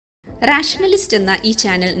Rationalist എന്ന ഈ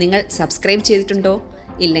channel നിങ്ങൾ സബ്സ്ക്രൈബ് ചെയ്തിട്ടുണ്ടോ?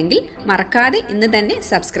 ഇല്ലെങ്കിൽ മറക്കാതെ ഇന്ന് തന്നെ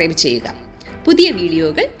സബ്സ്ക്രൈബ് ചെയ്യുക. പുതിയ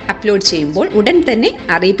വീഡിയോകൾ അപ്ലോഡ് ചെയ്യുമ്പോൾ ഉടൻ തന്നെ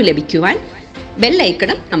അറിയിപ്പ് ലഭിക്കുവാൻ ബെൽ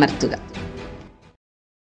ഐക്കൺ അമർത്തുക.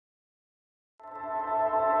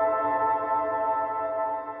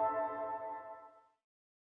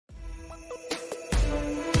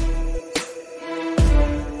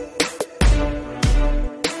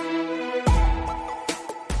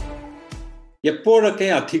 എപ്പോഴൊക്കെ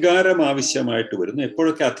അധികാരം ആവശ്യമായിട്ട് വരുന്നു,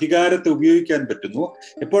 എപ്പോഴൊക്കെ അധികാരത്തെ ഉപയോഗിക്കാൻ പറ്റുന്നു,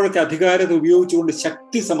 എപ്പോഴൊക്കെ അധികാരത്തെ ഉപയോഗിച്ചുകൊണ്ട്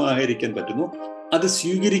ശക്തി സമാഹരിക്കാൻ പറ്റുന്നു, അത്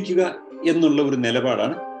സ്വീകരിക്കുക എന്നുള്ള ഒരു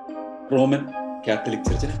നിലപാടാണ് റോമൻ കാത്തലിക്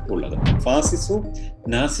ചർച്ചിന് ഉള്ളത്. ഫാസിസവും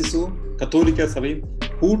നാസിസവും കത്തോലിക്ക സഭയും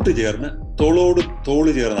കൂട്ടുചേർന്ന് തോളോട്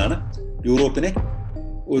തോള് ചേർന്നാണ് യൂറോപ്പിനെ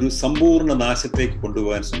ഒരു സമ്പൂർണ്ണ നാശത്തേക്ക്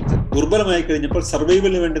കൊണ്ടുപോകാൻ ശ്രമിച്ചത്. ദുർബലമായി കഴിഞ്ഞപ്പോൾ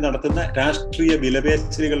സർവൈവലിന് വേണ്ടി നടത്തുന്ന രാഷ്ട്രീയ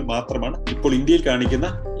വിലപേശലുകൾ മാത്രമാണ് ഇപ്പോൾ ഇന്ത്യയിൽ കാണിക്കുന്ന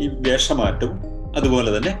ഈ വേഷമാറ്റവും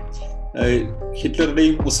അതുപോലെ തന്നെ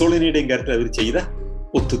ഹിറ്റ്ലറുടെയും മുസോളിനിയുടെയും കാര്യത്തിൽ അവർ ചെയ്ത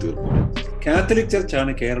ഒത്തുതീർപ്പുകൾ. കാത്തലിക്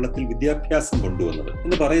ചർച്ചാണ് കേരളത്തിൽ വിദ്യാഭ്യാസം കൊണ്ടുവന്നത്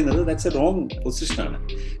എന്ന് പറയുന്നത് ദാറ്റ്സ് എ റോങ് പൊസിഷനാണ്.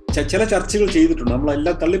 ചില ചർച്ചകൾ ചെയ്തിട്ടുണ്ട്,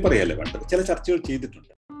 നമ്മളെല്ലാം തള്ളിപ്പറയല്ലേ വേണ്ടത്, ചില ചർച്ചകൾ ചെയ്തിട്ടുണ്ട്.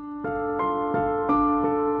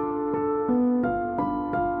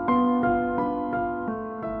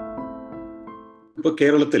 ഇപ്പൊ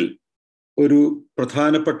കേരളത്തിൽ ഒരു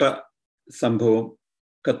പ്രധാനപ്പെട്ട സംഭവം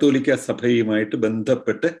കത്തോലിക്ക സഭയുമായിട്ട്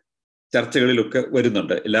ബന്ധപ്പെട്ട് ചർച്ചകളിലൊക്കെ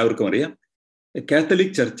വരുന്നുണ്ട്. എല്ലാവർക്കും അറിയാം,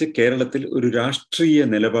 കാത്തലിക് ചർച്ച് കേരളത്തിൽ ഒരു രാഷ്ട്രീയ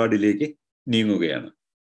നിലപാടിലേക്ക് നീങ്ങുകയാണ്.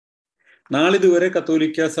 നാളിതുവരെ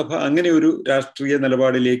കത്തോലിക്ക സഭ അങ്ങനെ ഒരു രാഷ്ട്രീയ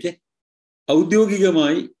നിലപാടിലേക്ക്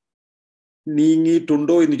ഔദ്യോഗികമായി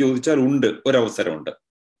നീങ്ങിയിട്ടുണ്ടോ എന്ന് ചോദിച്ചാൽ ഉണ്ട്, ഒരവസരമുണ്ട്.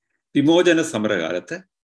 വിമോചന സമരകാലത്ത്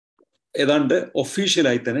ഏതാണ്ട്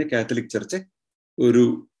ഒഫീഷ്യലായി തന്നെ കാത്തലിക് ചർച്ച് ഒരു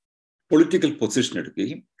പൊളിറ്റിക്കൽ പൊസിഷൻ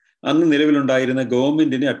എടുക്കുകയും അന്ന് നിലവിലുണ്ടായിരുന്ന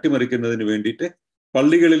ഗവൺമെന്റിനെ അട്ടിമറിക്കുന്നതിന് വേണ്ടിയിട്ട്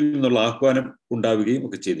പള്ളികളിൽ നിന്നുള്ള ആഹ്വാനം ഉണ്ടാവുകയും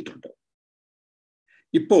ഒക്കെ ചെയ്തിട്ടുണ്ട്.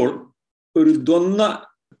 ഇപ്പോൾ ഒരു ദ്വന്ദ്വ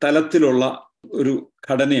തലത്തിലുള്ള ഒരു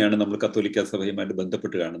ഘടനയാണ് നമ്മൾ കത്തോലിക്ക സഭയുമായിട്ട്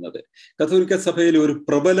ബന്ധപ്പെട്ട് കാണുന്നത്. കത്തോലിക്ക സഭയിലെ ഒരു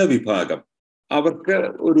പ്രബല വിഭാഗം അവർക്ക്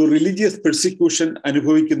ഒരു റിലീജിയസ് പെർസിക്യൂഷൻ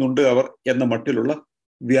അനുഭവിക്കുന്നുണ്ട് അവർ എന്ന മട്ടിലുള്ള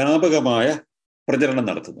വ്യാപകമായ പ്രചരണം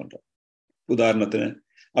നടത്തുന്നുണ്ട്. ഉദാഹരണത്തിന്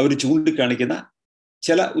അവർ ചൂണ്ടിക്കാണിക്കുന്ന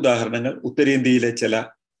ചില ഉദാഹരണങ്ങൾ, ഉത്തരേന്ത്യയിലെ ചില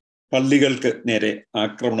പള്ളികൾക്ക് നേരെ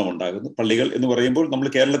ആക്രമണം ഉണ്ടാകുന്നു. പള്ളികൾ എന്ന് പറയുമ്പോൾ നമ്മൾ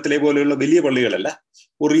കേരളത്തിലെ പോലെയുള്ള വലിയ പള്ളികളല്ല,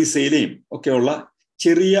 ഒറീസയിലെയും ഒക്കെയുള്ള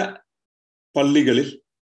ചെറിയ പള്ളികളിൽ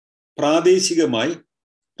പ്രാദേശികമായി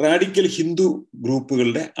റാഡിക്കൽ ഹിന്ദു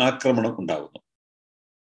ഗ്രൂപ്പുകളുടെ ആക്രമണം ഉണ്ടാകുന്നു.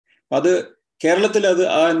 അത് കേരളത്തിൽ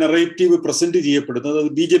ആ നെറേറ്റീവ് പ്രസന്റ് ചെയ്യപ്പെടുന്നത്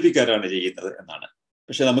അത് BJP-ക്കാരാണ് ചെയ്യുന്നത് എന്നാണ്.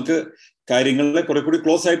 പക്ഷെ നമുക്ക് കാര്യങ്ങളെ കുറെ കൂടി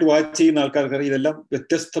ക്ലോസ് ആയിട്ട് വാച്ച് ചെയ്യുന്ന ആൾക്കാർക്ക് ഇതെല്ലാം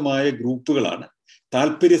വ്യത്യസ്തമായ ഗ്രൂപ്പുകളാണ്.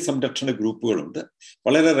 താല്പര്യ സംരക്ഷണ ഗ്രൂപ്പുകളുണ്ട്,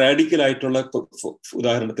 വളരെ റാഡിക്കൽ ആയിട്ടുള്ള,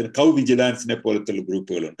 ഉദാഹരണത്തിന് കൗ വിജിലൻസിനെ പോലത്തുള്ള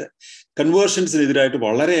ഗ്രൂപ്പുകളുണ്ട്, കൺവേർഷൻസിനെതിരായിട്ട്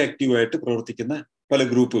വളരെ ആക്റ്റീവായിട്ട് പ്രവർത്തിക്കുന്ന പല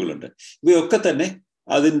ഗ്രൂപ്പുകളുണ്ട്. ഇവയൊക്കെ തന്നെ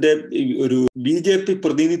അതിൻ്റെ ഒരു BJP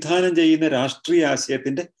പ്രതിനിധാനം ചെയ്യുന്ന രാഷ്ട്രീയ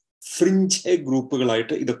ആശയത്തിന്റെ ഫ്രിഞ്ച്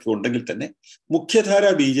ഗ്രൂപ്പുകളായിട്ട് ഇതൊക്കെ ഉണ്ടെങ്കിൽ തന്നെ മുഖ്യധാര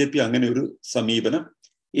BJP അങ്ങനെ ഒരു സമീപനം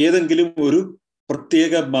ഏതെങ്കിലും ഒരു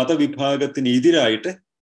പ്രത്യേക മതവിഭാഗത്തിനെതിരായിട്ട്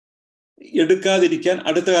എടുക്കാതിരിക്കാൻ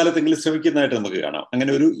അടുത്ത കാലത്തെങ്കിലും ശ്രമിക്കുന്നതായിട്ട് നമുക്ക് കാണാം.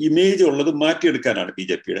 അങ്ങനെ ഒരു ഇമേജ് ഉള്ളത് മാറ്റിയെടുക്കാനാണ്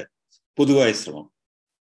BJP-യുടെ പൊതുവായ ശ്രമം.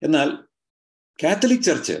 എന്നാൽ കാത്തലിക്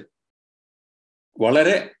ചർച്ച്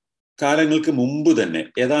വളരെ കാലങ്ങൾക്ക് മുമ്പ് തന്നെ,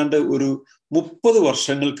 ഏതാണ്ട് ഒരു 30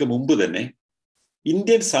 വർഷങ്ങൾക്ക് മുമ്പ് തന്നെ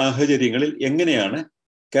ഇന്ത്യൻ സാഹചര്യങ്ങളിൽ എങ്ങനെയാണ്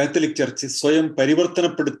കാത്തലിക് ചർച്ച് സ്വയം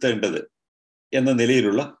പരിവർത്തനപ്പെടുത്തേണ്ടത് എന്ന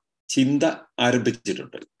നിലയിലുള്ള ചിന്ത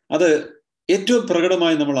ആരംഭിച്ചിട്ടുണ്ട്. അത് ഏറ്റവും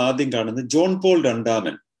പ്രകടമായി നമ്മൾ ആദ്യം കാണുന്നത് ജോൺ പോൾ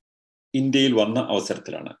രണ്ടാമൻ ഇന്ത്യയിൽ വന്ന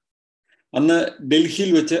അവസരത്തിലാണ്. അന്ന് ഡൽഹിയിൽ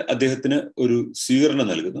വെച്ച് അദ്ദേഹത്തിന് ഒരു സ്വീകരണം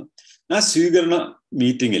നൽകുന്നു. ആ സ്വീകരണ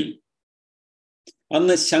മീറ്റിങ്ങിൽ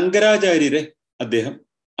അന്ന് ശങ്കരാചാര്യരെ അദ്ദേഹം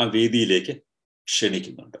ആ വേദിയിലേക്ക്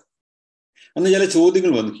ക്ഷണിക്കുന്നുണ്ട്. അന്ന് ചില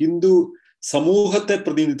ചോദ്യങ്ങൾ വന്നു. ഹിന്ദു സമൂഹത്തെ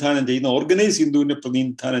പ്രതിനിധാനം ചെയ്യുന്ന, ഓർഗനൈസ് ഹിന്ദുവിനെ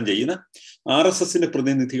പ്രതിനിധാനം ചെയ്യുന്ന RSSന്റെ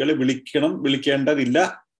പ്രതിനിധികളെ വിളിക്കേണ്ടതില്ല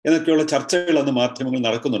എന്നൊക്കെയുള്ള ചർച്ചകൾ അന്ന് മാധ്യമങ്ങൾ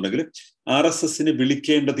നടക്കുന്നുണ്ടെങ്കിലും RSSനെ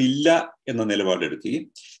വിളിക്കേണ്ടതില്ല എന്ന നിലപാടെടുക്കുകയും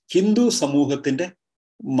ഹിന്ദു സമൂഹത്തിന്റെ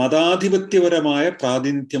മതാധിപത്യപരമായ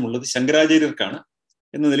പ്രാതിനിധ്യമുള്ളത് ശങ്കരാചാര്യർക്കാണ്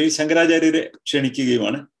എന്ന നിലയിൽ ശങ്കരാചാര്യരെ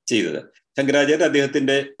ക്ഷണിക്കുകയുമാണ് ചെയ്തത്. ശങ്കരാചാര്യർ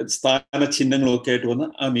അദ്ദേഹത്തിന്റെ സ്ഥാനചിഹ്നങ്ങളൊക്കെ ആയിട്ട് വന്ന്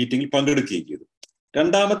ആ മീറ്റിങ്ങിൽ പങ്കെടുക്കുകയും ചെയ്തു.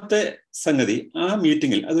 രണ്ടാമത്തെ സംഗതി, ആ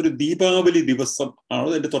മീറ്റിങ്ങിൽ അതൊരു ദീപാവലി ദിവസം ആണോ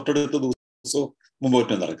അതിന്റെ തൊട്ടടുത്ത ദിവസവും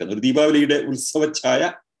മുമ്പോട്ട് നടക്കുന്നത്, ഒരു ദീപാവലിയുടെ ഉത്സവഛായ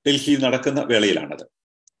ഡൽഹിയിൽ നടക്കുന്ന വേളയിലാണത്.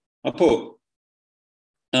 അപ്പോ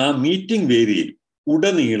ആ മീറ്റിംഗ് വേദിയിൽ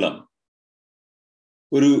ഉടനീളം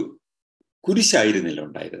ഒരു കുരിശായിരുന്നില്ല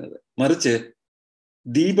ഉണ്ടായിരുന്നത്, മറിച്ച്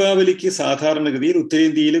ദീപാവലിക്ക് സാധാരണഗതിയിൽ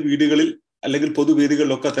ഉത്തരേന്ത്യയിലെ വീടുകളിൽ അല്ലെങ്കിൽ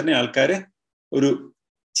പൊതുവേദികളിലൊക്കെ തന്നെ ആൾക്കാരെ ഒരു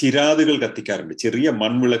ചിരാതുകൾ കത്തിക്കാറുണ്ട്, ചെറിയ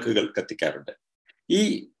മൺവിളക്കുകൾ കത്തിക്കാറുണ്ട്. ഈ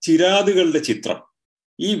ചിരാതുകളുടെ ചിത്രം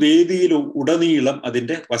ഈ വേദിയിൽ ഉടനീളം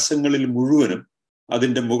അതിൻ്റെ വശങ്ങളിൽ മുഴുവനും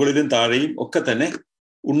അതിൻ്റെ മുകളിലും താഴെയും ഒക്കെ തന്നെ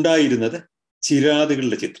ഉണ്ടായിരുന്നത്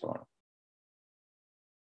ചിരാതുകളുടെ ചിത്രമാണ്,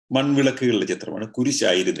 മൺവിളക്കുകളുടെ ചിത്രമാണ്,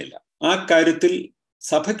 കുരിശായിരുന്നില്ല. ആ കാര്യത്തിൽ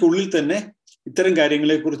സഭയ്ക്കുള്ളിൽ തന്നെ ഇത്തരം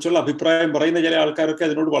കാര്യങ്ങളെക്കുറിച്ചുള്ള അഭിപ്രായം പറയുന്ന ചില ആൾക്കാരൊക്കെ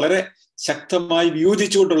അതിനോട് വളരെ ശക്തമായി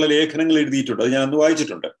വിയോജിച്ചുകൊണ്ടുള്ള ലേഖനങ്ങൾ എഴുതിയിട്ടുണ്ട്. അത് ഞാൻ അന്ന്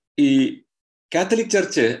വായിച്ചിട്ടുണ്ട്. ഈ കാത്തലിക്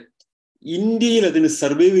ചർച്ച് ഇന്ത്യയിൽ അതിന്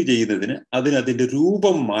സർവൈവ് ചെയ്യുന്നതിന് അതിൻ്റെ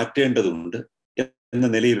രൂപം മാറ്റേണ്ടതുണ്ട് എന്ന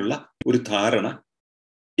നിലയിലുള്ള ഒരു ധാരണ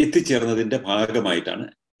എത്തിച്ചേർന്നതിൻ്റെ ഭാഗമായിട്ടാണ്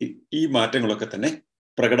ഈ മാറ്റങ്ങളൊക്കെ തന്നെ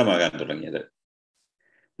പ്രകടമാകാൻ തുടങ്ങിയത്.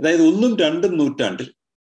 അതായത് 1ഉം 2ഉം നൂറ്റാണ്ടിൽ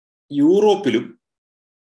യൂറോപ്പിലും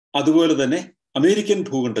അതുപോലെ തന്നെ അമേരിക്കൻ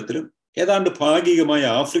ഭൂഖണ്ഡത്തിലും ഏതാണ്ട് ഭാഗികമായ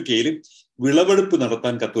ആഫ്രിക്കയിലും വിളവെടുപ്പ്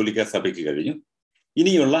നടത്താൻ കത്തോലിക്ക സഭയ്ക്ക് കഴിഞ്ഞു.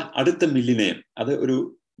 ഇനിയുള്ള അടുത്ത മില്ലിനയം, അത്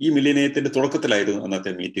ഈ മില്ലിനയത്തിന്റെ തുടക്കത്തിലായിരുന്നു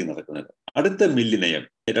അന്നത്തെ മീറ്റിംഗ് നടക്കുന്നത്. അടുത്ത മില്ലിനയം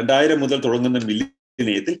 2000 മുതൽ തുടങ്ങുന്ന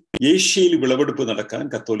മില്ലിനയത്തിൽ ഏഷ്യയിൽ വിളവെടുപ്പ് നടക്കാൻ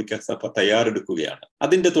കത്തോലിക്ക സഭ തയ്യാറെടുക്കുകയാണ്.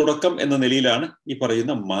 അതിന്റെ തുടക്കം എന്ന നിലയിലാണ് ഈ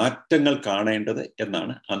പറയുന്ന മാറ്റങ്ങൾ കാണേണ്ടത്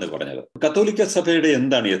എന്നാണ് അന്ന് പറഞ്ഞത്. കത്തോലിക്ക സഭയുടെ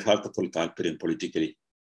എന്താണ് യഥാർത്ഥത്തിൽ താല്പര്യം പൊളിറ്റിക്കലി?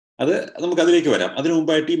 അത് നമുക്ക് അതിലേക്ക് വരാം. അതിനു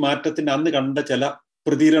മുമ്പായിട്ട് ഈ മാറ്റത്തിന്റെ അന്ന് കണ്ട ചില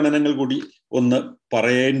പ്രതിരണനങ്ങൾ കൂടി ഒന്ന്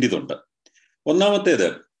പറയേണ്ടതുണ്ട്. ഒന്നാമത്തേത്,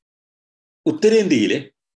 ഉത്തരേന്ത്യയിലെ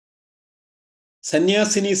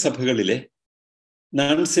സന്യാസിനി സഭകളിലെ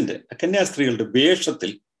നൺസിന്റെ, കന്യാസ്ത്രീകളുടെ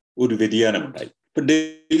വേഷത്തിൽ ഒരു വ്യതിയാനമുണ്ടായി. ഇപ്പൊ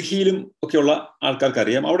ഡൽഹിയിലും ഒക്കെയുള്ള ആൾക്കാർക്ക്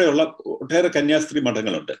അറിയാം, അവിടെയുള്ള ഒട്ടേറെ കന്യാസ്ത്രീ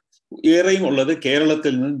മഠങ്ങളുണ്ട്. ഏറെയും ഉള്ളത്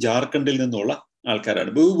കേരളത്തിൽ നിന്നും ജാർഖണ്ഡിൽ നിന്നുള്ള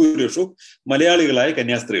ആൾക്കാരാണ്. ബഹുഭൂരിപക്ഷവും മലയാളികളായ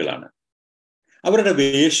കന്യാസ്ത്രീകളാണ്. അവരുടെ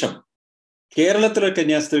വേഷം കേരളത്തിലെ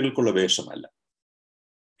കന്യാസ്ത്രീകൾക്കുള്ള വേഷമല്ല.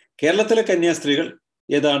 കേരളത്തിലെ കന്യാസ്ത്രീകൾ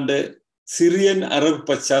ഏതാണ്ട് സിറിയൻ അറബ്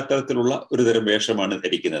പശ്ചാത്തലത്തിലുള്ള ഒരു തരം വേഷമാണ്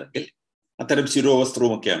ധരിക്കുന്നതെങ്കിൽ, അത്തരം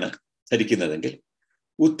ശിരോവസ്ത്രവുമൊക്കെയാണ് ധരിക്കുന്നതെങ്കിൽ,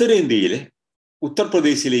 ഉത്തരേന്ത്യയിലെ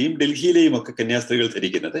ഉത്തർപ്രദേശിലെയും ഡൽഹിയിലെയും ഒക്കെ കന്യാസ്ത്രീകൾ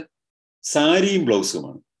ധരിക്കുന്നത് സാരിയും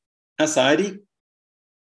ബ്ലൗസുമാണ്. ആ സാരി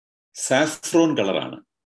സാഫ്രോൺ കളറാണ്.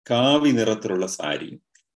 കാവി നിറത്തിലുള്ള സാരിയും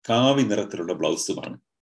കാവി നിറത്തിലുള്ള ബ്ലൗസുമാണ്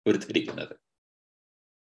അവർ ധരിക്കുന്നത്.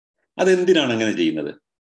 അതെന്തിനാണ് അങ്ങനെ ചെയ്യുന്നത്?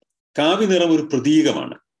 കാവി നിറം ഒരു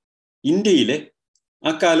പ്രതീകമാണ്. ഇന്ത്യയിലെ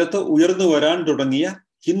അക്കാലത്ത് ഉയർന്നു വരാൻ തുടങ്ങിയ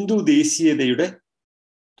ഹിന്ദു ദേശീയതയുടെ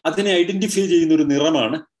അതിനെ ഐഡന്റിഫൈ ചെയ്യുന്ന ഒരു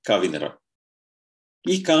നിറമാണ് കാവി നിറം.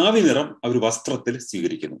 ഈ കാവി നിറം അവർ വസ്ത്രത്തിൽ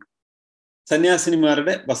സ്വീകരിക്കുന്നു.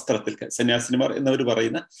 സന്യാസിനിമാരുടെ വസ്ത്രത്തിൽ, സന്യാസിനിമാർ എന്നവർ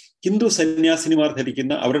പറയുന്ന ഹിന്ദു സന്യാസിനിമാർ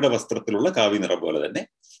ധരിക്കുന്ന അവരുടെ വസ്ത്രത്തിലുള്ള കാവി നിറം പോലെ തന്നെ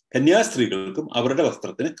കന്യാസ്ത്രീകൾക്കും അവരുടെ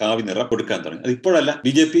വസ്ത്രത്തിന് കാവി നിറം കൊടുക്കാൻ തുടങ്ങി. അത് ഇപ്പോഴല്ല,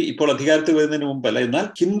 BJP ഇപ്പോൾ അധികാരത്തിൽ വരുന്നതിന് മുമ്പല്ല, എന്നാൽ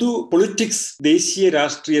ഹിന്ദു പൊളിറ്റിക്സ് ദേശീയ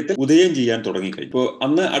രാഷ്ട്രീയത്തിൽ ഉദയം ചെയ്യാൻ തുടങ്ങിക്കഴിഞ്ഞു. ഇപ്പോൾ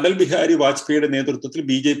അന്ന് അടൽ ബിഹാരി വാജ്പേയിയുടെ നേതൃത്വത്തിൽ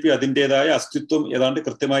BJP അതിൻ്റെതായ അസ്തിത്വം ഏതാണ്ട്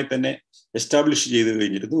കൃത്യമായി തന്നെ എസ്റ്റാബ്ലിഷ് ചെയ്ത്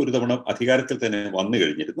കഴിഞ്ഞിരുന്നു. ഒരു തവണ അധികാരത്തിൽ തന്നെ വന്നു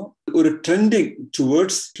കഴിഞ്ഞിരുന്നു. ഒരു ട്രെൻഡിങ്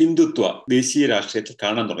ടുവേർഡ്സ് ഹിന്ദുത്വ ദേശീയ രാഷ്ട്രീയത്തിൽ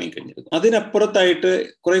കാണാൻ തുടങ്ങിക്കഴിഞ്ഞിരുന്നു. അതിനപ്പുറത്തായിട്ട്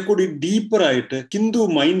കുറെ കൂടി ഡീപ്പറായിട്ട് ഹിന്ദു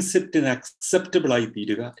മൈൻഡ് സെറ്റിന് അക്സെപ്റ്റബിൾ ആയി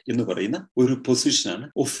തീരുക എന്ന് പറയുന്ന ഒരു പൊസിഷനാണ്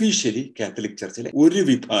ഒഫീഷ്യലി കാത്തലിക് ചർച്ചിലെ ഒരു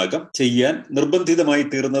വിഭാഗം ചെയ്യാൻ നിർബന്ധിതമായി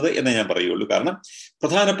തീർന്നത് എന്ന് ഞാൻ പറയുള്ളൂ. കാരണം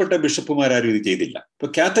പ്രധാനപ്പെട്ട ബിഷപ്പുമാരും ഇത് ചെയ്തില്ല.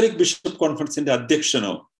 ഇപ്പൊ കാത്തലിക് ബിഷപ്പ് കോൺഫറൻസിന്റെ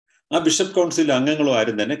അധ്യക്ഷനോ ആ ബിഷപ്പ് കൗൺസിലിലെ അംഗങ്ങളോ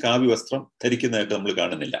ആരും തന്നെ കാവ്യ വസ്ത്രം ധരിക്കുന്നതായിട്ട് നമ്മൾ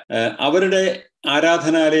കാണുന്നില്ല. അവരുടെ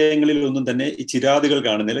ആരാധനാലയങ്ങളിൽ ഒന്നും തന്നെ ഈ ചിരാതുകൾ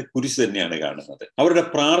കാണുന്നില്ല, കുരിശ് തന്നെയാണ് കാണുന്നത്. അവരുടെ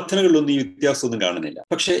പ്രാർത്ഥനകളിലൊന്നും ഈ വ്യത്യാസമൊന്നും കാണുന്നില്ല.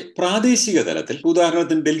 പക്ഷെ പ്രാദേശിക തലത്തിൽ,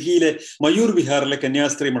 ഉദാഹരണത്തിന് ഡൽഹിയിലെ മയൂർ വിഹാറിലെ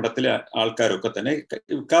കന്യാസ്ത്രീ മഠത്തിലെ ആൾക്കാരൊക്കെ തന്നെ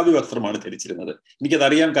കാവ്യ വസ്ത്രമാണ് ധരിച്ചിരുന്നത്.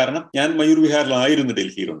 എനിക്കതറിയാം, കാരണം ഞാൻ മയൂർ വിഹാറിലായിരുന്നു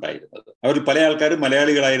ഡൽഹിയിൽ ഉണ്ടായിരുന്നത്. അവർ പല ആൾക്കാരും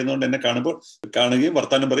മലയാളികളായിരുന്നുകൊണ്ട് എന്നെ കാണുകയും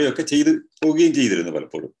വർത്താനം പറയുകയും ഒക്കെ ചെയ്തു പോവുകയും ചെയ്തിരുന്നു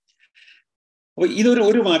പലപ്പോഴും. അപ്പൊ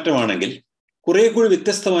ഇതൊരു മാറ്റമാണെങ്കിൽ കുറെ കൂടി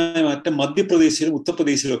വ്യത്യസ്തമായ മാറ്റം മധ്യപ്രദേശിലും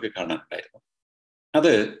ഉത്തർപ്രദേശിലും ഒക്കെ കാണാനുണ്ടായിരുന്നു.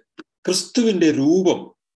 അത് ക്രിസ്തുവിന്റെ രൂപം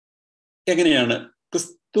എങ്ങനെയാണ്?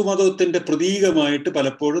 ക്രിസ്തു മതത്തിന്റെ പ്രതീകമായിട്ട്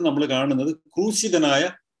പലപ്പോഴും നമ്മൾ കാണുന്നത് ക്രൂശിതനായ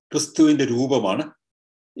ക്രിസ്തുവിന്റെ രൂപമാണ്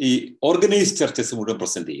ഈ ഓർഗനൈസ്ഡ് ചർച്ചസ് മുഴുവൻ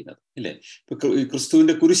പ്രസന്റ് ചെയ്യുന്നത്, ഇല്ലേ? ഇപ്പൊ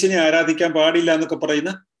ക്രിസ്തുവിന്റെ കുരിശിനെ ആരാധിക്കാൻ പാടില്ല എന്നൊക്കെ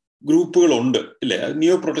പറയുന്ന ഗ്രൂപ്പുകളുണ്ട്, ഇല്ലേ?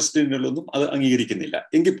 നിയോ പ്രൊട്ടസ്റ്റന്റുകളൊന്നും അത് അംഗീകരിക്കുന്നില്ല.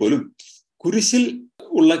 എങ്കിൽ പോലും കുരിശിൽ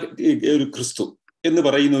ഉള്ള ഒരു ക്രിസ്തു എന്ന്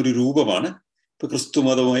പറയുന്ന ഒരു രൂപമാണ് ഇപ്പൊ ക്രിസ്തു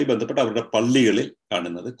മതവുമായി ബന്ധപ്പെട്ട് അവരുടെ പള്ളികളിൽ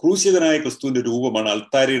കാണുന്നത്. ക്രൂശിതനായ ക്രിസ്തുവിന്റെ രൂപമാണ്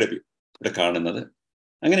അൾത്താരയുടെ ഇവിടെ കാണുന്നത്.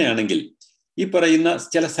 അങ്ങനെയാണെങ്കിൽ ഈ പറയുന്ന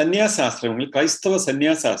ചില സന്യാസാശ്രമങ്ങളിൽ, ക്രൈസ്തവ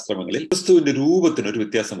സന്യാസാശ്രമങ്ങളിൽ ക്രിസ്തുവിന്റെ രൂപത്തിന് ഒരു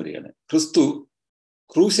വ്യത്യാസം വരികയാണ്. ക്രിസ്തു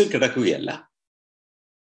ക്രൂശിൽ കിടക്കുകയല്ല,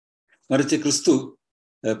 മറിച്ച് ക്രിസ്തു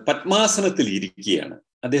പത്മാസനത്തിൽ ഇരിക്കുകയാണ്.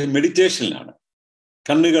 അദ്ദേഹം മെഡിറ്റേഷനിലാണ്.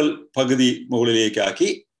 കണ്ണുകൾ പകുതി മുകളിലേക്കാക്കി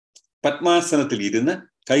പത്മാസനത്തിൽ ഇരുന്ന്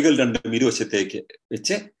കൈകൾ രണ്ടും ഇരുവശത്തേക്ക്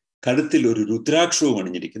വെച്ച് കഴുത്തിൽ ഒരു രുദ്രാക്ഷവും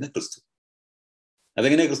അണിഞ്ഞിരിക്കുന്ന ക്രിസ്തു.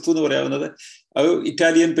 അതെങ്ങനെ ക്രിസ്തു എന്ന് പറയാവുന്നത്? അത്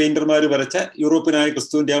ഇറ്റാലിയൻ പെയിന്റർമാർ വരച്ച യൂറോപ്യനായ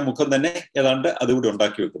ക്രിസ്തുവിന്റെ ആ മുഖം തന്നെ ഏതാണ്ട് അതുകൂടി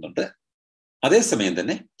ഉണ്ടാക്കി വെക്കുന്നുണ്ട്. അതേസമയം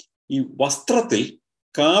തന്നെ ഈ വസ്ത്രത്തിൽ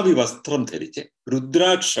കാവി വസ്ത്രം ധരിച്ച്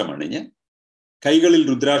രുദ്രാക്ഷമണിഞ്ഞ് കൈകളിൽ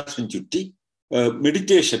രുദ്രാക്ഷം ചുറ്റി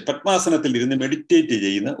മെഡിറ്റേഷൻ പത്മാസനത്തിൽ ഇരുന്ന് മെഡിറ്റേറ്റ്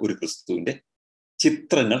ചെയ്യുന്ന ഒരു ക്രിസ്തുവിന്റെ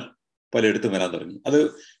ചിത്രങ്ങൾ പലയിടത്തും വരാൻ തുടങ്ങി. അത്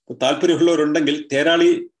താല്പര്യമുള്ളവരുണ്ടെങ്കിൽ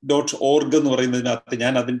തേരാളി.org എന്ന് പറയുന്നതിനകത്ത്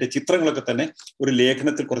ഞാൻ അതിന്റെ ചിത്രങ്ങളൊക്കെ തന്നെ ഒരു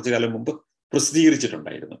ലേഖനത്തിൽ കുറച്ചു കാലം മുമ്പ്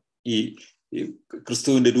പ്രസിദ്ധീകരിച്ചിട്ടുണ്ടായിരുന്നു. ഈ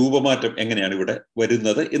ക്രിസ്തുവിന്റെ രൂപമാറ്റം എങ്ങനെയാണ് ഇവിടെ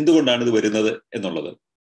വരുന്നത്, എന്തുകൊണ്ടാണ് ഇത് വരുന്നത് എന്നുള്ളത്.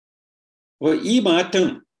 അപ്പോൾ ഈ മാറ്റം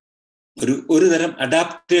ഒരു തരം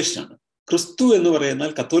അഡാപ്റ്റേഷനാണ്. ക്രിസ്തു എന്ന് പറയുന്നാൽ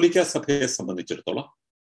കത്തോലിക്ക സഭയെ സംബന്ധിച്ചിടത്തോളം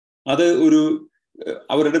അത്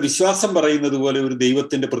അവരുടെ വിശ്വാസം പറയുന്നത് പോലെ ഒരു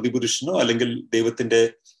ദൈവത്തിന്റെ പ്രതിപുരുഷനോ അല്ലെങ്കിൽ ദൈവത്തിന്റെ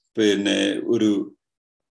ഒരു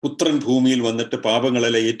പുത്രൻ ഭൂമിയിൽ വന്നിട്ട്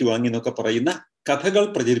പാപങ്ങളെല്ലാം ഏറ്റുവാങ്ങി എന്നൊക്കെ പറയുന്ന കഥകൾ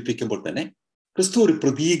പ്രചരിപ്പിക്കുമ്പോൾ തന്നെ ക്രിസ്തു ഒരു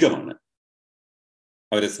പ്രതീകമാണ്.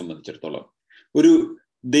 അവരെ സംബന്ധിച്ചിടത്തോളം ഒരു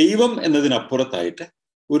ദൈവം എന്നതിനപ്പുറത്തായിട്ട്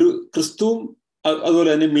ഒരു ക്രിസ്തുവും അതുപോലെ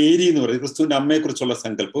തന്നെ മേരി എന്ന് പറയുന്നത് ക്രിസ്തുവിന്റെ അമ്മയെക്കുറിച്ചുള്ള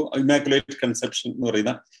സങ്കല്പവും ഇമാക്കുലേറ്റ് കൺസെപ്ഷൻ എന്ന്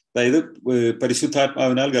പറയുന്ന, അതായത്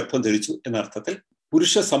പരിശുദ്ധാത്മാവിനാൽ ഗർഭം ധരിച്ചു എന്ന അർത്ഥത്തിൽ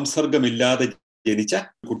പുരുഷ സംസർഗമില്ലാതെ ജനിച്ച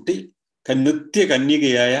കുട്ടി, നിത്യ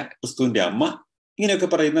കന്യകയായ ക്രിസ്തുവിന്റെ അമ്മ, ഇങ്ങനെയൊക്കെ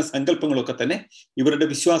പറയുന്ന സങ്കല്പങ്ങളൊക്കെ തന്നെ ഇവരുടെ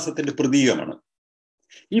വിശ്വാസത്തിന്റെ പ്രതീകമാണ്.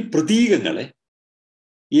 ഈ പ്രതീകങ്ങളെ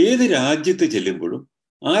ഏത് രാജ്യത്ത് ചെല്ലുമ്പോഴും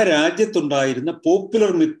ആ രാജ്യത്തുണ്ടായിരുന്ന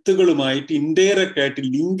പോപ്പുലർ മിത്തുകളുമായിട്ട് ഇൻഡയറക്റ്റ് ആയിട്ട്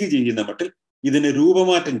ലിങ്ക് ചെയ്യുന്ന മട്ടിൽ ഇതിനെ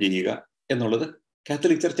രൂപമാറ്റം ചെയ്യുക എന്നുള്ളത്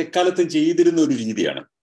കാത്തലിക് ചർച്ച് എക്കാലത്തും ചെയ്തിരുന്ന ഒരു രീതിയാണ്.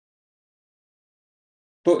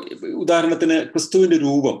 ഇപ്പോൾ ഉദാഹരണത്തിന് ക്രിസ്തുവിന്റെ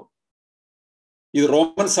രൂപം, ഇത്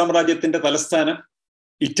റോമൻ സാമ്രാജ്യത്തിന്റെ തലസ്ഥാനം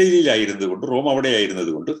ഇറ്റലിയിലായിരുന്നത് കൊണ്ട്, റോം അവിടെ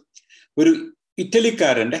ആയിരുന്നത് കൊണ്ട്, ഒരു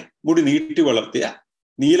ഇറ്റലിക്കാരന്റെ മുടി നീട്ടി വളർത്തിയ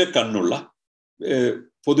നീലക്കണ്ണുള്ള,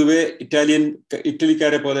 പൊതുവെ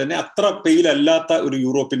ഇറ്റലിക്കാരെ പോലെ തന്നെ അത്ര പെയിലല്ലാത്ത ഒരു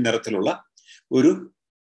യൂറോപ്യൻ നിറത്തിലുള്ള ഒരു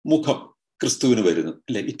മുഖം ക്രിസ്തുവിന് വരുന്നു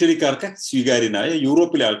അല്ലെ. ഇറ്റലിക്കാർക്ക് സ്വീകാര്യനായ,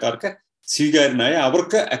 യൂറോപ്പിലെ ആൾക്കാർക്ക് സ്വീകാര്യനായ,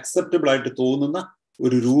 അവർക്ക് അക്സെപ്റ്റബിൾ ആയിട്ട് തോന്നുന്ന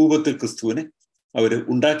ഒരു രൂപത്തിൽ ക്രിസ്തുവിനെ അവർ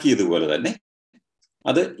ഉണ്ടാക്കിയതുപോലെ തന്നെ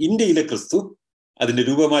അത് ഇന്ത്യയിലെ ക്രിസ്തു അതിന്റെ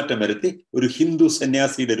രൂപമാറ്റം വരുത്തി ഒരു ഹിന്ദു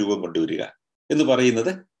സന്യാസിയുടെ രൂപം കൊണ്ടുവരിക എന്ന്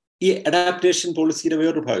പറയുന്നത് ഈ അഡാപ്റ്റേഷൻ പോളിസിയുടെ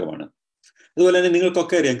വേറൊരു ഭാഗമാണ്. അതുപോലെ തന്നെ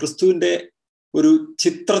നിങ്ങൾക്കൊക്കെ അറിയാം, ക്രിസ്തുവിന്റെ ഒരു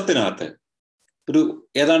ചിത്രത്തിനകത്ത്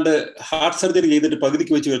ഏതാണ്ട് ഹാർട്ട് സർജറി ചെയ്തിട്ട്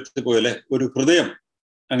പകുതിക്ക് വെച്ച് വെച്ചത് പോലെ ഒരു ഹൃദയം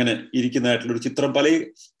അങ്ങനെ ഇരിക്കുന്നതായിട്ടുള്ള ഒരു ചിത്രം പല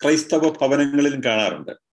ക്രൈസ്തവ ഭവനങ്ങളിലും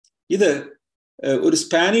കാണാറുണ്ട്. ഇത് ഒരു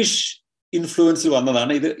സ്പാനിഷ് ഇൻഫ്ലുവൻസിൽ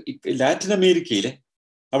വന്നതാണ്. ഇത് ലാറ്റിൻ അമേരിക്കയിലെ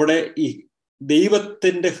അവിടെ ഈ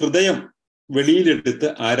ദൈവത്തിന്റെ ഹൃദയം വെളിയിലെടുത്ത്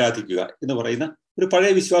ആരാധിക്കുക എന്ന് പറയുന്ന ഒരു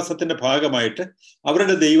പഴയ വിശ്വാസത്തിന്റെ ഭാഗമായിട്ട്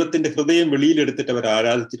അവരുടെ ദൈവത്തിന്റെ ഹൃദയം വെളിയിലെടുത്തിട്ട് അവർ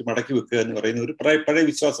ആരാധിച്ചിട്ട് മടക്കി വെക്കുക എന്ന് പറയുന്ന ഒരു പഴയ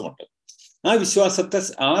വിശ്വാസമുണ്ട്. ആ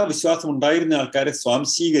വിശ്വാസം ഉണ്ടായിരുന്ന ആൾക്കാരെ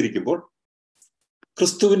സ്വാംശീകരിക്കുമ്പോൾ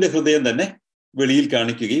ക്രിസ്തുവിന്റെ ഹൃദയം തന്നെ വെളിയിൽ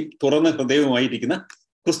കാണിക്കുകയും തുറന്ന ഹൃദയവുമായിരിക്കുന്ന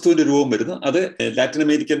ക്രിസ്തുവിന്റെ രൂപം വരുന്നു. അത് ലാറ്റിൻ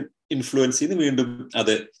അമേരിക്കൻ ഇൻഫ്ലുവൻസിൽ നിന്ന് വീണ്ടും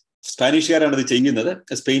അത് സ്പാനിഷുകാരാണ് അത് ചെയ്യുന്നത്.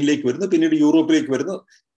 സ്പെയിനിലേക്ക് വരുന്നു, പിന്നീട് യൂറോപ്പിലേക്ക് വരുന്നു.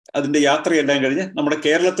 അതിന്റെ യാത്രയെല്ലാം കഴിഞ്ഞ് നമ്മുടെ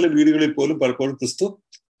കേരളത്തിലെ വീടുകളിൽ പോലും പലപ്പോഴും ക്രിസ്തു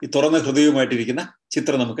ഈ തുറന്ന ഹൃദയവുമായിട്ടിരിക്കുന്ന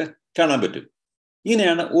ചിത്രം നമുക്ക് കാണാൻ പറ്റും.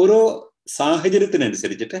 ഇങ്ങനെയാണ് ഓരോ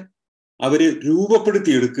സാഹചര്യത്തിനനുസരിച്ചിട്ട് അവര്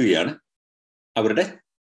രൂപപ്പെടുത്തിയെടുക്കുകയാണ് അവരുടെ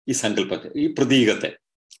ഈ സങ്കല്പത്തെ, ഈ പ്രതീകത്തെ.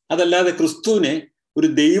 അതല്ലാതെ ക്രിസ്തുവിനെ ഒരു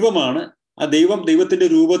ദൈവമാണ്, ആ ദൈവത്തിന്റെ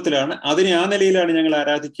രൂപത്തിലാണ്, അതിനെ ആ നിലയിലാണ് ഞങ്ങൾ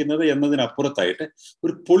ആരാധിക്കുന്നത് എന്നതിനപ്പുറത്തായിട്ട്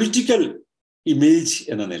ഒരു പൊളിറ്റിക്കൽ ഇമേജ്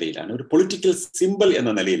എന്ന നിലയിലാണ്, ഒരു പൊളിറ്റിക്കൽ സിംബൽ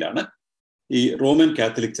എന്ന നിലയിലാണ് ഈ റോമൻ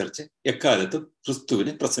കാത്തലിക് ചർച്ച് എക്കാലത്തും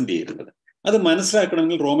ക്രിസ്തുവിനെ പ്രസന്റ് ചെയ്യുന്നത്. അത്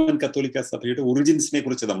മനസ്സിലാക്കണമെങ്കിൽ റോമൻ കത്തോലിക്ക സഭയുടെ ഒറിജിൻസിനെ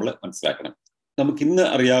കുറിച്ച് നമ്മൾ മനസ്സിലാക്കണം. നമുക്ക് ഇന്ന്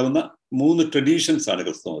അറിയാവുന്ന 3 ട്രഡീഷൻസ് ആണ്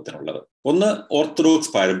ക്രിസ്തുമതത്തിനുള്ളത്. ഒന്ന്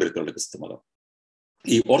ഓർത്തഡോക്സ് പാരമ്പര്യത്തിലുള്ള ക്രിസ്തുമതം.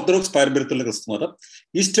 ഈ ഓർത്തഡോക്സ് പാരമ്പര്യത്തിലുള്ള ക്രിസ്തുമതം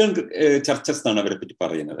ഈസ്റ്റേൺ ചർച്ചസ് എന്നാണ് അവരെ പറ്റി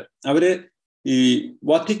പറയുന്നത്. അവര് ഈ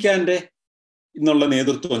വത്തിക്കാന്റെ ഇന്നുള്ള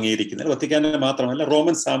നേതൃത്വം അംഗീകരിക്കുന്നില്ല. വത്തിക്കാന്റെ മാത്രമല്ല,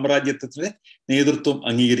 റോമൻ സാമ്രാജ്യത്തിന്റെ നേതൃത്വം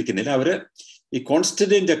അംഗീകരിക്കുന്നില്ല. അവര് ഈ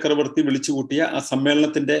കോൺസ്റ്റന്റൈൻ ചക്രവർത്തി വിളിച്ചുകൂട്ടിയ ആ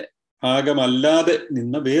സമ്മേളനത്തിന്റെ ഭാഗമല്ലാതെ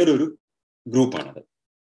നിന്ന വേറൊരു ഗ്രൂപ്പാണത്.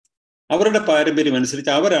 അവരുടെ പാരമ്പര്യം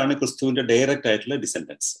അനുസരിച്ച് അവരാണ് ക്രിസ്തുവിന്റെ ഡയറക്റ്റ് ആയിട്ടുള്ള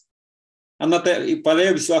ഡിസെൻഡൻസ്. അന്നത്തെ ഈ പഴയ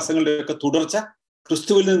വിശ്വാസങ്ങളുടെയൊക്കെ തുടർച്ച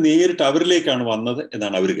ക്രിസ്തുവിൽ നിന്ന് നേരിട്ട് അവരിലേക്കാണ് വന്നത്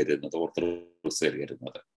എന്നാണ് അവർ കരുതുന്നത്, ഓർത്തഡോക്സുകാർ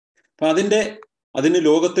കരുതുന്നത്. അപ്പൊ അതിന്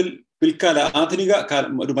ലോകത്തിൽ പിൽക്കാല ആധുനിക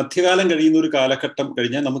കാലം, ഒരു മധ്യകാലം കഴിയുന്ന ഒരു കാലഘട്ടം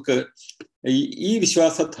കഴിഞ്ഞാൽ നമുക്ക് ഈ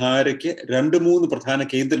വിശ്വാസധാരയ്ക്ക് 2-3 പ്രധാന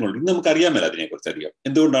കേന്ദ്രങ്ങളുണ്ട്. ഇന്ന് നമുക്കറിയാമല്ലോ, അതിനെക്കുറിച്ച് അറിയാം.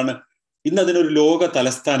 എന്തുകൊണ്ടാണ്? ഇന്ന് അതിനൊരു ലോക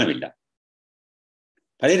തലസ്ഥാനമില്ല.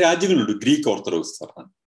 പല രാജ്യങ്ങളുണ്ട് ഗ്രീക്ക് ഓർത്തഡോക്സ് സഭ.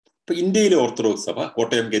 ഇപ്പൊ ഇന്ത്യയിലെ ഓർത്തഡോക്സ് സഭ,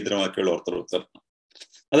 കോട്ടയം കേന്ദ്രമാക്കിയുള്ള ഓർത്തഡോക്സ് സഭ,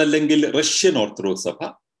 അതല്ലെങ്കിൽ റഷ്യൻ ഓർത്തഡോക്സ് സഭ,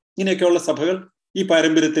 ഇങ്ങനെയൊക്കെയുള്ള സഭകൾ ഈ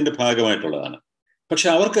പാരമ്പര്യത്തിന്റെ ഭാഗമായിട്ടുള്ളതാണ്. പക്ഷെ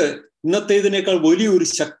അവർക്ക് ഇന്നത്തേതിനേക്കാൾ വലിയൊരു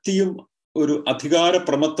ശക്തിയും ഒരു അധികാര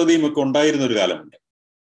പ്രമത്തതയും ഒക്കെ ഉണ്ടായിരുന്ന ഒരു കാലമുണ്ട്.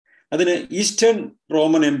 അതിന് ഈസ്റ്റേൺ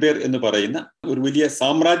റോമൻ എംപയർ എന്ന് പറയുന്ന ഒരു വലിയ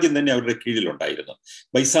സാമ്രാജ്യം തന്നെ അവരുടെ കീഴിലുണ്ടായിരുന്നു.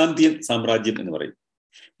 ബൈസാന്തിയൻ സാമ്രാജ്യം എന്ന് പറയും.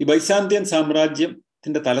 ഈ ബൈസാന്തിയൻ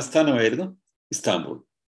സാമ്രാജ്യത്തിന്റെ തലസ്ഥാനമായിരുന്നു ഇസ്താംബൂൾ,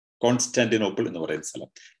 കോൺസ്റ്റാന്റിനോപ്പിൾ എന്ന് പറയുന്ന സ്ഥലം.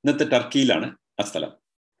 ഇന്നത്തെ ടർക്കിയിലാണ് ആ സ്ഥലം.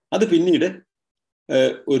 അത് പിന്നീട്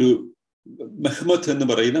ഒരു മെഹ്മദ് എന്ന്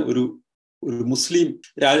പറയുന്ന ഒരു മുസ്ലിം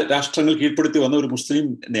രാഷ്ട്രങ്ങൾ കീഴ്പ്പെടുത്തി വന്ന ഒരു മുസ്ലിം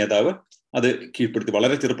നേതാവ് അത് കീഴ്പ്പെടുത്തി.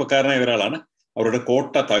 വളരെ ചെറുപ്പക്കാരനായ ഒരാളാണ്. അവരുടെ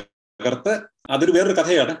കോട്ട തകർത്ത്, അതൊരു വേറൊരു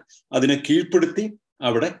കഥയാണ്, അതിനെ കീഴ്പ്പെടുത്തി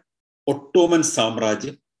അവിടെ ഒട്ടോമൻ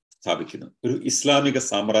സാമ്രാജ്യം സ്ഥാപിക്കുന്നു. ഒരു ഇസ്ലാമിക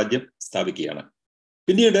സാമ്രാജ്യം സ്ഥാപിക്കുകയാണ്.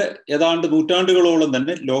 പിന്നീട് ഏതാണ്ട് നൂറ്റാണ്ടുകളോളം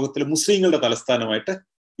തന്നെ ലോകത്തിലെ മുസ്ലിങ്ങളുടെ തലസ്ഥാനമായിട്ട്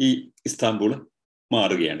ഈ ഇസ്താംബൂൾ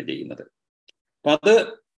മാറുകയാണ് ചെയ്യുന്നത്. അപ്പൊ അത്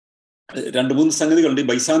 2-3 സംഗതികളുണ്ട്. ഈ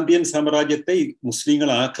ബൈസാന്തിയൻ സാമ്രാജ്യത്തെ മുസ്ലിങ്ങൾ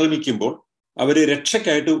ആക്രമിക്കുമ്പോൾ അവര്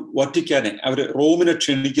രക്ഷയ്ക്കായിട്ട് വറ്റിക്കാനെ അവര് റോമിനെ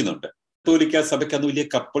ക്ഷണിക്കുന്നുണ്ട്. കത്തോലിക്ക സഭയ്ക്ക് അന്ന് വലിയ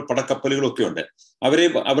പടക്കപ്പലുകളൊക്കെ ഉണ്ട്.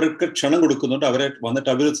 അവർക്ക് ക്ഷണം കൊടുക്കുന്നുണ്ട്. അവരെ വന്നിട്ട്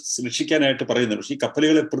അവർ രക്ഷിക്കാനായിട്ട് പറയുന്നുണ്ട്. പക്ഷേ ഈ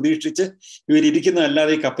കപ്പലുകളെ പ്രതീക്ഷിച്ച്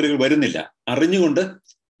ഇവരിയ്ക്കുന്നതല്ലാതെ ഈ കപ്പലുകൾ വരുന്നില്ല. അറിഞ്ഞുകൊണ്ട്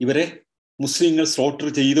ഇവരെ മുസ്ലിങ്ങൾ സ്ലോട്ടർ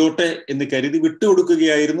ചെയ്തോട്ടെ എന്ന് കരുതി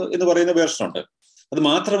വിട്ടുകൊടുക്കുകയായിരുന്നു എന്ന് പറയുന്ന വേർഷനുണ്ട്. അത്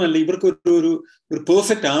മാത്രമല്ല, ഇവർക്ക് ഒരു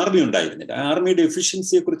പെർഫെക്റ്റ് ആർമി ഉണ്ടായിരുന്നില്ല. ആർമിയുടെ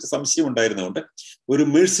എഫിഷ്യൻസിയെ കുറിച്ച് സംശയം ഉണ്ടായിരുന്നതുകൊണ്ട് ഒരു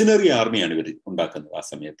മെഴ്സിനറി ആർമിയാണ് ഇവർ ഉണ്ടാക്കുന്നത് ആ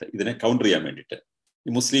സമയത്ത്, ഇതിനെ കൗണ്ടർ ചെയ്യാൻ വേണ്ടിയിട്ട്,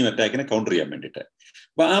 ഈ മുസ്ലിം അറ്റാക്കിനെ കൗണ്ടർ ചെയ്യാൻ വേണ്ടിയിട്ട്.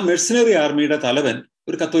 അപ്പൊ ആ മെഴ്സിനറി ആർമിയുടെ തലവൻ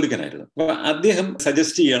ഒരു കത്തോലിക്കനായിരുന്നു. അപ്പൊ അദ്ദേഹം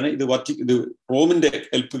സജസ്റ്റ് ചെയ്യാണ് ഇത് റോമിന്റെ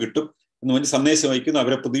ഹെൽപ്പ് കിട്ടും എന്ന് പറഞ്ഞ് സന്ദേശം വഹിക്കുന്നു,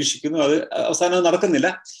 അവരെ പ്രതീക്ഷിക്കുന്നു. അത് അവസാനം നടക്കുന്നില്ല.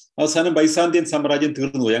 അവസാനം ബൈസാന്തിയൻ സാമ്രാജ്യം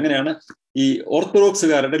തീർന്നുപോയി. അങ്ങനെയാണ് ഈ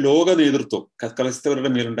ഓർത്തഡോക്സുകാരുടെ ലോക നേതൃത്വം, ക്രൈസ്തവരുടെ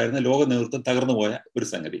മേലുണ്ടായിരുന്ന ലോക നേതൃത്വം തകർന്നു പോയ ഒരു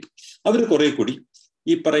സംഗതി. അവർ കുറെ കൂടി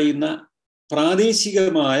ഈ പറയുന്ന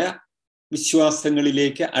പ്രാദേശികമായ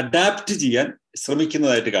വിശ്വാസങ്ങളിലേക്ക് അഡാപ്റ്റ് ചെയ്യാൻ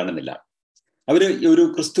ശ്രമിക്കുന്നതായിട്ട് കാണുന്നില്ല. അവര് ഒരു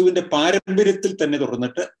ക്രിസ്തുവിന്റെ പാരമ്പര്യത്തിൽ തന്നെ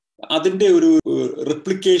തുറന്നിട്ട് അതിന്റെ ഒരു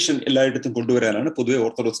റിപ്ലിക്കേഷൻ എല്ലായിടത്തും കൊണ്ടുവരാനാണ് പൊതുവെ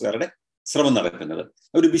ഓർത്തഡോക്സുകാരുടെ ശ്രമം നടക്കുന്നത്.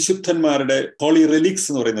 അവർ വിശുദ്ധന്മാരുടെ ഹോളി റിലിക്സ്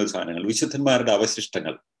എന്ന് പറയുന്ന ഒരു സാധനങ്ങൾ, വിശുദ്ധന്മാരുടെ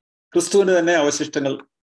അവശിഷ്ടങ്ങൾ, ക്രിസ്തുവിന്റെ തന്നെ അവശിഷ്ടങ്ങൾ,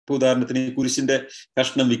 ഉദാഹരണത്തിന് ഈ കുരിശിന്റെ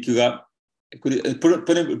കഷ്ണം വിൽക്കുക,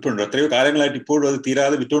 ഇപ്പോഴുണ്ട്, എത്രയോ കാലങ്ങളായിട്ട് ഇപ്പോഴും അത്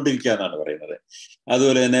തീരാതെ വിറ്റുകൊണ്ടിരിക്കുക എന്നാണ് പറയുന്നത്.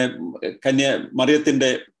 അതുപോലെ തന്നെ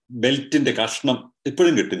മറിയത്തിന്റെ ബെൽറ്റിന്റെ കഷ്ണം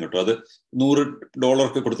ഇപ്പോഴും കിട്ടും കേട്ടോ. അത്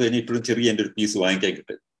 $100 കൊടുത്തു കഴിഞ്ഞാൽ ഇപ്പോഴും ചെറിയ എൻ്റെ ഒരു പീസ് വാങ്ങിക്കാൻ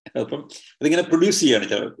കിട്ടും. അപ്പം അതിങ്ങനെ പ്രൊഡ്യൂസ് ചെയ്യാണ്,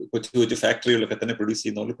 കൊച്ചു ഫാക്ടറികളിലൊക്കെ തന്നെ പ്രൊഡ്യൂസ്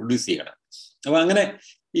ചെയ്യുന്ന പോലെ പ്രൊഡ്യൂസ് ചെയ്യണം. അപ്പൊ അങ്ങനെ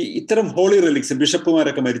ഇത്തരം ഹോളി റിലിക്സ്,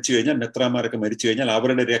 ബിഷപ്പുമാരൊക്കെ മരിച്ചു കഴിഞ്ഞാൽ, മെത്രാമാരൊക്കെ മരിച്ചു കഴിഞ്ഞാൽ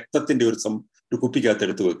അവരുടെ രക്തത്തിന്റെ ഒരു കുപ്പിക്കകത്ത്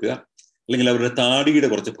എടുത്തു വെക്കുക, അല്ലെങ്കിൽ അവരുടെ താടിയുടെ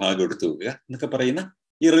കുറച്ച് ഭാഗം എടുത്തു വെക്കുക എന്നൊക്കെ പറയുന്ന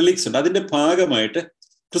ഈ റിലിക്സ് ഉണ്ട്. അതിന്റെ ഭാഗമായിട്ട്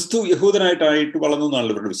ക്രിസ്തു യഹൂദനായിട്ടായിട്ട് വളർന്നു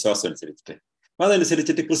എന്നാണ് ഇവരുടെ വിശ്വാസം അനുസരിച്ചിട്ട്. അപ്പൊ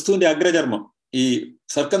അതനുസരിച്ചിട്ട് ക്രിസ്തുവിന്റെ അഗ്രചർമ്മം, ഈ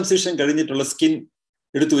സർക്കംസിഷൻ കഴിഞ്ഞിട്ടുള്ള സ്കിൻ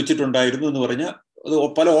എടുത്തു വെച്ചിട്ടുണ്ടായിരുന്നു എന്ന് പറഞ്ഞാൽ അത്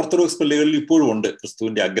പല ഓർത്തഡോക്സ് പള്ളികളിൽ ഇപ്പോഴും ഉണ്ട്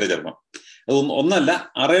ക്രിസ്തുവിന്റെ അഗ്രചർമ്മം. അത് ഒന്നല്ല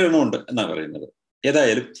 6 എണ്ണം ഉണ്ട് എന്നാണ് പറയുന്നത്.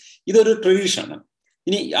 ഏതായാലും ഇതൊരു ട്രഡീഷനാണ്.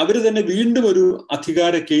 ഇനി അവർ തന്നെ വീണ്ടും ഒരു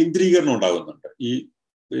അധികാര കേന്ദ്രീകരണം ഉണ്ടാകുന്നുണ്ട്. ഈ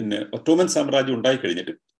ഒട്ടോമൻ സാമ്രാജ്യം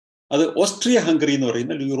ഉണ്ടായിക്കഴിഞ്ഞിട്ട് അത് ഓസ്ട്രിയ ഹംഗറി എന്ന്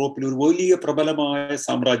പറയുന്ന യൂറോപ്പിൽ ഒരു വലിയ പ്രബലമായ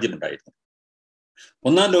സാമ്രാജ്യം ഉണ്ടായിരുന്നു.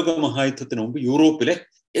 1-ാം ലോക മഹായുദ്ധത്തിന് മുമ്പ് യൂറോപ്പിലെ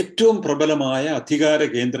ഏറ്റവും പ്രബലമായ അധികാര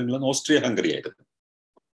കേന്ദ്രങ്ങൾ ഓസ്ട്രിയ ഹംഗറി ആയിരുന്നു.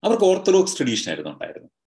 അവർക്ക് ഓർത്തഡോക്സ് ട്രഡീഷൻ ആയിരുന്നു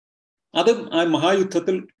ഉണ്ടായിരുന്നത്. അതും ആ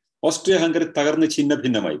മഹായുദ്ധത്തിൽ ഓസ്ട്രിയ ഹംഗറി തകർന്ന് ഛിന്ന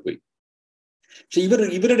ഭിന്നമായി പോയി. പക്ഷെ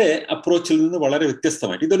ഇവരുടെ അപ്രോച്ചിൽ നിന്ന് വളരെ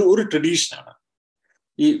വ്യത്യസ്തമായിട്ട് ഇതൊരു ട്രഡീഷനാണ്.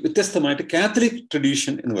 ഈ വ്യത്യസ്തമായിട്ട് കാത്തലിക്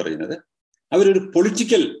ട്രഡീഷൻ എന്ന് പറയുന്നത് അവരൊരു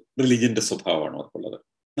പൊളിറ്റിക്കൽ റിലീജിയന്റെ സ്വഭാവമാണ് അവർക്കുള്ളത്.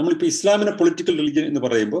 നമ്മളിപ്പോൾ ഇസ്ലാമിനെ പൊളിറ്റിക്കൽ റിലീജിയൻ എന്ന്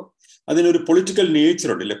പറയുമ്പോൾ അതിനൊരു പൊളിറ്റിക്കൽ നേച്ചർ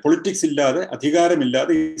ഉണ്ടല്ലേ. പൊളിറ്റിക്സ് ഇല്ലാതെ,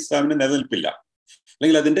 അധികാരമില്ലാതെ ഇസ്ലാമിന് നിലനിൽപ്പില്ല,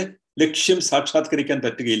 അല്ലെങ്കിൽ അതിന്റെ ലക്ഷ്യം സാക്ഷാത്കരിക്കാൻ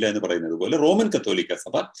പറ്റുകയില്ല എന്ന് പറയുന്നത് പോലെ റോമൻ കത്തോലിക്ക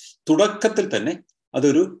സഭ തുടക്കത്തിൽ തന്നെ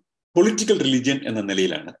അതൊരു പൊളിറ്റിക്കൽ റിലീജിയൻ എന്ന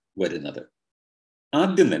നിലയിലാണ് വരുന്നത്.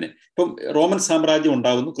 ആദ്യം തന്നെ ഇപ്പം റോമൻ സാമ്രാജ്യം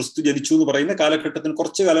ഉണ്ടാകുന്നു, ക്രിസ്തു ജനിച്ചു എന്ന് പറയുന്ന കാലഘട്ടത്തിന്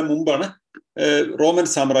കുറച്ചു കാലം മുമ്പാണ് റോമൻ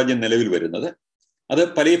സാമ്രാജ്യം നിലവിൽ വരുന്നത്. അത്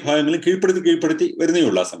പല ഭാഗങ്ങളും കീഴ്പ്പെടുത്തി വരുന്നേ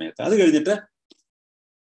ഉള്ളൂ ആ സമയത്ത്. അത് കഴിഞ്ഞിട്ട്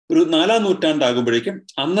ഒരു 4-ാം നൂറ്റാണ്ടാകുമ്പോഴേക്കും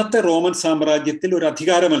അന്നത്തെ റോമൻ സാമ്രാജ്യത്തിൽ ഒരു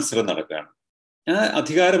അധികാര മത്സരം നടക്കുകയാണ്. ആ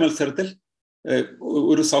അധികാര മത്സരത്തിൽ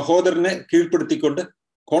ഒരു സഹോദരനെ കീഴ്പ്പെടുത്തിക്കൊണ്ട്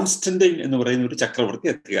കോൺസ്റ്റന്റൈൻ എന്ന് പറയുന്ന ഒരു ചക്രവർത്തി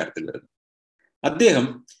അധികാരത്തിൽ വരുന്നു.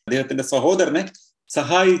 അദ്ദേഹത്തിന്റെ സഹോദരനെ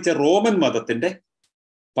സഹായിച്ച റോമൻ മതത്തിന്റെ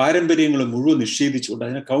പാരമ്പര്യങ്ങൾ മുഴുവൻ നിഷേധിച്ചുകൊണ്ട്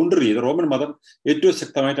അതിനെ കൗണ്ടർ ചെയ്ത് റോമൻ മതം ഏറ്റവും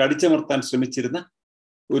ശക്തമായിട്ട് അടിച്ചമർത്താൻ ശ്രമിച്ചിരുന്ന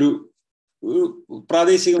ഒരു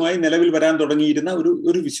പ്രാദേശികമായി നിലവിൽ വരാൻ തുടങ്ങിയിരുന്ന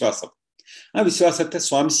ഒരു വിശ്വാസം, ആ വിശ്വാസത്തെ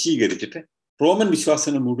സ്വാംശീകരിച്ചിട്ട് റോമൻ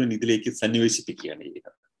വിശ്വാസങ്ങൾ മുഴുവൻ ഇതിലേക്ക് സന്നിവേശിപ്പിക്കുകയാണ്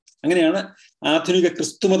ചെയ്യുന്നത്. അങ്ങനെയാണ് ആധുനിക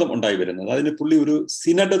ക്രിസ്തുമതം ഉണ്ടായി വരുന്നത്. അതിന് പുള്ളി ഒരു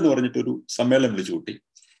സിനഡ് എന്ന് പറഞ്ഞിട്ടൊരു സമ്മേളനം വിളിച്ചു കൂട്ടി.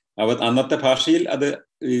 അന്നത്തെ ഭാഷയിൽ അത്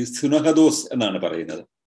സുനഹദോസ് എന്നാണ് പറയുന്നത്.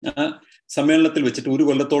 ആ സമ്മേളനത്തിൽ വെച്ചിട്ട് 1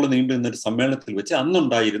 കൊല്ലത്തോളം നീണ്ടു നിന്നൊരു സമ്മേളനത്തിൽ വെച്ച്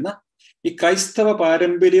അന്നുണ്ടായിരുന്ന ഈ ക്രൈസ്തവ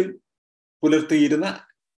പാരമ്പര്യം പുലർത്തിയിരുന്ന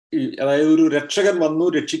അതായത് ഒരു രക്ഷകൻ വന്നു,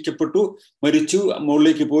 രക്ഷിക്കപ്പെട്ടു, മരിച്ചു,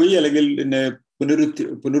 മുകളിലേക്ക് പോയി, അല്ലെങ്കിൽ പിന്നെ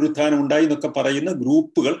പുനരുത്ഥാനം ഉണ്ടായി എന്നൊക്കെ പറയുന്ന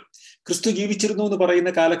ഗ്രൂപ്പുകൾ ക്രിസ്തു ജീവിച്ചിരുന്നു എന്ന്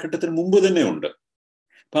പറയുന്ന കാലഘട്ടത്തിന് മുമ്പ് തന്നെ ഉണ്ട്.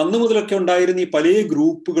 അപ്പൊ അന്ന് മുതലൊക്കെ ഉണ്ടായിരുന്ന ഈ പല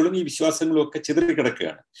ഗ്രൂപ്പുകളും ഈ വിശ്വാസങ്ങളും ഒക്കെ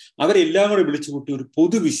ചിതറിക്കിടക്കുകയാണ്. അവരെല്ലാം കൂടെ വിളിച്ചുകൂട്ടി ഒരു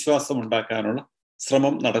പൊതുവിശ്വാസം ഉണ്ടാക്കാനുള്ള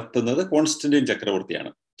ശ്രമം നടത്തുന്നത് കോൺസ്റ്റന്റൈൻ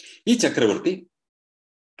ചക്രവർത്തിയാണ്. ഈ ചക്രവർത്തി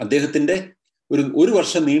അദ്ദേഹത്തിന്റെ ഒരു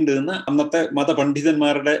വർഷം നീണ്ടു നിന്ന അന്നത്തെ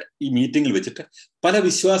മതപണ്ഡിതന്മാരുടെ ഈ മീറ്റിംഗിൽ വെച്ചിട്ട് പല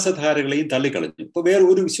വിശ്വാസധാരകളെയും തള്ളിക്കളഞ്ഞു. ഇപ്പൊ വേറെ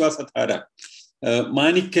ഒരു വിശ്വാസധാര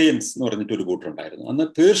മാനിക്കയൻസ് എന്ന് പറഞ്ഞിട്ട് ഒരു കൂട്ടരുണ്ടായിരുന്നു. അന്ന്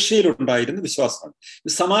പേർഷ്യയിലുണ്ടായിരുന്ന വിശ്വാസമാണ്.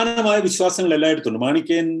 സമാനമായ വിശ്വാസങ്ങൾ എല്ലായിടത്തുണ്ട്.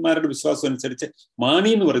 മാണിക്കയന്മാരുടെ വിശ്വാസം അനുസരിച്ച് മാണി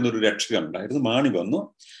എന്ന് പറയുന്ന ഒരു രക്ഷകൻ ഉണ്ടായിരുന്നു. മാണി വന്നു,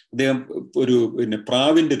 അദ്ദേഹം ഒരു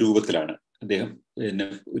പ്രാവിന്റെ രൂപത്തിലാണ് അദ്ദേഹം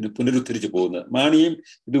പുനരുദ്ധരിച്ചു പോകുന്നത്. മാണിയും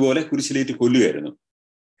ഇതുപോലെ കുരിശിലേറ്റ് കൊല്ലുകയായിരുന്നു.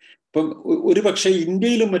 അപ്പം ഒരു പക്ഷേ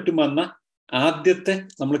ഇന്ത്യയിലും മറ്റും വന്ന ആദ്യത്തെ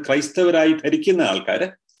നമ്മൾ ക്രൈസ്തവരായി ധരിക്കുന്ന ആൾക്കാര്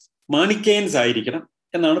മാണിക്കയൻസ് ആയിരിക്കണം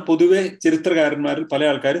എന്നാണ് പൊതുവെ ചരിത്രകാരന്മാരിൽ പല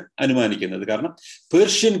ആൾക്കാരും അനുമാനിക്കുന്നത്. കാരണം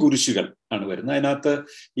പേർഷ്യൻ കുരിശുകൾ ആണ് വരുന്നത്. അതിനകത്ത്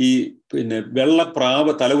ഈ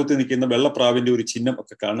വെള്ളപ്രാവ്, തലകുത്തി നിൽക്കുന്ന വെള്ളപ്രാവിന്റെ ഒരു ചിഹ്നം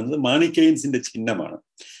ഒക്കെ കാണുന്നത് മാണിക്കയൻസിന്റെ ചിഹ്നമാണ്.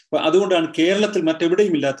 അപ്പൊ അതുകൊണ്ടാണ് കേരളത്തിൽ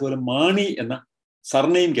മറ്റെവിടെയും ഇല്ലാത്ത പോലെ മാണി എന്ന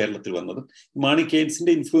സർനെയിം കേരളത്തിൽ വന്നതും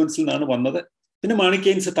മാണിക്കയൻസിന്റെ ഇൻഫ്ലുവൻസിൽ നിന്നാണ് വന്നത്. പിന്നെ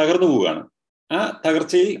മാണിക്കയൻസ് തകർന്നു പോവുകയാണ്. ആ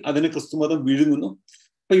തകർച്ചയിൽ അതിന് ക്രിസ്തുമതം വീഴുന്നു.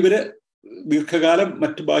 അപ്പൊ ഇവര് ദീർഘകാലം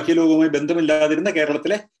മറ്റു ബാഹ്യലോകവുമായി ബന്ധമില്ലാതിരുന്ന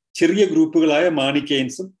കേരളത്തിലെ ചെറിയ ഗ്രൂപ്പുകളായ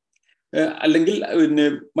മാണിക്കയൻസും അല്ലെങ്കിൽ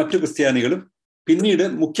മറ്റു ക്രിസ്ത്യാനികളും പിന്നീട്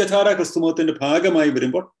മുഖ്യധാര ക്രിസ്തുമതത്തിന്റെ ഭാഗമായി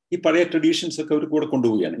വരുമ്പോൾ ഈ പഴയ ട്രഡീഷൻസ് ഒക്കെ അവർ കൂടെ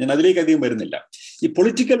കൊണ്ടുപോവുകയാണ്. ഞാൻ അതിലേക്ക് അധികം വരുന്നില്ല. ഈ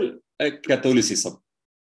പൊളിറ്റിക്കൽ കത്തോലിസിസം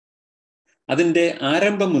അതിന്റെ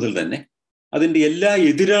ആരംഭം മുതൽ തന്നെ അതിന്റെ എല്ലാ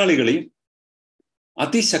എതിരാളികളെയും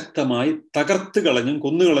അതിശക്തമായി തകർത്ത് കളഞ്ഞും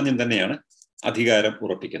കൊന്നുകളഞ്ഞും തന്നെയാണ് അധികാരം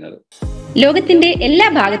ഉറപ്പിക്കുന്നത്. ലോകത്തിന്റെ എല്ലാ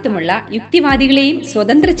ഭാഗത്തുമുള്ള യുക്തിവാദികളെയും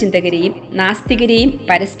സ്വതന്ത്ര ചിന്തകരെയും നാസ്തികരെയും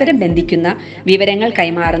പരസ്പരം ബന്ധിക്കുന്ന വിവരങ്ങൾ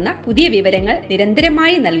കൈമാറുന്ന, പുതിയ വിവരങ്ങൾ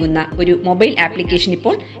നിരന്തരമായി നൽകുന്ന ഒരു മൊബൈൽ ആപ്ലിക്കേഷൻ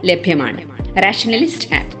ഇപ്പോൾ ലഭ്യമാണ്, റാഷണലിസ്റ്റ്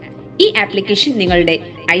ആപ്പ്. ഈ ആപ്ലിക്കേഷൻ നിങ്ങളുടെ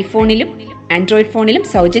ഐഫോണിലും ആൻഡ്രോയിഡ് ഫോണിലും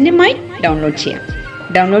സൗജന്യമായി ഡൗൺലോഡ് ചെയ്യാം.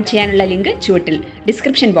 ഡൗൺലോഡ് ചെയ്യാനുള്ള ലിങ്ക് ചുവട്ടിൽ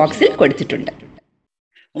ഡിസ്ക്രിപ്ഷൻ ബോക്സിൽ കൊടുത്തിട്ടുണ്ട്.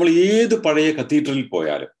 നമ്മൾ ഏത് പഴയ കത്തീഡ്രലിൽ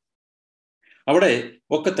പോയാലും അവിടെ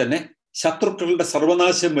ഒക്കെ തന്നെ ശത്രുക്കളുടെ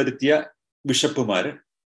സർവനാശം വരുത്തിയ ബിഷപ്പുമാര്,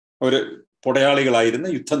 അവര് പൊടയാളികളായിരുന്ന,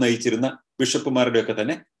 യുദ്ധം നയിച്ചിരുന്ന ബിഷപ്പുമാരുടെ ഒക്കെ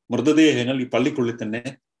തന്നെ മൃതദേഹങ്ങൾ ഈ പള്ളിക്കുള്ളിൽ തന്നെ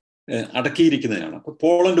അടക്കിയിരിക്കുന്നതാണ്. അപ്പൊ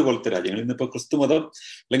പോളണ്ട് പോലത്തെ രാജ്യങ്ങൾ, ഇന്നിപ്പോ ക്രിസ്തുമതം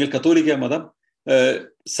അല്ലെങ്കിൽ കത്തോലിക്ക മതം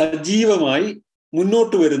സജീവമായി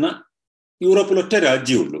മുന്നോട്ട് വരുന്ന യൂറോപ്പിൽ ഒറ്റ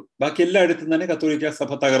രാജ്യമുള്ളൂ. ബാക്കി എല്ലായിടത്തും തന്നെ കത്തോലിക്ക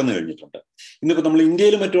സഭ തകർന്നു കഴിഞ്ഞിട്ടുണ്ട്. ഇന്നിപ്പോ നമ്മൾ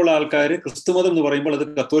ഇന്ത്യയിൽ മറ്റുള്ള ആൾക്കാർ ക്രിസ്തുമതം എന്ന് പറയുമ്പോൾ അത്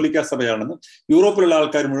കത്തോലിക്ക സഭയാണെന്നും യൂറോപ്പിലുള്ള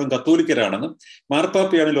ആൾക്കാർ മുഴുവൻ കത്തോലിക്കരാണെന്നും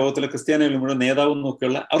മാർപ്പാപ്പയാണ് ലോകത്തിലെ ക്രിസ്ത്യാനികൾ മുഴുവൻ നേതാവെന്നും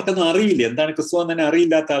ഒക്കെയുള്ള അവർക്കൊന്നും അറിയില്ല. എന്താണ് ക്രിസ്തുവം തന്നെ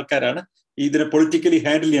അറിയില്ലാത്ത ആൾക്കാരാണ് ഇതിനെ പൊളിറ്റിക്കലി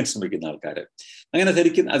ഹാൻഡിൽ ചെയ്യാൻ ശ്രമിക്കുന്ന ആൾക്കാർ. അങ്ങനെ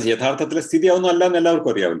ധരിക്കുന്ന അത് യഥാർത്ഥത്തിലെ സ്ഥിതി അതൊന്നും അല്ല എന്ന്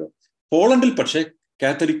എല്ലാവർക്കും അറിയാമല്ലോ. പോളണ്ടിൽ പക്ഷേ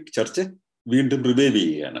കാത്തലിക് ചർച്ച് വീണ്ടും റിവൈവ്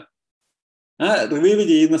ചെയ്യുകയാണ്. ആ റിവൈവ്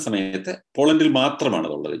ചെയ്യുന്ന സമയത്ത് പോളണ്ടിൽ മാത്രമാണ്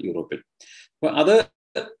അതുള്ളത് യൂറോപ്പിൽ. അപ്പൊ അത്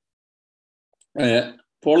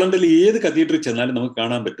പോളണ്ടിൽ ഏത് കത്തീഡ്രൽ ചെന്നാലും നമുക്ക്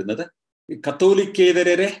കാണാൻ പറ്റുന്നത്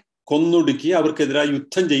കത്തോലിക്കേതരരെ കൊന്നൊടുക്കി അവർക്കെതിരായി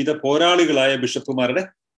യുദ്ധം ചെയ്ത പോരാളികളായ ബിഷപ്പുമാരുടെ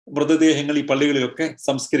മൃതദേഹങ്ങൾ ഈ പള്ളികളിലൊക്കെ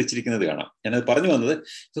സംസ്കരിച്ചിരിക്കുന്നത് കാണാം. ഞാനത് പറഞ്ഞു വന്നത്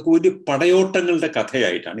ഇതൊക്കെ ഒരു പടയോട്ടങ്ങളുടെ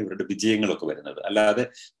കഥയായിട്ടാണ് ഇവരുടെ വിജയങ്ങളൊക്കെ വരുന്നത്. അല്ലാതെ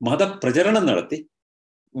മതപ്രചരണം നടത്തി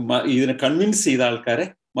ഇതിനെ കൺവിൻസ് ചെയ്ത ആൾക്കാരെ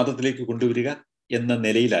മതത്തിലേക്ക് കൊണ്ടുവരിക എന്ന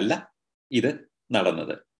നിലയിലല്ല ഇത്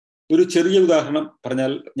നടന്നത്. ഒരു ചെറിയ ഉദാഹരണം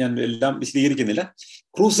പറഞ്ഞാൽ, ഞാൻ എല്ലാം വിശദീകരിക്കുന്നില്ല.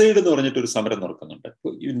 ക്രൂസൈഡ് എന്ന് പറഞ്ഞിട്ട് ഒരു സമരം നടക്കുന്നുണ്ട്.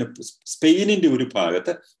 പിന്നെ സ്പെയിനിന്റെ ഒരു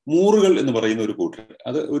ഭാഗത്ത് മൂറുകൾ എന്ന് പറയുന്ന ഒരു കൂട്ടർ,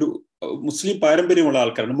 അത് ഒരു മുസ്ലിം പാരമ്പര്യമുള്ള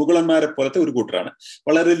ആൾക്കാരാണ്, മുഗളന്മാരെ പോലത്തെ ഒരു കൂട്ടരാണ്.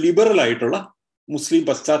 വളരെ ലിബറൽ ആയിട്ടുള്ള മുസ്ലിം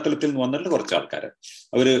പശ്ചാത്തലത്തിൽ നിന്ന് വന്നിട്ടുള്ള കുറച്ച് ആൾക്കാർ.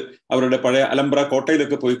 അവരുടെ പഴയ അലംബ്ര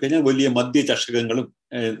കോട്ടയിലൊക്കെ പോയി കഴിഞ്ഞാൽ വലിയ മദ്യ ചഷകങ്ങളും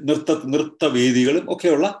നൃത്തവേദികളും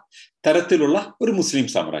ഒക്കെയുള്ള തരത്തിലുള്ള ഒരു മുസ്ലിം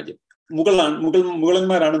സാമ്രാജ്യം.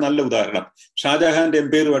 മുഗളന്മാരാണ് നല്ല ഉദാഹരണം. ഷാജഹാന്റെ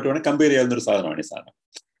എംപയറുമായിട്ട് വേണം കമ്പയർ ചെയ്യാവുന്ന ഒരു സാധനമാണ് ഈ സാധനം.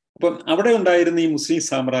 അപ്പം അവിടെ ഉണ്ടായിരുന്ന ഈ മുസ്ലിം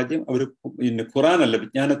സാമ്രാജ്യം അവർ ഖുറാനല്ല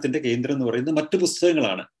വിജ്ഞാനത്തിന്റെ കേന്ദ്രം എന്ന് പറയുന്നത് മറ്റു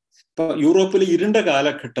പുസ്തകങ്ങളാണ്. ഇപ്പൊ യൂറോപ്പിലെ ഇരുണ്ട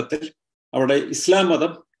കാലഘട്ടത്തിൽ അവിടെ ഇസ്ലാം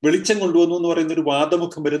മതം വെളിച്ചം കൊണ്ടുവന്നു എന്ന് പറയുന്ന ഒരു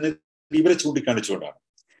വാദമുഖം വരുന്നത് ഇവരെ ചൂണ്ടിക്കാണിച്ചുകൊണ്ടാണ്.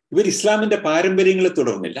 ഇവർ ഇസ്ലാമിന്റെ പാരമ്പര്യങ്ങളെ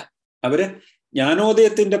തുടർന്നില്ല, അവര്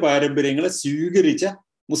ജ്ഞാനോദയത്തിന്റെ പാരമ്പര്യങ്ങളെ സ്വീകരിച്ച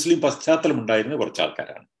മുസ്ലിം പശ്ചാത്തലം ഉണ്ടായിരുന്ന കുറച്ച്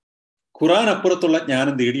ആൾക്കാരാണ്. ഖുറാൻ അപ്പുറത്തുള്ള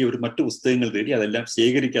ജ്ഞാനം തേടി അവർ മറ്റു പുസ്തകങ്ങൾ തേടി അതെല്ലാം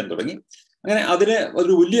ശേഖരിക്കാൻ തുടങ്ങി. അങ്ങനെ അതിനെ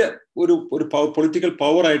ഒരു വലിയ ഒരു പൊളിറ്റിക്കൽ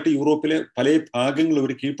പവറായിട്ട് യൂറോപ്പിലെ പല ഭാഗങ്ങൾ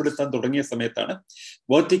അവർ കീഴ്പ്പെടുത്താൻ തുടങ്ങിയ സമയത്താണ്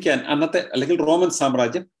വത്തിക്കാൻ, അന്നത്തെ അല്ലെങ്കിൽ റോമൻ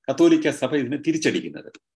സാമ്രാജ്യം, കത്തോലിക്ക സഭ ഇതിനെ തിരിച്ചടിക്കുന്നത്.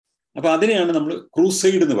 അപ്പൊ അതിനെയാണ് നമ്മൾ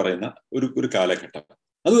ക്രൂസൈഡ് എന്ന് പറയുന്ന ഒരു കാലഘട്ടം.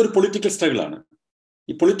 അതും ഒരു പൊളിറ്റിക്കൽ സ്ട്രഗിളാണ്.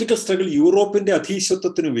 ഈ പൊളിറ്റിക്കൽ സ്ട്രഗിൾ യൂറോപ്പിന്റെ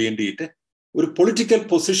അധീശത്വത്തിന് വേണ്ടിയിട്ട് ഒരു പൊളിറ്റിക്കൽ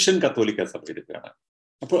പൊസിഷൻ കത്തോലിക്ക സഭ എടുക്കുകയാണ്.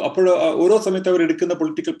 അപ്പോൾ ഓരോ സമയത്ത് അവർ എടുക്കുന്ന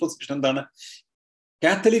പൊളിറ്റിക്കൽ പൊസിഷൻ എന്താണ്?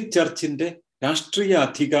 കാത്തലിക് ചർച്ചിന്റെ രാഷ്ട്രീയ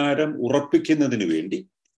അധികാരം ഉറപ്പിക്കുന്നതിന് വേണ്ടി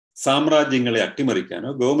സാമ്രാജ്യങ്ങളെ അട്ടിമറിക്കാനോ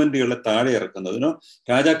ഗവൺമെന്റുകളെ താഴെ ഇറക്കുന്നതിനോ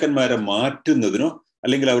രാജാക്കന്മാരെ മാറ്റുന്നതിനോ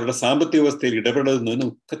അല്ലെങ്കിൽ അവരുടെ സാമ്പത്തിക വ്യവസ്ഥയിൽ ഇടപെടുന്നതിനോ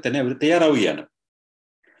ഒക്കെ തന്നെ അവർ തയ്യാറാവുകയാണ്.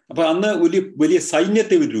 അപ്പൊ അന്ന് വലിയ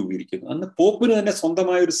സൈന്യത്തെ ഇവർ രൂപീകരിക്കുന്നു. അന്ന് പോപ്പിന് തന്നെ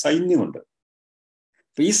സ്വന്തമായ ഒരു സൈന്യമുണ്ട്.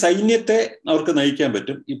 അപ്പൊ ഈ സൈന്യത്തെ അവർക്ക് നയിക്കാൻ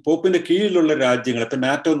പറ്റും. ഈ പോപ്പിന്റെ കീഴിലുള്ള രാജ്യങ്ങൾ, ഇപ്പൊ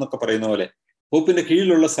നാറ്റോ എന്നൊക്കെ പറയുന്ന പോലെ പോപ്പിന്റെ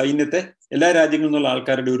കീഴിലുള്ള സൈന്യത്തെ എല്ലാ രാജ്യങ്ങളിൽ നിന്നുള്ള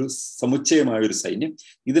ആൾക്കാരുടെ ഒരു സമുച്ചയമായ ഒരു സൈന്യം.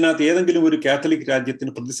 ഇതിനകത്ത് ഏതെങ്കിലും ഒരു കാത്തലിക്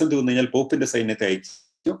രാജ്യത്തിന് പ്രതിസന്ധി വന്നു കഴിഞ്ഞാൽ പോപ്പിന്റെ സൈന്യത്തെ അയച്ചു.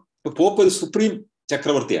 ഇപ്പൊ പോപ്പ് ഒരു സുപ്രീം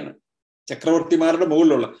ചക്രവർത്തിയാണ്, ചക്രവർത്തിമാരുടെ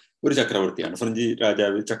മുകളിലുള്ള ഒരു ചക്രവർത്തിയാണ്. ഫ്രഞ്ച്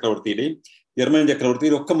രാജാവ് ചക്രവർത്തിയുടെയും ജർമ്മൻ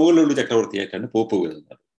ചക്രവർത്തിയുടെ ഒക്കെ മുകളിലുള്ള ചക്രവർത്തിയായിട്ടാണ് പോപ്പ്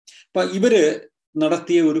വരുന്നത്. അപ്പൊ ഇവര്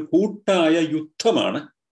നടത്തിയ ഒരു കൂട്ടായ യുദ്ധമാണ്,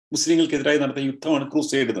 മുസ്ലിങ്ങൾക്കെതിരായി നടത്തിയ യുദ്ധമാണ്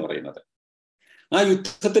ക്രൂസൈഡ് എന്ന് പറയുന്നത്. ആ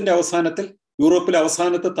യുദ്ധത്തിന്റെ അവസാനത്തിൽ യൂറോപ്പിലെ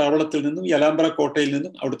അവസാനത്തെ താവളത്തിൽ നിന്നും ഈ അലാംബ്ര കോട്ടയിൽ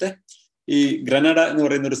നിന്നും അവിടുത്തെ ഈ ഗ്രനഡ എന്ന്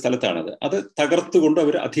പറയുന്ന ഒരു സ്ഥലത്താണത്, അത് തകർത്തുകൊണ്ട്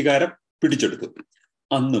അവർ അധികാരം പിടിച്ചെടുത്തു.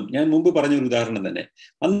 അന്നും ഞാൻ മുമ്പ് പറഞ്ഞൊരു ഉദാഹരണം തന്നെ,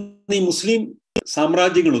 അന്ന് ഈ മുസ്ലിം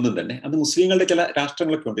സാമ്രാജ്യങ്ങളൊന്നും തന്നെ, അന്ന് മുസ്ലിങ്ങളുടെ ചില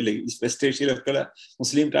രാഷ്ട്രങ്ങളൊക്കെ ഉണ്ട്, ഇല്ലേ, വെസ്റ്റ് ഏഷ്യയിലൊക്കെ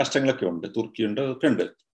മുസ്ലിം രാഷ്ട്രങ്ങളൊക്കെ ഉണ്ട്, തുർക്കിയുണ്ട്, ഒക്കെ ഉണ്ട്.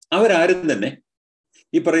 അവരാരും തന്നെ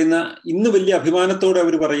ഈ പറയുന്ന ഇന്ന് വലിയ അഭിമാനത്തോടെ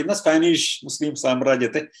അവർ പറയുന്ന സ്പാനിഷ് മുസ്ലിം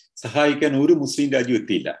സാമ്രാജ്യത്തെ സഹായിക്കാൻ ഒരു മുസ്ലിം രാജ്യം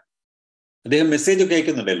എത്തിയില്ല. അദ്ദേഹം മെസ്സേജ് ഒക്കെ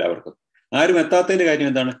അയക്കുന്നുണ്ട് എല്ലാവർക്കും. ആരും എത്താത്തതിന്റെ കാര്യം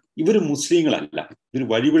എന്താണ്? ഇവർ മുസ്ലിങ്ങളല്ല, ഇവർ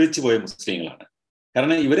വഴിപിഴച്ചു പോയ മുസ്ലിങ്ങളാണ്.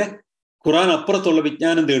 കാരണം ഇവരെ ഖുറാൻ അപ്പുറത്തുള്ള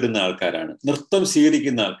വിജ്ഞാനം തേടുന്ന ആൾക്കാരാണ്, നൃത്തം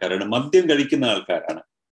സ്വീകരിക്കുന്ന ആൾക്കാരാണ്, മദ്യം കഴിക്കുന്ന ആൾക്കാരാണ്.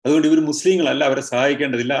 അതുകൊണ്ട് ഇവർ മുസ്ലിങ്ങളല്ല, അവരെ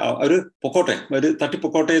സഹായിക്കേണ്ടതില്ല, അവർ പൊക്കോട്ടെ, അവർ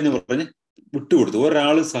തട്ടിപ്പൊക്കോട്ടെ എന്ന് പറഞ്ഞ് വിട്ടുകൊടുത്തു.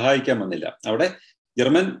 ഒരാൾ സഹായിക്കാൻ വന്നില്ല. അവിടെ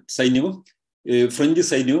ജർമ്മൻ സൈന്യവും ഫ്രഞ്ച്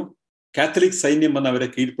സൈന്യവും കാത്തലിക് സൈന്യം വന്ന് അവരെ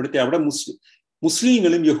കീഴ്പ്പെടുത്തി. അവിടെ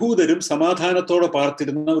മുസ്ലിങ്ങളും യഹൂദരും സമാധാനത്തോടെ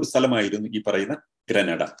പാർത്തിരുന്ന ഒരു സ്ഥലമായിരുന്നു ഈ പറയുന്ന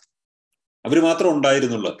ഗ്രനഡ. അവർ മാത്രം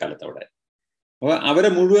ഉണ്ടായിരുന്നുള്ളൂ അക്കാലത്ത് അവിടെ. അപ്പൊ അവരെ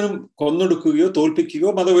മുഴുവനും കൊന്നൊടുക്കുകയോ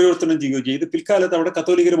തോൽപ്പിക്കുകയോ മതപരിവർത്തനം ചെയ്യുകയോ ചെയ്ത് പിൽക്കാലത്ത് അവിടെ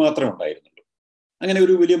കത്തോലിക്കർ മാത്രമേ ഉണ്ടായിരുന്നുള്ളൂ. അങ്ങനെ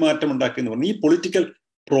ഒരു വലിയ മാറ്റം ഉണ്ടാക്കി എന്ന് പറഞ്ഞു. ഈ പൊളിറ്റിക്കൽ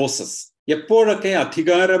പ്രോസസ് എപ്പോഴൊക്കെ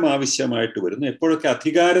അധികാരം ആവശ്യമായിട്ട് വരുന്നു, എപ്പോഴൊക്കെ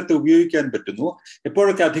അധികാരത്തെ ഉപയോഗിക്കാൻ പറ്റുന്നു,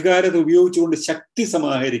 എപ്പോഴൊക്കെ അധികാരത്തെ ഉപയോഗിച്ചുകൊണ്ട് ശക്തി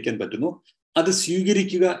സമാഹരിക്കാൻ പറ്റുന്നു, അത്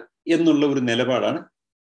സ്വീകരിക്കുക എന്നുള്ള ഒരു നിലപാടാണ്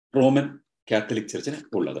റോമൻ കാത്തലിക് ചർച്ചിന്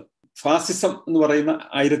ഉള്ളത്. ഫാസിസം എന്ന് പറയുന്ന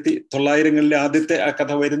 1900-കളിലെ ആദ്യത്തെ ആ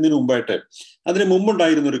കഥ വരുന്നതിന് മുമ്പായിട്ട് അതിന്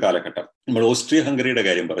മുമ്പുണ്ടായിരുന്ന ഒരു കാലഘട്ടം, നമ്മൾ ഓസ്ട്രിയ ഹംഗറിയുടെ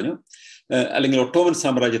കാര്യം പറഞ്ഞു, അല്ലെങ്കിൽ ഒട്ടോമൻ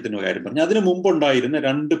സാമ്രാജ്യത്തിന്റെ കാര്യം പറഞ്ഞു. അതിന് മുമ്പുണ്ടായിരുന്ന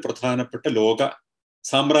രണ്ട് പ്രധാനപ്പെട്ട ലോക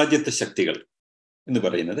സാമ്രാജ്യത്വ ശക്തികൾ എന്ന്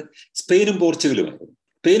പറയുന്നത് സ്പെയിനും പോർച്ചുഗലുമായിരുന്നു.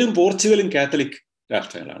 സ്പെയിനും പോർച്ചുഗലും കാത്തലിക്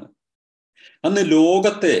രാഷ്ട്രങ്ങളാണ്. അന്ന്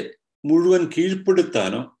ലോകത്തെ മുഴുവൻ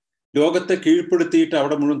കീഴ്പ്പെടുത്താനോ, ലോകത്തെ കീഴ്പ്പെടുത്തിയിട്ട്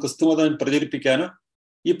അവിടെ മുഴുവൻ ക്രിസ്തുമതം പ്രചരിപ്പിക്കാനോ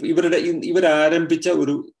ഇവരാരംഭിച്ച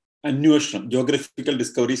ഒരു അന്വേഷണം, ജോഗ്രഫിക്കൽ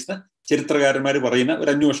ഡിസ്കവറീസ് ചരിത്രകാരന്മാർ പറയുന്ന ഒരു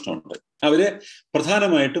അന്വേഷണമുണ്ട്. അവര്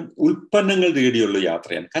പ്രധാനമായിട്ടും ഉൽപ്പന്നങ്ങൾ തേടിയുള്ള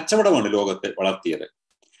യാത്രയാണ്. കച്ചവടമാണ് ലോകത്തെ വളർത്തിയത്,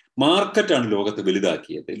 മാർക്കറ്റാണ് ലോകത്തെ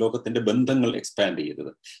വലുതാക്കിയത്, ലോകത്തിന്റെ ബന്ധങ്ങൾ എക്സ്പാൻഡ്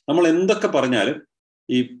ചെയ്തത്. നമ്മൾ എന്തൊക്കെ പറഞ്ഞാലും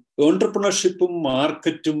ഈ ഓൺട്രപ്രണർഷിപ്പും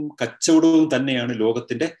മാർക്കറ്റും കച്ചവടവും തന്നെയാണ്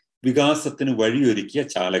ലോകത്തിന്റെ വികാസത്തിന് വഴിയൊരുക്കിയ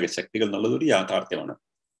ചാലക ശക്തികൾ എന്നുള്ളത് ഒരു യാഥാർത്ഥ്യമാണ്.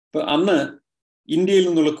 ഇപ്പൊ അന്ന് ഇന്ത്യയിൽ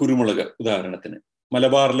നിന്നുള്ള കുരുമുളക്, ഉദാഹരണത്തിന്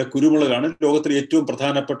മലബാറിലെ കുരുമുളകാണ് ലോകത്തിലെ ഏറ്റവും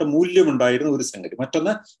പ്രധാനപ്പെട്ട മൂല്യമുണ്ടായിരുന്ന ഒരു സംഗതി.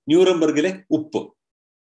 മറ്റൊന്ന് ന്യൂറംബർഗിലെ ഉപ്പ്.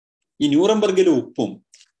 ഈ ന്യൂറംബർഗിലെ ഉപ്പും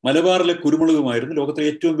മലബാറിലെ കുരുമുളകുമായിരുന്നു ലോകത്തിലെ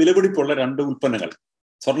ഏറ്റവും വിലപിടിപ്പുള്ള രണ്ട് ഉൽപ്പന്നങ്ങൾ.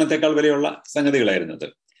 സ്വർണത്തെക്കാൾ വിലയുള്ള സംഗതികളായിരുന്നത്.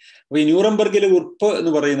 അപ്പൊ ഈ ന്യൂറംബർഗിലെ ഉപ്പ്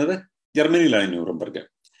എന്ന് പറയുന്നത് ജർമ്മനിയിലാണ്. ന്യൂറംബർഗ്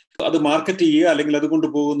അത് മാർക്കറ്റ് ചെയ്യുക അല്ലെങ്കിൽ അതുകൊണ്ട്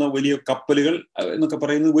പോകുന്ന വലിയ കപ്പലുകൾ എന്നൊക്കെ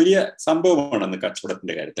പറയുന്നത് വലിയ സംഭവമാണ് അന്ന്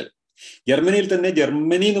കച്ചവടത്തിന്റെ കാര്യത്തിൽ. ജർമ്മനിയിൽ തന്നെ,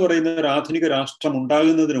 ജർമ്മനി എന്ന് പറയുന്ന ഒരു ആധുനിക രാഷ്ട്രം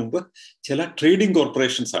ഉണ്ടാകുന്നതിന് മുമ്പ് ചില ട്രേഡിംഗ്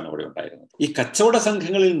കോർപ്പറേഷൻസ് ആണ് അവിടെ ഉണ്ടായിരുന്നത്. ഈ കച്ചവട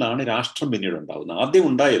സംഘങ്ങളിൽ നിന്നാണ് രാഷ്ട്രം പിന്നീട് ഉണ്ടാകുന്നത്. ആദ്യം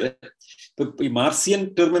ഉണ്ടായത് ഈ മാർസിയൻ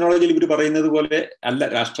ടെർമിനോളജിയിൽ ഇവർ പറയുന്നത് പോലെ അല്ല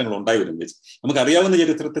രാഷ്ട്രങ്ങൾ ഉണ്ടായി വരുന്നത്. നമുക്കറിയാവുന്ന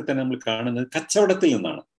ചരിത്രത്തിൽ തന്നെ നമ്മൾ കാണുന്നത് കച്ചവടത്തിൽ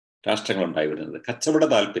നിന്നാണ് രാഷ്ട്രങ്ങൾ ഉണ്ടായി വരുന്നത്. കച്ചവട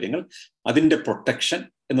താല്പര്യങ്ങൾ, അതിന്റെ പ്രൊട്ടക്ഷൻ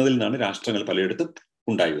എന്നതിൽ നിന്നാണ് രാഷ്ട്രങ്ങൾ പലയിടത്തും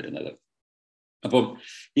ഉണ്ടായി വരുന്നത്. അപ്പം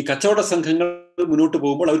ഈ കച്ചവട സംഘങ്ങൾ മുന്നോട്ട്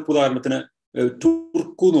പോകുമ്പോൾ അവർക്ക് ഉദാഹരണത്തിന്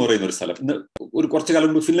തുർക്കു എന്ന് പറയുന്ന ഒരു സ്ഥലം, ഇന്ന് ഒരു കുറച്ചു കാലം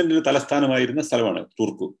മുമ്പ് ഫിൻലൻഡിന്റെ തലസ്ഥാനമായിരുന്ന സ്ഥലമാണ്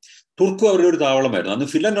തുർക്കു. തുർക്കു അവരുടെ ഒരു താവളമായിരുന്നു. അന്ന്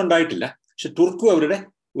ഫിൻലൻഡ് ഉണ്ടായിട്ടില്ല, പക്ഷെ തുർക്കു അവരുടെ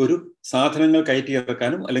ഒരു സാധനങ്ങൾ കയറ്റി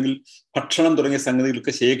ഇറക്കാനും അല്ലെങ്കിൽ ഭക്ഷണം തുടങ്ങിയ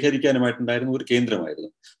സംഗതികളൊക്കെ ശേഖരിക്കാനുമായിട്ടുണ്ടായിരുന്ന ഒരു കേന്ദ്രമായിരുന്നു.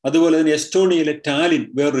 അതുപോലെ തന്നെ എസ്റ്റോണിയയിലെ ടാലിൻ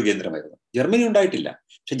വേറൊരു കേന്ദ്രമായിരുന്നു. ജർമ്മനി ഉണ്ടായിട്ടില്ല,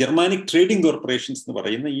 പക്ഷെ ജർമാനിക് ട്രേഡിംഗ് കോർപ്പറേഷൻസ് എന്ന്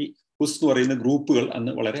പറയുന്ന ഈ ഹുസ് എന്ന് പറയുന്ന ഗ്രൂപ്പുകൾ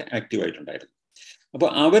അന്ന് വളരെ ആക്റ്റീവായിട്ടുണ്ടായിരുന്നു. അപ്പൊ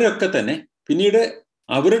അവരൊക്കെ തന്നെ പിന്നീട്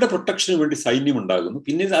അവരുടെ പ്രൊട്ടക്ഷന് വേണ്ടി സൈന്യം ഉണ്ടാകുന്നു.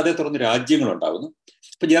 പിന്നീട് അതേ തുടർന്ന് രാജ്യങ്ങൾ ഉണ്ടാകുന്നു.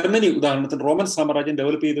 ഇപ്പൊ ജർമ്മനി ഉദാഹരണത്തിന് റോമൻ സാമ്രാജ്യം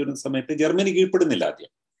ഡെവലപ്പ് ചെയ്ത് വരുന്ന സമയത്ത് ജർമ്മനി കീഴ്പ്പെടുന്നില്ല.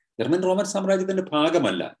 ആദ്യം ജർമ്മൻ റോമൻ സാമ്രാജ്യത്തിന്റെ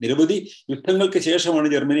ഭാഗമല്ല. നിരവധി യുദ്ധങ്ങൾക്ക് ശേഷമാണ്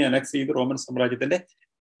ജർമ്മനി അനക്സ് ചെയ്ത് റോമൻ സാമ്രാജ്യത്തിന്റെ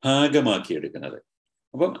ഭാഗമാക്കിയെടുക്കുന്നത്.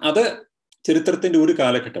 അപ്പം അത് ചരിത്രത്തിന്റെ ഒരു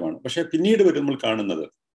കാലഘട്ടമാണ്. പക്ഷെ പിന്നീട് നമ്മൾ കാണുന്നത്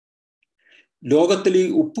ലോകത്തിൽ ഈ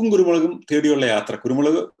ഉപ്പും കുരുമുളകും തേടിയുള്ള യാത്ര,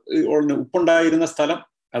 കുരുമുളക് ഉപ്പുണ്ടായിരുന്ന സ്ഥലം,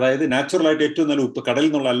 അതായത് നാച്ചുറലായിട്ട് ഏറ്റവും നല്ല ഉപ്പ്, കടലിൽ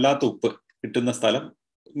നിന്നുള്ള അല്ലാത്ത ഉപ്പ് കിട്ടുന്ന സ്ഥലം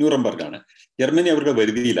ന്യൂറംബർഗാണ്. ജർമ്മനി അവരുടെ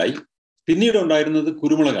വരുതിയിലായി. പിന്നീട് ഉണ്ടായിരുന്നത്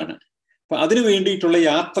കുരുമുളകാണ്. അപ്പൊ അതിനു വേണ്ടിയിട്ടുള്ള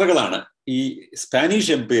യാത്രകളാണ് ഈ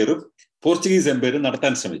സ്പാനിഷ് എംപയറും പോർച്ചുഗീസ് എംപയറും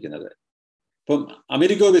നടത്താൻ ശ്രമിക്കുന്നത്. ഇപ്പം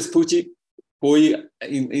അമേരിക്കോ വെസ്പൂച്ചി പോയി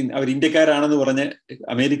അവർ ഇന്ത്യക്കാരാണെന്ന് പറഞ്ഞ്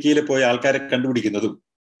അമേരിക്കയിൽ പോയ ആൾക്കാരെ കണ്ടുപിടിക്കുന്നതും,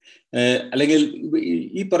 അല്ലെങ്കിൽ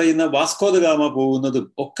ഈ പറയുന്ന വാസ്കോ ദ ഗാമ പോകുന്നതും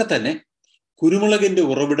ഒക്കെ തന്നെ കുരുമുളകിന്റെ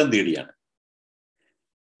ഉറവിടം തേടിയാണ്.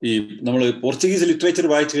 ഈ നമ്മൾ പോർച്ചുഗീസ് ലിറ്ററേച്ചർ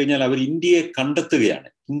വായിച്ചു കഴിഞ്ഞാൽ അവർ ഇന്ത്യയെ കണ്ടെത്തുകയാണ്.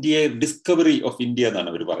 ഇന്ത്യയെ ഡിസ്കവറി ഓഫ് ഇന്ത്യ എന്നാണ്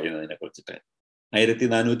അവർ പറയുന്നതിനെ കുറിച്ചിട്ട്.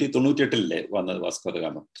 1498 വന്നത് വാസ്കോ ദ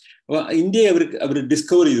ഗാമ. അപ്പൊ ഇന്ത്യയെ അവർ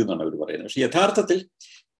ഡിസ്കവർ ചെയ്തു എന്നാണ് അവർ പറയുന്നത്. പക്ഷെ യഥാർത്ഥത്തിൽ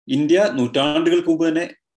ഇന്ത്യ നൂറ്റാണ്ടുകൾക്ക് മുമ്പ് തന്നെ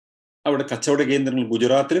അവിടെ കച്ചവട കേന്ദ്രങ്ങൾ,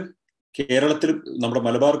 ഗുജറാത്തിലും കേരളത്തിലും നമ്മുടെ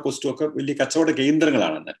മലബാർ കോസ്റ്റും ഒക്കെ വലിയ കച്ചവട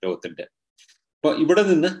കേന്ദ്രങ്ങളാണ് ലോകത്തിന്റെ. അപ്പൊ ഇവിടെ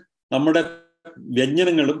നിന്ന് നമ്മുടെ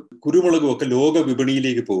വ്യഞ്ജനങ്ങളും കുരുമുളകും ഒക്കെ ലോക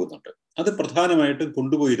വിപണിയിലേക്ക് പോകുന്നുണ്ട്. അത് പ്രധാനമായിട്ടും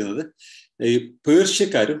കൊണ്ടുപോയിരുന്നത് ഈ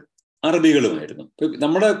പേർഷ്യക്കാരും അറബികളുമായിരുന്നു.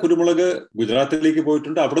 നമ്മുടെ കുരുമുളക് ഗുജറാത്തിലേക്ക്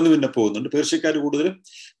പോയിട്ടുണ്ട്, അവിടെ നിന്ന് പിന്നെ പോകുന്നുണ്ട്. പേർഷ്യക്കാർ കൂടുതലും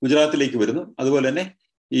ഗുജറാത്തിലേക്ക് വരുന്നു. അതുപോലെ തന്നെ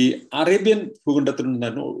ഈ അറേബ്യൻ ഭൂഖണ്ഡത്തിൽ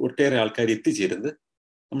നിന്നായിരുന്നു ഒട്ടേറെ ആൾക്കാർ എത്തിച്ചേരുന്നത്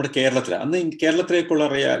നമ്മുടെ കേരളത്തിലാണ്. അന്ന് കേരളത്തിലേക്കുള്ള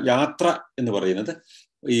യാത്ര എന്ന് പറയുന്നത്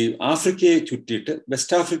ഈ ആഫ്രിക്കയെ ചുറ്റിയിട്ട്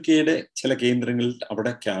വെസ്റ്റ് ആഫ്രിക്കയുടെ ചില കേന്ദ്രങ്ങളിൽ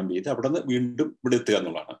അവിടെ ക്യാമ്പ് ചെയ്ത് അവിടെ നിന്ന് വീണ്ടും ഇവിടെ എത്തുക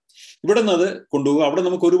എന്നുള്ളതാണ്. ഇവിടെ നിന്ന് അത് കൊണ്ടുപോകുക. അവിടെ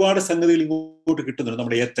നമുക്ക് ഒരുപാട് സംഗതികൾ ഇങ്ങോട്ട് കിട്ടുന്നുണ്ട്.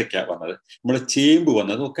 നമ്മുടെ ഏത്തക്ക വന്നത്, നമ്മുടെ ചേമ്പ്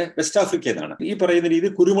വന്നതും ഒക്കെ വെസ്റ്റ് ആഫ്രിക്കയിൽ നിന്നാണ്. ഈ പറയുന്ന രീതി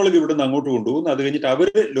കുരുമുളക് ഇവിടെ നിന്ന് അങ്ങോട്ട് കൊണ്ടുപോകുന്നു. അത് കഴിഞ്ഞിട്ട്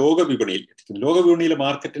അവര് ലോക വിപണിയിൽ എത്തിക്കുന്നു. ലോക വിപണിയിലെ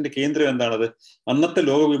മാർക്കറ്റിന്റെ കേന്ദ്രം എന്താണത്? അന്നത്തെ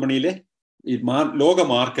ലോക വിപണിയിലെ ഈ ലോക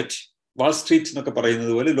മാർക്കറ്റ്, വാൾ സ്ട്രീറ്റ് എന്നൊക്കെ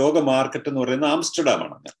പറയുന്നത് പോലെ ലോക മാർക്കറ്റ് എന്ന് പറയുന്നത്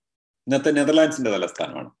ആംസ്റ്റർഡാമാണ്. ഇന്നത്തെ നെതർലാൻഡ്സിന്റെ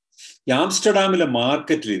തലസ്ഥാനമാണ്. ഈ ആംസ്റ്റർഡാമിലെ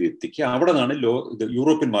മാർക്കറ്റിൽ ഇത് എത്തിക്കുക. അവിടെ നിന്നാണ്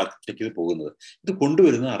യൂറോപ്യൻ മാർക്കറ്റിലേക്ക് ഇത് പോകുന്നത്. ഇത്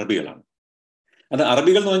കൊണ്ടുവരുന്ന അറബികളാണ്. അത്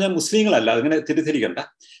അറബികൾ എന്ന് പറഞ്ഞാൽ മുസ്ലിങ്ങളല്ല, അതിങ്ങനെ തിരിച്ചറിയണ്ട.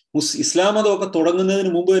 ഇസ്ലാം മതമൊക്കെ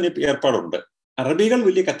തുടങ്ങുന്നതിന് മുമ്പ് തന്നെ ഏർപ്പാടുണ്ട്. അറബികൾ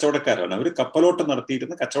വലിയ കച്ചവടക്കാരാണ്. അവർ കപ്പലോട്ടം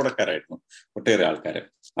നടത്തിയിരുന്ന കച്ചവടക്കാരായിരുന്നു ഒട്ടേറെ ആൾക്കാർ.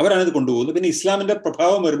 അവരാണ് ഇത് കൊണ്ടുപോകുന്നത്. പിന്നെ ഇസ്ലാമിന്റെ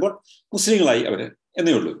പ്രഭാവം വരുമ്പോൾ മുസ്ലിങ്ങളായി അവര്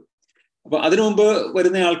എന്നേ ഉള്ളൂ. അപ്പൊ അതിനു മുമ്പ്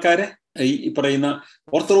വരുന്ന ആൾക്കാരെ ഈ പറയുന്ന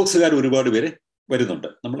ഓർത്തഡോക്സുകാർ ഒരുപാട് പേര് വരുന്നുണ്ട്.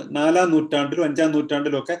 നമ്മൾ 4-ാം നൂറ്റാണ്ടിലും 5-ാം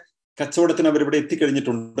നൂറ്റാണ്ടിലും ഒക്കെ കച്ചവടത്തിന് അവരിവിടെ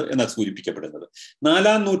എത്തിക്കഴിഞ്ഞിട്ടുണ്ട് എന്നാണ് സൂചിപ്പിക്കപ്പെടുന്നത്.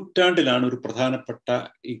 4-ാം നൂറ്റാണ്ടിലാണ് ഒരു പ്രധാനപ്പെട്ട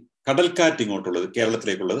ഈ കടൽക്കാറ്റ് ഇങ്ങോട്ടുള്ളത്,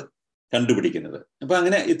 കേരളത്തിലേക്കുള്ളത് കണ്ടുപിടിക്കുന്നത്. അപ്പൊ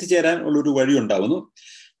അങ്ങനെ എത്തിച്ചേരാൻ ഉള്ളൊരു വഴി ഉണ്ടാവുന്നു.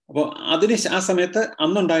 അപ്പോൾ ആ സമയത്ത്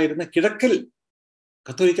അന്നുണ്ടായിരുന്ന കിഴക്കൽ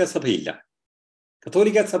കത്തോലിക്ക സഭയില്ല.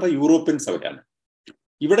 കത്തോലിക്ക സഭ യൂറോപ്യൻ സഭയാണ്.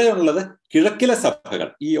 ഇവിടെയുള്ളത് കിഴക്കിലെ സഭകൾ,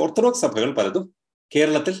 ഈ ഓർത്തഡോക്സ് സഭകൾ പലതും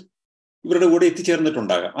കേരളത്തിൽ ഇവരുടെ കൂടെ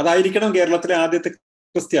എത്തിച്ചേർന്നിട്ടുണ്ടാകാം. അതായിരിക്കണം കേരളത്തിലെ ആദ്യത്തെ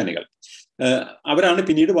ക്രിസ്ത്യാനികൾ. അവരാണ്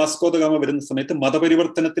പിന്നീട് വാസ്കോ ദ ഗാമ വരുന്ന സമയത്ത്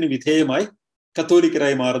മതപരിവർത്തനത്തിന് വിധേയമായി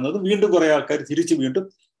കത്തോലിക്കരായി മാറുന്നതും വീണ്ടും കുറെ ആൾക്കാർ വീണ്ടും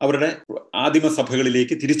അവരുടെ ആദിമ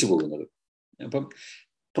സഭകളിലേക്ക് തിരിച്ചു പോകുന്നത്. അപ്പം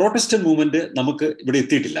പ്രോട്ടസ്റ്റന്റ് മൂവ്മെന്റ് നമുക്ക് ഇവിടെ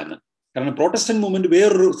എത്തിയിട്ടില്ല എന്ന്. കാരണം പ്രോട്ടസ്റ്റന്റ് മൂവ്മെന്റ്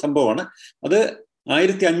വേറൊരു സംഭവമാണ്. അത്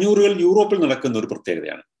 1500-കൾ യൂറോപ്പിൽ നടക്കുന്ന ഒരു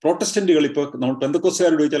പ്രത്യേകതയാണ്. പ്രോട്ടസ്റ്റന്റുകൾ ഇപ്പോൾ നമ്മൾ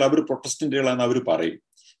പെന്തക്കോസ്തുകാരോട് ചോദിച്ചാൽ അവർ പ്രൊട്ടസ്റ്റന്റുകളാണെന്ന് അവർ പറയും.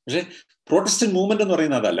 പക്ഷെ പ്രോട്ടസ്റ്റന്റ് മൂവ്മെന്റ് എന്ന്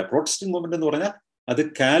പറയുന്നത് അതല്ല. പ്രോട്ടസ്റ്റന്റ് മൂവ്മെന്റ് എന്ന് പറഞ്ഞാൽ അത്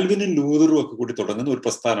കാൽവിനും ലൂതറും ഒക്കെ കൂടി തുടങ്ങുന്ന ഒരു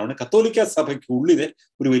പ്രസ്ഥാനമാണ്. കത്തോലിക്ക സഭയ്ക്കുള്ളിലെ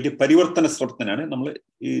ഒരു വലിയ പരിവർത്തന ശ്രമത്തിനാണ് നമ്മൾ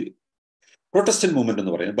ഈ പ്രൊട്ടസ്റ്റന്റ് മൂവ്മെന്റ്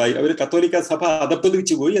എന്ന് പറയുന്നത്. അവർ കത്തോലിക്ക സഭ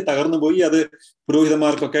അധപ്പതിച്ചു പോയി, തകർന്നു പോയി. അത്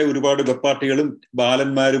പുരോഹിതന്മാർക്കൊക്കെ ഒരുപാട് വെപ്പാട്ടികളും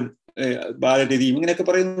ബാലന്മാരും ബാലരീതിയും ഇങ്ങനെയൊക്കെ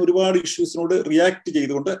പറയുന്ന ഒരുപാട് ഇഷ്യൂസിനോട് റിയാക്ട്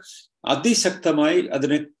ചെയ്തുകൊണ്ട് അതിശക്തമായി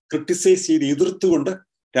അതിനെ ക്രിട്ടിസൈസ് ചെയ്ത് എതിർത്തുകൊണ്ട്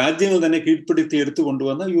രാജ്യങ്ങൾ തന്നെ കീഴ്പ്പെടുത്തി എടുത്തു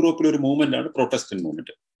കൊണ്ടുവന്ന യൂറോപ്പിലെ ഒരു മൂവ്മെന്റ് ആണ് പ്രോട്ടസ്റ്റന്റ്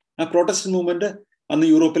മൂവ്മെന്റ്. ആ പ്രോട്ടസ്റ്റന്റ് മൂവ്മെന്റ് അന്ന്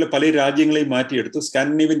യൂറോപ്പിലെ പല രാജ്യങ്ങളെയും മാറ്റിയെടുത്തു.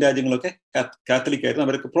 സ്കാൻഡിനേവിയൻ രാജ്യങ്ങളൊക്കെ കാത്തലിക് ആയിരുന്നു.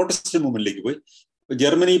 അവർക്ക് പ്രോട്ടസ്റ്റന്റ് മൂവ്മെന്റിലേക്ക് പോയി.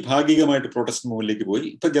 ജർമ്മനി ഭാഗികമായിട്ട് പ്രോട്ടസ്റ്റന്റ് മൂവ്മെന്റിലേക്ക് പോയി.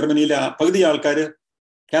 ഇപ്പൊ ജർമ്മനിയിലെ പകുതി ആൾക്കാർ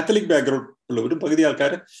കാത്തലിക് ബാക്ക്ഗ്രൗണ്ട് ഉള്ളവരും പകുതി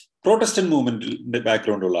ആൾക്കാർ പ്രോട്ടസ്റ്റന്റ് മൂവ്മെന്റിന്റെ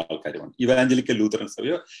ബാക്ക്ഗ്രൗണ്ട് ഉള്ള ആൾക്കാരുമാണ്. ഇവാഞ്ചലിക്കൽ ലൂതറൻ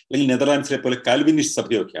സഭയോ അല്ലെങ്കിൽ നെതർലാൻഡ്സിലെ പോലെ കാൽവിനിസ്റ്റ്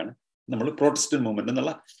സഭയോ ഒക്കെയാണ് നമ്മൾ പ്രോട്ടസ്റ്റന്റ് മൂവ്മെന്റ്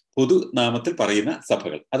എന്നുള്ള പൊതുനാമത്തിൽ പറയുന്ന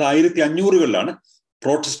സഭകൾ. അത് 1500-കളിലാണ്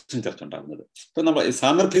പ്രോട്ടസ്റ്റന്റ് ചർച്ച ഉണ്ടാകുന്നത്. ഇപ്പൊ നമ്മൾ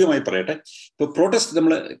സാന്ദർഭികമായി പറയട്ടെ, ഇപ്പൊ പ്രോട്ടസ്റ്റ്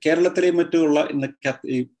നമ്മൾ കേരളത്തിലെയും മറ്റുള്ള ഇന്ന്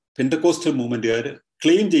ഈ പെന്തക്കോസ്റ്റൽ മൂവ്മെന്റുകാർ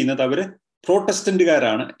ക്ലെയിം ചെയ്യുന്നത് അവര്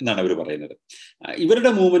പ്രോട്ടസ്റ്റന്റുകാരാണ് എന്നാണ് അവർ പറയുന്നത്.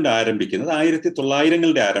 ഇവരുടെ മൂവ്മെന്റ് ആരംഭിക്കുന്നത്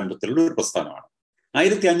 1900-കളുടെ ആരംഭത്തിലുള്ള ഒരു പ്രസ്ഥാനമാണ്.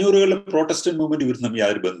 1500-കളിലെ പ്രോട്ടസ്റ്റന്റ് മൂവ്മെന്റ് ഇവർ തമ്മിൽ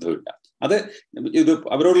യാതൊരു ബന്ധവുമില്ല. ഇത്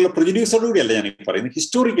അവരോടുള്ള പ്രിജുഡ്യൂസോടുകൂടിയല്ല ഞാൻ പറയുന്നത്.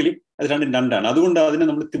 ഹിസ്റ്റോറിക്കലി അത് രണ്ടാണ്. അതുകൊണ്ട് അതിനെ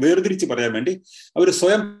നമ്മൾ വേർതിരിച്ച് പറയാൻ വേണ്ടി അവർ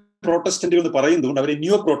സ്വയം പ്രോട്ടസ്റ്റന്റുകൾ എന്ന് പറയുന്നതുകൊണ്ട് അവരെ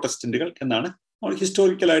ന്യൂ പ്രോട്ടസ്റ്റന്റുകൾ എന്നാണ് നമ്മൾ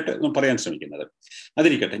ഹിസ്റ്റോറിക്കലായിട്ട് പറയാൻ ശ്രമിക്കുന്നത്.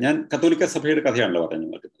 അതിരിക്കട്ടെ, ഞാൻ കത്തോലിക്ക സഭയുടെ കഥയാണല്ലോ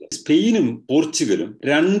പറയുന്നത്. സ്പെയിനും പോർച്ചുഗലും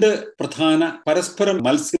രണ്ട് പ്രധാന പരസ്പരം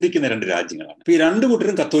മത്സരിക്കുന്ന രണ്ട് രാജ്യങ്ങളാണ്. അപ്പൊ ഈ രണ്ടു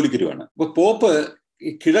കൂട്ടരും കത്തോലിക്കരുമാണ്. അപ്പൊ പോപ്പ്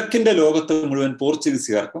കിഴക്കിന്റെ ലോകത്ത് മുഴുവൻ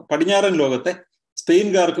പോർച്ചുഗീസുകാർക്കും പടിഞ്ഞാറൻ ലോകത്തെ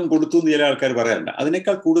സ്പെയിൻകാർക്കും കൊടുത്തു എന്ന് ചില ആൾക്കാർ പറയാറുണ്ട്.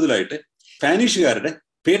 അതിനേക്കാൾ കൂടുതലായിട്ട് സ്പാനിഷുകാരുടെ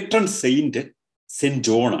പേട്രൺ സെയിന്റ് സെന്റ്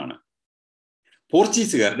ജോൺ ആണ്,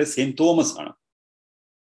 പോർച്ചുഗീസുകാരുടെ സെന്റ് തോമസ് ആണ്.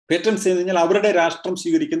 പേട്രൺ സെയിന്റ് കഴിഞ്ഞാൽ അവരുടെ രാഷ്ട്രം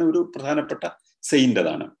സ്വീകരിക്കുന്ന ഒരു പ്രധാനപ്പെട്ട സെയിന്റ്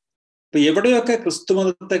അതാണ്. അപ്പൊ എവിടെയൊക്കെ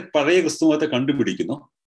ക്രിസ്തുമതത്തെ, പഴയ ക്രിസ്തുമതത്തെ കണ്ടുപിടിക്കുന്നു,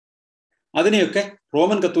 അതിനെയൊക്കെ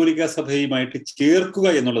റോമൻ കത്തോലിക്ക സഭയുമായിട്ട് ചേർക്കുക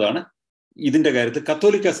എന്നുള്ളതാണ് ഇതിന്റെ കാര്യത്തിൽ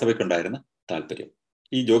കത്തോലിക്ക സഭയ്ക്കുണ്ടായിരുന്ന താല്പര്യം.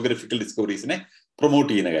 ഈ ജോഗ്രഫിക്കൽ ഡിസ്കവറീസിനെ പ്രൊമോട്ട്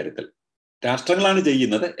ചെയ്യുന്ന കാര്യത്തിൽ രാഷ്ട്രങ്ങളാണ്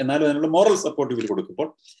ചെയ്യുന്നത്, എന്നാലും അതിനുള്ള മോറൽ സപ്പോർട്ട് ഇവർ കൊടുക്കുമ്പോൾ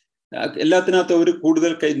എല്ലാത്തിനകത്തും അവർ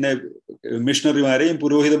കൂടുതൽ മിഷണറിമാരെയും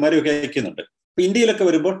പുരോഹിതന്മാരെയും ഒക്കെ അയക്കുന്നുണ്ട്. ഇപ്പൊ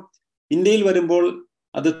ഇന്ത്യയിൽ വരുമ്പോൾ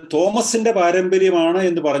അത് തോമസിന്റെ പാരമ്പര്യമാണ്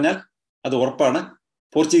എന്ന് പറഞ്ഞാൽ അത് ഉറപ്പാണ്.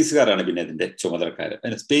 പോർച്ചുഗീസുകാരാണ് പിന്നെ അതിന്റെ ചുമതലക്കാര്.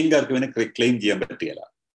 അതിന് സ്പെയിൻകാർക്ക് പിന്നെ ക്ലെയിം ചെയ്യാൻ പറ്റുകയില്ല.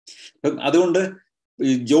 അപ്പം അതുകൊണ്ട്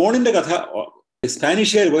ജോണിന്റെ കഥ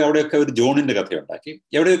സ്പാനിഷുകാർ പോയി അവിടെയൊക്കെ അവർ ജോണിന്റെ കഥയുണ്ടാക്കി,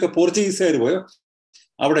 എവിടെയൊക്കെ പോർച്ചുഗീസുകാർ പോയോ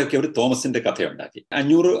അവിടെയൊക്കെ അവർ തോമസിന്റെ കഥയുണ്ടാക്കി.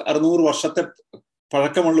 500-600 വർഷത്തെ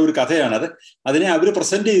പഴക്കമുള്ള ഒരു കഥയാണത്. അതിനെ അവർ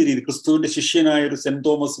പ്രസന്റ് ചെയ്ത രീതി, ക്രിസ്തുവിന്റെ ശിഷ്യനായ ഒരു സെന്റ്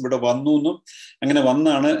തോമസ് ഇവിടെ വന്നു എന്നും അങ്ങനെ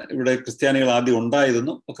വന്നാണ് ഇവിടെ ക്രിസ്ത്യാനികൾ ആദ്യം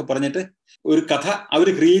ഉണ്ടായതെന്നും ഒക്കെ പറഞ്ഞിട്ട് ഒരു കഥ അവർ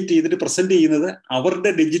ക്രിയേറ്റ് ചെയ്തിട്ട് പ്രസന്റ് ചെയ്യുന്നത്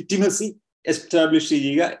അവരുടെ ലെജിറ്റിമസി എസ്റ്റാബ്ലിഷ്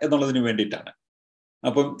ചെയ്യുക എന്നുള്ളതിന് വേണ്ടിയിട്ടാണ്.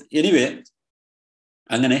 അപ്പം എനിവേ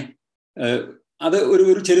അങ്ങനെ അത്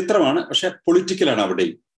ഒരു ചരിത്രമാണ്. പക്ഷെ പൊളിറ്റിക്കലാണ്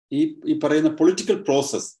അവിടെയും. ഈ പറയുന്ന പൊളിറ്റിക്കൽ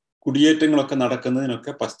പ്രോസസ്, കുടിയേറ്റങ്ങളൊക്കെ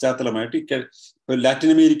നടക്കുന്നതിനൊക്കെ പശ്ചാത്തലമായിട്ട്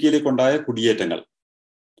ലാറ്റിൻ അമേരിക്കയിലേക്ക് ഉണ്ടായ കുടിയേറ്റങ്ങൾ,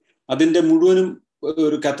 അതിന്റെ മുഴുവനും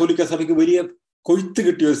ഒരു കത്തോലിക്ക സഭയ്ക്ക് വലിയ കൊയ്ത്ത്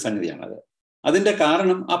കിട്ടിയ ഒരു സംഗതിയാണത്. അതിന്റെ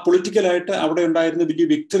കാരണം ആ പൊളിറ്റിക്കലായിട്ട് അവിടെ ഉണ്ടായിരുന്ന വലിയ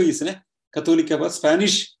വിക്ടറീസിനെ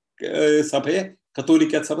സ്പാനിഷ് സഭയെ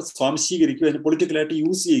കത്തോലിക്ക സഭ സ്വാംശീകരിക്കുകയും അതിനെ പൊളിറ്റിക്കലായിട്ട്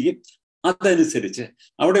യൂസ് ചെയ്യുകയും അതനുസരിച്ച്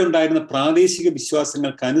അവിടെ ഉണ്ടായിരുന്ന പ്രാദേശിക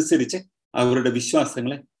വിശ്വാസങ്ങൾക്കനുസരിച്ച് അവരുടെ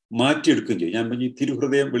വിശ്വാസങ്ങളെ മാറ്റിയെടുക്കുകയും ചെയ്യും. ഞാൻ ഈ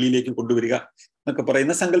തിരുഹൃദയം വെളിയിലേക്ക് കൊണ്ടുവരിക എന്നൊക്കെ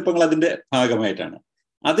പറയുന്ന സങ്കല്പങ്ങൾ അതിന്റെ ഭാഗമായിട്ടാണ്.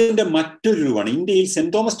 അതിന്റെ മറ്റൊരു രൂപമാണ് ഇന്ത്യയിൽ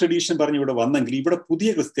സെന്റ് തോമസ് ട്രഡീഷൻ പറഞ്ഞ് ഇവിടെ വന്നെങ്കിൽ ഇവിടെ പുതിയ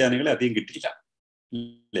ക്രിസ്ത്യാനികളെ അധികം കിട്ടിയില്ല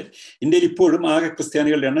അല്ലേ. ഇന്ത്യയിൽ ഇപ്പോഴും ആകെ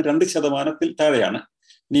ക്രിസ്ത്യാനികളുടെ എണ്ണം 2% താഴെയാണ്.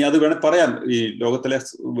 ഇനി അത് വേണം പറയാം, ഈ ലോകത്തിലെ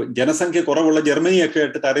ജനസംഖ്യ കുറവുള്ള ജർമ്മനിയൊക്കെ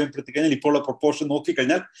ആയിട്ട് താരതമ്യപ്പെടുത്തി കഴിഞ്ഞാൽ ഇപ്പോൾ ഉള്ള പ്രൊപ്പോർഷൻ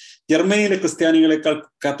നോക്കിക്കഴിഞ്ഞാൽ ജർമ്മനിയിലെ ക്രിസ്ത്യാനികളെക്കാൾ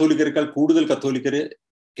കത്തോലിക്കരെക്കാൾ കൂടുതൽ കത്തോലിക്കര്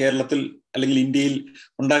കേരളത്തിൽ അല്ലെങ്കിൽ ഇന്ത്യയിൽ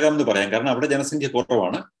ഉണ്ടാകാമെന്ന് പറയാം. കാരണം അവിടെ ജനസംഖ്യ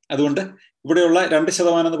കുറവാണ്. അതുകൊണ്ട് ഇവിടെയുള്ള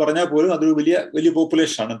 2% എന്ന് പറഞ്ഞാൽ പോലും അതൊരു വലിയ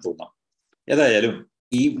പോപ്പുലേഷൻ ആണെന്ന് തോന്നാം. ഏതായാലും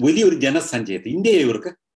ഈ വലിയൊരു ജനസഞ്ചയത്തെ ഇന്ത്യയെ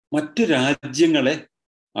ഇവർക്ക് മറ്റു രാജ്യങ്ങളെ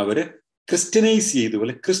അവര് ക്രിസ്ത്യനൈസ്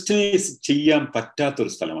ചെയ്തുപോലെ ക്രിസ്ത്യനൈസ് ചെയ്യാൻ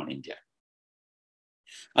പറ്റാത്തൊരു സ്ഥലമാണ് ഇന്ത്യ.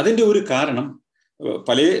 അതിന്റെ ഒരു കാരണം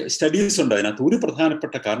പല സ്റ്റഡീസ് ഉണ്ട്. അതിനകത്ത് ഒരു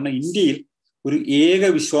പ്രധാനപ്പെട്ട കാരണം ഇന്ത്യയിൽ ഒരു ഏക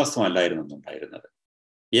വിശ്വാസമല്ലായിരുന്നു ഉണ്ടായിരുന്നത്.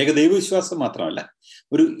 ഏക ദൈവവിശ്വാസം മാത്രമല്ല,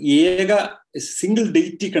 ഒരു ഏക സിംഗിൾ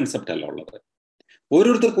ഡെയിറ്റി കൺസെപ്റ്റ് അല്ല ഉള്ളത്.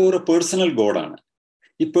 ഓരോരുത്തർക്കും ഓരോ പേഴ്സണൽ ഗോഡാണ്.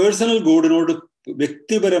 ഈ പേഴ്സണൽ ഗോഡിനോട്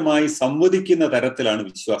വ്യക്തിപരമായി സംവദിക്കുന്ന തരത്തിലാണ്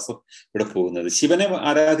വിശ്വാസം ഇവിടെ പോകുന്നത്. ശിവനെ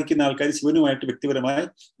ആരാധിക്കുന്ന ആൾക്കാർ ശിവനുമായിട്ട് വ്യക്തിപരമായ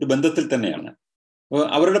ഒരു ബന്ധത്തിൽ തന്നെയാണ്.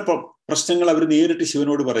 അവരുടെ പ്രശ്നങ്ങൾ അവർ നേരിട്ട്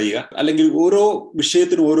ശിവനോട് പറയുക, അല്ലെങ്കിൽ ഓരോ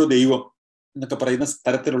വിഷയത്തിനും ഓരോ ദൈവം എന്നൊക്കെ പറയുന്ന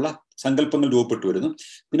തരത്തിലുള്ള സങ്കല്പങ്ങൾ രൂപപ്പെട്ടു വരുന്നു.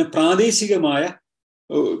 പിന്നെ പ്രാദേശികമായ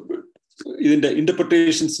ഇതിന്റെ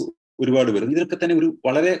ഇന്റർപ്രിട്ടേഷൻസ് ഒരുപാട് വരുന്നു. ഇതിനൊക്കെ തന്നെ ഒരു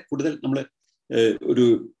വളരെ കൂടുതൽ നമ്മൾ ഒരു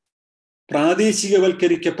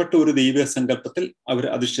പ്രാദേശികവൽക്കരിക്കപ്പെട്ട ഒരു ദൈവ സങ്കല്പത്തിൽ അവർ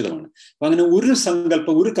അധിഷ്ഠിതമാണ്. അപ്പൊ അങ്ങനെ ഒരു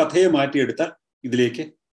സങ്കല്പം, ഒരു കഥയെ മാറ്റിയെടുത്താൽ ഇതിലേക്ക്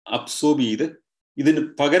അബ്സോർബ് ചെയ്ത് ഇതിന്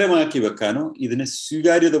പകരമാക്കി വെക്കാനോ ഇതിന്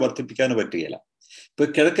സ്വീകാര്യത വർദ്ധിപ്പിക്കാനോ പറ്റുകയില്ല. ഇപ്പൊ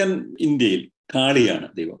കിഴക്കൻ ഇന്ത്യയിൽ കാളിയാണ്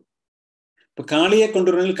ദൈവം. ഇപ്പൊ കാളിയെ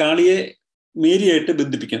കൊണ്ടുവരണമെങ്കിൽ കാളിയെ മേരിയായിട്ട്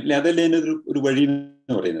ബന്ധിപ്പിക്കാം അല്ലെ, അതല്ലേ അതിൻ്റെ ഒരു വഴി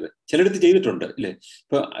എന്ന് പറയുന്നത്. ചിലയിടത്ത് ചെയ്തിട്ടുണ്ട് അല്ലെ.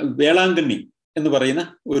 ഇപ്പൊ വേളാങ്കണ്ണി എന്ന് പറയുന്ന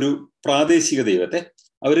ഒരു പ്രാദേശിക ദൈവത്തെ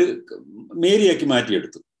അവര് മേരിയാക്കി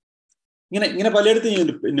മാറ്റിയെടുത്തു. ഇങ്ങനെ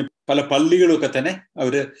പലയിടത്തും. പിന്നെ പല പള്ളികളൊക്കെ തന്നെ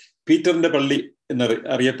അവര് പീറ്ററിന്റെ പള്ളി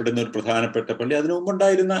എന്നറിയപ്പെടുന്ന ഒരു പ്രധാനപ്പെട്ട പള്ളി അതിനു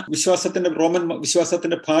മുമ്പുണ്ടായിരുന്ന റോമൻ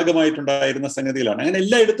വിശ്വാസത്തിന്റെ ഭാഗമായിട്ടുണ്ടായിരുന്ന സംഗതികളാണ്. അങ്ങനെ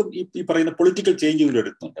എല്ലായിടത്തും ഈ പറയുന്ന പൊളിറ്റിക്കൽ ചേഞ്ചുകൾ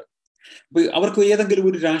എടുക്കുന്നുണ്ട്. അപ്പൊ അവർക്ക് ഏതെങ്കിലും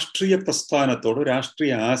ഒരു രാഷ്ട്രീയ പ്രസ്ഥാനത്തോടോ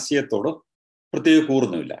രാഷ്ട്രീയ ആശയത്തോടോ പ്രത്യേക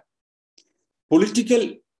കൂറൊന്നുമില്ല. പൊളിറ്റിക്കൽ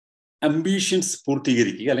അംബീഷൻസ്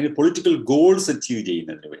പൂർത്തീകരിക്കുക അല്ലെങ്കിൽ പൊളിറ്റിക്കൽ ഗോൾസ് അച്ചീവ്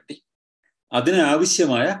ചെയ്യുന്നതിന് വേണ്ടി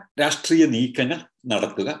അതിനാവശ്യമായ രാഷ്ട്രീയ നീക്കങ്ങൾ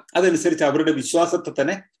നടത്തുക, അതനുസരിച്ച് അവരുടെ വിശ്വാസത്തെ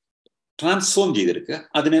തന്നെ ട്രാൻസ്ഫോം ചെയ്തെടുക്കുക,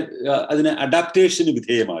 അതിനെ അഡാപ്റ്റേഷന്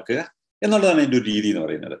വിധേയമാക്കുക എന്നുള്ളതാണ് എൻ്റെ ഒരു രീതി എന്ന്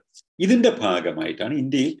പറയുന്നത്. ഇതിന്റെ ഭാഗമായിട്ടാണ്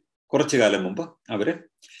ഇന്ത്യയിൽ കുറച്ചു കാലം മുമ്പ് അവര്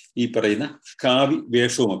ഈ പറയുന്ന കാവി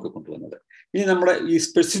വേഷവുമൊക്കെ കൊണ്ടുവന്നത്. ഇനി നമ്മുടെ ഈ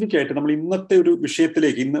സ്പെസിഫിക് ആയിട്ട് നമ്മൾ ഇന്നത്തെ ഒരു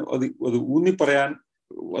വിഷയത്തിലേക്ക് ഇന്ന് അത് ഊന്നിപ്പറയാൻ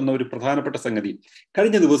വന്ന ഒരു പ്രധാനപ്പെട്ട സംഗതി,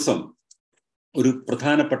 കഴിഞ്ഞ ദിവസം ഒരു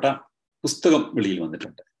പ്രധാനപ്പെട്ട പുസ്തകം വെളിയിൽ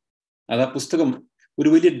വന്നിട്ടുണ്ട്. അത് ആ പുസ്തകം ഒരു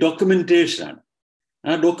വലിയ ഡോക്യുമെന്റേഷൻ ആണ്.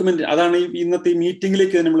 ആ ഡോക്യുമെന്റ് അതാണ് ഇന്നത്തെ ഈ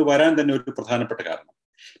മീറ്റിംഗിലേക്ക് നമ്മൾ വരാൻ തന്നെ ഒരു പ്രധാനപ്പെട്ട കാരണം.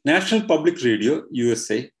 നാഷണൽ പബ്ലിക് റേഡിയോ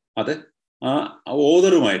USA അത് ആ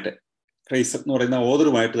ഓതറുമായിട്ട് ക്രൈസർ എന്ന് പറയുന്ന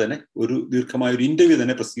ഓതറുമായിട്ട് തന്നെ ഒരു ദീർഘമായ ഒരു ഇന്റർവ്യൂ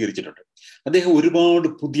തന്നെ പ്രസിദ്ധീകരിച്ചിട്ടുണ്ട്. അദ്ദേഹം ഒരുപാട്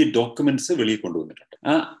പുതിയ ഡോക്യുമെന്റ്സ് വെളിയിൽ കൊണ്ടുവന്നിട്ടുണ്ട്.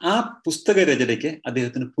 ആ പുസ്തക രചനയ്ക്ക്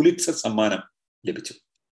അദ്ദേഹത്തിന് പുലിറ്റ്സർ സമ്മാനം ലഭിച്ചു.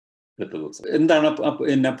 അടുത്ത ദിവസം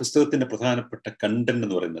എന്താണ് പുസ്തകത്തിന്റെ പ്രധാനപ്പെട്ട കണ്ടന്റ്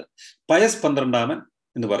എന്ന് പറയുന്നത്? പയസ് 12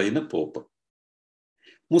 എന്ന് പറയുന്ന പോപ്പ്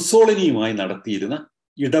മുസോളിനിയുമായി നടത്തിയിരുന്ന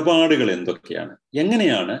ഇടപാടുകൾ എന്തൊക്കെയാണ്,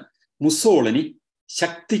 എങ്ങനെയാണ് മുസോളിനി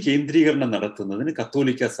ശക്തി കേന്ദ്രീകരണം നടത്തുന്നതിന്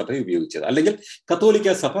കത്തോലിക്ക സഭ ഉപയോഗിച്ചത്, അല്ലെങ്കിൽ കത്തോലിക്ക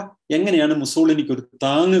സഭ എങ്ങനെയാണ് മുസോളിനിക്ക് ഒരു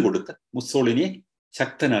താങ്ങ് കൊടുത്ത് മുസോളിനിയെ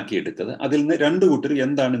ശക്തനാക്കിയെടുത്തത്, അതിൽ നിന്ന് രണ്ടു കൂട്ടർ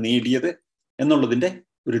എന്താണ് നേടിയത് എന്നുള്ളതിന്റെ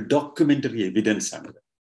ഒരു ഡോക്യുമെന്ററി എവിഡൻസ് ആണിത്.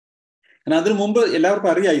 കാരണം അതിനു മുമ്പ്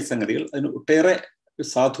എല്ലാവർക്കും അറിയാം ഈ സംഗതികൾ. അതിന് ഒട്ടേറെ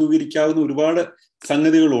സാധൂകരിക്കാവുന്ന ഒരുപാട്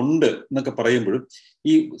സംഗതികളുണ്ട് എന്നൊക്കെ പറയുമ്പോഴും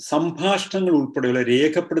ഈ സംഭാഷണങ്ങൾ ഉൾപ്പെടെയുള്ള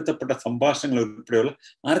രേഖപ്പെടുത്തപ്പെട്ട സംഭാഷണങ്ങൾ ഉൾപ്പെടെയുള്ള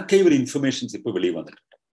ആർക്കൈവൽ ഇൻഫർമേഷൻസ് ഇപ്പൊ വെളിയിൽ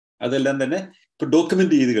വന്നിട്ടുണ്ട്. അതെല്ലാം തന്നെ ഇപ്പൊ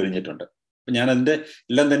ഡോക്യുമെന്റ് ചെയ്ത് കഴിഞ്ഞിട്ടുണ്ട്. അപ്പൊ ഞാൻ അതിന്റെ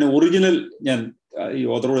എല്ലാം തന്നെ ഒറിജിനൽ ഞാൻ ഈ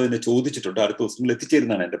ഓതറോട് തന്നെ ചോദിച്ചിട്ടുണ്ട്. അടുത്ത ദിവസങ്ങളിൽ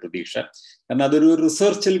എത്തിച്ചേരുന്നതാണ് എൻ്റെ പ്രതീക്ഷ. കാരണം അതൊരു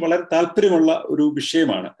റിസർച്ചിൽ വളരെ താല്പര്യമുള്ള ഒരു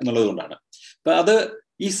വിഷയമാണ് എന്നുള്ളത് കൊണ്ടാണ്. അപ്പൊ അത്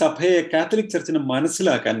ഈ സഭയെ, കാത്തലിക് ചർച്ചിനെ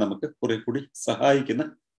മനസ്സിലാക്കാൻ നമുക്ക് കുറെ കൂടി സഹായിക്കുന്ന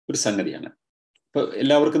ഒരു സംഗതിയാണ്. ഇപ്പൊ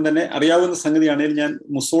എല്ലാവർക്കും തന്നെ അറിയാവുന്ന സംഗതിയാണെങ്കിൽ ഞാൻ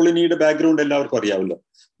മുസോളിനിയുടെ ബാക്ക്ഗ്രൗണ്ട് എല്ലാവർക്കും അറിയാമല്ലോ.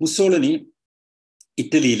 മുസോളിനി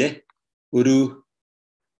ഇറ്റലിയിലെ ഒരു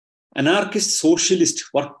അനാർക്കിസ്റ്റ് സോഷ്യലിസ്റ്റ്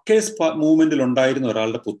വർക്കേഴ്സ് മൂവ്മെന്റിൽ ഉണ്ടായിരുന്ന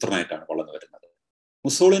ഒരാളുടെ പുത്രനായിട്ടാണ് വളർന്നു വരുന്നത്.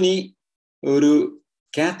 മുസോളിനി ഒരു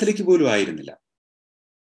കാത്തലിക് പോലും ആയിരുന്നില്ല.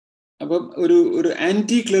 അപ്പം ഒരു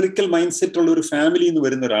ആന്റി ക്ലറിക്കൽ മൈൻഡ് സെറ്റ് ഉള്ള ഒരു ഫാമിലിയിൽ നിന്ന്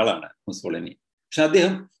വരുന്ന ഒരാളാണ് മുസോളിനി. പക്ഷെ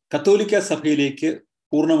അദ്ദേഹം കത്തോലിക്ക സഭയിലേക്ക്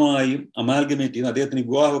പൂർണ്ണമായും അമാൽഗമേറ്റ് ചെയ്യുന്നു. അദ്ദേഹത്തിന്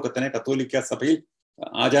വിവാഹമൊക്കെ തന്നെ കത്തോലിക്ക സഭയിൽ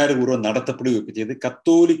ആചാരപൂർവ്വം നടത്തപ്പെടുകയൊക്കെ ചെയ്ത്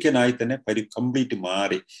കത്തോലിക്കനായി തന്നെ കംപ്ലീറ്റ്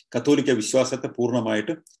മാറി കത്തോലിക്ക വിശ്വാസത്തെ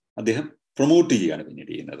പൂർണ്ണമായിട്ട് അദ്ദേഹം പ്രൊമോട്ട് ചെയ്യുകയാണ്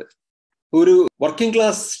പിന്നീട് ചെയ്യുന്നത്. ഒരു വർക്കിംഗ്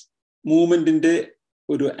ക്ലാസ് മൂവ്മെന്റിന്റെ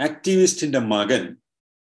ഒരു ആക്ടിവിസ്റ്റിന്റെ മകൻ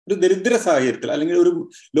ഒരു ദരിദ്ര സാഹചര്യത്തിൽ അല്ലെങ്കിൽ ഒരു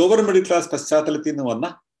ലോവർ മിഡിൽ ക്ലാസ് പശ്ചാത്തലത്തിൽ നിന്ന് വന്ന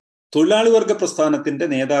തൊഴിലാളി വർഗ പ്രസ്ഥാനത്തിന്റെ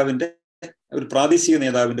നേതാവിന്റെ ഒരു പ്രാദേശിക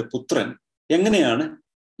നേതാവിന്റെ പുത്രൻ എങ്ങനെയാണ്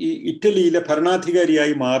ഈ ഇറ്റലിയിലെ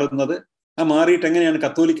ഭരണാധികാരിയായി മാറുന്നത്, മാറിയിട്ട് എങ്ങനെയാണ്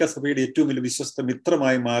കത്തോലിക്ക സഭയുടെ ഏറ്റവും വലിയ വിശ്വസ്ത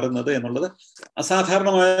മിത്രമായി മാറുന്നത് എന്നുള്ളത്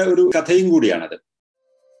അസാധാരണമായ ഒരു കഥയും കൂടിയാണത്.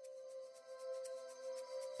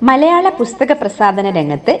 മലയാള പുസ്തക പ്രസാധന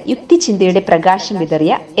രംഗത്ത് യുക്തിചിന്തയുടെ പ്രകാശം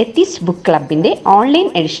വിതറിയ എത്തിസ്റ്റ് ബുക്ക് ക്ലബിന്റെ ഓൺലൈൻ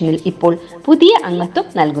എഡിഷനിൽ ഇപ്പോൾ പുതിയ അംഗത്വം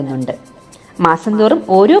നൽകുന്നുണ്ട്. മാസം തോറും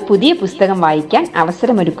ഓരോ പുതിയ പുസ്തകം വായിക്കാൻ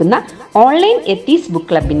അവസരമൊരുക്കുന്ന ഓൺലൈൻ എത്തിസ്റ്റ് ബുക്ക്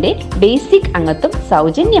ക്ലബിന്റെ ബേസിക് അംഗത്വം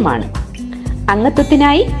സൗജന്യമാണ്.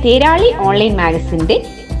 അംഗത്വത്തിനായി തേരാളി ഓൺലൈൻ മാഗസിന്റെ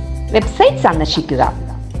വെബ്സൈറ്റ് സന്ദർശിക്കുക.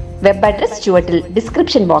 വെബ് അഡ്രസ് ചുവട്ടിൽ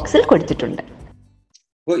ഡിസ്ക്രിപ്ഷൻ ബോക്സിൽ കൊടുത്തിട്ടുണ്ട്.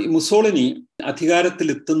 അപ്പോൾ മുസോളിനി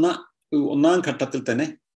അധികാരത്തിലെത്തുന്ന ഒന്നാം ഘട്ടത്തിൽ തന്നെ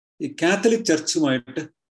ഈ കാത്തലിക് ചർച്ചുമായിട്ട്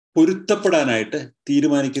പൊരുത്തപ്പെടാനായിട്ട്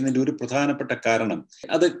തീരുമാനിക്കുന്നതിന്റെ ഒരു പ്രധാനപ്പെട്ട കാരണം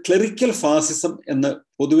അത് ക്ലറിക്കൽ ഫാസിസം എന്ന്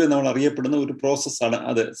പൊതുവെ നമ്മൾ അറിയപ്പെടുന്ന ഒരു പ്രോസസ്സാണ്.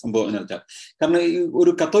 അത് സംഭവം എന്ന് വെച്ചാൽ, കാരണം ഈ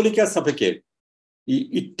ഒരു കത്തോലിക്ക സഭയ്ക്ക് ഈ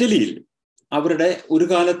ഇറ്റലിയിൽ അവരുടെ ഒരു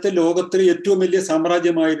കാലത്തെ ലോകത്തിലെ ഏറ്റവും വലിയ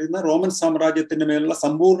സാമ്രാജ്യമായിരുന്ന റോമൻ സാമ്രാജ്യത്തിന്റെ മേലുള്ള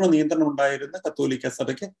സമ്പൂർണ്ണ നിയന്ത്രണം ഉണ്ടായിരുന്ന കത്തോലിക്ക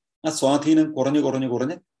സഭയ്ക്ക് ആ സ്വാധീനം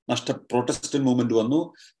കുറഞ്ഞ് പ്രൊട്ടസ്റ്റന്റ് മൂവ്മെന്റ് വന്നു,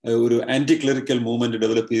 ഒരു ആന്റി ക്ലറിക്കൽ മൂവ്മെന്റ്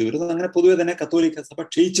ഡെവലപ്പ് ചെയ്ത് വരുന്നു. അങ്ങനെ പൊതുവെ തന്നെ കത്തോലിക്ക സഭ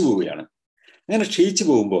ക്ഷയിച്ചു പോവുകയാണ്. അങ്ങനെ ക്ഷയിച്ചു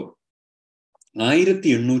പോകുമ്പോൾ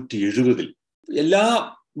 1870 എല്ലാ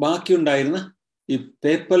ബാക്കിയുണ്ടായിരുന്ന ഈ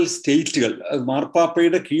പേപ്പൽ സ്റ്റേറ്റുകൾ,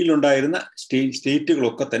 മാർപ്പാപ്പയുടെ കീഴിലുണ്ടായിരുന്ന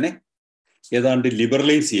സ്റ്റേറ്റുകളൊക്കെ തന്നെ ഏതാണ്ട്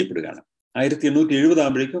ലിബറലൈസ് ചെയ്യപ്പെടുകയാണ്. 1870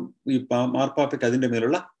 ആകുമ്പോഴേക്കും ഈ മാർപ്പാപ്പയ്ക്ക് അതിൻ്റെ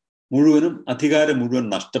മേലുള്ള അധികാരം മുഴുവൻ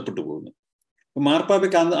നഷ്ടപ്പെട്ടു പോകുന്നു.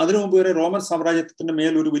 മാർപ്പാപ്പയ്ക്ക് അതിനു മുമ്പ് വരെ റോമൻ സാമ്രാജ്യത്തിന്റെ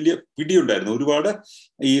മേൽ ഒരു വലിയ പിടിയുണ്ടായിരുന്നു. ഒരുപാട്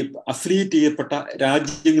ഈ അഫിലിയേറ്റ് ചെയ്യപ്പെട്ട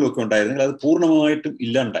രാജ്യങ്ങളൊക്കെ ഉണ്ടായിരുന്നെങ്കിൽ അത് പൂർണ്ണമായിട്ടും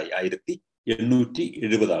ഇല്ലാണ്ടായി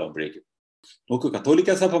 1870 ആകുമ്പോഴേക്കും. നോക്കൂ,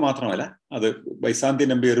 കത്തോലിക്ക സഭ മാത്രമല്ല, അത് ബൈസാന്തിയൻ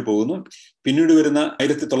എംപയർ പോകുന്നു. പിന്നീട് വരുന്ന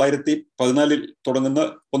 1914 തുടങ്ങുന്ന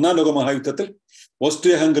ഒന്നാം ലോക മഹായുദ്ധത്തിൽ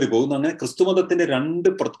ഓസ്ട്രിയ ഹംഗറി പോകുന്നു. അങ്ങനെ ക്രിസ്തുമതത്തിന്റെ 2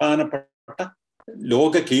 പ്രധാനപ്പെട്ട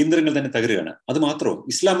ലോക കേന്ദ്രങ്ങൾ തന്നെ തകരുകയാണ്. അത് മാത്രമോ,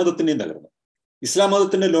 ഇസ്ലാം മതത്തിന്റെയും തകർന്നു. ഇസ്ലാം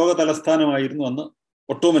മതത്തിന്റെ ലോക തലസ്ഥാനമായിരുന്നു അന്ന്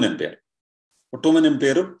ഒട്ടോമൻ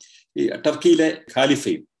എംപയറും ഈ ടർക്കിയിലെ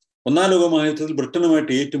ഖാലിഫയും. ഒന്നാം ലോക മഹായുദ്ധത്തിൽ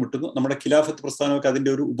ബ്രിട്ടനുമായിട്ട് ഏറ്റുമുട്ടുന്നു. നമ്മുടെ ഖിലാഫത്ത് പ്രസ്ഥാനമൊക്കെ അതിന്റെ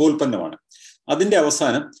ഒരു ഉപോൽപ്പന്നമാണ്. അതിന്റെ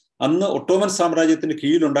അവസാനം അന്ന് ഒട്ടോമൻ സാമ്രാജ്യത്തിന്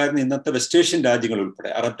കീഴിലുണ്ടായിരുന്ന ഇന്നത്തെ വെസ്റ്റ് ഏഷ്യൻ രാജ്യങ്ങൾ ഉൾപ്പെടെ,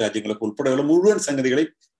 അറബ് രാജ്യങ്ങളൊക്കെ ഉൾപ്പെടെയുള്ള മുഴുവൻ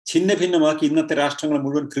സംഗതികളെയും ഛിന്ന ഭിന്നമാക്കി ഇന്നത്തെ രാഷ്ട്രങ്ങളെ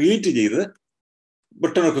മുഴുവൻ ക്രിയേറ്റ് ചെയ്തത്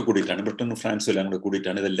ബ്രിട്ടനൊക്കെ കൂടിയിട്ടാണ്. ബ്രിട്ടനും ഫ്രാൻസും എല്ലാം കൂടെ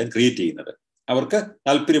കൂടിയിട്ടാണ് ഇതെല്ലാം ക്രിയേറ്റ് ചെയ്യുന്നത്. അവർക്ക്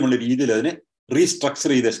താല്പര്യമുള്ള രീതിയിൽ അതിനെ റീസ്ട്രക്ചർ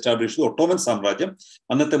ചെയ്ത് എസ്റ്റാബ്ലിഷ് ചെയ്തു. ഒട്ടോമൻ സാമ്രാജ്യം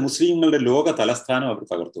അന്നത്തെ മുസ്ലിങ്ങളുടെ ലോക തലസ്ഥാനം അവർ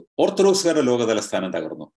തകർത്തു. ഓർത്തഡോക്സുകാരുടെ ലോക തലസ്ഥാനം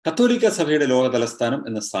തകർന്നു. കത്തോലിക്ക സഭയുടെ ലോക തലസ്ഥാനം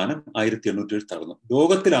എന്ന സ്ഥാനം 1870 തകർന്നു.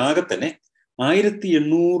 ലോകത്തിലാകെ തന്നെ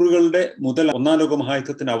 1800 മുതൽ ഒന്നാം ലോക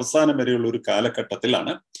മഹായുദ്ധത്തിന്റെ അവസാനം വരെയുള്ള ഒരു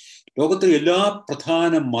കാലഘട്ടത്തിലാണ് ലോകത്തിലെ എല്ലാ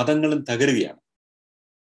പ്രധാന മതങ്ങളും തകരുകയാണ്.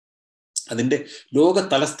 അതിൻ്റെ ലോക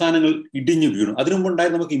തലസ്ഥാനങ്ങൾ ഇടിഞ്ഞു വീണു. അതിനു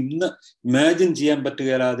മുമ്പുണ്ടായി നമുക്ക് ഇന്ന് ഇമാജിൻ ചെയ്യാൻ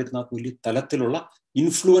പറ്റുകയില്ലാതിരുന്ന വലിയ തലത്തിലുള്ള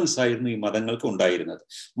ഇൻഫ്ലുവൻസ് ആയിരുന്നു ഈ മതങ്ങൾക്ക് ഉണ്ടായിരുന്നത്.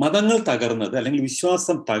 മതങ്ങൾ തകർന്നത് അല്ലെങ്കിൽ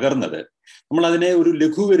വിശ്വാസം തകർന്നത് നമ്മൾ അതിനെ ഒരു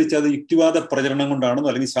ലഘൂകരിച്ച് അത് യുക്തിവാദ പ്രചരണം കൊണ്ടാണെന്നോ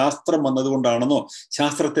അല്ലെങ്കിൽ ശാസ്ത്രം വന്നതുകൊണ്ടാണെന്നോ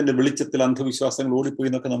ശാസ്ത്രത്തിന്റെ വെളിച്ചത്തിൽ അന്ധവിശ്വാസങ്ങൾ ഓടിപ്പോയി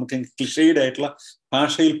എന്നൊക്കെ നമുക്ക് ക്ലിഷേഡ് ആയിട്ടുള്ള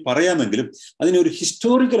ഭാഷയിൽ പറയാമെങ്കിലും അതിനെ ഒരു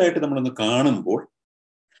ഹിസ്റ്റോറിക്കലായിട്ട് നമ്മളൊന്ന് കാണുമ്പോൾ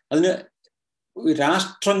അതിന്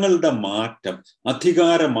രാഷ്ട്രങ്ങളുടെ മാറ്റം,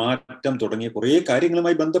 അധികാര മാറ്റം തുടങ്ങിയ കുറേ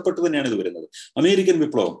കാര്യങ്ങളുമായി ബന്ധപ്പെട്ട് തന്നെയാണ് ഇത് വരുന്നത്. അമേരിക്കൻ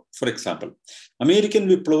വിപ്ലവം ഫോർ എക്സാമ്പിൾ, അമേരിക്കൻ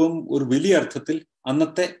വിപ്ലവം ഒരു വലിയ അർത്ഥത്തിൽ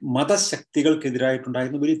അന്നത്തെ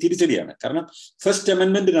മതശക്തികൾക്കെതിരായിട്ടുണ്ടായിരുന്ന വലിയ തിരിച്ചടിയാണ്. കാരണം ഫസ്റ്റ്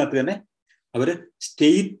അമെൻമെന്റിനകത്ത് തന്നെ അവര്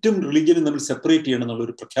സ്റ്റേറ്റും റിലിജനും നമ്മൾ സെപ്പറേറ്റ് ചെയ്യണം എന്നുള്ള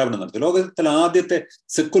ഒരു പ്രഖ്യാപനം നടത്തി. ലോകത്തിൽ ആദ്യത്തെ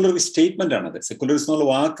സെക്കുലർ സ്റ്റേറ്റ്മെന്റ് ആണത്. സെക്കുലറിസം എന്നുള്ള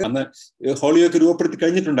വാക്ക് അന്ന് ഹോളിയോക്ക് രൂപപ്പെടുത്തി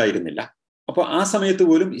കഴിഞ്ഞിട്ടുണ്ടായിരുന്നില്ല. അപ്പൊ ആ സമയത്ത്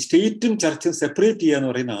പോലും സ്റ്റേറ്റും ചർച്ചും സെപ്പറേറ്റ് ചെയ്യുക എന്ന്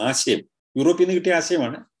പറയുന്ന ആശയം യൂറോപ്പിൽ നിന്ന് കിട്ടിയ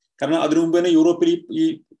ആശയമാണ്. കാരണം അതിനു മുമ്പ് തന്നെ യൂറോപ്പിൽ ഈ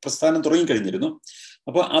പ്രസ്ഥാനം തുടങ്ങിക്കഴിഞ്ഞിരുന്നു.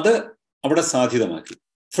 അപ്പൊ അത് അവിടെ സാധ്യതമാക്കി.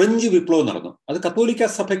 ഫ്രഞ്ച് വിപ്ലവം നടന്നു. അത് കത്തോലിക്ക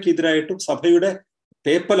സഭയ്ക്കെതിരായിട്ടും സഭയുടെ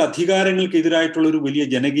പേപ്പൽ അധികാരങ്ങൾക്കെതിരായിട്ടുള്ള ഒരു വലിയ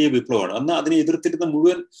ജനകീയ വിപ്ലവമാണ്. അന്ന് അതിനെ എതിർത്തിരുന്ന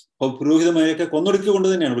മുഴുവൻ പുരോഹിതന്മാരെയൊക്കെ കൊന്നൊടുക്കിക്കൊണ്ട്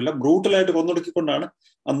തന്നെയാണ്, വല്ല ബ്രൂട്ടലായിട്ട് കൊന്നൊടുക്കിക്കൊണ്ടാണ്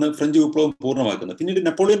അന്ന് ഫ്രഞ്ച് വിപ്ലവം പൂർണ്ണമാക്കുന്നത്. പിന്നീട്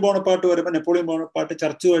നെപ്പോളിയൻ ബോണപ്പാർട്ട് വരുമ്പോൾ നെപ്പോളിയൻ ബോണപ്പാർട്ട്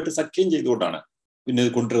ചർച്ചുമായിട്ട് സഖ്യം ചെയ്തുകൊണ്ടാണ് പിന്നെ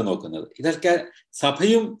ഇത് കൊണ്ടുവരാൻ നോക്കുന്നത്. ഇതൊക്കെ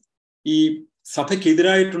സഭയും ഈ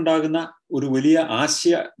സഭയ്ക്കെതിരായിട്ടുണ്ടാകുന്ന ഒരു വലിയ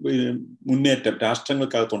ആശയ മുന്നേറ്റം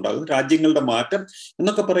രാഷ്ട്രങ്ങൾക്കകത്തുണ്ടാകുന്നു, രാജ്യങ്ങളുടെ മാറ്റം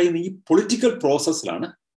എന്നൊക്കെ പറയുന്ന ഈ പൊളിറ്റിക്കൽ പ്രോസസ്സിലാണ്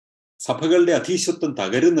സഭകളുടെ അധീശത്വം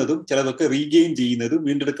തകരുന്നതും ചിലതൊക്കെ റീഗെയിൻ ചെയ്യുന്നതും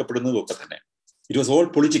വീണ്ടെടുക്കപ്പെടുന്നതും ഒക്കെ തന്നെ. It was all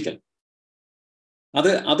political.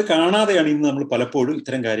 അത് കാണാതെയാണ് ഇന്ന് നമ്മൾ പലപ്പോഴും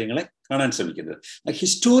ഇത്തരം കാര്യങ്ങളെ കാണാൻ ശ്രമിക്കുന്നത്.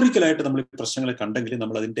 ഹിസ്റ്റോറിക്കലായിട്ട് നമ്മൾ ഈ പ്രശ്നങ്ങളെ കണ്ടെങ്കിൽ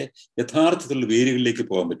നമ്മൾ അതിന്റെ യഥാർത്ഥത്തിലുള്ള വേരുകളിലേക്ക്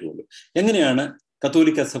പോകാൻ പറ്റുള്ളൂ. എങ്ങനെയാണ്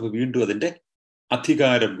കത്തോലിക്ക സഭ വീണ്ടും അതിന്റെ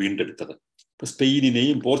അധികാരം വീണ്ടെടുത്തത്? ഇപ്പൊ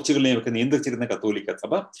സ്പെയിനിനെയും പോർച്ചുഗലിനെയും ഒക്കെ നിയന്ത്രിച്ചിരുന്ന കത്തോലിക്ക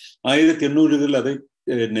സഭ 1800-കളിൽ അത്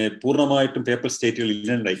പൂർണ്ണമായിട്ടും പേപ്പൽ സ്റ്റേറ്റുകൾ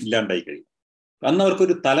ഇല്ലാണ്ടായി കഴിയും. അന്ന്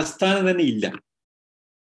അവർക്കൊരു തലസ്ഥാനം തന്നെ ഇല്ല.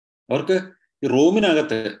 അവർക്ക് ഈ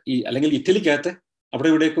റോമിനകത്ത് അല്ലെങ്കിൽ ഇറ്റലിക്കകത്ത് അവിടെ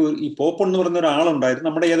ഇവിടെയൊക്കെ ഈ പോപ്പ് എന്ന് പറയുന്ന ഒരാളുണ്ടായിരുന്നു.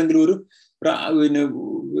 നമ്മുടെ ഏതെങ്കിലും ഒരു പിന്നെ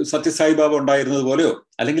സത്യസായി ബാബ ഉണ്ടായിരുന്നത് പോലെയോ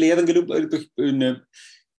അല്ലെങ്കിൽ ഏതെങ്കിലും പിന്നെ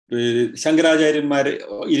ശങ്കരാചാര്യന്മാര്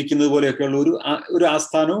ഇരിക്കുന്നത് പോലെയൊക്കെയുള്ള ഒരു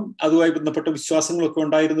ആസ്ഥാനവും അതുമായി ബന്ധപ്പെട്ട വിശ്വാസങ്ങളൊക്കെ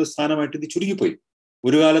ഉണ്ടായിരുന്ന സ്ഥാനമായിട്ട് ഇത് ചുരുങ്ങിപ്പോയി.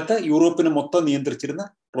 ഒരു കാലത്ത് യൂറോപ്പിനെ മൊത്തം നിയന്ത്രിച്ചിരുന്ന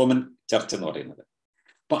റോമൻ ചർച്ച് എന്ന് പറയുന്നത്.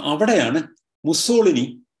 അപ്പൊ അവിടെയാണ് മുസോളിനി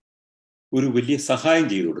ഒരു വലിയ സഹായം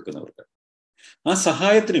ചെയ്തു കൊടുക്കുന്നവർക്ക്. ആ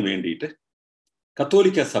സഹായത്തിന് വേണ്ടിയിട്ട്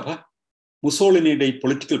കത്തോലിക്ക സഭ മുസോളിനിയുടെ ഈ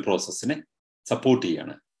പൊളിറ്റിക്കൽ പ്രോസസ്സിനെ സപ്പോർട്ട്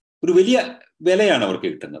ചെയ്യാണ്. ഒരു വലിയ വിലയാണ് അവർക്ക്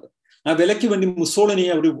കിട്ടുന്നത്. ആ വിലയ്ക്ക് വേണ്ടി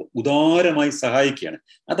മുസോളിനിയെ അവർ ഉദാരമായി സഹായിക്കുകയാണ്.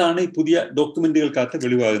 അതാണ് ഈ പുതിയ ഡോക്യുമെന്റുകൾക്കകത്ത്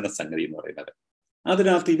വെളിവാകുന്ന സംഗതി എന്ന് പറയുന്നത്.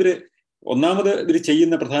 അതിനകത്ത് ഇവർ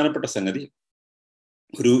ചെയ്യുന്ന പ്രധാനപ്പെട്ട സംഗതി,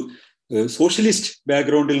 ഒരു സോഷ്യലിസ്റ്റ്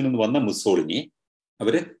ബാക്ക്ഗ്രൗണ്ടിൽ നിന്ന് വന്ന മുസോളിനിയെ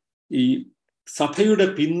അവര് ഈ സഭയുടെ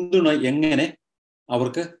പിന്തുണ എങ്ങനെ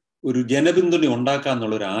അവർക്ക് ഒരു ജനപിന്തുണ ഉണ്ടാക്കാം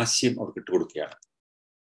എന്നുള്ള ഒരു ആശയം അവർക്ക് ഇട്ടുകൊടുക്കുകയാണ്.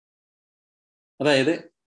 അതായത്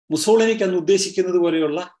മുസോളിനിക്ക് അന്ന് ഉദ്ദേശിക്കുന്നത്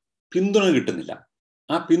പോലെയുള്ള പിന്തുണ കിട്ടുന്നില്ല.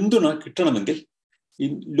 ആ പിന്തുണ കിട്ടണമെങ്കിൽ ഈ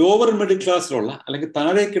ലോവർ മിഡിൽ ക്ലാസ്സിലുള്ള അല്ലെങ്കിൽ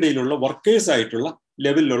താഴേക്കിടയിലുള്ള വർക്കേഴ്സ് ആയിട്ടുള്ള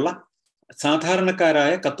ലെവലിലുള്ള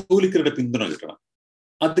സാധാരണക്കാരായ കത്തോലിക്കരുടെ പിന്തുണ കിട്ടണം.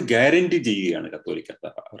 അത് ഗ്യാരണ്ടി ചെയ്യുകയാണ് കത്തോലിക്ക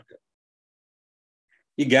അവർക്ക്.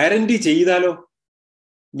 ഈ ഗ്യാരണ്ടി ചെയ്താലോ,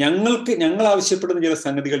 ഞങ്ങൾ ആവശ്യപ്പെടുന്ന ചില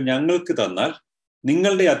സംഗതികൾ ഞങ്ങൾക്ക് തന്നാൽ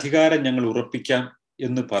നിങ്ങളുടെ അധികാരം ഞങ്ങൾ ഉറപ്പിക്കാം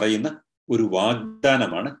എന്ന് പറയുന്ന ഒരു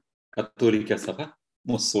വാഗ്ദാനമാണ് കത്തോലിക്ക സഭ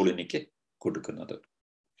മുസോളിനിക്ക് കൊടുക്കുന്നത്.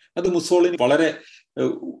 അത് മുസോളിനി വളരെ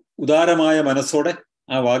ഉദാരമായ മനസ്സോടെ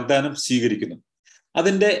ആ വാഗ്ദാനം സ്വീകരിക്കുന്നു.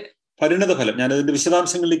 അതിന്റെ പരിണത ഫലം, ഞാനതിന്റെ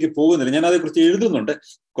വിശദാംശങ്ങളിലേക്ക് പോകുന്നില്ല, ഞാൻ അതേക്കുറിച്ച് എഴുതുന്നുണ്ട്.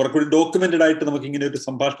 കുറച്ചുകൂടി ഡോക്യുമെന്റഡ് ആയിട്ട് നമുക്ക് ഇങ്ങനെ ഒരു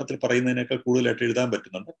സംഭാഷണത്തിൽ പറയുന്നതിനേക്കാൾ കൂടുതലായിട്ട് എഴുതാൻ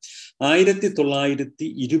പറ്റുന്നുണ്ട്.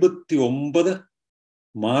 1829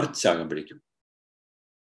 മാർച്ച് ആകുമ്പോഴേക്കും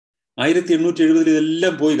 1870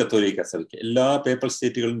 ഇതെല്ലാം പോയി കത്തോലിക്ക സഭയ്ക്ക്. എല്ലാ പേപ്പൽ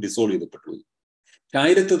സ്റ്റേറ്റുകളും ഡിസോൾവ് ചെയ്തപ്പെട്ടു.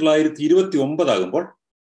 1929 ആകുമ്പോൾ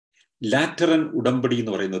ലാറ്ററൻ ഉടമ്പടി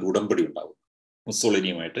എന്ന് പറയുന്ന ഒരു ഉടമ്പടി ഉണ്ടാവും.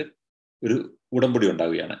 മുസോളിനിയുമായിട്ട് ഒരു ഉടമ്പടി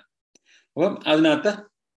ഉണ്ടാവുകയാണ്. അപ്പം അതിനകത്ത്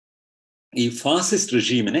ഈ ഫാസിസ്റ്റ്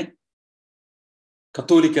റെഷീമിനെ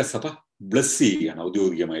കത്തോലിക്ക സഭ ബ്ലസ് ചെയ്യുകയാണ്.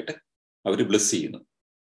 ഔദ്യോഗികമായിട്ട് അവർ ബ്ലസ് ചെയ്യുന്നു.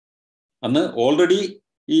 അന്ന് ഓൾറെഡി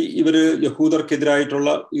ഇവര് യഹൂദർക്കെതിരായിട്ടുള്ള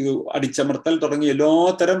അടിച്ചമർത്തൽ തുടങ്ങിയ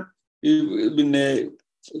എല്ലാത്തരം പിന്നെ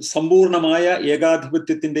സമ്പൂർണമായ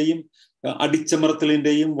ഏകാധിപത്യത്തിന്റെയും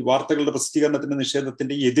അടിച്ചമർത്തലിന്റെയും വാർത്തകളുടെ പ്രസിദ്ധീകരണത്തിന്റെ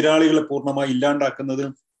നിഷേധത്തിന്റെയും എതിരാളികളെ പൂർണ്ണമായി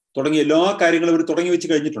ഇല്ലാണ്ടാക്കുന്നതിനും തുടങ്ങിയ എല്ലാ കാര്യങ്ങളും ഇവർ തുടങ്ങി വെച്ച്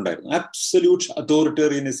കഴിഞ്ഞിട്ടുണ്ടായിരുന്നു. ആബ്സല്യൂട്ട്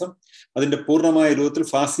അതോറിറ്റേറിയനിസം അതിന്റെ പൂർണ്ണമായ രൂപത്തിൽ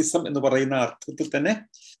ഫാസിസം എന്ന് പറയുന്ന അർത്ഥത്തിൽ തന്നെ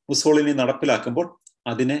മുസോളിനി നടപ്പിലാക്കുമ്പോൾ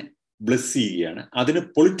അതിനെ ബ്ലെസ് ചെയ്യുകയാണ്. അതിന്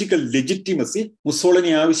പൊളിറ്റിക്കൽ ലെജിറ്റിമസി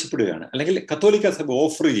മുസോളിനി ആവശ്യപ്പെടുകയാണ്, അല്ലെങ്കിൽ കത്തോലിക്ക സഭ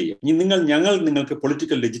ഓഫർ ചെയ്യും. ഞങ്ങൾ നിങ്ങൾക്ക്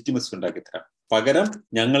പൊളിറ്റിക്കൽ ലെജിറ്റിമസി ഉണ്ടാക്കി തരാം, പകരം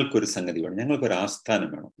ഞങ്ങൾക്കൊരു സംഗതി വേണം, ഞങ്ങൾക്കൊരു ആസ്ഥാനം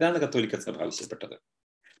വേണം. ഇതാണ് കത്തോലിക്ക സഭ ആവശ്യപ്പെട്ടത്.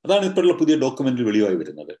 അതാണ് ഇപ്പോഴുള്ള പുതിയ ഡോക്യുമെന്റിൽ വെളിവായി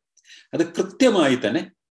വരുന്നത്. അത് കൃത്യമായി തന്നെ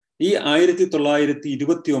ഈ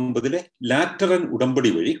 1929 ലാറ്ററൻ ഉടമ്പടി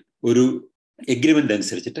വഴി ഒരു എഗ്രിമെന്റ്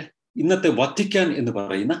അനുസരിച്ചിട്ട് ഇന്നത്തെ വത്തിക്കാൻ എന്ന്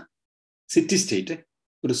പറയുന്ന സിറ്റി സ്റ്റേറ്റ്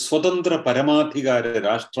ഒരു സ്വതന്ത്ര പരമാധികാര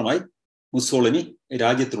രാഷ്ട്രമായി മുസോളിനി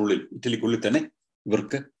രാജ്യത്തിനുള്ളിൽ, ഇറ്റലിക്കുള്ളിൽ തന്നെ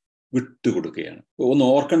ഇവർക്ക് വിട്ടുകൊടുക്കുകയാണ്. ഒന്ന്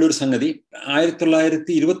ഓർക്കേണ്ട ഒരു സംഗതി,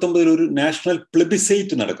 1929 ഒരു നാഷണൽ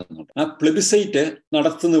പ്ലെബിസൈറ്റ് നടക്കുന്നുണ്ട്. ആ പ്ലെബിസൈറ്റ്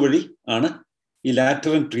നടത്തുന്ന വഴി ആണ് ഈ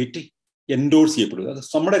ലാറ്ററൻ ട്രീറ്റി എൻഡോഴ്സ് ചെയ്യപ്പെടുക. അത്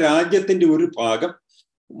നമ്മുടെ രാജ്യത്തിന്റെ ഒരു ഭാഗം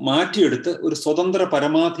മാറ്റിയെടുത്ത് ഒരു സ്വതന്ത്ര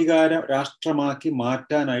പരമാധികാര രാഷ്ട്രമാക്കി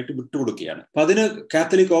മാറ്റാനായിട്ട് വിട്ടുകൊടുക്കുകയാണ്. അപ്പൊ അതിന്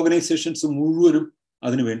കാത്തലിക് ഓർഗനൈസേഷൻസ് മുഴുവനും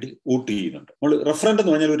അതിനുവേണ്ടി വോട്ട് ചെയ്യുന്നുണ്ട്. നമ്മൾ റഫറൻഡം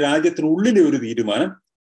എന്ന് പറഞ്ഞാൽ ഒരു രാജ്യത്തിനുള്ളിലെ ഒരു തീരുമാനം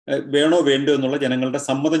വേണോ വേണ്ടോ എന്നുള്ള ജനങ്ങളുടെ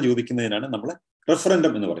സമ്മതം ചോദിക്കുന്നതിനാണ് നമ്മൾ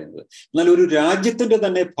റഫറൻഡം എന്ന് പറയുന്നത്. എന്നാൽ ഒരു രാജ്യത്തിന്റെ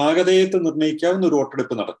തന്നെ ഭാഗധേയത്തെ നിർണ്ണയിക്കാവുന്ന ഒരു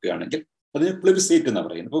വോട്ടെടുപ്പ് നടക്കുകയാണെങ്കിൽ അതിന് പ്ലെബിസൈറ്റ് എന്ന്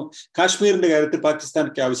പറയുന്നത്. ഇപ്പോൾ കാശ്മീരിന്റെ കാര്യത്തിൽ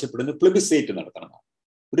പാകിസ്ഥാനൊക്കെ ആവശ്യപ്പെടുന്നത് പ്ലെബിസൈറ്റ് നടത്തണം.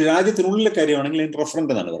 ഒരു രാജ്യത്തിനുള്ളിലെ കാര്യമാണെങ്കിൽ അതിന്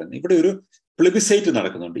റഫറൻഡം എന്നാണ് പറയുന്നത്. ഇവിടെ ഒരു പ്ലെബിസൈറ്റ്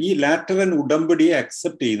നടക്കുന്നുണ്ട്. ഈ ലാറ്ററൻ ഉടമ്പടിയെ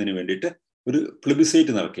അക്സെപ്റ്റ് ചെയ്യുന്നതിന് വേണ്ടിയിട്ട് ഒരു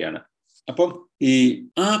പ്ലെബിസൈറ്റ് നടക്കുകയാണ്. അപ്പം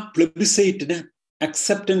ആ പ്ലെബിസൈറ്റിന്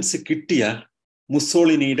അക്സെപ്റ്റൻസ് കിട്ടിയാൽ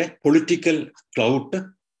മുസോളിനിയുടെ പൊളിറ്റിക്കൽ ക്ലൗട്ട്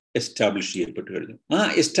എസ്റ്റാബ്ലിഷ് ചെയ്യപ്പെട്ടു കഴിഞ്ഞു. ആ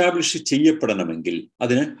എസ്റ്റാബ്ലിഷ് ചെയ്യപ്പെടണമെങ്കിൽ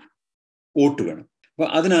അതിന് വോട്ട് വേണം. അപ്പൊ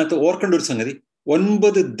അതിനകത്ത് ഓർക്കേണ്ട ഒരു സംഗതി,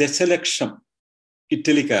 9 ദശലക്ഷം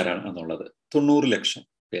ഇറ്റലിക്കാരാണ് എന്നുള്ളത്. 90 ലക്ഷം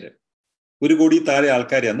പേര്, 1 കോടി താഴെ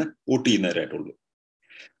ആൾക്കാരെ അന്ന് വോട്ട് ചെയ്യുന്നവരായിട്ടുള്ളൂ.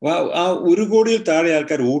 അപ്പൊ ആ 1 കോടിയിൽ താഴെ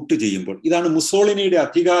ആൾക്കാർ വോട്ട് ചെയ്യുമ്പോൾ ഇതാണ് മുസോളിനിയുടെ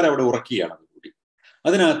അധികാരം അവിടെ ഉറക്കുകയാണ്.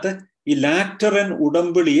 അതിനകത്ത് ഈ ലാറ്ററൻ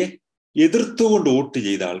ഉടമ്പടിയെ എതിർത്തുകൊണ്ട് വോട്ട്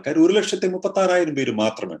ചെയ്ത ആൾക്കാർ 1,36,000 പേര്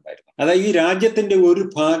മാത്രമേ ഉണ്ടായിരുന്നു. അതായത് ഈ രാജ്യത്തിന്റെ ഒരു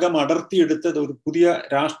ഭാഗം അടർത്തിയെടുത്തത് ഒരു പുതിയ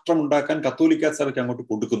രാഷ്ട്രം ഉണ്ടാക്കാൻ കത്തോലിക്ക സഭയ്ക്ക് അങ്ങോട്ട്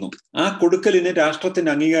കൊടുക്കുന്നു. ആ കൊടുക്കലിന്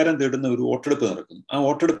രാഷ്ട്രത്തിന്റെ അംഗീകാരം തേടുന്ന ഒരു വോട്ടെടുപ്പ് നടക്കുന്നു. ആ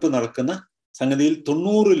വോട്ടെടുപ്പ് നടക്കുന്ന സംഗതിയിൽ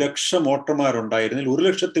 90 ലക്ഷം വോട്ടർമാരുണ്ടായിരുന്നതിൽ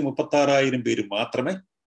 1,36,000 പേര് മാത്രമേ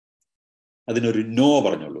അതിനൊരു നോ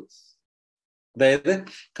പറഞ്ഞുള്ളൂ. അതായത്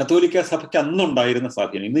കത്തോലിക്ക സഭയ്ക്ക് അന്നുണ്ടായിരുന്ന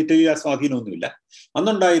സ്വാധീനം, ഇന്ന് ഇറ്റലി ആ സ്വാധീനമൊന്നുമില്ല,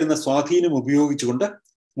 അന്നുണ്ടായിരുന്ന സ്വാധീനം ഉപയോഗിച്ചുകൊണ്ട്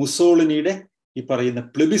മുസോളിനിയുടെ ഈ പറയുന്ന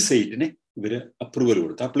പ്ലെബിസൈറ്റിന് ഇവര് അപ്രൂവൽ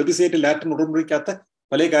കൊടുത്തു. ആ പ്ലെബിസൈറ്റ് ലാറ്ററൻ ഉടമ്പടിക്കകത്ത്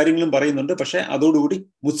പല കാര്യങ്ങളും പറയുന്നുണ്ട്. പക്ഷെ അതോടുകൂടി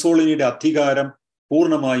മുസോളിനിയുടെ അധികാരം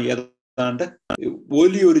പൂർണ്ണമായി ഏതാണ്ട്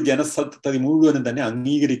വലിയൊരു ജനസത്തതി മുഴുവനും തന്നെ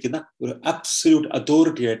അംഗീകരിക്കുന്ന ഒരു അബ്സല്യൂട്ട്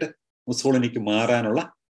അതോറിറ്റി ആയിട്ട് മുസോളിനിക്ക് മാറാനുള്ള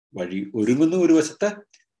വഴി ഒരുങ്ങുന്നു ഒരു വശത്ത്.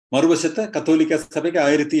 മറുവശത്ത് കത്തോലിക്ക സഭയ്ക്ക്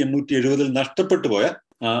 1870 നഷ്ടപ്പെട്ടു പോയ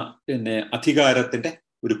അധികാരത്തിന്റെ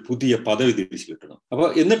ഒരു പുതിയ പദവി തിരിച്ചു കിട്ടുന്നു. അപ്പൊ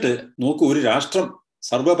എന്നിട്ട് നോക്കൂ, ഒരു രാഷ്ട്രം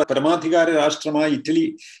സർവ പരമാധികാര രാഷ്ട്രമായി ഇറ്റലി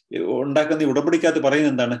ഉണ്ടാക്കുന്ന ഉടമ്പടിക്കകത്ത്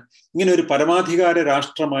പറയുന്നത് എന്താണ്? ഇങ്ങനെ ഒരു പരമാധികാര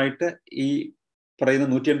രാഷ്ട്രമായിട്ട് ഈ പറയുന്ന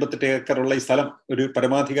 188 ഏക്കറുള്ള ഈ സ്ഥലം ഒരു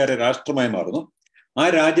പരമാധികാര രാഷ്ട്രമായി മാറുന്നു. ആ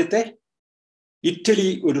രാജ്യത്തെ ഇറ്റലി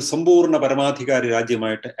ഒരു സമ്പൂർണ്ണ പരമാധികാര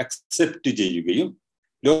രാജ്യമായിട്ട് അക്സെപ്റ്റ് ചെയ്യുകയും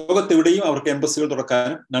ലോകത്തെവിടെയും അവർക്ക് എംബസികൾ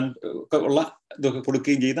തുറക്കാനും ഉള്ള ഇതൊക്കെ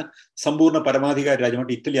കൊടുക്കുകയും ചെയ്യുന്ന സമ്പൂർണ്ണ പരമാധികാര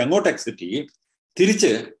രാജ്യമായിട്ട് ഇറ്റലി അങ്ങോട്ട് അക്സെപ്റ്റ് ചെയ്യുകയും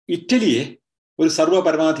തിരിച്ച് ഇറ്റലിയെ ഒരു സർവ്വ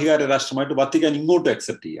പരമാധികാര രാഷ്ട്രമായിട്ട് വത്തിക്കാൻ ഇങ്ങോട്ട്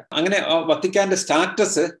അക്സെപ്റ്റ് ചെയ്യുക. അങ്ങനെ വത്തിക്കാന്റെ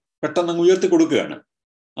സ്റ്റാറ്റസ് പെട്ടെന്ന് ഉയർത്തി കൊടുക്കുകയാണ്.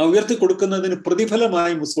 ആ ഉയർത്തി കൊടുക്കുന്നതിന്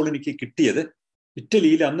പ്രതിഫലമായി മുസോളിനിക്ക് കിട്ടിയത്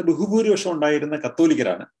ഇറ്റലിയിൽ അന്ന് ബഹുഭൂരിപക്ഷം ഉണ്ടായിരുന്ന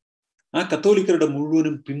കത്തോലിക്കരാണ്. ആ കത്തോലിക്കരുടെ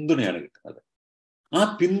മുഴുവനും പിന്തുണയാണ് കിട്ടുന്നത്. ആ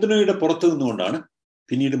പിന്തുണയുടെ പുറത്തു നിന്നുകൊണ്ടാണ്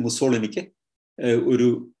പിന്നീട് മുസോളിനിക്ക് ഒരു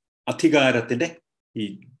അധികാരത്തിന്റെ ഈ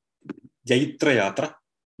ജൈത്രയാത്ര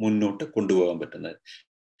മുന്നോട്ട് കൊണ്ടുപോകാൻ പറ്റുന്നത്.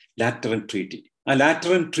 ലാറ്ററൻ ട്രീറ്റി, ആ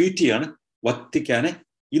ലാറ്ററൻ ട്രീറ്റിയാണ്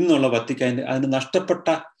ഇന്നുള്ള വത്തിക്കാൻ്റെ അതിന് നഷ്ടപ്പെട്ട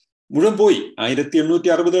മുഴുവൻ പോയി.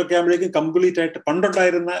 1860 ആകുമ്പോഴേക്കും കംപ്ലീറ്റ് ആയിട്ട്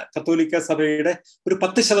പണ്ടുണ്ടായിരുന്ന കത്തോലിക്ക സഭയുടെ ഒരു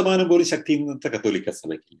 10% പോലും ശക്തി ഇന്നത്തെ കത്തോലിക്ക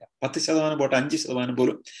സഭയ്ക്കില്ല. 10% പോട്ടെ, 5%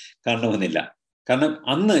 പോലും കാണണമെന്നില്ല. കാരണം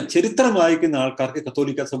അന്ന് ചരിത്രം വായിക്കുന്ന ആൾക്കാർക്ക്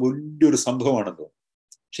കത്തോലിക്ക സഭ വലിയൊരു സംഭവമാണെന്ന് തോന്നും.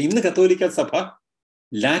 പക്ഷെ ഇന്ന് കത്തോലിക്ക സഭ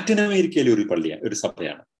ലാറ്റിൻ അമേരിക്കയിലെ ഒരു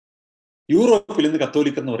സഭയാണ്. യൂറോപ്പിൽ ഇന്ന്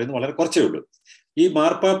കത്തോലിക്ക എന്ന് പറയുന്നത് വളരെ കുറച്ചേ ഉള്ളൂ. ഈ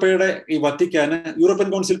മാർപ്പാപ്പയുടെ ഈ വത്തിക്കാന് യൂറോപ്യൻ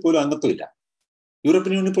കൗൺസിൽ പോലും അംഗത്വമില്ല,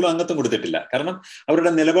 യൂറോപ്യൻ യൂണിയൻ പോലും അംഗത്വം കൊടുത്തിട്ടില്ല. കാരണം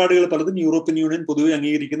അവരുടെ നിലപാടുകൾ പലതും യൂറോപ്യൻ യൂണിയൻ പൊതുവെ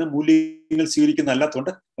അംഗീകരിക്കുന്ന മൂല്യങ്ങൾ സ്വീകരിക്കുന്ന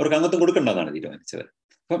അല്ലാത്തതുകൊണ്ട് അവർക്ക് അംഗത്വം കൊടുക്കേണ്ടതാണ് തീരുമാനിച്ചത്.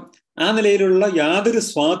 അപ്പം ആ നിലയിലുള്ള യാതൊരു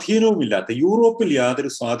സ്വാധീനവും ഇല്ലാത്ത, യൂറോപ്പിൽ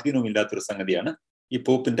യാതൊരു സ്വാധീനവും ഇല്ലാത്തൊരു സംഗതിയാണ് ഈ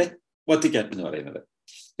പോപ്പിന്റെ വത്തിക്കാൻ എന്ന് പറയുന്നത്.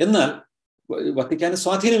 എന്നാൽ വത്തിക്കാന്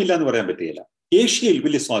സ്വാധീനമില്ല എന്ന് പറയാൻ പറ്റുകയില്ല. ഏഷ്യയിൽ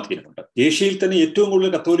വലിയ സ്വാധീനമുണ്ട്. ഏഷ്യയിൽ തന്നെ ഏറ്റവും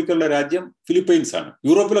കൂടുതൽ കത്തോലിക്കലുള്ള രാജ്യം ഫിലിപ്പൈൻസ് ആണ്.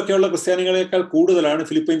 യൂറോപ്പിലൊക്കെയുള്ള ക്രിസ്ത്യാനികളെക്കാൾ കൂടുതലാണ്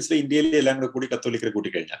ഫിലിപ്പൈൻസിലെ, ഇന്ത്യയിലെ എല്ലാം കൂടി കത്തോലിക്കരെ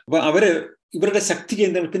കൂട്ടിക്കഴിഞ്ഞാൽ. അപ്പൊ ഇവരുടെ ശക്തി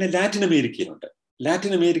കേന്ദ്രം പിന്നെ ലാറ്റിൻ അമേരിക്കയിലുണ്ട്.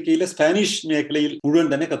 ലാറ്റിൻ അമേരിക്കയിലെ സ്പാനിഷ് മേഖലയിൽ മുഴുവൻ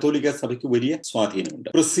തന്നെ കത്തോലിക്ക സഭയ്ക്ക് വലിയ സ്വാധീനമുണ്ട്.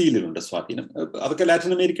 ബ്രസീലിലുണ്ട് സ്വാധീനം. അതൊക്കെ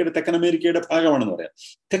ലാറ്റിൻ അമേരിക്കയുടെ, തെക്കൻ അമേരിക്കയുടെ ഭാഗമാണെന്ന് പറയാം.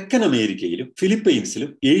 തെക്കൻ അമേരിക്കയിലും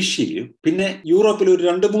ഫിലിപ്പൈൻസിലും ഏഷ്യയിലും പിന്നെ യൂറോപ്പിൽ ഒരു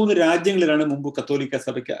 2-3 രാജ്യങ്ങളിലാണ് മുമ്പ് കത്തോലിക്ക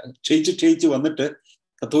സഭയ്ക്ക് ക്ഷയിച്ച് വന്നിട്ട്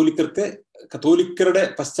കത്തോലിക്കരുടെ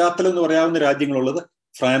പശ്ചാത്തലം എന്ന് പറയാവുന്ന രാജ്യങ്ങളുള്ളത്.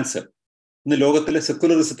 ഫ്രാൻസ് ഇന്ന് ലോകത്തിലെ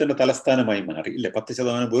സെക്കുലറിസത്തിന്റെ തലസ്ഥാനമായി മാറി. ഇല്ല,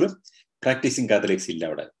 10% പോലും പ്രാക്ടീസിങ് കാത്തലിക്സ് ഇല്ല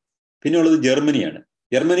അവിടെ. പിന്നെ ഉള്ളത് ജർമ്മനിയാണ്.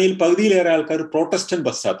 ജർമ്മനിയിൽ പകുതിയിലേറെ ആൾക്കാർ പ്രോട്ടസ്റ്റന്റ്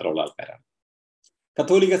പശ്ചാത്തലമുള്ള ആൾക്കാരാണ്.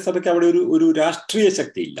 കത്തോലിക്ക സഭയ്ക്ക് അവിടെ ഒരു രാഷ്ട്രീയ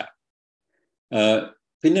ശക്തി ഇല്ല.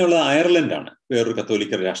 പിന്നെയുള്ളത് അയർലൻഡാണ്, വേറൊരു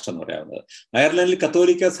കത്തോലിക്ക രാഷ്ട്രം എന്ന് പറയാവുന്നത്. അയർലൻഡിൽ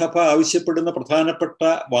കത്തോലിക്ക സഭ ആവശ്യപ്പെടുന്ന പ്രധാനപ്പെട്ട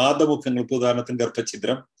വാദമുഖങ്ങൾ, ഉദാഹരണത്തിന്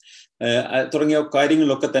ഗർഭഛിദ്രം തുടങ്ങിയ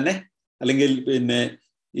കാര്യങ്ങളിലൊക്കെ തന്നെ, അല്ലെങ്കിൽ പിന്നെ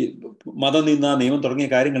ഈ മതനിന്ദ നിയമം തുടങ്ങിയ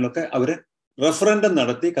കാര്യങ്ങളിലൊക്കെ അവർ റെഫറൻഡം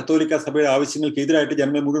നടത്തി കത്തോലിക്ക സഭയുടെ ആവശ്യങ്ങൾക്ക് എതിരായിട്ട്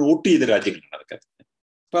ജനങ്ങൾ മുഴുവൻ വോട്ട് ചെയ്ത രാജ്യങ്ങളാണ് അതൊക്കെ.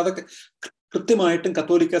 അപ്പൊ അതൊക്കെ കൃത്യമായിട്ടും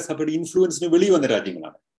കത്തോലിക്ക സഭയുടെ ഇൻഫ്ലുവൻസിന് വെളി വന്ന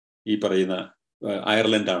രാജ്യങ്ങളാണ് ഈ പറയുന്ന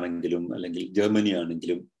അയർലൻഡ് ആണെങ്കിലും, അല്ലെങ്കിൽ ജർമ്മനി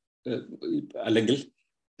ആണെങ്കിലും, അല്ലെങ്കിൽ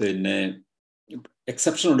പിന്നെ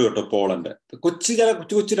എക്സെപ്ഷൻ ഉണ്ട് കേട്ടോ, പോളണ്ട്.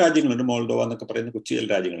 കൊച്ചു രാജ്യങ്ങളുണ്ട്, മോൾഡോവ എന്നൊക്കെ പറയുന്ന കൊച്ചു ചില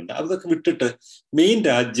രാജ്യങ്ങളുണ്ട്. അതൊക്കെ വിട്ടിട്ട് മെയിൻ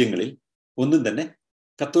രാജ്യങ്ങളിൽ ഒന്നും തന്നെ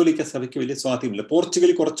കത്തോലിക്ക സഭയ്ക്ക് വലിയ സ്വാധീനമില്ല.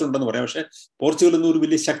 പോർച്ചുഗൽ കുറച്ചുണ്ടെന്ന് പറയാം, പക്ഷെ പോർച്ചുഗൽ ഒന്നും ഒരു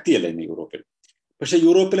വലിയ ശക്തിയല്ല ഇന്ന് യൂറോപ്പിൽ. പക്ഷെ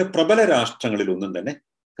യൂറോപ്പിലെ പ്രബല രാഷ്ട്രങ്ങളിൽ ഒന്നും തന്നെ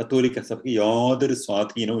കത്തോലിക്ക സഭയ്ക്ക് യാതൊരു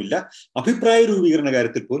സ്വാധീനവും ഇല്ല. അഭിപ്രായ രൂപീകരണ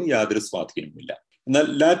കാര്യത്തിൽ പോലും യാതൊരു സ്വാധീനവും ഇല്ല. എന്നാൽ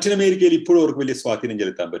ലാറ്റിൻ അമേരിക്കയിൽ ഇപ്പോഴും അവർക്ക് വലിയ സ്വാധീനം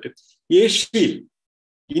ചെലുത്താൻ പറ്റും. ഏഷ്യയിൽ,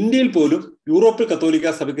 ഇന്ത്യയിൽ പോലും യൂറോപ്പിൽ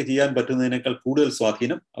കത്തോലിക്ക സഭയ്ക്ക് ചെയ്യാൻ പറ്റുന്നതിനേക്കാൾ കൂടുതൽ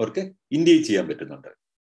സ്വാധീനം അവർക്ക് ഇന്ത്യയിൽ ചെയ്യാൻ പറ്റുന്നുണ്ട്.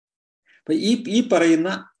 അപ്പൊ ഈ പറയുന്ന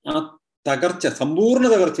ആ തകർച്ച, സമ്പൂർണ്ണ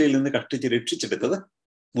തകർച്ചയിൽ നിന്ന് കഷ്ടിച്ച് രക്ഷിച്ചെടുത്തത്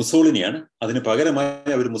മുസോളിനിയാണ്. അതിന്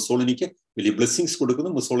പകരമായി അവർ മുസോളിനിക്ക് വലിയ ബ്ലെസ്സിങ്സ്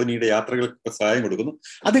കൊടുക്കുന്നു, മുസോളിനിയുടെ യാത്രകൾക്ക് സഹായം കൊടുക്കുന്നു.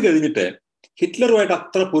 അത് കഴിഞ്ഞിട്ട് ഹിറ്റ്ലറുമായിട്ട്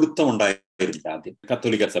അത്ര പൊരുത്തം ഉണ്ടായിരുന്നില്ല ആദ്യം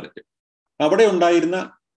കത്തോലിക്ക സഭയ്ക്ക്. അവിടെ ഉണ്ടായിരുന്ന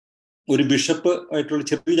ഒരു ബിഷപ്പ് ആയിട്ടുള്ള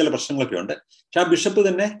ചെറിയ ചില പ്രശ്നങ്ങളൊക്കെ ഉണ്ട്. പക്ഷെ ആ ബിഷപ്പ്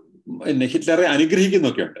തന്നെ ഹിറ്റ്ലറെ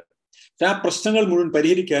അനുഗ്രഹിക്കുന്നൊക്കെ ഉണ്ട്. പക്ഷെ ആ പ്രശ്നങ്ങൾ മുഴുവൻ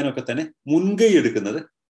പരിഹരിക്കാനൊക്കെ തന്നെ മുൻകൈ എടുക്കുന്നത്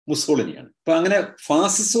മുസോളിനിയാണ്. അപ്പൊ അങ്ങനെ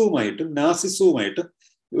ഫാസിസവുമായിട്ടും നാസിസവുമായിട്ടും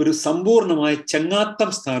ഒരു സമ്പൂർണമായ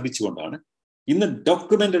ചങ്ങാത്തം സ്ഥാപിച്ചുകൊണ്ടാണ് ഇന്ന്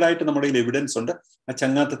ഡോക്യുമെന്റഡ് ആയിട്ട് നമ്മുടെ കയ്യിൽ എവിഡൻസ് ഉണ്ട്. ആ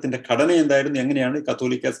ചങ്ങാത്തത്തിന്റെ ഘടന എന്തായിരുന്നു, എങ്ങനെയാണ്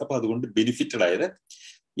കത്തോലിക്ക സഭ അതുകൊണ്ട് ബെനിഫിറ്റഡ് ആയത്,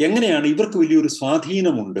 എങ്ങനെയാണ് ഇവർക്ക് വലിയൊരു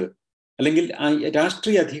സ്വാധീനമുണ്ട്, അല്ലെങ്കിൽ ആ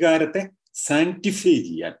രാഷ്ട്രീയ അധികാരത്തെ സാങ്ക്ടിഫൈ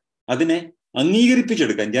ചെയ്യാൻ, അതിനെ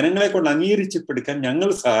അംഗീകരിപ്പിച്ചെടുക്കാൻ, ജനങ്ങളെ കൊണ്ട് അംഗീകരിച്ചെടുക്കാൻ ഞങ്ങൾ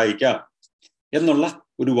സഹായിക്കാം എന്നുള്ള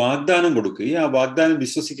ഒരു വാഗ്ദാനം കൊടുക്കുകയും ആ വാഗ്ദാനം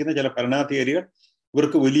വിശ്വസിക്കുന്ന ചില ഭരണാധികാരികൾ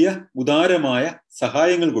ഇവർക്ക് വലിയ ഉദാരമായ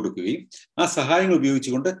സഹായങ്ങൾ കൊടുക്കുകയും ആ സഹായങ്ങൾ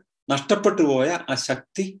ഉപയോഗിച്ചുകൊണ്ട് നഷ്ടപ്പെട്ടു പോയ ആ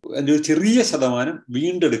ശക്തി അതിൻ്റെ ഒരു ചെറിയ ശതമാനം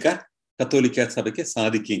വീണ്ടെടുക്കാൻ കത്തോലിക്ക സഭയ്ക്ക്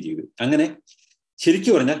സാധിക്കുകയും ചെയ്തു. അങ്ങനെ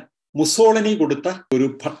ശരിക്കും പറഞ്ഞാൽ മുസോളിനി കൊടുത്ത ഒരു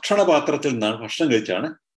ഭക്ഷണപാത്രത്തിൽ നിന്നാണ്, ഭക്ഷണം കഴിച്ചാണ്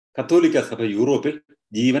കത്തോലിക്ക സഭ യൂറോപ്പിൽ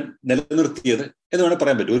ജീവൻ നിലനിർത്തിയത് എന്ന് വേണമെങ്കിൽ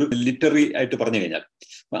പറയാൻ പറ്റും, ഒരു ലിറ്റററി ആയിട്ട് പറഞ്ഞു കഴിഞ്ഞാൽ.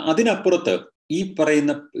 അതിനപ്പുറത്ത് ഈ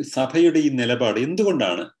പറയുന്ന സഭയുടെ ഈ നിലപാട്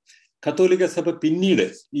എന്തുകൊണ്ടാണ് കത്തോലിക്ക സഭ പിന്നീട്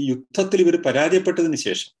ഈ യുദ്ധത്തിൽ ഇവർ പരാജയപ്പെട്ടതിന്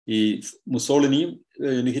ശേഷം, ഈ മുസോളിനിയും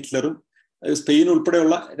ഹിറ്റ്ലറും സ്പെയിൻ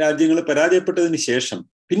ഉൾപ്പെടെയുള്ള രാജ്യങ്ങൾ പരാജയപ്പെട്ടതിന് ശേഷം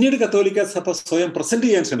പിന്നീട് കത്തോലിക്ക സഭ സ്വയം പ്രസന്റ്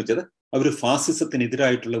ചെയ്യാൻ ശ്രമിച്ചത് അവർ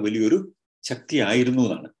ഫാസിസത്തിനെതിരായിട്ടുള്ള വലിയൊരു ശക്തി ആയിരുന്നു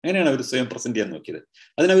എന്നാണ്. അങ്ങനെയാണ് അവർ സ്വയം പ്രസന്റ് ചെയ്യാൻ നോക്കിയത്.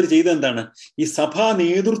 അതിനവർ ചെയ്തത് എന്താണ്, ഈ സഭാ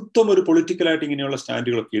നേതൃത്വം ഒരു പൊളിറ്റിക്കലായിട്ട് ഇങ്ങനെയുള്ള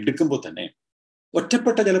സ്റ്റാൻഡുകളൊക്കെ എടുക്കുമ്പോൾ തന്നെ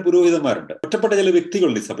ഒറ്റപ്പെട്ട ചില പുരോഹിതന്മാരുണ്ട്, ഒറ്റപ്പെട്ട ചില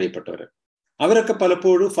വ്യക്തികളുണ്ട് ഈ സഭയിൽപ്പെട്ടവർ. അവരൊക്കെ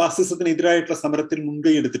പലപ്പോഴും ഫാസിസത്തിനെതിരായിട്ടുള്ള സമരത്തിൽ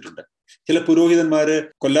മുൻകൈ എടുത്തിട്ടുണ്ട്. ചില പുരോഹിതന്മാര്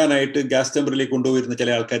കൊല്ലാനായിട്ട് ഗ്യാസ് ചേമ്പറിലേക്ക് കൊണ്ടുപോയിരുന്ന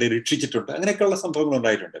ചില ആൾക്കാരെ രക്ഷിച്ചിട്ടുണ്ട്. അങ്ങനെയൊക്കെയുള്ള സംഭവങ്ങൾ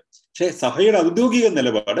ഉണ്ടായിട്ടുണ്ട്. പക്ഷെ സഭയുടെ ഔദ്യോഗിക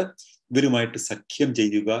നിലപാട് ഇവരുമായിട്ട് സഖ്യം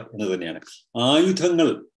ചെയ്യുക എന്ന് തന്നെയാണ്. ആയുധങ്ങൾ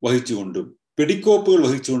വഹിച്ചുകൊണ്ടും വെടിക്കോപ്പുകൾ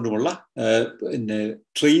വഹിച്ചുകൊണ്ടുമുള്ള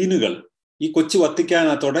ട്രെയിനുകൾ ഈ കൊച്ചു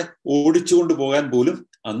വത്തിക്കാനകത്തോടെ ഓടിച്ചുകൊണ്ട് പോകാൻ പോലും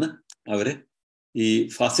അന്ന് അവര് ഈ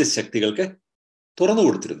ഫാസിസ്റ്റ് ശക്തികൾക്ക് തുറന്നു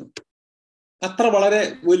കൊടുത്തിരുന്നു. അത്ര വളരെ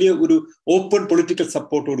വലിയ ഒരു ഓപ്പൺ പൊളിറ്റിക്കൽ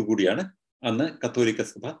സപ്പോർട്ടോട് കൂടിയാണ് അന്ന് കത്തോലിക്ക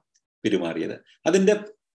സഭ പെരുമാറിയത്. അതിന്റെ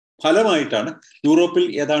ഫലമായിട്ടാണ് യൂറോപ്പിൽ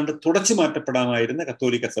ഏതാണ്ട് തുടച്ചു മാറ്റപ്പെടാമായിരുന്ന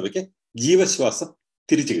കത്തോലിക്ക സഭയ്ക്ക് ജീവശ്വാസം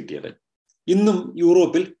തിരിച്ചു കിട്ടിയത്. ഇന്നും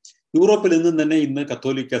യൂറോപ്പിൽ നിന്നും തന്നെ ഇന്ന്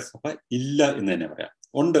കത്തോലിക്ക സഭ ഇല്ല എന്ന് തന്നെ പറയാം.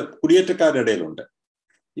 ഉണ്ട്, കുടിയേറ്റക്കാരുടെ ഇടയിലുണ്ട്.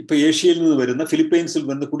 ഇപ്പൊ ഏഷ്യയിൽ നിന്ന് വരുന്ന, ഫിലിപ്പൈൻസിൽ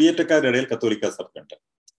വരുന്ന കുടിയേറ്റക്കാരുടെ ഇടയിൽ കത്തോലിക്ക സഭയുണ്ട്.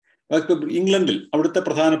 ഇംഗ്ലണ്ടിൽ അവിടുത്തെ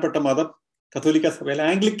പ്രധാനപ്പെട്ട മതം കത്തോലിക്ക സഭയിൽ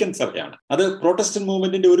ആംഗ്ലിക്കൻ സഭയാണ്. അത് പ്രോട്ടസ്റ്റന്റ്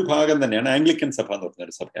മൂവ്മെന്റിന്റെ ഒരു ഭാഗം തന്നെയാണ്. ആംഗ്ലിക്കൻ സഭ എന്ന്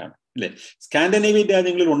പറഞ്ഞൊരു സഭയാണ്, അല്ലെ. സ്കാൻഡിനേവിയൻ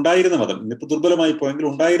രാജ്യങ്ങളിൽ ഉണ്ടായിരുന്ന മതം, ഇന്നിപ്പോ ദുർബലമായി പോയെങ്കിൽ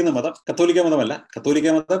ഉണ്ടായിരുന്ന മതം കത്തോലിക്ക മതമല്ല.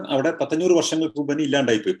 കത്തോലിക്ക മതം അവിടെ 500 വർഷങ്ങൾക്ക് മുമ്പ് തന്നെ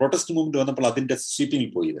ഇല്ലാണ്ടായി പോയി. പ്രോട്ടസ്റ്റന്റ് മൂവ്മെന്റ് വന്നപ്പോൾ അതിന്റെ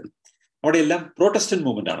സ്വീപ്പിങ്ങിൽ പോയി. അവിടെയെല്ലാം പ്രോട്ടസ്റ്റന്റ്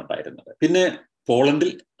മൂവ്മെന്റ് ആണ് ഉണ്ടായിരുന്നത്. പിന്നെ പോളണ്ടിൽ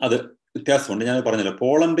അത് വ്യത്യാസമുണ്ട്. ഞാൻ പറഞ്ഞല്ലോ,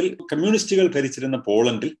 പോളണ്ടിൽ കമ്മ്യൂണിസ്റ്റുകൾ ഭരിച്ചിരുന്ന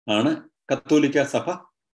പോളണ്ടിൽ ആണ് കത്തോലിക്ക സഭ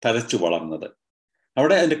തഴച്ചു വളർന്നത്.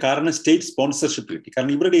 അവിടെ അതിന്റെ കാരണം സ്റ്റേറ്റ് സ്പോൺസർഷിപ്പ് കിട്ടി.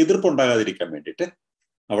 കാരണം ഇവരുടെ എതിർപ്പ് ഉണ്ടാകാതിരിക്കാൻ വേണ്ടിയിട്ട്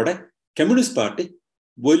അവിടെ കമ്മ്യൂണിസ്റ്റ് പാർട്ടി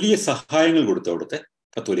വലിയ സഹായങ്ങൾ കൊടുത്തു അവിടുത്തെ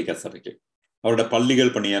കത്തോലിക്ക സഭയ്ക്ക്. അവരുടെ പള്ളികൾ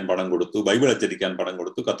പണിയാൻ പണം കൊടുത്തു, ബൈബിൾ അച്ചടിക്കാൻ പണം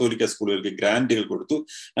കൊടുത്തു, കത്തോലിക്ക സ്കൂളുകൾക്ക് ഗ്രാന്റുകൾ കൊടുത്തു.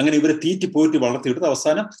 അങ്ങനെ ഇവരെ തീറ്റിപ്പോറ്റി വളർത്തിയെടുത്ത്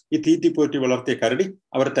അവസാനം ഈ തീറ്റിപ്പോറ്റി വളർത്തിയ കരടി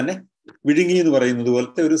അവരെ തന്നെ വിഴുങ്ങി എന്ന് പറയുന്നത്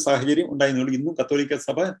പോലത്തെ ഒരു സാഹചര്യം ഉണ്ടായിരുന്നുള്ളൂ. ഇന്നും കത്തോലിക്ക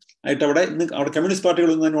സഭ ആയിട്ട് അവിടെ കമ്മ്യൂണിസ്റ്റ്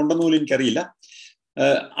പാർട്ടികളൊന്നും തന്നെ ഉണ്ടെന്ന് പോലും എനിക്കറിയില്ല.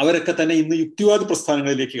 അവരൊക്കെ തന്നെ ഇന്ന് യുക്തിവാദ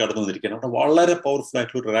പ്രസ്ഥാനങ്ങളിലേക്ക് കടന്നു വന്നിരിക്കുകയാണ്. അവിടെ വളരെ പവർഫുൾ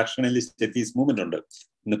ആയിട്ടുള്ള ഒരു റാഷണലിസ്റ്റ് എത്തീസ് മൂവ്മെന്റ് ഉണ്ട്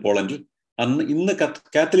ഇന്ന് പോളണ്ടിൽ. ഇന്ന്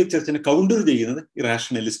കാത്തലിക് ചർച്ചിനെ കൗണ്ടർ ചെയ്യുന്നത് ഈ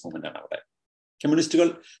റാഷണലിസ്റ്റ് മൂവ്മെന്റ് ആണ്. അവിടെ കമ്മ്യൂണിസ്റ്റുകൾ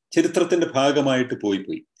ചരിത്രത്തിന്റെ ഭാഗമായിട്ട്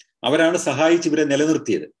പോയി അവരാണ് സഹായിച്ച് ഇവരെ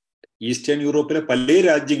നിലനിർത്തിയത്. ഈസ്റ്റേൺ യൂറോപ്പിലെ പല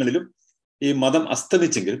രാജ്യങ്ങളിലും ഈ മതം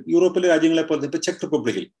അസ്തമിച്ചെങ്കിലും യൂറോപ്പിലെ രാജ്യങ്ങളെ പോലെ ഇപ്പൊ ചെക്ക്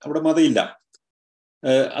റിപ്പബ്ലിക്കിൽ അവിടെ മതമില്ല.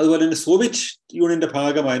 അതുപോലെ തന്നെ സോവിയറ്റ് യൂണിയന്റെ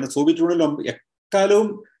ഭാഗമായിരുന്നു. സോവിയറ്റ് യൂണിയനിൽ എക്കാലവും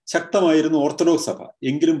ശക്തമായിരുന്നു ഓർത്തഡോക്സ് സഭ.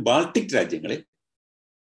 എങ്കിലും ബാൾട്ടിക് രാജ്യങ്ങളിൽ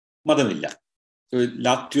മതമില്ല.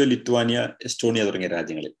 ലാത്വിയ, ലിത്വാനിയ, എസ്റ്റോണിയ തുടങ്ങിയ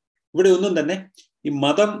രാജ്യങ്ങളിൽ ഇവിടെ ഒന്നും തന്നെ ഈ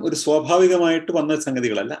മതം ഒരു സ്വാഭാവികമായിട്ട് വന്ന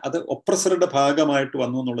സംഗതികളല്ല, അത് ഒപ്രസറുടെ ഭാഗമായിട്ട്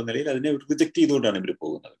വന്നു എന്നുള്ള നിലയിൽ അതിനെ റിജക്ട് ചെയ്തുകൊണ്ടാണ് ഇവർ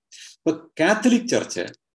പോകുന്നത്. അപ്പൊ കാത്തലിക്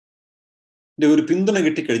ചർച്ചിന്റെ ഒരു പിന്തുണ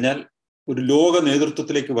കിട്ടിക്കഴിഞ്ഞാൽ ഒരു ലോക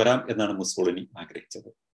നേതൃത്വത്തിലേക്ക് വരാം എന്നാണ് മുസോളിനി ആഗ്രഹിച്ചത്.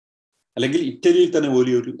 അല്ലെങ്കിൽ ഇറ്റലിയിൽ തന്നെ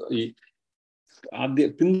വലിയൊരു ഈ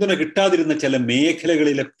പിന്തുണ കിട്ടാതിരുന്ന ചില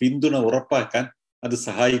മേഖലകളിലെ പിന്തുണ ഉറപ്പാക്കാൻ അത്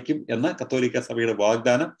സഹായിക്കും എന്ന കത്തോലിക്ക സഭയുടെ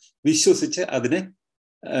വാഗ്ദാനം വിശ്വസിച്ച് അതിനെ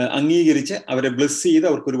അംഗീകരിച്ച് അവരെ ബ്ലെസ് ചെയ്ത്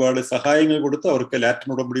അവർക്ക് ഒരുപാട് സഹായങ്ങൾ കൊടുത്ത് അവർക്ക് ലാറ്റിൻ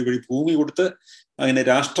ഉടമ്പടി വഴി ഭൂമി കൊടുത്ത് അങ്ങനെ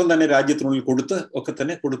രാഷ്ട്രം തന്നെ രാജ്യത്തിനുള്ളിൽ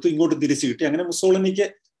കൊടുത്തു ഇങ്ങോട്ട് തിരിച്ചു കിട്ടി. അങ്ങനെ മുസോളിനിക്ക്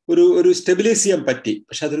ഒരു സ്റ്റെബിലൈസ് ചെയ്യാൻ പറ്റി.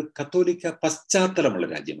 പക്ഷെ അതൊരു കത്തോലിക്ക പശ്ചാത്തലമുള്ള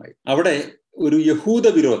രാജ്യമായി. അവിടെ ഒരു യഹൂദ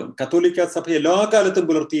വിരോധം, കത്തോലിക്ക സഭ എല്ലാ കാലത്തും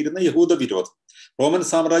പുലർത്തിയിരുന്ന യഹൂദ വിരോധം, റോമൻ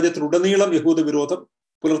സാമ്രാജ്യത്തിലുടനീളം യഹൂദ വിരോധം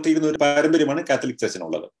പുലർത്തിയിരുന്ന ഒരു പാരമ്പര്യമാണ് കാത്തലിക്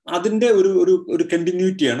ചർച്ചിനുള്ളത്. അതിന്റെ ഒരു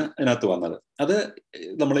കണ്ടിന്യൂറ്റിയാണ് അതിനകത്ത് വന്നത്. അത്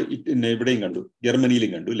നമ്മൾ ഇവിടെയും കണ്ടു,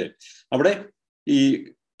 ജർമ്മനിയിലും കണ്ടു അല്ലെ. അവിടെ ഈ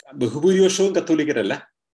ബഹുഭൂരിപക്ഷവും കത്തോലിക്കരല്ല,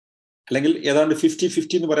 അല്ലെങ്കിൽ ഏതാണ്ട്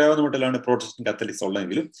 50-50 എന്ന് പറയാവുന്ന മട്ടിലാണ് പ്രോട്ടസ്റ്റന്റ് കാത്തലിക്സ്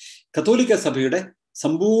ഉള്ളതെങ്കിലും കത്തോലിക്ക സഭയുടെ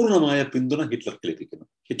സമ്പൂർണമായ പിന്തുണ ഹിറ്റ്ലർക്ക് ലഭിക്കുന്നു.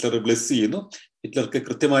 ഹിറ്റ്ലർ ബ്ലെസ് ചെയ്യുന്നു. ഹിറ്റ്ലർക്ക്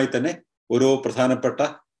കൃത്യമായി തന്നെ ഓരോ പ്രധാനപ്പെട്ട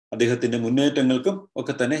അദ്ദേഹത്തിന്റെ മുന്നേറ്റങ്ങൾക്കും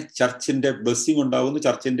ഒക്കെ തന്നെ ചർച്ചിന്റെ ബ്ലെസ്സിങ് ഉണ്ടാകുന്നു.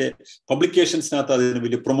 ചർച്ചിന്റെ പബ്ലിക്കേഷൻസിനകത്ത് അതിന്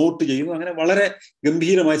വലിയ പ്രൊമോട്ട് ചെയ്യുന്നു. അങ്ങനെ വളരെ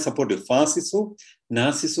ഗംഭീരമായി സപ്പോർട്ട് ചെയ്യും. ഫാസിസവും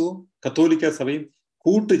നാസിസവും കത്തോലിക്ക സഭയും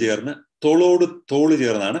കൂട്ടുചേർന്ന് തോളോട് തോള്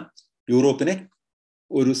ചേർന്നാണ് യൂറോപ്പിനെ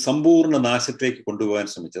ഒരു സമ്പൂർണ്ണ നാശത്തിലേക്ക് കൊണ്ടുപോകാൻ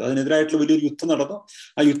ശ്രമിച്ചത്. അതിനെതിരായിട്ടുള്ള വലിയൊരു യുദ്ധം നടന്നു.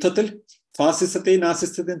 ആ യുദ്ധത്തിൽ ഫാസിസത്തെയും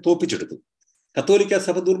നാസിസത്തെയും തോപ്പിച്ചെടുത്തു. കത്തോലിക്ക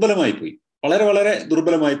സഭ ദുർബലമായി പോയി, വളരെ വളരെ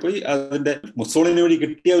ദുർബലമായി പോയി. അതിന്റെ മുസോളിനി വഴി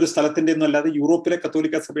കിട്ടിയ ഒരു സ്ഥലത്തിന്റെ ഒന്നും അല്ലാതെ യൂറോപ്പിലെ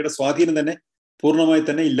കത്തോലിക്ക സഭയുടെ സ്വാധീനം തന്നെ പൂർണ്ണമായി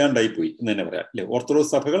തന്നെ ഇല്ലാണ്ടായി പോയി എന്ന് തന്നെ പറയാം അല്ലെ.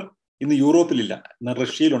 ഓർത്തഡോക്സ് സഭകൾ ഇന്ന് യൂറോപ്പിലില്ല. എന്നാൽ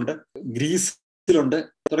റഷ്യയിലുണ്ട്, ഗ്രീസിലുണ്ട്,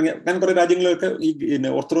 തുടങ്ങിയ അങ്ങനെ കുറെ രാജ്യങ്ങളിലൊക്കെ ഈ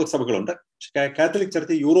ഓർത്തഡോക്സ് സഭകളുണ്ട്. പക്ഷെ കാത്തലിക്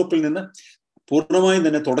ചർച്ച് യൂറോപ്പിൽ നിന്ന് പൂർണ്ണമായും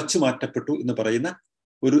തന്നെ തുടച്ചു മാറ്റപ്പെട്ടു എന്ന് പറയുന്ന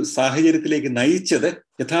ഒരു സാഹചര്യത്തിലേക്ക് നയിച്ചത്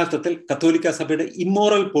യഥാർത്ഥത്തിൽ കത്തോലിക്ക സഭയുടെ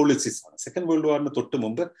ഇമ്മോറൽ പോളിസീസ് ആണ്. സെക്കൻഡ് വേൾഡ് വാറിന് തൊട്ട്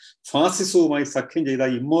മുമ്പ് ഫാസിസവുമായി സഖ്യം ചെയ്ത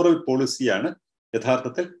ഇമ്മോറൽ പോളിസിയാണ്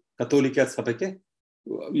യഥാർത്ഥത്തിൽ കത്തോലിക്ക സഭയ്ക്ക്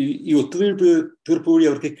ഈ ഒത്തുതീർപ്പ് വഴി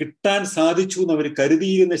അവർക്ക് കിട്ടാൻ സാധിച്ചു എന്ന് അവർ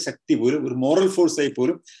കരുതിയിരുന്ന ശക്തി പോലും, ഒരു മോറൽ ഫോഴ്സായി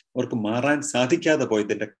പോലും അവർക്ക് മാറാൻ സാധിക്കാതെ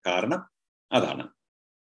പോയതിന്റെ കാരണം അതാണ്.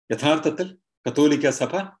 യഥാർത്ഥത്തിൽ കത്തോലിക്ക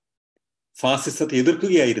സഭ ഫാസിസത്തെ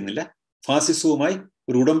എതിർക്കുകയായിരുന്നില്ല, ഫാസിസവുമായി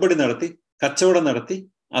ഒരു ഉടമ്പടി നടത്തി, കച്ചവടം നടത്തി,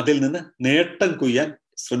 അതിൽ നിന്ന് നേട്ടം കൊയ്യാൻ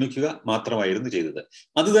ശ്രമിക്കുക മാത്രമായിരുന്നു ചെയ്തത്.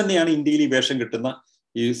 അത് തന്നെയാണ് ഇന്ത്യയിൽ ഈ വേഷം കെട്ടുന്ന,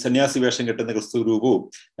 ഈ സന്യാസി വേഷം കെട്ടുന്ന ക്രിസ്തു രൂപവും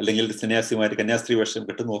അല്ലെങ്കിൽ സന്യാസിമാര് കന്യാസ്ത്രീ വേഷം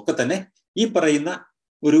കെട്ടുന്ന ഒക്കെ തന്നെ ഈ പറയുന്ന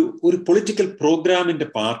ഒരു പൊളിറ്റിക്കൽ പ്രോഗ്രാമിന്റെ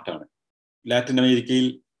പാർട്ടാണ്. ലാറ്റിൻ അമേരിക്കയിൽ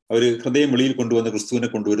അവർ ഹൃദയം വെളിയിൽ കൊണ്ടുവന്ന ക്രിസ്തുവിനെ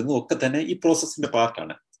കൊണ്ടുവരുന്നു ഒക്കെ തന്നെ ഈ പ്രോസസ്സിന്റെ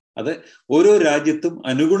പാർട്ടാണ്. അത് ഓരോ രാജ്യത്തും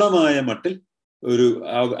അനുഗുണമായ മട്ടിൽ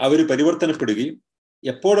അവർ പരിവർത്തനപ്പെടുകയും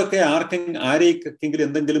എപ്പോഴൊക്കെ ആരെയൊക്കെങ്കിലും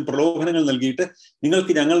എന്തെങ്കിലും പ്രലോഭനങ്ങൾ നൽകിയിട്ട്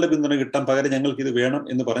നിങ്ങൾക്ക് ഞങ്ങളുടെ പിന്തുണ കിട്ടാൻ പകരം ഞങ്ങൾക്ക് ഇത് വേണം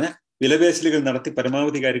എന്ന് പറഞ്ഞ വിലപേശലുകൾ നടത്തി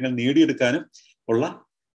പരമാവധി കാര്യങ്ങൾ നേടിയെടുക്കാനും ഉള്ള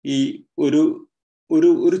ഈ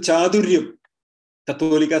ഒരു ചാതുര്യം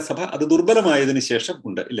കത്തോലിക്ക സഭ അത് ദുർബലമായതിനു ശേഷം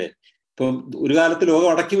ഉണ്ട് ഇല്ലേ. ഇപ്പം ഒരു കാലത്ത് ലോകം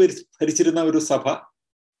അടക്കി ഭരിച്ചിരുന്ന ഒരു സഭ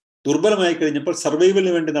ദുർബലമായി കഴിഞ്ഞപ്പോൾ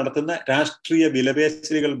സർവൈവലിന് വേണ്ടി നടത്തുന്ന രാഷ്ട്രീയ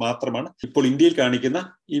വിലപേശലുകൾ മാത്രമാണ് ഇപ്പോൾ ഇന്ത്യയിൽ കാണിക്കുന്ന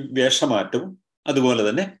ഈ വേഷമാറ്റവും അതുപോലെ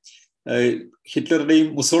തന്നെ ഹിറ്റ്ലറുടെയും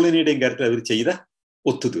മുസോളിനിയുടെയും കാര്യത്തിൽ അവർ ചെയ്ത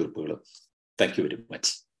ഒത്തുതീർപ്പുകളും. Thank you very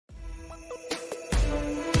much.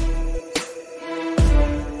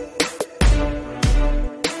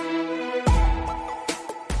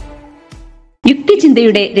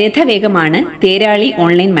 യുക്തിചിന്തയുടെ രഥവേഗമാണ് തേരാളി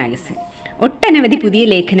online magazine. ഒട്ടനവധി പുതിയ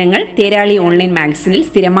ലേഖനങ്ങൾ തേരാളി ഓൺലൈൻ മാഗസിനിൽ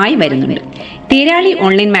സ്ഥിരമായി വരുന്നുണ്ട്. തേരാളി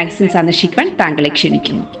ഓൺലൈൻ മാഗസിൻ സന്ദർശിക്കാൻ താങ്കളെ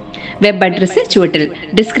ക്ഷണിക്കുന്നു. വെബ് അഡ്രസ് ചുവട്ടിൽ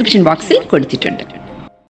ഡിസ്ക്രിപ്ഷൻ ബോക്സിൽ കൊടുത്തിട്ടുണ്ട്.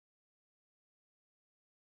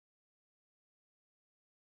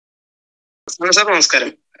 സാർ നമസ്കാരം.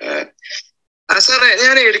 സാറേ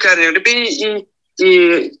ഞാൻ ഒരു കാര്യം ഇപ്പൊ ഈ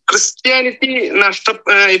ക്രിസ്ത്യാനിറ്റി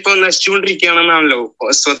ഇപ്പൊ നശിച്ചുകൊണ്ടിരിക്കുകയാണെന്നാണല്ലോ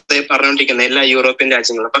സ്വത്തെ പറഞ്ഞുകൊണ്ടിരിക്കുന്നത് എല്ലാ യൂറോപ്യൻ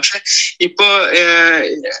രാജ്യങ്ങളും. പക്ഷെ ഇപ്പോ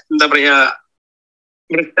എന്താ പറയാ,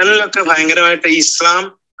 ബ്രിട്ടനിലൊക്കെ ഭയങ്കരമായിട്ട് ഇസ്ലാം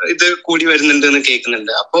ഇത് കൂടി വരുന്നുണ്ട് എന്ന്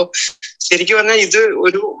കേൾക്കുന്നുണ്ട്. അപ്പോ ശരിക്കും പറഞ്ഞാൽ ഇത്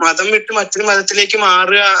ഒരു മതം വിട്ട് മറ്റൊരു മതത്തിലേക്ക്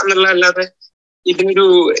മാറുക എന്നുള്ളതല്ലാതെ ഇതിനൊരു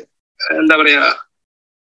എന്താ പറയാ,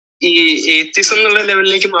 ഈ ഏത്തിസം എന്നുള്ള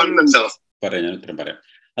ലെവലിലേക്ക് മാറുന്നുണ്ടോ? പറയാം, ഞാൻ ഉത്തരം പറയാം.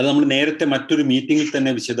 അത് നമ്മൾ നേരത്തെ മറ്റൊരു മീറ്റിംഗിൽ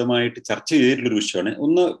തന്നെ വിശദമായിട്ട് ചർച്ച ചെയ്തിട്ടുള്ളൊരു വിഷയമാണ്.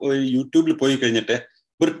 ഒന്ന് യൂട്യൂബിൽ പോയി കഴിഞ്ഞിട്ട്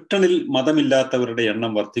ബ്രിട്ടനിൽ മതമില്ലാത്തവരുടെ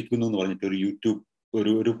എണ്ണം വർദ്ധിക്കുന്നു എന്ന് പറഞ്ഞിട്ട് ഒരു യൂട്യൂബ്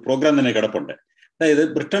ഒരു പ്രോഗ്രാം തന്നെ കിടപ്പുണ്ട്. അതായത്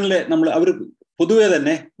ബ്രിട്ടനിലെ അവർ പൊതുവെ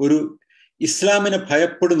തന്നെ ഒരു ഇസ്ലാമിനെ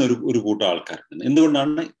ഭയപ്പെടുന്ന ഒരു കൂട്ടം ആൾക്കാരുണ്ട്.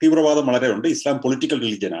 എന്തുകൊണ്ടാണ്? തീവ്രവാദം വളരെ ഉണ്ട്. ഇസ്ലാം പൊളിറ്റിക്കൽ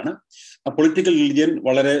റിലിജിയൻ ആണ്. ആ പൊളിറ്റിക്കൽ റിലിജിയൻ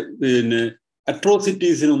വളരെ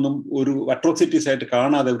അട്രോസിറ്റീസിനൊന്നും ഒരു അട്രോസിറ്റീസ് ആയിട്ട്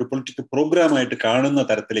കാണാതെ ഒരു പൊളിറ്റിക്കൽ പ്രോഗ്രാമായിട്ട് കാണുന്ന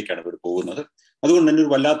തരത്തിലേക്കാണ് ഇവർ പോകുന്നത്. അതുകൊണ്ട് തന്നെ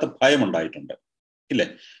ഒരു വല്ലാത്ത ഭയം ഉണ്ടായിട്ടുണ്ട്, ഇല്ലേ?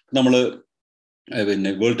 നമ്മൾ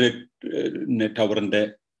വേൾഡ് ട്രേഡ് ടവറിന്റെ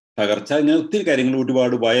തകർച്ച, ഇങ്ങനെ ഒത്തിരി കാര്യങ്ങൾ,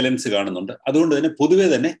 ഒരുപാട് വയലൻസ് കാണുന്നുണ്ട്. അതുകൊണ്ട് തന്നെ പൊതുവെ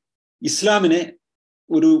തന്നെ ഇസ്ലാമിനെ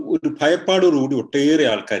ഒരു ഭയപ്പാടോടുകൂടി ഒട്ടേറെ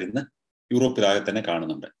ആൾക്കാർ ഇന്ന് യൂറോപ്പിലാകെ തന്നെ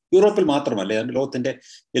കാണുന്നുണ്ട്. യൂറോപ്പിൽ മാത്രമല്ല, ലോകത്തിന്റെ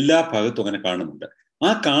എല്ലാ ഭാഗത്തും അങ്ങനെ കാണുന്നുണ്ട്. ആ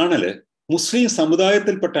കാണല് മുസ്ലിം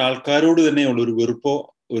സമുദായത്തിൽപ്പെട്ട ആൾക്കാരോട് തന്നെയുള്ള ഒരു വെറുപ്പോ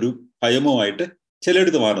ഒരു ഭയമോ ആയിട്ട്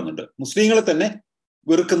ചിലയിടത്ത് മാറുന്നുണ്ട്. മുസ്ലിങ്ങളെ തന്നെ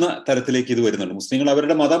വെറുക്കുന്ന തരത്തിലേക്ക് ഇത് വരുന്നുണ്ട്. മുസ്ലിങ്ങൾ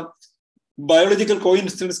അവരുടെ മതം ബയോളജിക്കൽ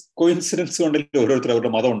കോയിൻസിഡൻസ് കൊണ്ടല്ലോ ഓരോരുത്തർ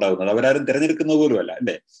അവരുടെ മതം ഉണ്ടാകുന്നത്. അവരാരും തിരഞ്ഞെടുക്കുന്നത് പോലും അല്ല,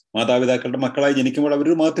 അല്ലേ? മാതാപിതാക്കളുടെ മക്കളായി ജനിക്കുമ്പോൾ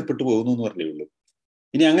അവരൊരു മതത്തിൽപ്പെട്ടു പോകുന്നു എന്ന് പറഞ്ഞേ ഉള്ളൂ.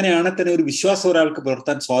 ഇനി അങ്ങനെയാണെങ്കിൽ തന്നെ ഒരു വിശ്വാസം ഒരാൾക്ക്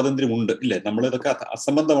പുലർത്താൻ സ്വാതന്ത്ര്യമുണ്ട്, ഇല്ലേ? നമ്മളിതൊക്കെ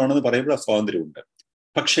അസംബന്ധമാണെന്ന് പറയുമ്പോൾ ആ സ്വാതന്ത്ര്യമുണ്ട്.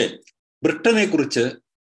 പക്ഷേ ബ്രിട്ടനെ കുറിച്ച്,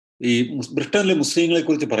 ഈ ബ്രിട്ടനിലെ മുസ്ലിങ്ങളെ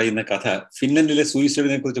കുറിച്ച് പറയുന്ന കഥ ഫിൻലൻഡിലെ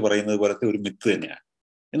സൂയിസൈഡിനെ കുറിച്ച് പറയുന്നത് പോലത്തെ ഒരു മിത്ത് തന്നെയാണ്.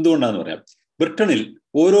 എന്തുകൊണ്ടാന്ന് പറയാം, ബ്രിട്ടനിൽ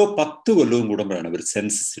ഓരോ 10 കൊല്ലവും കൂടുമ്പോഴാണ് അവർ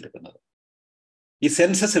സെൻസസ് എടുക്കുന്നത്. ഈ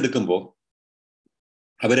സെൻസസ് എടുക്കുമ്പോൾ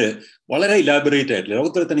അവര് വളരെ ഇലാബറേറ്റ് ആയിട്ടുള്ള,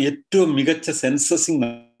 ലോകത്തിലെ തന്നെ ഏറ്റവും മികച്ച സെൻസസിങ്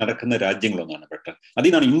നടക്കുന്ന രാജ്യങ്ങളൊന്നാണ് ബ്രിട്ടൻ. അതിൽ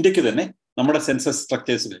നിന്നാണ് ഇന്ത്യക്ക് തന്നെ നമ്മുടെ സെൻസസ്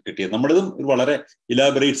സ്ട്രക്ചേഴ്സ് കിട്ടിയത്. നമ്മുടേതും ഒരു വളരെ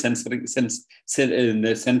ഇലാബറേറ്റ്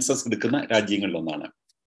സെൻസസ് എടുക്കുന്ന രാജ്യങ്ങളിലൊന്നാണ്.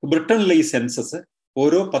 ബ്രിട്ടനിലെ ഈ സെൻസസ്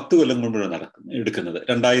ഓരോ 10 കൊല്ലം കൊണ്ടാണ് എടുക്കുന്നത്.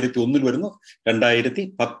 2001 വരുന്നു,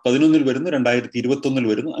 2011 വരുന്നു, 2021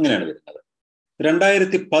 വരുന്നു, അങ്ങനെയാണ് വരുന്നത്.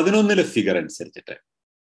 2011 ഫിഗർ അനുസരിച്ചിട്ട്,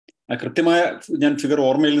 കൃത്യമായ ഞാൻ ഫിഗർ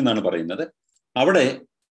ഓർമ്മയിൽ നിന്നാണ് പറയുന്നത്, അവിടെ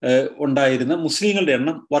ഉണ്ടായിരുന്ന മുസ്ലിങ്ങളുടെ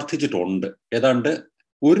എണ്ണം വർദ്ധിച്ചിട്ടുണ്ട്. ഏതാണ്ട്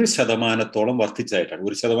 1% വർദ്ധിച്ചതായിട്ടാണ്.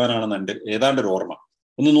 1% എൻ്റെ ഏതാണ്ട് ഒരു ഓർമ്മ.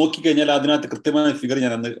 ഒന്ന് നോക്കിക്കഴിഞ്ഞാൽ അതിനകത്ത് കൃത്യമായ ഫിഗർ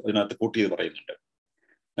ഞാൻ അന്ന് അതിനകത്ത് കൂട്ടി ചെയ്ത് പറയുന്നുണ്ട്.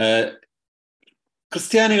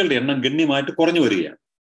 ക്രിസ്ത്യാനികളുടെ എണ്ണം ഗണ്യമായിട്ട് കുറഞ്ഞു വരികയാണ്.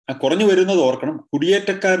 ആ കുറഞ്ഞു വരുന്നത് ഓർക്കണം,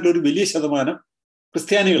 കുടിയേറ്റക്കാരുടെ ഒരു വലിയ ശതമാനം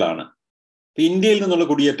ക്രിസ്ത്യാനികളാണ്. ഇന്ത്യയിൽ നിന്നുള്ള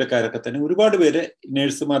കുടിയേറ്റക്കാരൊക്കെ തന്നെ ഒരുപാട് പേര്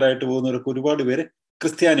നേഴ്സുമാരായിട്ട് പോകുന്നവരൊക്കെ ഒരുപാട് പേര്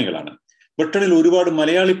ക്രിസ്ത്യാനികളാണ്. ബ്രിട്ടനിൽ ഒരുപാട്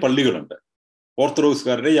മലയാളി പള്ളികളുണ്ട്.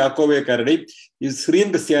 ഓർത്തഡോക്സുകാരുടെയും യാക്കോബയക്കാരുടെയും ഈ സിറിയൻ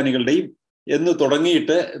ക്രിസ്ത്യാനികളുടെയും എന്ന്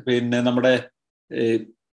തുടങ്ങിയിട്ട് നമ്മുടെ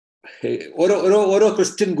ഓരോ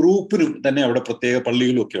ക്രിസ്ത്യൻ ഗ്രൂപ്പിനും തന്നെ അവിടെ പ്രത്യേക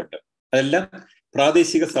പള്ളികളും ഒക്കെ ഉണ്ട്. അതെല്ലാം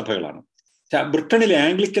പ്രാദേശിക സഭകളാണ്. ബ്രിട്ടനിലെ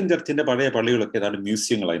ആംഗ്ലിക്കൻ ചർച്ചിന്റെ പഴയ പള്ളികളൊക്കെ ഏതാണ്ട്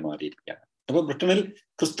മ്യൂസിയങ്ങളായി മാറിയിരിക്കുകയാണ്. അപ്പൊ ബ്രിട്ടനിൽ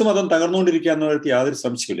ക്രിസ്തുമതം തകർന്നുകൊണ്ടിരിക്കുക എന്നുള്ളത് യാതൊരു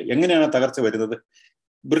സംശയമില്ല. എങ്ങനെയാണ് തകർച്ച വരുന്നത്?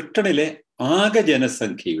 ബ്രിട്ടനിലെ ആകെ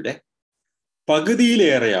ജനസംഖ്യയുടെ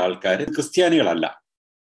പകുതിയിലേറെ ആൾക്കാർ ക്രിസ്ത്യാനികളല്ല.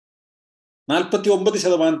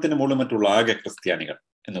 49% മുകളിൽ മറ്റുള്ള ആകെ ക്രിസ്ത്യാനികൾ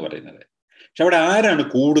എന്ന് പറയുന്നത്. പക്ഷെ അവിടെ ആരാണ്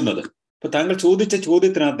കൂടുന്നത്? ഇപ്പൊ താങ്കൾ ചോദിച്ച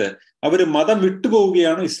ചോദ്യത്തിനകത്ത് അവര് മതം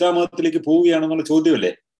വിട്ടുപോവുകയാണോ ഇസ്ലാം മതത്തിലേക്ക് പോവുകയാണോ എന്നുള്ള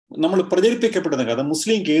ചോദ്യമല്ലേ നമ്മൾ പ്രചരിപ്പിക്കപ്പെടുന്ന കഥ.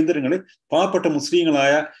 മുസ്ലിം കേന്ദ്രങ്ങളിൽ പാവപ്പെട്ട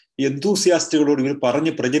മുസ്ലിങ്ങളായ എന്തൂസിയാസ്റ്റുകളോട് ഇവർ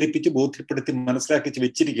പറഞ്ഞ് പ്രചരിപ്പിച്ച് ബോധ്യപ്പെടുത്തി മനസ്സിലാക്കി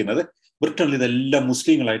വെച്ചിരിക്കുന്നത് ബ്രിട്ടനിൽ ഇതെല്ലാം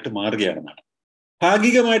മുസ്ലിങ്ങളായിട്ട് മാറുകയാണെന്നാണ്.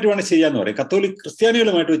 ഭാഗികമായിട്ട് വേണം ചെയ്യാന്ന് പറയും. കത്തോലിക്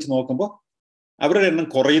ക്രിസ്ത്യാനികളുമായിട്ട് വെച്ച് നോക്കുമ്പോൾ അവരുടെ എണ്ണം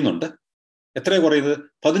കുറയുന്നുണ്ട്. എത്ര കുറയുന്നത്?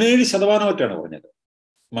 17% കുറഞ്ഞത്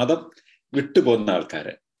മതം വിട്ടുപോകുന്ന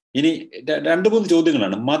ആൾക്കാര്. ഇനി 2-3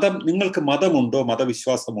 ചോദ്യങ്ങളാണ്. നിങ്ങൾക്ക് മതമുണ്ടോ,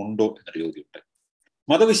 മതവിശ്വാസമുണ്ടോ എന്നൊരു ചോദ്യമുണ്ട്.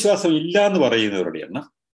 മതവിശ്വാസം ഇല്ല എന്ന് പറയുന്നവരുടെ എണ്ണം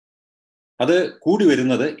അത് കൂടി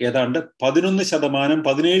വരുന്നത് ഏതാണ്ട് 11%,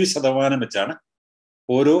 17% വെച്ചാണ്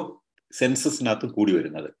ഓരോ സെൻസസിനകത്തും കൂടി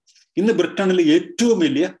വരുന്നത്. ഇന്ന് ബ്രിട്ടനിൽ ഏറ്റവും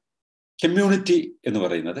വലിയ കമ്മ്യൂണിറ്റി എന്ന്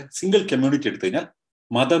പറയുന്നത്, സിംഗിൾ കമ്മ്യൂണിറ്റി എടുത്തു കഴിഞ്ഞാൽ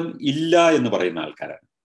മതം ഇല്ല എന്ന് പറയുന്ന ആൾക്കാരാണ്.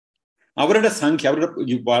 അവരുടെ സംഖ്യ, അവരുടെ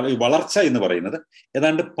വളർച്ച എന്ന് പറയുന്നത്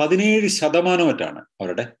ഏതാണ്ട് 17%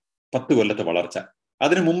 അവരുടെ 10 കൊല്ലത്തെ വളർച്ച.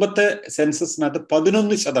 അതിന് മുമ്പത്തെ സെൻസസിനകത്ത്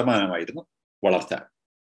 11% വളർച്ച.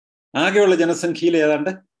 ആകെയുള്ള ജനസംഖ്യയിൽ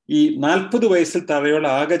ഏതാണ്ട് ഈ 40 വയസ്സിൽ താഴെയുള്ള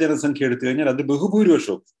ആകെ ജനസംഖ്യ എടുത്തു കഴിഞ്ഞാൽ അത്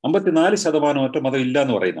ബഹുഭൂരിപക്ഷവും 54% മതം ഇല്ല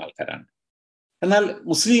എന്ന് പറയുന്ന ആൾക്കാരാണ്. എന്നാൽ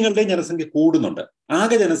മുസ്ലിങ്ങളുടെ ജനസംഖ്യ കൂടുന്നുണ്ട്.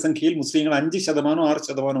 ആകെ ജനസംഖ്യയിൽ മുസ്ലിങ്ങൾ 5%,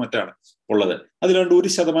 6% മറ്റാണ് ഉള്ളത്. അതിലാണ്ട്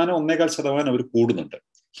 1%, 1.25% അവർ കൂടുന്നുണ്ട്.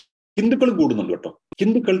 ഹിന്ദുക്കളും കൂടുന്നുണ്ട് കേട്ടോ.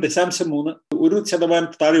 ഹിന്ദുക്കൾ 0.3,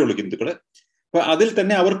 1% താഴെയുള്ള ഹിന്ദുക്കള്. അപ്പൊ അതിൽ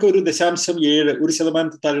തന്നെ അവർക്ക് ഒരു 0.7,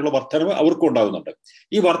 1% താഴെയുള്ള വർധനവ് അവർക്കും ഉണ്ടാകുന്നുണ്ട്.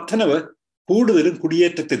 ഈ വർധനവ് കൂടുതലും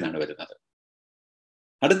കുടിയേറ്റത്തിൽ നിന്നാണ് വരുന്നത്.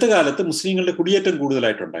 അടുത്ത കാലത്ത് മുസ്ലിങ്ങളുടെ കുടിയേറ്റം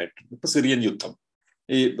കൂടുതലായിട്ടുണ്ടായിട്ടുണ്ട്. ഇപ്പൊ സിറിയൻ യുദ്ധം,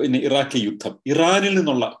 പിന്നെ ഇറാഖി യുദ്ധം, ഇറാനിൽ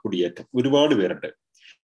നിന്നുള്ള കുടിയേറ്റം ഒരുപാട് പേരുണ്ട്.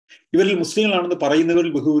 ഇവരിൽ മുസ്ലിങ്ങളാണെന്ന്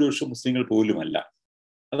പറയുന്നവരിൽ ബഹുഭൂരിപക്ഷം മുസ്ലിങ്ങൾ പോലുമല്ല.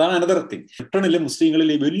 അതാണ് അനദർ തിങ്. ബ്രിട്ടനിലെ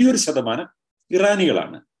മുസ്ലിങ്ങളിലെ വലിയൊരു ശതമാനം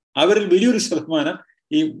ഇറാനികളാണ്. അവരിൽ വലിയൊരു ശതമാനം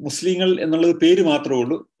ഈ മുസ്ലിങ്ങൾ എന്നുള്ളത് പേര് മാത്രമേ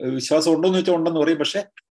ഉള്ളൂ. വിശ്വാസം ഉണ്ടോന്ന് വെച്ചാൽ ഉണ്ടെന്ന് പറയും, പക്ഷെ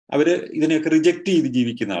അവര് ഇതിനെയൊക്കെ റിജക്ട് ചെയ്ത്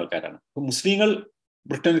ജീവിക്കുന്ന ആൾക്കാരാണ്. അപ്പൊ മുസ്ലിങ്ങൾ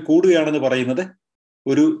ബ്രിട്ടനിൽ കൂടുകയാണെന്ന് പറയുന്നത്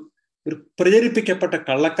ഒരു പ്രചരിപ്പിക്കപ്പെട്ട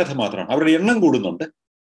കള്ളക്കഥ മാത്രമാണ്. അവരുടെ എണ്ണം കൂടുന്നുണ്ട്,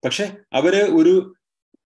 പക്ഷെ അവര് ഒരു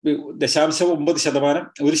 0.9%,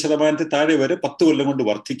 1% താഴെ വരെ 10 കൊല്ലം കൊണ്ട്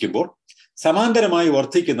വർദ്ധിക്കുമ്പോൾ സമാന്തരമായി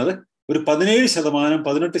വർദ്ധിക്കുന്നത് ഒരു 17%,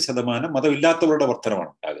 18% മതമില്ലാത്തവരുടെ വർധനമാണ്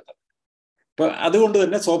ഉണ്ടാകുന്നത്. അപ്പൊ അതുകൊണ്ട്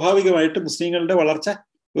തന്നെ സ്വാഭാവികമായിട്ട് മുസ്ലിങ്ങളുടെ വളർച്ച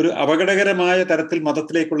ഒരു അപകടകരമായ തരത്തിൽ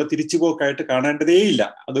മതത്തിലേക്കുള്ള തിരിച്ചുപോക്കായിട്ട് കാണേണ്ടതേയില്ല.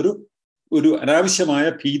 അതൊരു അനാവശ്യമായ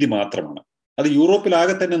ഭീതി മാത്രമാണ്. അത്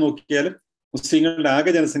യൂറോപ്പിലാകെ തന്നെ നോക്കിയാലും മുസ്ലിങ്ങളുടെ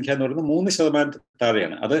ആകെ ജനസംഖ്യ എന്ന് പറയുന്നത് 3%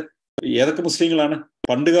 താഴെയാണ്. അത് ഏതൊക്കെ മുസ്ലിങ്ങളാണ്?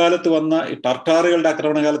 പണ്ടുകാലത്ത് വന്ന ടർട്ടാറുകളുടെ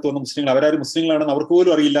ആക്രമണകാലത്ത് വന്ന മുസ്ലിങ്ങൾ, അവരാരും മുസ്ലിങ്ങളാണെന്ന് അവർക്ക്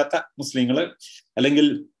പോലും അറിയില്ലാത്ത മുസ്ലിങ്ങള്, അല്ലെങ്കിൽ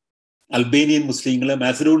അൽബേനിയൻ മുസ്ലിങ്ങള്,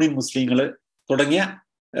 മാസഡോണിയൻ മുസ്ലിങ്ങള് തുടങ്ങിയ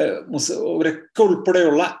ഇവരൊക്കെ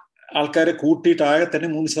ഉൾപ്പെടെയുള്ള ആൾക്കാരെ കൂട്ടിയിട്ട് ആകെ തന്നെ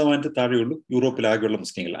 3% താഴെയുള്ളൂ യൂറോപ്പിലാകെയുള്ള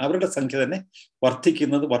മുസ്ലിങ്ങൾ. അവരുടെ സംഖ്യ തന്നെ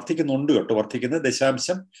വർദ്ധിക്കുന്നുണ്ട് കേട്ടോ. വർദ്ധിക്കുന്നത്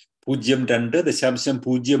 0.02,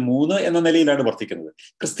 0.03 എന്ന നിലയിലാണ് വർദ്ധിക്കുന്നത്.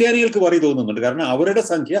 ക്രിസ്ത്യാനികൾക്ക് വറി തോന്നുന്നുണ്ട്, കാരണം അവരുടെ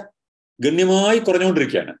സംഖ്യ ഗണ്യമായി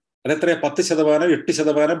കുറഞ്ഞുകൊണ്ടിരിക്കുകയാണ്. അതെത്രയാ? 10%,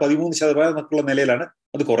 8%, 13% എന്നൊക്കെയുള്ള നിലയിലാണ്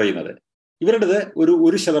അത് കുറയുന്നത്. ഇവരുടേത് ഒരു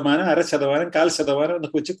 1%, 0.5%, 0.25%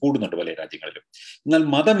 എന്നൊക്കെ വെച്ച് കൂടുന്നുണ്ട് പല രാജ്യങ്ങളിലും. എന്നാൽ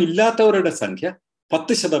മതമില്ലാത്തവരുടെ സംഖ്യ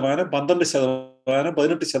 10%, 12%,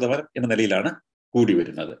 18% എന്ന നിലയിലാണ് കൂടി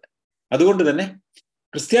വരുന്നത്. അതുകൊണ്ട് തന്നെ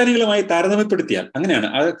ക്രിസ്ത്യാനികളുമായി താരതമ്യപ്പെടുത്തിയാൽ അങ്ങനെയാണ്.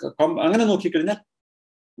 അങ്ങനെ നോക്കിക്കഴിഞ്ഞാൽ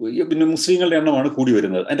പിന്നെ മുസ്ലിങ്ങളുടെ എണ്ണമാണ് കൂടി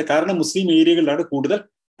വരുന്നത്. അതിന്റെ കാരണം മുസ്ലിം ഏരിയകളിലാണ് കൂടുതൽ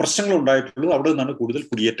പ്രശ്നങ്ങൾ ഉണ്ടായിട്ടുള്ളത്, അവിടെ നിന്നാണ് കൂടുതൽ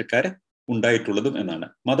കുടിയേറ്റക്കാര് ഉണ്ടായിട്ടുള്ളതും എന്നാണ്.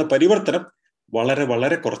 മതപരിവർത്തനം വളരെ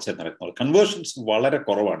വളരെ കുറച്ച് നടക്കുന്നത്. കൺവേർഷൻസ് വളരെ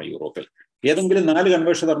കുറവാണ് യൂറോപ്പിൽ. ഏതെങ്കിലും 4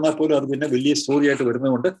 കൺവേർഷൻ നടന്നാൽ പോലും അത് പിന്നെ വലിയ സ്റ്റോറി ആയിട്ട്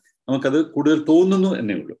വരുന്നതുകൊണ്ട് നമുക്കത് കൂടുതൽ തോന്നുന്നു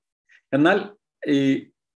എന്നേ ഉള്ളൂ. എന്നാൽ ഈ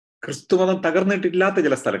ക്രിസ്തുമതം തകർന്നിട്ടില്ലാത്ത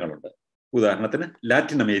ചില സ്ഥലങ്ങളുണ്ട്. ഉദാഹരണത്തിന്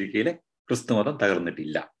ലാറ്റിൻ അമേരിക്കയിലെ ക്രിസ്തുമതം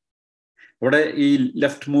തകർന്നിട്ടില്ല. അവിടെ ഈ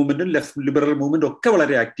ലെഫ്റ്റ് മൂവ്മെന്റും ലെഫ്റ്റ് ലിബറൽ മൂവ്മെന്റും ഒക്കെ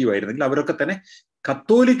വളരെ ആക്റ്റീവ് ആയിരുന്നെങ്കിൽ അവരൊക്കെ തന്നെ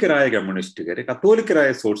കത്തോലിക്കരായ കമ്മ്യൂണിസ്റ്റുകാര്, കത്തോലിക്കരായ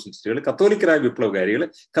സോഷ്യലിസ്റ്റുകൾ, കത്തോലിക്കരായ വിപ്ലവകാരികൾ,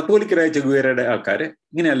 കത്തോലിക്കരായ ചെഗുവേരയുടെ ആൾക്കാര്,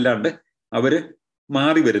 ഇങ്ങനെ അല്ലാണ്ട് അവര്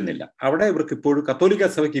മാറി വരുന്നില്ല. അവിടെ ഇവർക്ക് ഇപ്പോഴും കത്തോലിക്ക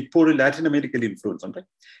സഭയ്ക്ക് ഇപ്പോഴും ലാറ്റിൻ അമേരിക്കയിൽ ഇൻഫ്ലുവൻസ് ഉണ്ട്.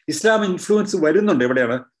 ഇസ്ലാം ഇൻഫ്ലുവൻസ് വരുന്നുണ്ട്.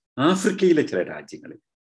 എവിടെയാണ്? ആഫ്രിക്കയിലെ ചില രാജ്യങ്ങളിൽ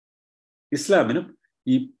ഇസ്ലാമിനും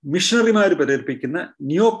ഈ മിഷണറിമാർ പ്രചരിപ്പിക്കുന്ന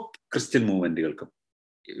നിയോ ക്രിസ്ത്യൻ മൂവ്മെന്റുകൾക്കും,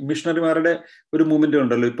 മിഷണറിമാരുടെ ഒരു മൂവ്മെന്റ്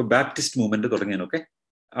ഉണ്ടല്ലോ, ഇപ്പൊ ബാപ്റ്റിസ്റ്റ് മൂവ്മെന്റ് തുടങ്ങിയതിനൊക്കെ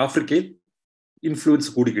ആഫ്രിക്കയിൽ ഇൻഫ്ലുവൻസ്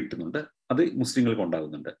കൂടി കിട്ടുന്നുണ്ട്. അത് മുസ്ലിങ്ങൾക്ക്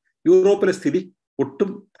ഉണ്ടാകുന്നുണ്ട്. യൂറോപ്പിലെ സ്ഥിതി ഒട്ടും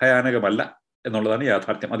ഭയാനകമല്ല എന്നുള്ളതാണ്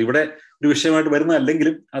യാഥാർത്ഥ്യം. അതിവിടെ ഒരു വിഷയമായിട്ട്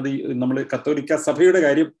വരുന്നതല്ലെങ്കിലും അത് നമ്മൾ കത്തോലിക്ക സഭയുടെ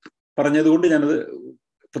കാര്യം പറഞ്ഞതുകൊണ്ട് ഞാനത്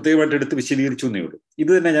പ്രത്യേകമായിട്ട് എടുത്ത് വിശദീകരിച്ചു എന്നേ ഉള്ളൂ.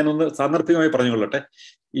 ഇത് തന്നെ ഞാനൊന്ന് സാന്ദർഭികമായി പറഞ്ഞുകൊള്ളട്ടെ.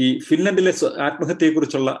 ഈ ഫിൻലൻഡിലെ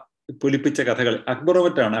ആത്മഹത്യയെക്കുറിച്ചുള്ള പൊലിപ്പിച്ച കഥകൾ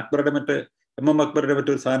അക്ബറുടെ മറ്റ് അക്ബറുടെ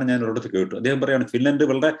മറ്റൊരു സാധനം ഞാൻ ഒരിടത്ത് കേട്ടു. അദ്ദേഹം പറയാണ് ഫിൻലൻഡ്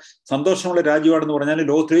വളരെ സന്തോഷമുള്ള രാജ്യമാണെന്ന് പറഞ്ഞാൽ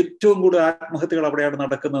ലോകത്തിൽ ഏറ്റവും കൂടുതൽ ആത്മഹത്യകൾ അവിടെയാണ്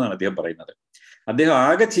നടക്കുന്നതെന്നാണ് അദ്ദേഹം പറയുന്നത്. അദ്ദേഹം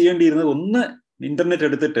ആകെ ചെയ്യേണ്ടിയിരുന്നത് ഒന്ന് ഇന്റർനെറ്റ്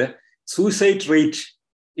എടുത്തിട്ട് സൂയിസൈഡ് റേറ്റ്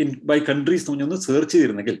ബൈ കൺട്രീസ് ഒന്ന് സെർച്ച്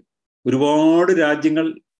ചെയ്തിരുന്നെങ്കിൽ ഒരുപാട് രാജ്യങ്ങൾ,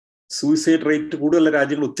 സൂയിസൈഡ് റേറ്റ് കൂടുതലുള്ള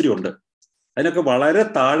രാജ്യങ്ങൾ ഒത്തിരി ഉണ്ട്. അതിനൊക്കെ വളരെ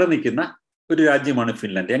താഴെ നിൽക്കുന്ന ഒരു രാജ്യമാണ്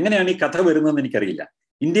ഫിൻലൻഡ്. എങ്ങനെയാണ് ഈ കഥ വരുന്നതെന്ന് എനിക്കറിയില്ല.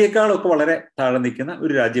 ഇന്ത്യയെക്കാളൊക്കെ വളരെ താഴെ നിൽക്കുന്ന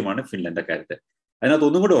ഒരു രാജ്യമാണ് ഫിൻലൻഡ് അക്കാര്യത്തിൽ. അതിനകത്ത്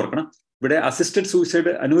ഒന്നും കൂടെ ഓർക്കണം, ഇവിടെ അസിസ്റ്റഡ്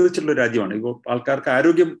സൂയിസൈഡ് അനുവദിച്ചിട്ടുള്ള രാജ്യമാണ്. ഇപ്പോൾ ആൾക്കാർക്ക്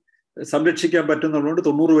ആരോഗ്യം സംരക്ഷിക്കാൻ പറ്റുന്നുള്ളതുകൊണ്ട്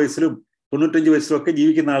 90 വയസ്സിലും 95 വയസ്സിലും ഒക്കെ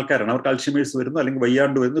ജീവിക്കുന്ന ആൾക്കാരാണ്. അവർക്ക് അൾഷിമേഴ്സ് വരുന്നു, അല്ലെങ്കിൽ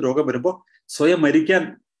വയ്യാണ്ട് വരുന്നു, രോഗം വരുമ്പോൾ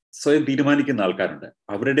സ്വയം തീരുമാനിക്കുന്ന ആൾക്കാരുണ്ട്.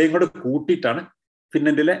 അവരുടെയും കൂടെ കൂട്ടിയിട്ടാണ്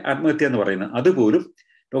ഫിൻലൻഡിലെ ആത്മഹത്യ എന്ന് പറയുന്നത്. അതുപോലും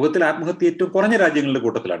ലോകത്തിലെ ആത്മഹത്യ ഏറ്റവും കുറഞ്ഞ രാജ്യങ്ങളുടെ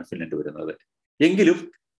കൂട്ടത്തിലാണ് ഫിൻലൻഡ് വരുന്നത്. എങ്കിലും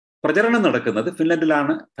പ്രചരണം നടക്കുന്നത്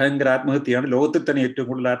ഫിൻലൻഡിലാണ് ഭയങ്കര ആത്മഹത്യയാണ്, ലോകത്തിൽ തന്നെ ഏറ്റവും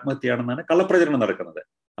കൂടുതൽ ആത്മഹത്യയാണെന്നാണ് കള്ളപ്രചരണം നടക്കുന്നത്.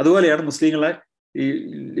 അതുപോലെയാണ് മുസ്ലിങ്ങളെ ഈ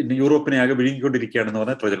യൂറോപ്പിനെ ആകെ വിഴുങ്ങിക്കൊണ്ടിരിക്കുകയാണെന്ന്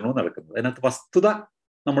പറഞ്ഞ പ്രചരണവും നടക്കുന്നത്. അതിനകത്ത് വസ്തുത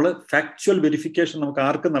നമ്മൾ ഫാക്ച്വൽ വെരിഫിക്കേഷൻ നമുക്ക്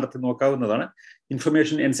ആർക്കും നടത്തി നോക്കാവുന്നതാണ്.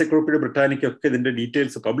 ഇൻഫർമേഷൻ എൻസൈക്ലോപ്പീഡിയ ബ്രിട്ടാനിക്കൊക്കെ ഇതിന്റെ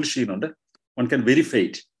ഡീറ്റെയിൽസ് പബ്ലിഷ് ചെയ്യുന്നുണ്ട്. One can verify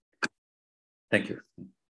it. Thank you.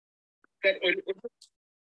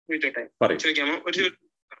 ചോദിക്കാമോ?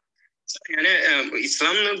 ഞാന്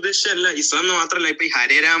ഇസ്ലാം എന്ന് ഉദ്ദേശിച്ചല്ല, ഇസ്ലാം മാത്രല്ല, ഇപ്പൊ ഈ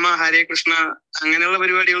ഹരേ രാമ ഹരേ കൃഷ്ണ അങ്ങനെയുള്ള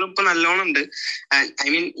പരിപാടികളും ഇപ്പൊ നല്ലോണം ഉണ്ട്. ഐ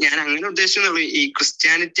മീൻ ഞാൻ അങ്ങനെ ഉദ്ദേശിച്ചുള്ളൂ. ഈ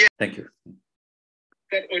ക്രിസ്ത്യാനിറ്റി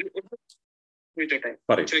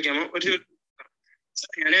ചോദിക്കാമോ?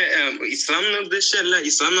 ഞാന് ഇസ്ലാം എന്ന് ഉദ്ദേശിച്ചല്ല,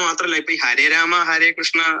 ഇസ്ലാം എന്ന് മാത്രമല്ല, ഇപ്പൊ ഈ ഹരേ രാമ ഹരേ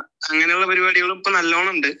കൃഷ്ണ അങ്ങനെയുള്ള പരിപാടികളും ഇപ്പൊ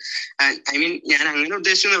നല്ലോണം ഉണ്ട്. ഐ മീൻ ഞാൻ അങ്ങനെ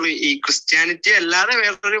ഉദ്ദേശിക്കുന്നുള്ളൂ. ഈ ക്രിസ്ത്യാനിറ്റി അല്ലാതെ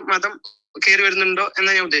വേറൊരു മതം കയറി വരുന്നുണ്ടോ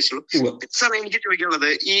എന്നാ ഞാൻ ഉദ്ദേശിച്ചുള്ളൂ. സാർ എനിക്ക് ചോദിക്കാനുള്ളത്,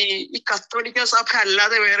 ഈ കത്തോലിക്ക സഭ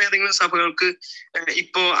അല്ലാതെ വേറെ ഏതെങ്കിലും സഭകൾക്ക്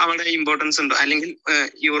ഇപ്പോ അവിടെ ഇമ്പോർട്ടൻസ് ഉണ്ടോ? അല്ലെങ്കിൽ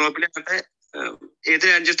യൂറോപ്പിലാകട്ടെ ഏത്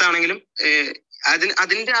രാജ്യത്താണെങ്കിലും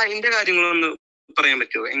അതിന്റെ കാര്യങ്ങളൊന്ന് പറയാൻ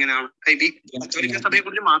പറ്റുമോ? എങ്ങനെയാണ് ഈ കത്തോലിക്ക സഭയെ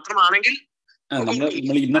കുറിച്ച് മാത്രമാണെങ്കിൽ? നമ്മൾ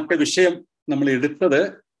ഇന്നത്തെ വിഷയം നമ്മൾ എടുത്തത്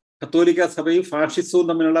കത്തോലിക്ക സഭയും ഫാഷിസവും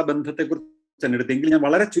തമ്മിലുള്ള ബന്ധത്തെക്കുറിച്ച് തന്നെ എടുത്തെങ്കിൽ ഞാൻ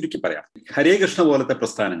വളരെ ചുരുക്കി പറയാം. ഹരേ കൃഷ്ണ പോലത്തെ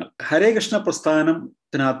പ്രസ്ഥാനങ്ങൾ, ഹരേ കൃഷ്ണ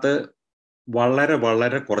പ്രസ്ഥാനത്തിനകത്ത് വളരെ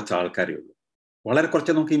വളരെ കുറച്ച് ആൾക്കാരേ ഉള്ളൂ. വളരെ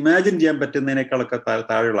കുറച്ച്, നമുക്ക് ഇമാജിൻ ചെയ്യാൻ പറ്റുന്നതിനേക്കാളൊക്കെ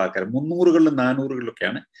താഴെയുള്ള ആൾക്കാർ, 300കളിലും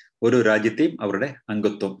 400കളിലൊക്കെയാണ് ഓരോ രാജ്യത്തെയും അവരുടെ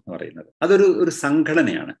അംഗത്വം എന്ന് പറയുന്നത്. അതൊരു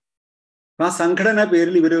സംഘടനയാണ്. ആ സംഘടന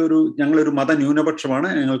പേരിൽ ഞങ്ങളൊരു മത ന്യൂനപക്ഷമാണ്,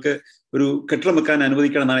 ഞങ്ങൾക്ക് ഒരു കെട്ടിടം വെക്കാൻ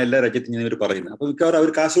അനുവദിക്കണം എന്നാണ് എല്ലാ രാജ്യത്തും ഇവർ പറയുന്നത്. അപ്പോൾ മിക്കവാറും അവർ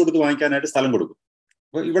കാശ് കൊടുത്ത് വാങ്ങിക്കാനായിട്ട് സ്ഥലം കൊടുക്കും.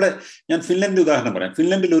 അപ്പോൾ ഇവിടെ ഞാൻ ഫിൻലൻഡിന്റെ ഉദാഹരണം പറയാം.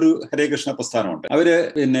 ഫിൻലൻഡിൽ ഒരു ഹരേ കൃഷ്ണ പ്രസ്ഥാനമുണ്ട്. അവര്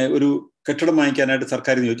ഒരു കെട്ടിടം വാങ്ങിക്കാനായിട്ട്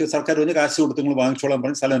സർക്കാരിന് ചോദിച്ചു. സർക്കാർ പറഞ്ഞ് കാശ് കൊടുത്ത് നിങ്ങൾ വാങ്ങിച്ചോളാൻ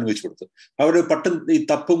പറഞ്ഞ് സ്ഥലം അനുവദിച്ചു കൊടുത്തു. അവിടെ ഈ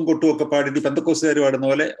തപ്പും കൊട്ടും ഒക്കെ പാടിയിട്ട് പെന്തക്കോസുകാർ പാടുന്ന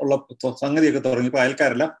പോലെ ഉള്ള സംഗതിയൊക്കെ തുടങ്ങിയപ്പോൾ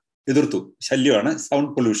അയൽക്കാരെല്ലാം എതിർത്തു. ശല്യമാണ്,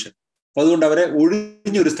 സൗണ്ട് പൊല്യൂഷൻ. അപ്പൊ അതുകൊണ്ട് അവരെ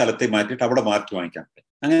ഒഴിഞ്ഞൊരു സ്ഥലത്തെ മാറ്റിയിട്ട് അവിടെ മാറ്റി വാങ്ങിക്കാൻ പറ്റും.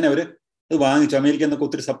 അങ്ങനെ അവര് അത് വാങ്ങിച്ചു. അമേരിക്ക എന്നൊക്കെ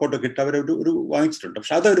ഒത്തിരി സപ്പോർട്ടൊക്കെ ഇട്ട് അവർ വാങ്ങിച്ചിട്ടുണ്ട്.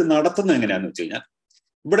 പക്ഷെ അതവർ നടത്തുന്നത് എങ്ങനെയാന്ന് വെച്ച് കഴിഞ്ഞാൽ,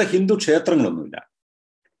 ഇവിടെ ഹിന്ദു ക്ഷേത്രങ്ങളൊന്നുമില്ല.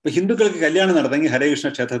 ഇപ്പൊ ഹിന്ദുക്കൾക്ക് കല്യാണം നടത്തെങ്കിൽ ഹരേകൃഷ്ണ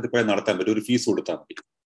ക്ഷേത്രത്തിൽ പോയി നടത്താൻ പറ്റും, ഒരു ഫീസ് കൊടുത്താൽ മതി.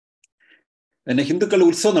 പിന്നെ ഹിന്ദുക്കൾ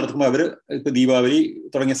ഉത്സവം നടത്തുമ്പോൾ അവർ ഇപ്പൊ ദീപാവലി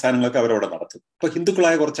തുടങ്ങിയ സാധനങ്ങളൊക്കെ അവരവിടെ നടത്തും. ഇപ്പൊ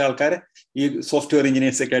ഹിന്ദുക്കളായ കുറച്ച് ആൾക്കാർ, ഈ സോഫ്റ്റ്വെയർ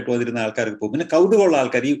എഞ്ചിനീയേഴ്സൊക്കെ ആയിട്ട് വന്നിരുന്ന ആൾക്കാർക്ക് പോകും. പിന്നെ കൗതുകമുള്ള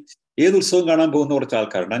ആൾക്കാർ, ഈ ഏത് ഉത്സവം കാണാൻ പോകുന്ന കുറച്ച്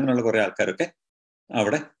ആൾക്കാരുണ്ട്. അങ്ങനെയുള്ള കുറെ ആൾക്കാരൊക്കെ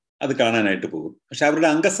അവിടെ അത് കാണാനായിട്ട് പോകും. പക്ഷെ അവരുടെ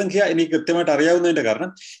അംഗസംഖ്യ എനിക്ക് കൃത്യമായിട്ട് അറിയാവുന്നതിന്റെ കാരണം,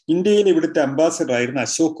 ഇന്ത്യയിൽ ഇവിടുത്തെ അംബാസഡർ ആയിരുന്ന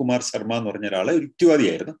അശോക് കുമാർ ശർമ്മ എന്ന് പറഞ്ഞ ഒരാള് ഒരു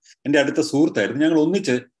യുക്തിവാദിയായിരുന്നു, എൻ്റെ അടുത്ത സുഹൃത്തായിരുന്നു. ഞങ്ങൾ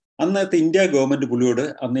ഒന്നിച്ച് അന്നത്തെ ഇന്ത്യ ഗവൺമെന്റ് പുള്ളിയോട്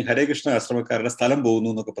അന്ന് ഈ ഹരേകൃഷ്ണ ആശ്രമക്കാരുടെ സ്ഥലം പോകുന്നു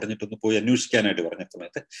എന്നൊക്കെ പറഞ്ഞിട്ടൊന്ന് പോയി അന്വേഷിക്കാനായിട്ട് പറഞ്ഞ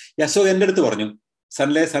സമയത്ത് ഈ അശോക് എൻ്റെ അടുത്ത് പറഞ്ഞു,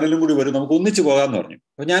 സനലും കൂടി വരും, നമുക്ക് ഒന്നിച്ച് പോകാമെന്ന് പറഞ്ഞു.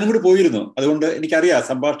 അപ്പൊ ഞാനും കൂടി പോയിരുന്നു. അതുകൊണ്ട് എനിക്കറിയാം,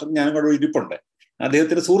 സംഭാഷണം ഞാനും കൂടെ ഇരിപ്പുണ്ട്.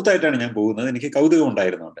 അദ്ദേഹത്തിന്റെ സുഹൃത്തായിട്ടാണ് ഞാൻ പോകുന്നത്. എനിക്ക് കൗതുകം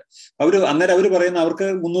ഉണ്ടായിരുന്നുണ്ട്. അന്നേരം അവർ പറയുന്ന അവർക്ക്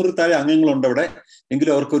 300 താഴെ അംഗങ്ങളുണ്ട് അവിടെ,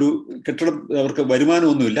 എങ്കിലും അവർക്കൊരു കെട്ടിടം, അവർക്ക്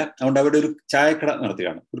വരുമാനമൊന്നുമില്ല. അതുകൊണ്ട് അവിടെ ഒരു ചായക്കട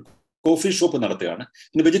നടത്തുകയാണ്, ഒരു കോഫി ഷോപ്പ് നടത്തുകയാണ്.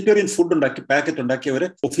 പിന്നെ വെജിറ്റേറിയൻ ഫുഡ് ഉണ്ടാക്കി പാക്കറ്റ് ഉണ്ടാക്കി അവർ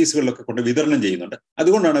ഓഫീസുകളിലൊക്കെ കൊണ്ട് വിതരണം ചെയ്യുന്നുണ്ട്.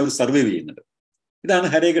 അതുകൊണ്ടാണ് അവർ സർവൈവ് ചെയ്യുന്നത്. ഇതാണ്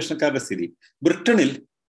ഹരേകൃഷ്ണക്കാരുടെ സ്ഥിതി. ബ്രിട്ടനിൽ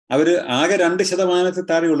അവര് ആകെ 2%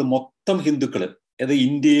 താഴെയുള്ളൂ മൊത്തം ഹിന്ദുക്കള്. അത്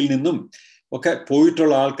ഇന്ത്യയിൽ നിന്നും ഒക്കെ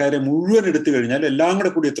പോയിട്ടുള്ള ആൾക്കാരെ മുഴുവൻ എടുത്തു കഴിഞ്ഞാൽ എല്ലാം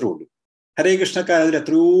കൂടി എത്ര ഉള്ളൂ? ഹരേകൃഷ്ണക്കാർ അതിൽ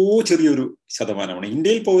എത്രയോ ചെറിയൊരു ശതമാനമാണ്.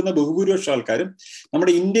 ഇന്ത്യയിൽ പോകുന്ന ബഹുഭൂരിപക്ഷ ആൾക്കാരും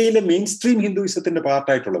നമ്മുടെ ഇന്ത്യയിലെ മെയിൻ സ്ട്രീം ഹിന്ദുയിസത്തിന്റെ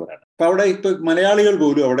പാർട്ടായിട്ടുള്ളവരാണ്. അപ്പൊ അവിടെ ഇപ്പൊ മലയാളികൾ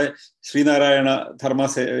പോലും അവിടെ ശ്രീനാരായണ ധർമ്മ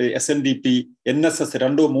SNDP NSS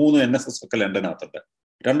 2-3 NSS ഒക്കെ ലണ്ടനകത്തുണ്ട്.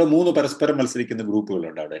 2-3 പരസ്പരം മത്സരിക്കുന്ന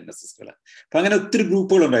ഗ്രൂപ്പുകളുണ്ട് അവിടെ NSSകൾ. അപ്പൊ അങ്ങനെ ഒത്തിരി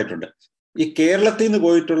ഗ്രൂപ്പുകൾ ഉണ്ടായിട്ടുണ്ട്. ഈ കേരളത്തിൽ നിന്ന്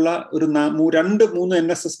പോയിട്ടുള്ള ഒരു 2-3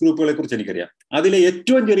 NSS ഗ്രൂപ്പുകളെ കുറിച്ച് എനിക്കറിയാം. അതിലെ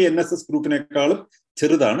ഏറ്റവും ചെറിയ NSS ഗ്രൂപ്പിനേക്കാളും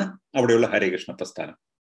ചെറുതാണ് അവിടെയുള്ള ഹരേകൃഷ്ണ പ്രസ്ഥാനം.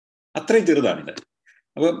 അത്രയും ചെറുതാണിത്.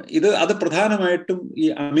 അപ്പം അത് പ്രധാനമായിട്ടും ഈ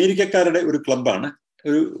അമേരിക്കക്കാരുടെ ഒരു ക്ലബ്ബാണ്,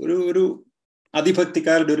 ഒരു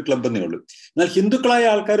അതിഭക്തിക്കാരുടെ ഒരു ക്ലബ് എന്നേ ഉള്ളൂ. എന്നാൽ ഹിന്ദുക്കളായ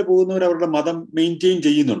ആൾക്കാർ പോകുന്നവർ അവരുടെ മതം മെയിൻറ്റെയിൻ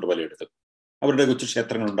ചെയ്യുന്നുണ്ട് പലയിടത്തും. അവരുടെ കൊച്ചു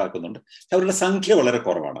ക്ഷേത്രങ്ങൾ ഉണ്ടാക്കുന്നുണ്ട്. അവരുടെ സംഖ്യ വളരെ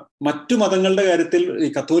കുറവാണ്. മറ്റു മതങ്ങളുടെ കാര്യത്തിൽ ഈ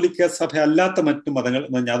കത്തോലിക്ക സഭ അല്ലാത്ത മറ്റു മതങ്ങൾ,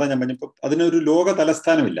 അതാ ഞാൻ പറഞ്ഞപ്പോൾ അതിനൊരു ലോക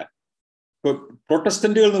തലസ്ഥാനമില്ല. ഇപ്പൊ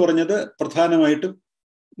പ്രൊട്ടസ്റ്റന്റുകൾ എന്ന് പറഞ്ഞത് പ്രധാനമായിട്ടും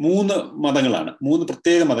 3 മതങ്ങളാണ്, 3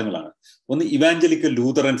 പ്രത്യേക മതങ്ങളാണ്. ഒന്ന് ഇവാഞ്ചലിക്കൽ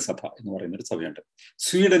ലൂതറൻ സഭ എന്ന് പറയുന്ന ഒരു സഭയുണ്ട്.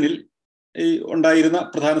 സ്വീഡനിൽ ഉണ്ടായിരുന്ന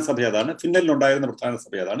പ്രധാന സഭ അതാണ്. ഫിൻലൻഡിൽ ഉണ്ടായിരുന്ന പ്രധാന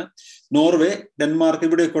സഭ അതാണ്. നോർവേ, ഡെൻമാർക്ക്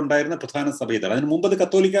ഇവിടെയൊക്കെ ഉണ്ടായിരുന്ന പ്രധാന സഭ ഇതാണ്. അതിന് മുമ്പ് അത്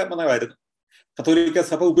കത്തോലിക്ക മതമായിരുന്നു. കത്തോലിക്ക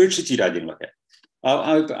സഭ ഉപേക്ഷിച്ച് ഈ രാജ്യങ്ങളൊക്കെ.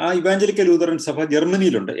 ആ ഇവാഞ്ചലിക്കൽ ലൂതറൻ സഭ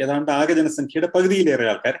ജർമ്മനിയിലുണ്ട്. ഏതാണ്ട് ആകെ ജനസംഖ്യയുടെ പകുതിയിലേറെ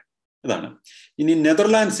ആൾക്കാർ ഇതാണ്. ഇനി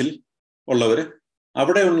നെതർലാൻഡ്സിൽ ഉള്ളവര്,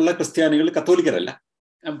 അവിടെയുള്ള ക്രിസ്ത്യാനികൾ കത്തോലിക്കരല്ല,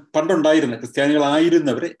 പണ്ടുണ്ടായിരുന്ന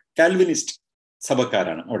ക്രിസ്ത്യാനികളായിരുന്നവര് കാൽവിനിസ്റ്റ്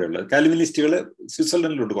സഭക്കാരാണ് അവിടെയുള്ളത്. കാൽവിനിസ്റ്റുകൾ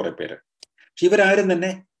സ്വിറ്റ്സർലൻഡിലുണ്ട് കുറെ പേര്. പക്ഷെ ഇവരാരും തന്നെ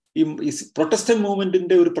ഈ പ്രൊട്ടസ്റ്റന്റ്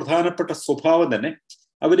മൂവ്മെന്റിന്റെ ഒരു പ്രധാനപ്പെട്ട സ്വഭാവം തന്നെ,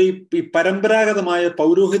 അവർ ഈ പരമ്പരാഗതമായ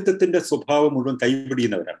പൗരോഹിത്യത്തിന്റെ സ്വഭാവം മുഴുവൻ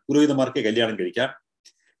കൈപിടിയുന്നവരാണ്. പുരോഹിതന്മാർക്ക് കല്യാണം കഴിക്കാം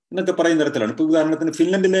എന്നൊക്കെ പറയുന്ന തരത്തിലാണ്. ഇപ്പൊ ഉദാഹരണത്തിന്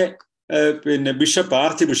ഫിൻലൻഡിലെ ബിഷപ്പ്,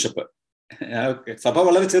 ആർച്ച് ബിഷപ്പ്, സഭ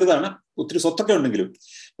വളരെ ചെറുതാണ്, ഒത്തിരി സ്വത്തൊക്കെ ഉണ്ടെങ്കിലും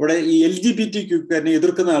ഇവിടെ ഈ LGBTQ തന്നെ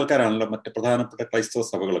എതിർക്കുന്ന ആൾക്കാരാണല്ലോ മറ്റ് പ്രധാനപ്പെട്ട ക്രൈസ്തവ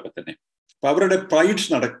സഭകളൊക്കെ തന്നെ. അപ്പൊ അവരുടെ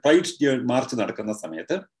പ്രൈഡ് മാർച്ച് നടക്കുന്ന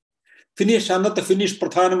സമയത്ത് അന്നത്തെ ഫിനിഷ്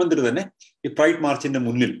പ്രധാനമന്ത്രി തന്നെ ഈ പ്രൈഡ് മാർച്ചിന്റെ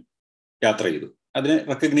മുന്നിൽ യാത്ര ചെയ്തു. അതിനെ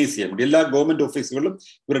റെക്കഗ്നൈസ് ചെയ്യാൻ വേണ്ടി എല്ലാ ഗവൺമെന്റ് ഓഫീസുകളിലും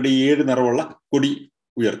ഇവരുടെ 7 നിറമുള്ള കൊടി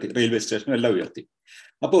ഉയർത്തി, റെയിൽവേ സ്റ്റേഷനും എല്ലാം ഉയർത്തി.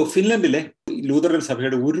 അപ്പോൾ ഫിൻലൻഡിലെ ലൂതറൻ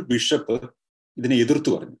സഭയുടെ ഒരു ബിഷപ്പ് ഇതിനെ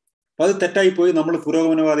എതിർത്തു പറഞ്ഞു. അപ്പൊ അത് തെറ്റായി പോയി, നമ്മൾ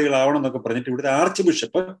പുരോഗമനവാദികളാവണം എന്നൊക്കെ പറഞ്ഞിട്ട് ഇവിടുത്തെ ആർച്ച്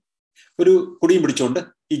ബിഷപ്പ് ഒരു കൊടിയും പിടിച്ചുകൊണ്ട്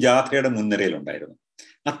ഈ ജാഥയുടെ മുൻനിരയിലുണ്ടായിരുന്നു.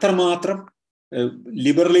 അത്രമാത്രം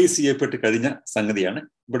ലിബറലൈസ് ചെയ്യപ്പെട്ട് കഴിഞ്ഞ സംഗതിയാണ്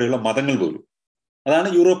ഇവിടെയുള്ള മതങ്ങൾ പോലും. അതാണ്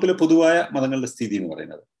യൂറോപ്പിലെ പൊതുവായ മതങ്ങളുടെ സ്ഥിതി എന്ന്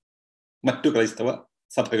പറയുന്നത്, മറ്റു ക്രൈസ്തവ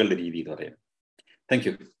സഭകളുടെ രീതി എന്ന് പറയുന്നത്. Thank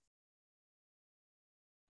you.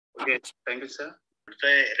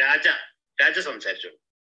 രാജ സംസാരിച്ചു.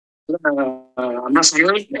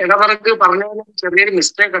 ഇടമറക്ക് പറഞ്ഞതിൽ ചെറിയൊരു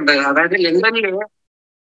മിസ്റ്റേക്ക് ഉണ്ട്. അതായത് ലണ്ടനില്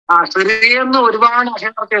സിറിയെന്ന് ഒരുപാട്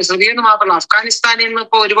അഭയാർത്ഥികൾ, സിറിയെന്ന് മാത്രമല്ല അഫ്ഗാനിസ്ഥാനിൽ നിന്ന്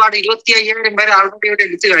ഇപ്പൊ ഒരുപാട് 25,000 പേരെ ആൾറെഡി ഇവിടെ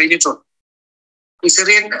എടുത്തു കഴിഞ്ഞിട്ടുണ്ട്. ഈ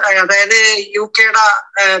സിറിയൻ, അതായത് UK-യുടെ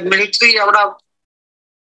മിലിറ്ററി അവിടെ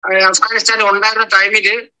അഫ്ഗാനിസ്ഥാനിൽ ഉണ്ടായിരുന്ന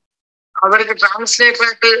ടൈമില് അവർക്ക്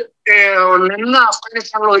ട്രാൻസ്ലേറ്ററായിട്ട് നിന്ന്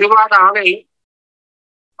അഫ്ഗാനിസ്ഥാനിൽ ഒരുപാട് ആളുകൾ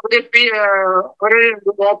ഒരു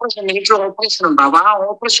ഓപ്പറേഷൻ, മിലിറ്ററി ഓപ്പറേഷൻ ഉണ്ടാവും. ആ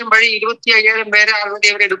ഓപ്പറേഷൻ വഴി 25,000 പേരെ ആൾറെഡി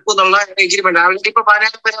അവരെ എടുക്കും എന്നുള്ള എഗ്രിമെന്റ്. ആൾറെഡി ഇപ്പൊ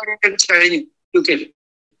 10,000 പേരെ അവരെ എടുത്തു കഴിഞ്ഞു UK-ൽ.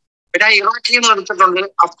 പിന്നെ ഇറാഖിൽ നിന്ന് എടുത്തിട്ടുണ്ട്,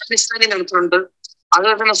 അഫ്ഗാനിസ്ഥാനിൽ നിന്ന് എടുത്തിട്ടുണ്ട്,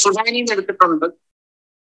 അതുപോലെ തന്നെ സുഡാനിൽ നിന്ന് എടുത്തിട്ടുണ്ട്,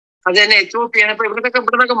 അത് തന്നെ എത്യോപ്യാണ്. ഇപ്പൊ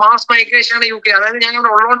ഇവിടുന്നൊക്കെ മാസ് മൈഗ്രേഷൻ ആണ് UK. അതായത് ഞങ്ങൾ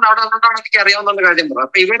ഉള്ളതുകൊണ്ട് അവിടെ അതുകൊണ്ടാണ് എനിക്ക് അറിയാവുന്ന കാര്യം പറയാം.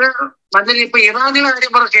 അപ്പൊ ഇവര് നല്ല ഇപ്പൊ ഇറാനിലെ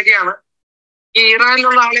കാര്യം പറഞ്ഞ ശരിയാണ്. ഈ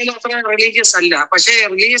ഇറാനിലുള്ള ആളുകൾ അത്ര റിലീജിയസ് അല്ല. പക്ഷെ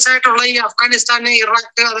റിലീജിയസ് ആയിട്ടുള്ള ഈ അഫ്ഗാനിസ്ഥാന്,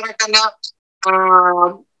 ഇറാഖ്, അതിനൊക്കെ തന്നെ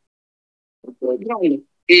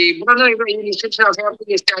ഈ ഇവിടെ ഈ മുസ്ലിം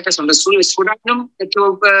അഭയാർത്ഥി സ്റ്റാറ്റസ് ഉണ്ട്. സുഡാനും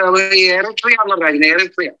എറിട്രിയ എന്നുള്ള കാര്യം,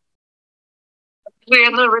 എറിട്രിയ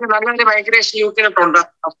ഇവര് നല്ലൊരു മൈഗ്രേഷൻ UK-യിലുണ്ട്.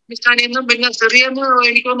 അഫ്ഗാനിസ്ഥാനിൽ നിന്നും പിന്നെ സിറിയെന്ന്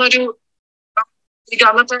എനിക്ക് തോന്നുന്നൊരു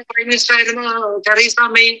അന്നത്തെ പ്രൈം മിനിസ്റ്റർ ആയിരുന്ന തെരേസ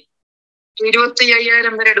മെയ്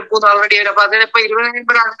 25,000 പേരെ എടുക്കുന്നു ആൾറെഡി. അപ്പൊ അതിനിപ്പോ 20,000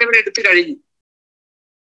 പേരെ ആൾറെഡി ഇവരെ എടുത്തു കഴിഞ്ഞു.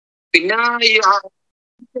 പിന്നെ ഈ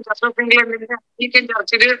ചർച്ച് ഓഫ് ഇംഗ്ലണ്ടിന്റെ അമേരിക്കൻ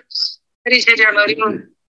ചർച്ചില് ശരിയാണ് ഒരു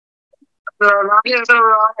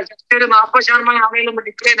 40% ആണെങ്കിലും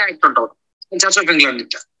ഡിക്ലൈൻ ആയിട്ടുണ്ടോ ചർച്ച് ഓഫ്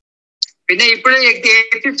ഇംഗ്ലണ്ടിന്റെ. പിന്നെ ഇപ്പോഴും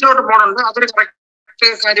എത്തിസ്റ്റിലോട്ട് പോകണുണ്ട്, അതൊരു കറക്റ്റ്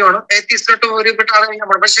കാര്യമാണ്. എത്തിസ്റ്റിലോട്ട് ഒരുപെട്ട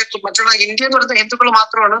ആളുകൾ. പക്ഷെ മറ്റുള്ള ഇന്ത്യ എന്ന് പറയുന്ന ഹിന്ദുക്കൾ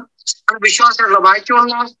മാത്രമാണ് അത് വിശ്വാസമുള്ളത്.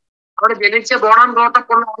 ബാക്കിയുള്ള അവിടെ ജനിച്ച ബോണാൻ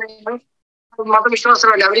തോട്ടപ്പുള്ള ആളുകൾ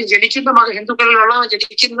മതവിശ്വാസമല്ല. അവർ ജനിക്കുന്ന ഹിന്ദുക്കളിലുള്ള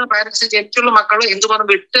ജനിക്കുന്ന പാരന്റ്സ് ജനിച്ചുള്ള മക്കൾ ഹിന്ദുമതം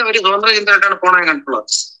വിട്ട് അവർ സ്വതന്ത്ര ഹിന്ദുവായിട്ടാണ് പോണാൻ കണ്ടിട്ടുള്ളത്.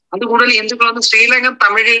 അത് കൂടുതൽ ഹിന്ദുക്കളൊന്നും ശ്രീലങ്കൻ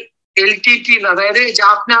തമിഴ് LTT, അതായത്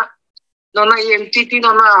ജാഫ്ന എന്ന് പറഞ്ഞ ഈ LTT എന്ന്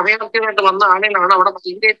പറഞ്ഞ അഭയാർത്ഥികളായിട്ട് വന്ന ആളുകളാണ് അവിടെ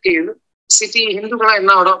മൈഗ്രേറ്റ് ചെയ്ത് സിറ്റി ഹിന്ദുക്കളെ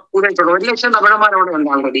എന്ന അവിടെ കൂടിയിട്ടുള്ളത്. 1,00,000 തമിഴന്മാർ അവിടെ ഉണ്ട്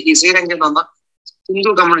ആൾറെഡി ഈ ശ്രീലങ്കയിൽ നിന്ന് ഹിന്ദു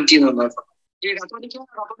കമ്മ്യൂണിറ്റി എന്ന് പറഞ്ഞത്. ഈ കത്തോലിക്ക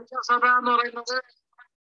സഭ എന്ന് പറയുന്നത്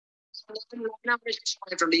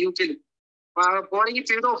ആയിട്ടുണ്ട് UK-ലും. പോളിംഗ്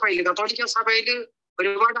പീഡോഫൈൽ കത്തോലിക്ക സഭയില്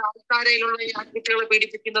ഒരുപാട് ആൾക്കാരയിലുള്ള ഈ ആൺകുട്ടികളെ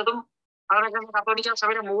പീഡിപ്പിക്കുന്നതും അതൊക്കെ കത്തോലിക്ക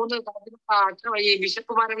സഭയിലെ 3 ഈ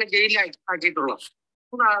ബിഷപ്പുമാരെ ജയിലിൽ ആക്കിയിട്ടുള്ളത്.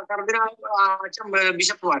 അച്ഛൻ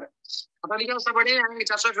ബിഷപ്പുമാര് കത്തോലിക്ക സഭയുടെ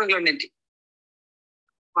ചർച്ച് ഓഫ് ഇംഗ്ലണ്ട്.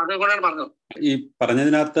 അതുകൊണ്ടാണ് പറഞ്ഞത്. ഈ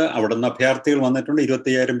പറഞ്ഞതിനകത്ത് അവിടെ നിന്ന് അഭയാർത്ഥികൾ വന്നിട്ടുണ്ട്,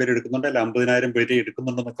 25,000 പേര് എടുക്കുന്നുണ്ട്, അല്ല 50,000 പേര്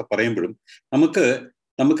എടുക്കുന്നുണ്ടെന്നൊക്കെ പറയുമ്പോഴും നമുക്ക്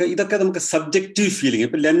ഇതൊക്കെ നമുക്ക് സബ്ജക്റ്റീവ് ഫീലിംഗ്.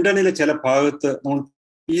 ഇപ്പൊ ലണ്ടനിലെ ചില ഭാഗത്ത് നമ്മൾ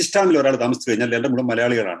ഈസ്റ്റാമിൽ ഒരാൾ താമസിച്ചു കഴിഞ്ഞാൽ ലണ്ടൻ മുഴുവൻ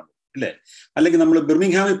മലയാളികളാണ് അല്ലേ, അല്ലെങ്കിൽ നമ്മൾ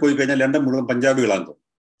ബിർമിംഗ്ഹാമിൽ പോയി കഴിഞ്ഞാൽ ലണ്ടൻ മുഴുവൻ പഞ്ചാബികളാണെന്ന് തോന്നും.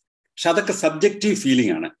 പക്ഷെ അതൊക്കെ സബ്ജക്റ്റീവ്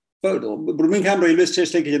ഫീലിംഗ് ആണ്. ഇപ്പൊ ബിർമിംഗ്ഹാം റെയിൽവേ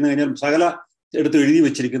സ്റ്റേഷനിലേക്ക് ചെന്ന് കഴിഞ്ഞാൽ സകല എടുത്ത് എഴുതി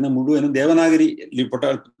വെച്ചിരിക്കുന്ന മുഴുവനും ദേവനാഗരി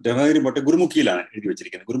പൊട്ടെ ഗുരുമുഖിയിലാണ് എഴുതി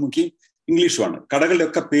വെച്ചിരിക്കുന്നത്. ഗുരുമുഖിയും ഇംഗ്ലീഷുമാണ്. കടകളുടെ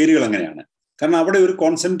ഒക്കെ പേരുകൾ അങ്ങനെയാണ്. കാരണം അവിടെ ഒരു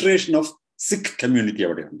കോൺസെൻട്രേഷൻ ഓഫ് സിഖ് കമ്മ്യൂണിറ്റി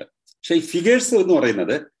അവിടെയുണ്ട്. പക്ഷെ ഈ ഫിഗേഴ്സ് എന്ന്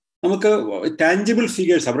പറയുന്നത് നമുക്ക് ടാഞ്ചിബിൾ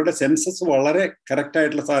ഫിഗേഴ്സ്, അവരുടെ സെൻസസ് വളരെ കറക്റ്റ്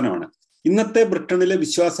ആയിട്ടുള്ള സാധനമാണ്. ഇന്നത്തെ ബ്രിട്ടനിലെ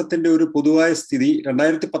വിശ്വാസത്തിന്റെ ഒരു പൊതുവായ സ്ഥിതി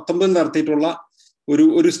 2019 നടത്തിയിട്ടുള്ള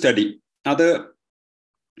ഒരു സ്റ്റഡി, അത്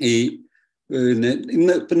ഈ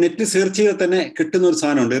ഇന്ന് നെറ്റ് സെർച്ച് ചെയ്താൽ തന്നെ കിട്ടുന്ന ഒരു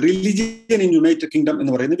സാധനമുണ്ട്, റിലിജിയൻ ഇൻ യുണൈറ്റഡ് കിങ്ഡം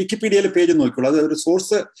എന്ന് പറയുന്നത്. വിക്കിപീഡിയയിലെ പേജ് നോക്കിയുള്ളൂ. അത് ഒരു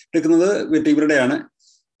സോഴ്സ് എടുക്കുന്നത് ഇവരുടെയാണ്.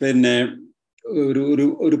 പിന്നെ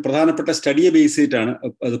ഒരു പ്രധാനപ്പെട്ട സ്റ്റഡിയെ ബേസ് ചെയ്തിട്ടാണ്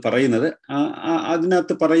അത് പറയുന്നത്.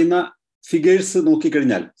 അതിനകത്ത് പറയുന്ന ഫിഗേഴ്സ്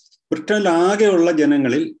നോക്കിക്കഴിഞ്ഞാൽ ബ്രിട്ടനിൽ ആകെയുള്ള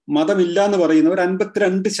ജനങ്ങളിൽ മതമില്ല എന്ന് പറയുന്നവർ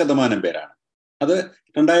 52% പേരാണ്. അത്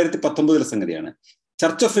 2019 സംഗതിയാണ്.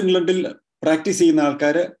 ചർച്ച് ഓഫ് ഇംഗ്ലണ്ടിൽ പ്രാക്ടീസ് ചെയ്യുന്ന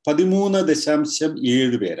ആൾക്കാർ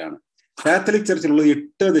 13.7 പേരാണ്. കാത്തലിക് ചർച്ചിലുള്ളത്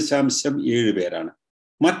 8.7 പേരാണ്.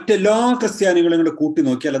 മറ്റെല്ലാ ക്രിസ്ത്യാനികളും കൂടെ കൂട്ടി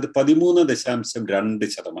നോക്കിയാൽ അത്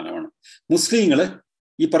 13.2%. മുസ്ലിങ്ങൾ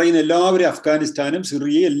ഈ പറയുന്ന എല്ലാവരും അഫ്ഗാനിസ്ഥാനും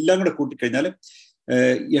സിറിയയും എല്ലാം കൂടെ കൂട്ടിക്കഴിഞ്ഞാൽ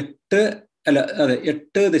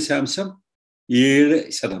 8.7%.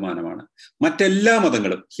 മറ്റെല്ലാ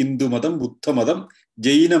മതങ്ങളും, ഹിന്ദുമതം, ബുദ്ധമതം,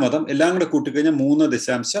 ജൈനമതം എല്ലാം കൂടെ കൂട്ടിക്കഴിഞ്ഞാൽ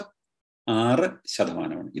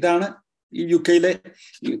 3.6%. ഇതാണ് ഈ UK-യിലെ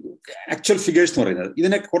ആക്ച്വൽ ഫിഗേഴ്സ് എന്ന് പറയുന്നത്.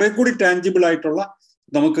 ഇതിനെ കുറെ കൂടി ടാഞ്ചിബിൾ ആയിട്ടുള്ള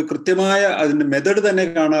നമുക്ക് കൃത്യമായ അതിന്റെ മെത്തേഡ് തന്നെ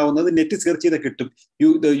കാണാവുന്നത് നെറ്റ് സെർച്ച് ചെയ്ത് കിട്ടും.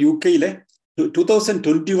 UK-യിലെ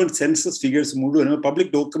 2021 സെൻസസ് ഫിഗേഴ്സ് മുഴുവനും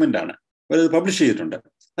പബ്ലിക് ഡോക്യുമെന്റ് ആണ്, പബ്ലിഷ് ചെയ്തിട്ടുണ്ട്.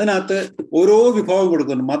 അതിനകത്ത് ഓരോ വിഭാഗം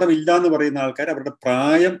കൊടുക്കുന്നുണ്ട്. മതമില്ല എന്ന് പറയുന്ന ആൾക്കാർ അവരുടെ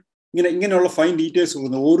പ്രായം ഇങ്ങനെയുള്ള ഫൈൻ ഡീറ്റെയിൽസ്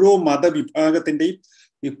കൊടുക്കുന്നത്. ഓരോ മതവിഭാഗത്തിന്റെയും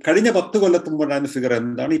ഈ കഴിഞ്ഞ 10 കൊല്ലത്തിന് മുമ്പാണ് ഫിഗർ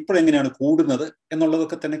എന്താണ്, ഇപ്പോഴെങ്ങനെയാണ് കൂടുന്നത്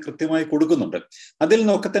എന്നുള്ളതൊക്കെ തന്നെ കൃത്യമായി കൊടുക്കുന്നുണ്ട്. അതിൽ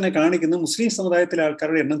നിന്നൊക്കെ തന്നെ കാണിക്കുന്നത് മുസ്ലിം സമുദായത്തിലെ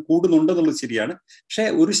ആൾക്കാരുടെ എണ്ണം കൂടുന്നുണ്ടെന്നുള്ളത് ശരിയാണ്. പക്ഷേ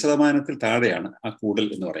 1% താഴെയാണ് ആ കൂടൽ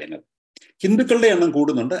എന്ന് പറയുന്നത്. ഹിന്ദുക്കളുടെ എണ്ണം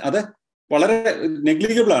കൂടുന്നുണ്ട്, അത് വളരെ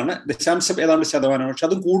നെഗ്ലിജിബിൾ ആണ്, ഏതാണ്ട് %. പക്ഷെ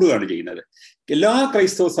അതും കൂടുകയാണ് ചെയ്യുന്നത്. എല്ലാ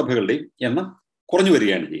ക്രൈസ്തവ സഭകളുടെയും എണ്ണം കുറഞ്ഞു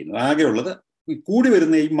വരികയാണ് ചെയ്യുന്നത്. ആകെയുള്ളത് കൂടി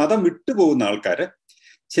വരുന്ന ഈ മതം വിട്ടുപോകുന്ന ആൾക്കാര്,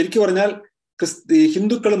 ശരിക്കും പറഞ്ഞാൽ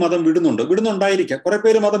ഹിന്ദുക്കൾ മതം വിടുന്നുണ്ടായിരിക്കാം, കുറെ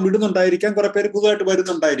പേര് മതം വിടുന്നുണ്ടായിരിക്കാം, കുറെ പേര് പുതുതായിട്ട്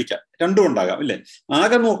വരുന്നുണ്ടായിരിക്കാം, രണ്ടും ഉണ്ടാകാം അല്ലെ.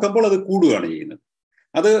 ആകെ നോക്കുമ്പോൾ അത് കൂടുകയാണ് ചെയ്യുന്നത്.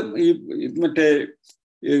 അത് ഈ മറ്റേ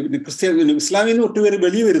ഇസ്ലാമിൽ നിന്ന് ഒട്ടുപേര്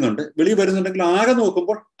വെളിയിൽ വരുന്നുണ്ടെങ്കിൽ ആകെ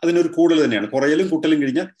നോക്കുമ്പോൾ അതിനൊരു കൂടുതൽ തന്നെയാണ്. കുറയലും കൂട്ടലും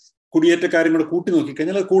കഴിഞ്ഞാൽ കുടിയേറ്റക്കാരും കൂടെ കൂട്ടി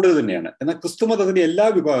നോക്കിക്കഴിഞ്ഞാൽ അത് കൂടുതൽ തന്നെയാണ്. എന്നാൽ ക്രിസ്തു മതത്തിന്റെ എല്ലാ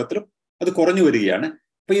വിഭാഗത്തിലും അത് കുറഞ്ഞു വരികയാണ്.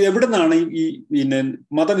 അപ്പൊ ഇത് എവിടെ നിന്നാണ് ഈ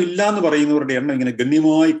മതമില്ല എന്ന് പറയുന്നവരുടെ എണ്ണം ഇങ്ങനെ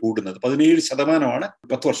ഗണ്യമായി കൂടുന്നത്? 17%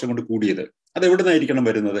 10 വർഷം കൊണ്ട് കൂടിയത്. അത് എവിടെ നിന്നായിരിക്കണം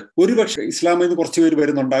വരുന്നത്? ഒരുപക്ഷെ ഇസ്ലാമിൽ നിന്ന് കുറച്ച് പേര്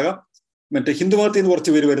വരുന്നുണ്ടാകാം, മറ്റേ ഹിന്ദു മതത്തിൽ നിന്ന്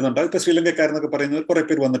കുറച്ച് പേര് വരുന്നുണ്ടാകും. ഇപ്പൊ ശ്രീലങ്കക്കാരെന്നൊക്കെ പറയുന്നവർ കുറെ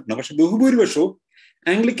പേര് വന്നിട്ടുണ്ട്. പക്ഷെ ബഹുഭൂരിപക്ഷവും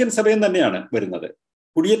ആംഗ്ലിക്കൻ സഭയിൽ തന്നെയാണ് വരുന്നത്.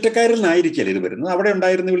 കുടിയേറ്റക്കാരിൽ നിന്നായിരിക്കില്ല ഇത് വരുന്നത്. അവിടെ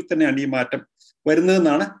ഉണ്ടായിരുന്നവരിൽ തന്നെയാണ് ഈ മാറ്റം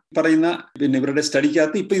വരുന്നതെന്നാണ് പറയുന്ന ഇവരുടെ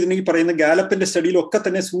സ്റ്റഡിക്കകത്ത് ഇപ്പൊ ഇതിന് ഈ പറയുന്ന ഗാലപ്പിന്റെ സ്റ്റഡിയിലൊക്കെ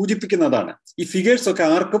തന്നെ സൂചിപ്പിക്കുന്നതാണ്. ഈ ഫിഗേഴ്സ് ഒക്കെ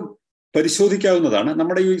ആർക്കും പരിശോധിക്കാവുന്നതാണ്.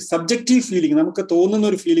 നമ്മുടെ ഈ സബ്ജക്റ്റീവ് ഫീലിംഗ്, നമുക്ക് തോന്നുന്ന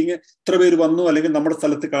ഒരു ഫീലിംഗ്, ഇത്ര പേര് വന്നു അല്ലെങ്കിൽ നമ്മുടെ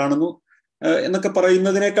സ്ഥലത്ത് കാണുന്നു എന്നൊക്കെ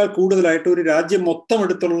പറയുന്നതിനേക്കാൾ കൂടുതലായിട്ട് ഒരു രാജ്യം മൊത്തം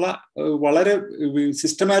എടുത്തുള്ള വളരെ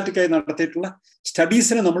സിസ്റ്റമാറ്റിക് ആയി നടത്തിയിട്ടുള്ള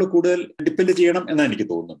സ്റ്റഡീസിനെ നമ്മൾ കൂടുതൽ ഡിപ്പെൻഡ് ചെയ്യണം എന്നാണ് എനിക്ക്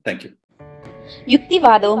തോന്നുന്നത്. Thank you.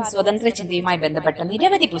 യുക്തിവാദവും സ്വതന്ത്ര ചിന്തയുമായി ബന്ധപ്പെട്ട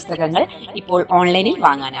നിരവധി പുസ്തകങ്ങൾ ഇപ്പോൾ ഓൺലൈനിൽ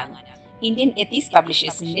വാങ്ങാനാകും. ഇന്ത്യൻ എത്തീസ്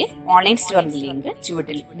പബ്ലിഷേഴ്സിന്റെ ഓൺലൈൻ സ്റ്റോറിന്റെ ലിങ്ക്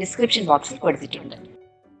ചുവട്ടിൽ ഡിസ്ക്രിപ്ഷൻ ബോക്സിൽ കൊടുത്തിട്ടുണ്ട്.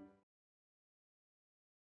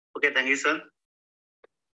 Okay, thank you sir.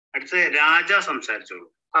 അടുത്ത രാജ സംസാരിച്ചോളൂ.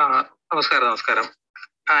 നമസ്കാരം.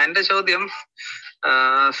 എന്റെ ചോദ്യം,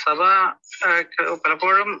 സഭ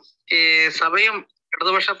പലപ്പോഴും ഈ സഭയും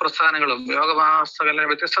ഇടതുപക്ഷ പ്രസ്ഥാനങ്ങളും യോഗമാസകല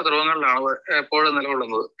വ്യത്യസ്ത ധ്രുവങ്ങളിലാണ് എപ്പോഴും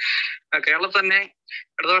നിലകൊള്ളുന്നത്. കേരളത്തിൽ തന്നെ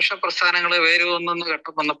ഇടതുപക്ഷ പ്രസ്ഥാനങ്ങൾ വേരൂന്നുന്ന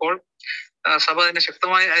ഘട്ടം വന്നപ്പോൾ സഭ അതിന്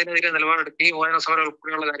ശക്തമായി അതിനെതിരെ നിലപാടെടുക്കുകയും വായന സമരം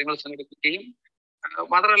ഉൾപ്പെടെയുള്ള കാര്യങ്ങൾ സംഘടിപ്പിക്കുകയും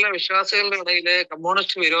മാത്രമല്ല വിശ്വാസികളുടെ ഇടയിലെ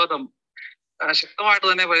കമ്മ്യൂണിസ്റ്റ് വിരോധം ശക്തമായിട്ട്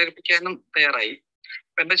തന്നെ പ്രചരിപ്പിക്കാനും തയ്യാറായി.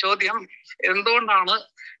 എന്റെ ചോദ്യം, എന്തുകൊണ്ടാണ്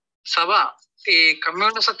സഭ ഈ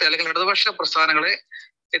കമ്മ്യൂണിസത്തെ അല്ലെങ്കിൽ ഇടതുപക്ഷ പ്രസ്ഥാനങ്ങളെ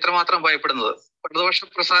ഇത്രമാത്രം ഭയപ്പെടുന്നത്? ഇടതുപക്ഷ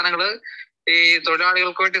പ്രസ്ഥാനങ്ങള് ഈ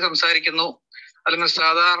തൊഴിലാളികൾക്ക് വേണ്ടി സംസാരിക്കുന്നു, അല്ലെങ്കിൽ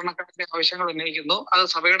സാധാരണക്കാരുടെ ആവശ്യങ്ങൾ ഉന്നയിക്കുന്നു, അത്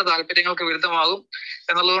സഭയുടെ താല്പര്യങ്ങൾക്ക് വിരുദ്ധമാകും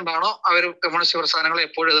എന്നുള്ളതുകൊണ്ടാണോ അവർ കമ്മ്യൂണിസ്റ്റ് പ്രസ്ഥാനങ്ങളെ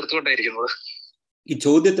എപ്പോഴും എതിർത്തുകൊണ്ടേയിരിക്കുന്നത്? ഈ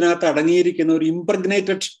ചോദ്യത്തിനകത്ത് അടങ്ങിയിരിക്കുന്ന ഒരു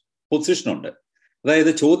ഇംപ്രഗ്നേറ്റഡ് പൊസിഷൻ ഉണ്ട്.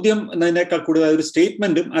 അതായത് ചോദ്യം എന്നതിനേക്കാൾ കൂടുതൽ ഒരു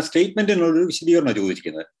സ്റ്റേറ്റ്മെന്റും ആ സ്റ്റേറ്റ്മെന്റിനൊരു വിശദീകരണം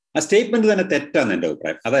ചോദിച്ചിരിക്കുന്നത്. ആ സ്റ്റേറ്റ്മെന്റ് തന്നെ തെറ്റാന്ന് എൻ്റെ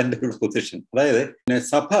അഭിപ്രായം. അതാണ് എൻ്റെ ഒരു പൊസിഷൻ. അതായത്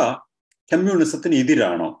സഭ കമ്മ്യൂണിസത്തിന്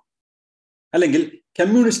എതിരാണോ, അല്ലെങ്കിൽ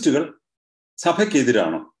കമ്മ്യൂണിസ്റ്റുകൾ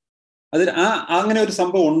സഭയ്ക്കെതിരാണോ? അതിന് അങ്ങനെ ഒരു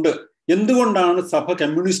സംഭവം ഉണ്ട്. എന്തുകൊണ്ടാണ് സഭ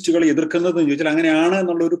കമ്മ്യൂണിസ്റ്റുകളെ എതിർക്കുന്നത് എന്ന് ചോദിച്ചാൽ അങ്ങനെയാണ്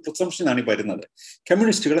എന്നുള്ള ഒരു പ്രിസംഷനാണ് ഈ വരുന്നത്.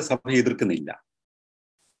 കമ്മ്യൂണിസ്റ്റുകളെ സഭ എതിർക്കുന്നില്ല.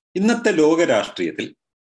 ഇന്നത്തെ ലോക രാഷ്ട്രീയത്തിൽ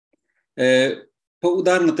ഇപ്പൊ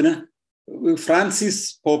ഉദാഹരണത്തിന് ഫ്രാൻസിസ്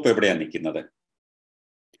പോപ്പ് എവിടെയാണ് നിൽക്കുന്നത്?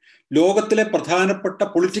 ലോകത്തിലെ പ്രധാനപ്പെട്ട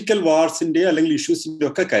പൊളിറ്റിക്കൽ വാർസിന്റെ അല്ലെങ്കിൽ ഇഷ്യൂസിന്റെ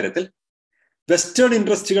ഒക്കെ കാര്യത്തിൽ വെസ്റ്റേൺ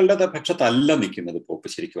ഇൻട്രസ്റ്റുകളുടെ പക്ഷത്തല്ല നിൽക്കുന്നത് പോപ്പ്.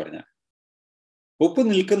 ശരിക്കും പറഞ്ഞാൽ പോപ്പ്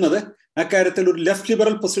നിൽക്കുന്നത് ആ കാര്യത്തിൽ ഒരു ലെഫ്റ്റ്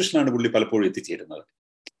ലിബറൽ പൊസിഷനാണ് പുള്ളി പലപ്പോഴും എത്തിച്ചേരുന്നത്.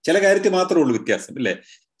 ചില കാര്യത്തിൽ മാത്രമേ ഉള്ളൂ വ്യത്യാസം, ഇല്ലേ?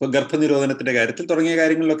 ഇപ്പൊ ഗർഭനിരോധനത്തിന്റെ കാര്യത്തിൽ തുടങ്ങിയ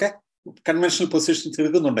കാര്യങ്ങളിലൊക്കെ കൺവെൻഷണൽ പൊസിഷൻസ്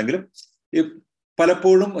എടുക്കുന്നുണ്ടെങ്കിലും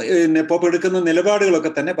പലപ്പോഴും പോപ്പ് എടുക്കുന്ന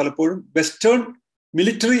നിലപാടുകളൊക്കെ തന്നെ പലപ്പോഴും വെസ്റ്റേൺ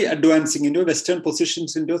മിലിറ്ററി അഡ്വാൻസിങ്ങിന്റെയോ വെസ്റ്റേൺ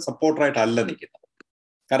പൊസിഷൻസിന്റെയോ സപ്പോർട്ടറായിട്ടല്ല നിൽക്കുന്നത്.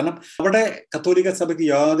 കാരണം അവിടെ കത്തോലിക്ക സഭയ്ക്ക്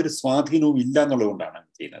യാതൊരു സ്വാധീനവും ഇല്ല എന്നുള്ളതുകൊണ്ടാണ്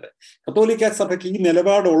ചെയ്യുന്നത്. കത്തോലിക്ക സഭയ്ക്ക് ഈ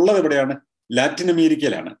നിലപാടുള്ളത് എവിടെയാണ്? ലാറ്റിൻ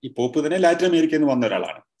അമേരിക്കയിലാണ്. ഈ പോപ്പ് തന്നെ ലാറ്റിൻ അമേരിക്കയിൽ നിന്ന് വന്ന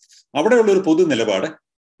ഒരാളാണ്. അവിടെയുള്ള ഒരു പൊതു നിലപാട്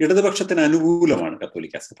ഇടതുപക്ഷത്തിന് അനുകൂലമാണ്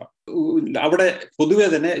കത്തോലിക്ക സഭ. അവിടെ പൊതുവെ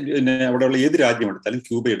തന്നെ അവിടെയുള്ള ഏത് രാജ്യം എടുത്താലും,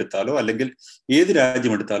 ക്യൂബ എടുത്താലോ അല്ലെങ്കിൽ ഏത്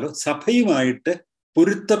രാജ്യം എടുത്താലോ, സഭയുമായിട്ട്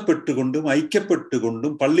പൊരുത്തപ്പെട്ടുകൊണ്ടും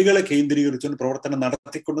ഐക്യപ്പെട്ടുകൊണ്ടും പള്ളികളെ കേന്ദ്രീകരിച്ചുകൊണ്ട് പ്രവർത്തനം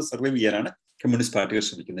നടത്തിക്കൊണ്ട് സർവൈവ് ചെയ്യാനാണ് കമ്മ്യൂണിസ്റ്റ് പാർട്ടികൾ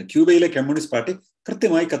ശ്രമിക്കുന്നത്. ക്യൂബയിലെ കമ്മ്യൂണിസ്റ്റ് പാർട്ടി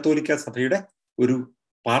കൃത്യമായി കത്തോലിക്ക സഭയുടെ ഒരു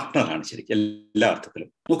പാർട്ട്ണറാണ് ശരിക്കും എല്ലാ അർത്ഥത്തിലും.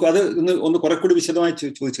 നോക്കൂ, അത് ഒന്ന് കുറെ കൂടി വിശദമായി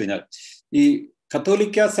ചോദിച്ചു കഴിഞ്ഞാൽ, ഈ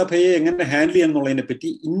കത്തോലിക്ക സഭയെ എങ്ങനെ ഹാൻഡിൽ ചെയ്യാന്നുള്ളതിനെ പറ്റി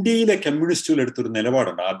ഇന്ത്യയിലെ കമ്മ്യൂണിസ്റ്റുകൾ എടുത്തൊരു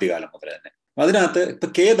നിലപാടുണ്ട് ആദ്യകാലം മുതൽ തന്നെ. അതിനകത്ത് ഇപ്പൊ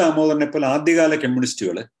കെ ദാമോദരനെ പോലെ ആദ്യകാല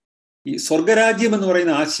കമ്മ്യൂണിസ്റ്റുകൾ ഈ സ്വർഗരാജ്യം എന്ന്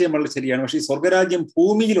പറയുന്ന ആശയം വളരെ ശരിയാണ്, പക്ഷേ ഈ സ്വർഗരാജ്യം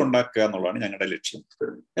ഭൂമിയിൽ ഉണ്ടാക്കുക എന്നുള്ളതാണ് ഞങ്ങളുടെ ലക്ഷ്യം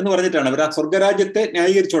എന്ന് പറഞ്ഞിട്ടാണ് അവർ ആ സ്വർഗരാജ്യത്തെ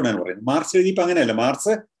ന്യായീകരിച്ചുകൊണ്ടാണ് പറയുന്നത്. മാർക്സ് എഴുതിയപ്പോൾ അങ്ങനെയല്ല.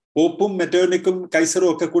 മാർക്സ് പോപ്പും മെറ്റേർണിക്കും കൈസറും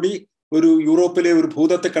ഒക്കെ കൂടി ഒരു യൂറോപ്പിലെ ഒരു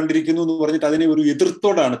ഭൂതത്തെ കണ്ടിരിക്കുന്നു എന്ന് പറഞ്ഞിട്ട് അതിനെ ഒരു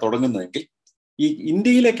എതിർത്തോടാണ് തുടങ്ങുന്നതെങ്കിൽ, ഈ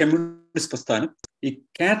ഇന്ത്യയിലെ കമ്മ്യൂണിസ്റ്റ് പ്രസ്ഥാനം ഈ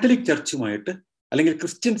കാത്തലിക് ചർച്ചുമായിട്ട് അല്ലെങ്കിൽ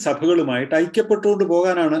ക്രിസ്ത്യൻ സഭകളുമായിട്ട് ഐക്യപ്പെട്ടുകൊണ്ട്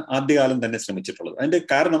പോകാനാണ് ആദ്യകാലം തന്നെ ശ്രമിച്ചിട്ടുള്ളത്. അതിന്റെ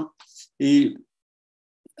കാരണം ഈ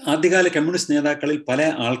ആദ്യകാല കമ്മ്യൂണിസ്റ്റ് നേതാക്കളിൽ പല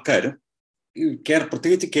ആൾക്കാരും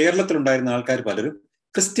പ്രത്യേകിച്ച് കേരളത്തിലുണ്ടായിരുന്ന ആൾക്കാർ പലരും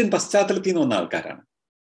ക്രിസ്ത്യൻ പശ്ചാത്തലത്തിൽ നിന്ന് വന്ന ആൾക്കാരാണ്.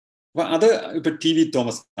 അപ്പൊ അത് ഇപ്പൊ ടി വി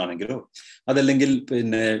തോമസ് ആണെങ്കിലോ അതല്ലെങ്കിൽ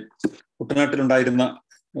പിന്നെ കുട്ടനാട്ടിലുണ്ടായിരുന്ന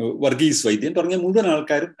വർഗീസ് വൈദ്യൻ തുടങ്ങിയ മുഴുവൻ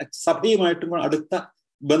ആൾക്കാരും സഭയുമായിട്ടും അടുത്ത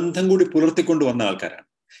ബന്ധം കൂടി പുലർത്തിക്കൊണ്ട് വന്ന ആൾക്കാരാണ്.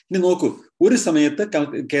 ഇനി നോക്കൂ, ഒരു സമയത്ത്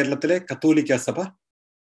കേരളത്തിലെ കത്തോലിക്ക സഭ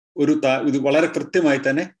ഇത് വളരെ കൃത്യമായി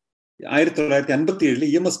തന്നെ 1957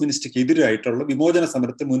 EMS മിനിസ്ട്രിക്ക് എതിരായിട്ടുള്ള വിമോചന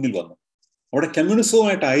സമരത്തിന് മുന്നിൽ വന്നു. അവിടെ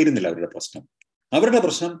കമ്മ്യൂണിസവുമായിട്ടായിരുന്നില്ല അവരുടെ പ്രശ്നം. അവരുടെ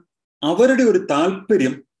പ്രശ്നം അവരുടെ ഒരു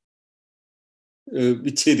താല്പര്യം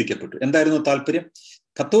വിച്ഛേദിക്കപ്പെട്ടു. എന്തായിരുന്നു താല്പര്യം?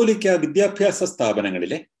 കത്തോലിക്ക വിദ്യാഭ്യാസ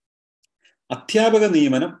സ്ഥാപനങ്ങളിലെ അധ്യാപക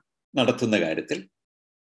നിയമനം നടത്തുന്ന കാര്യത്തിൽ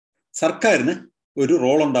സർക്കാരിന് ഒരു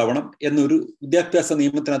റോൾ ഉണ്ടാവണം എന്നൊരു വിദ്യാഭ്യാസ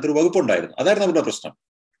നിയമത്തിനകത്തൊരു വകുപ്പുണ്ടായിരുന്നു. അതായിരുന്നു അവരുടെ പ്രശ്നം.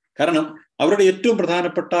 കാരണം അവരുടെ ഏറ്റവും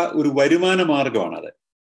പ്രധാനപ്പെട്ട ഒരു വരുമാന മാർഗമാണത്.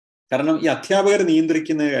 കാരണം ഈ അധ്യാപകരെ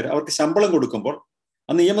നിയന്ത്രിക്കുന്ന കാര്യം, അവർക്ക് ശമ്പളം കൊടുക്കുമ്പോൾ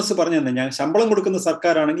അന്ന് EMS പറഞ്ഞു തന്നെ, ഞാൻ ശമ്പളം കൊടുക്കുന്ന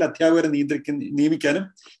സർക്കാരാണെങ്കിൽ അധ്യാപകരെ നിയമിക്കാനും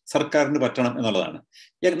സർക്കാരിന് പറ്റണം എന്നുള്ളതാണ്.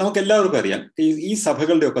 നമുക്ക് എല്ലാവർക്കും അറിയാം, ഈ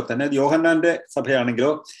സഭകളുടെ ഒക്കെ തന്നെ യോഹന്നാന്റെ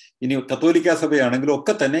സഭയാണെങ്കിലോ ഇനി കത്തോലിക്ക സഭയാണെങ്കിലോ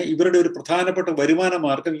ഒക്കെ തന്നെ ഇവരുടെ ഒരു പ്രധാനപ്പെട്ട വരുമാന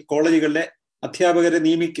മാർഗം ഈ കോളേജുകളിലെ അധ്യാപകരെ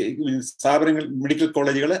സ്ഥാപനങ്ങൾ, മെഡിക്കൽ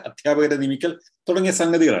കോളേജുകളെ അധ്യാപകരെ നിയമിക്കൽ തുടങ്ങിയ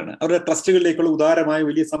സംഗതികളാണ്. അവരുടെ ട്രസ്റ്റുകളിലേക്കുള്ള ഉദാരമായ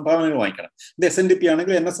വലിയ സംഭാവനകൾ വാങ്ങിക്കണം. ഇത് SNDP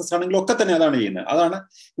ആണെങ്കിലും NSS ആണെങ്കിലും ഒക്കെ തന്നെ അതാണ് ചെയ്യുന്നത്. അതാണ്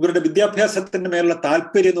ഇവരുടെ വിദ്യാഭ്യാസത്തിന്റെ മേലുള്ള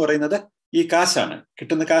താല്പര്യം എന്ന് പറയുന്നത്. ഈ കാശാണ്,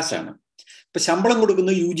 കിട്ടുന്ന കാശാണ്. ഇപ്പൊ ശമ്പളം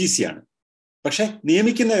കൊടുക്കുന്നത് UGC ആണ്, പക്ഷെ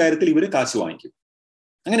നിയമിക്കുന്ന കാര്യത്തിൽ ഇവര് കാശ് വാങ്ങിക്കും.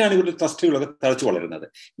 അങ്ങനെയാണ് ഇവരുടെ ട്രസ്റ്റുകളൊക്കെ തഴച്ചു വളരുന്നത്.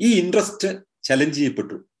 ഈ ഇൻട്രസ്റ്റ് ചലഞ്ച്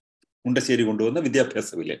ചെയ്യപ്പെട്ടു മുണ്ടശ്ശേരി കൊണ്ടുവന്ന വിദ്യാഭ്യാസ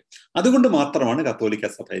ബില്ല്. അതുകൊണ്ട് മാത്രമാണ് കത്തോലിക്ക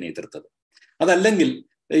സഭയെ എതിർത്തത്. അതല്ലെങ്കിൽ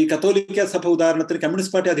ഈ കത്തോലിക്ക സഭ ഉദാഹരണത്തിന്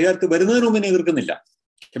കമ്മ്യൂണിസ്റ്റ് പാർട്ടി അധികാരത്തിൽ വരുന്നതിന് മുമ്പ് എതിർക്കുന്നില്ല.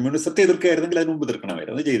 കമ്മ്യൂണിസത്തെ എതിർക്കുകയായിരുന്നെങ്കിൽ അതിന് മുമ്പ്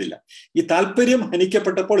എതിർക്കണമായിരുന്നു, അത് ചെയ്തില്ല. ഈ താല്പര്യം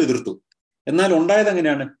ഹനിക്കപ്പെട്ടപ്പോൾ എതിർത്തു. എന്നാൽ ഉണ്ടായത്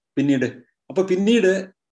എങ്ങനെയാണ് പിന്നീട്? അപ്പൊ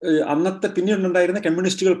പിന്നീടുണ്ടായിരുന്ന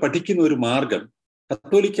കമ്മ്യൂണിസ്റ്റുകൾ പഠിക്കുന്ന ഒരു മാർഗം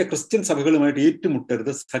കത്തോലിക്ക ക്രിസ്ത്യൻ സഭകളുമായിട്ട്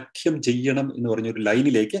ഏറ്റുമുട്ടരുത്, സഖ്യം ചെയ്യണം എന്ന് പറഞ്ഞൊരു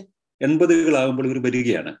ലൈനിലേക്ക് 80കളാകുമ്പോൾ ഇവർ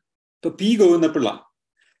വരികയാണ്. ഇപ്പൊ P. ഗോവിന്ദപിള്ള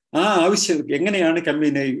ആ ആവശ്യം എങ്ങനെയാണ്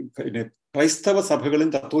ക്രൈസ്തവ സഭകളും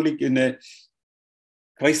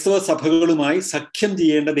ക്രൈസ്തവ സഭകളുമായി സഖ്യം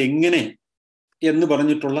ചെയ്യേണ്ടത് എങ്ങനെ എന്ന്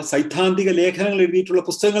പറഞ്ഞിട്ടുള്ള സൈദ്ധാന്തിക ലേഖനങ്ങൾ എഴുതിയിട്ടുള്ള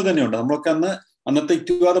പുസ്തകങ്ങൾ തന്നെയുണ്ട്. നമ്മളൊക്കെ അന്നത്തെ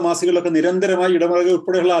യുക്തിവാദ മാസികകളൊക്കെ നിരന്തരമായി ഇടമറ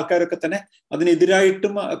ഉൾപ്പെടെയുള്ള ആൾക്കാരൊക്കെ തന്നെ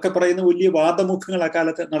അതിനെതിരായിട്ടും ഒക്കെ പറയുന്ന വലിയ വാദമുഖങ്ങൾ ആ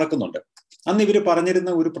കാലത്ത് നടക്കുന്നുണ്ട്. അന്ന് ഇവർ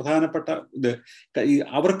പറഞ്ഞിരുന്ന ഒരു പ്രധാനപ്പെട്ട ഇത്,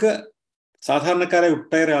 അവർക്ക് സാധാരണക്കാരായ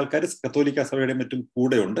ഒട്ടേറെ ആൾക്കാർ കത്തോലിക്ക സഭയുടെ മറ്റും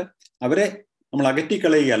കൂടെയുണ്ട്. അവരെ നമ്മൾ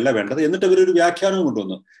അകറ്റിക്കളയുകയല്ല വേണ്ടത്. എന്നിട്ട് ഇവരൊരു വ്യാഖ്യാനവും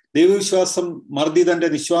കൊണ്ടുവന്നു. ദൈവവിശ്വാസം മർദ്ദിതന്റെ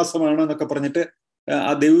നിശ്വാസമാണ് എന്നൊക്കെ പറഞ്ഞിട്ട്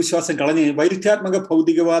ആ ദൈവവിശ്വാസം കളഞ്ഞ് വൈരുദ്ധ്യാത്മക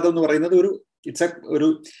ഭൗതികവാദം എന്ന് പറയുന്നത് ഒരു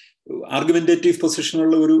ആർഗ്യുമെന്റേറ്റീവ്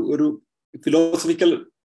പൊസിഷനുള്ള ഒരു ഫിലോസഫിക്കൽ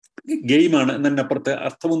ഗെയിമാണ് എന്നതിനപ്പുറത്ത്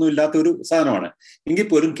അർത്ഥമൊന്നും ഇല്ലാത്ത ഒരു സാധനമാണ്. എങ്കിൽ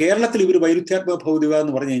പോലും കേരളത്തിൽ ഇവർ വൈരുദ്ധ്യാത്മക ഭൗതികവാദം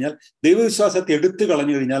എന്ന് പറഞ്ഞു കഴിഞ്ഞാൽ ദൈവവിശ്വാസത്തെ എടുത്തു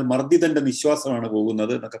കളഞ്ഞു കഴിഞ്ഞാൽ മർദ്ദിതന്റെ നിശ്വാസമാണ്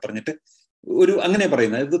പോകുന്നത് എന്നൊക്കെ പറഞ്ഞിട്ട് അങ്ങനെ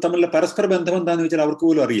പറയുന്നത്. ഇത് തമ്മിലുള്ള പരസ്പര ബന്ധം എന്താണെന്ന് വെച്ചാൽ അവർക്ക്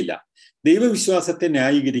പോലും അറിയില്ല. ദൈവവിശ്വാസത്തെ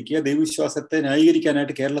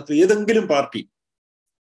ന്യായീകരിക്കാനായിട്ട് കേരളത്തിൽ ഏതെങ്കിലും പാർട്ടി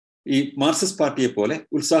ഈ മാർക്സിസ്റ്റ് പാർട്ടിയെ പോലെ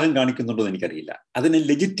ഉത്സാഹം കാണിക്കുന്നുണ്ടോ എന്ന് എനിക്കറിയില്ല. അതിനെ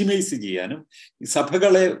ലെജിറ്റിമൈസ് ചെയ്യാനും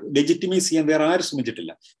സഭകളെ ലെജിറ്റിമൈസ് ചെയ്യാൻ വേറെ ആരും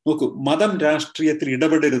ശ്രമിച്ചിട്ടില്ല. നോക്കൂ, മതം രാഷ്ട്രീയത്തിൽ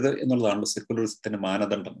ഇടപെടരുത് എന്നുള്ളതാണ് സെക്യുലറിസത്തിന്റെ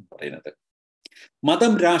മാനദണ്ഡം എന്ന് പറയുന്നത്.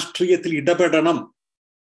 മതം രാഷ്ട്രീയത്തിൽ ഇടപെടണം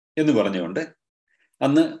എന്ന് പറഞ്ഞുകൊണ്ട്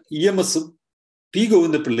അന്ന് EMSഉം P.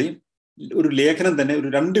 ഗോവിന്ദപിള്ളയും ഒരു ലേഖനം തന്നെ,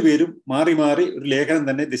 രണ്ടുപേരും മാറി മാറി ഒരു ലേഖനം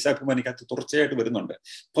തന്നെ ദിശാഭിമാനിക്കകത്ത് തുടർച്ചയായിട്ട് വരുന്നുണ്ട്.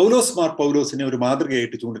 പൗലോസ് മാർ പൗലോസിനെ ഒരു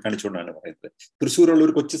മാതൃകയായിട്ട് ചൂണ്ടിക്കാണിച്ചുകൊണ്ടാണ് പറയുന്നത്. തൃശ്ശൂരുള്ള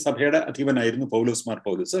ഒരു കൊച്ചു സഭയുടെ അധിപനായിരുന്നു പൗലോസ് മാർ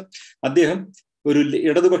പൗലോസ്. അദ്ദേഹം ഒരു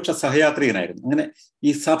ഇടതുപക്ഷ സഹയാത്രികനായിരുന്നു. അങ്ങനെ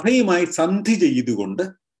ഈ സഭയുമായി സന്ധി ചെയ്തുകൊണ്ട്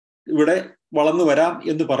ഇവിടെ വളർന്നു വരാം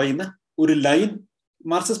എന്ന് പറയുന്ന ഒരു ലൈൻ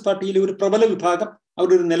മാർക്സിസ്റ്റ് പാർട്ടിയിലെ ഒരു പ്രബല വിഭാഗം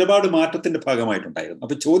അവരുടെ ഒരു നിലപാട് മാറ്റത്തിന്റെ ഭാഗമായിട്ടുണ്ടായിരുന്നു.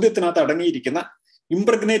 അപ്പൊ ചോദ്യത്തിനകത്ത് അടങ്ങിയിരിക്കുന്ന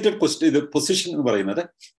ഇംപ്രഗ്നേറ്റഡ് പൊസിഷൻ എന്ന് പറയുന്നത്,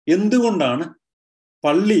 എന്തുകൊണ്ടാണ്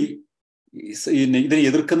പള്ളി ഇതിനെ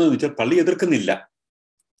എതിർക്കുന്നതെന്ന് വെച്ചാൽ പള്ളി എതിർക്കുന്നില്ല,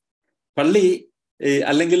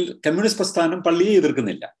 അല്ലെങ്കിൽ കമ്മ്യൂണിസ്റ്റ് പ്രസ്ഥാനം പള്ളിയെ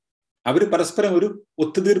എതിർക്കുന്നില്ല. അവർ പരസ്പരം ഒരു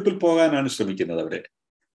ഒത്തുതീർപ്പിൽ പോകാനാണ് ശ്രമിക്കുന്നത് അവര്.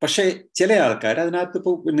 പക്ഷേ ചില ആൾക്കാർ അതിനകത്ത്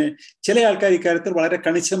ചില ആൾക്കാർ ഇക്കാര്യത്തിൽ വളരെ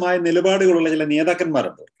കണിശമായ നിലപാടുകളുള്ള ചില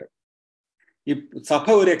നേതാക്കന്മാരുണ്ട്. അവർക്ക് ഈ സഭ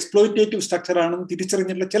ഒരു എക്സ്പ്ലോയിറ്റേറ്റീവ് സ്ട്രക്ചർ ആണെന്ന്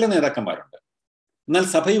തിരിച്ചറിഞ്ഞിട്ടുള്ള ചില നേതാക്കന്മാരുണ്ട്. എന്നാൽ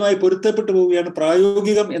സഭയുമായി പൊരുത്തപ്പെട്ടു പോവുകയാണ്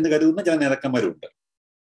പ്രായോഗികം എന്ന് കരുതുന്ന ചില നേതാക്കന്മാരുണ്ട്.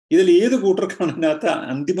 ഇതിൽ ഏത് കൂട്ടർക്കാണ് ഇതിനകത്ത്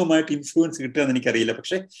അന്തിമമായിട്ട് ഇൻഫ്ലുവൻസ് കിട്ടുക എന്ന് എനിക്കറിയില്ല.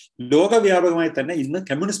 പക്ഷെ ലോകവ്യാപകമായി തന്നെ ഇന്ന്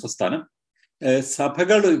കമ്മ്യൂണിസ്റ്റ് പ്രസ്ഥാനം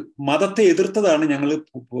സഭകൾ മതത്തെ എതിർത്തതാണ് ഞങ്ങൾ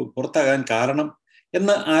പുറത്താകാൻ കാരണം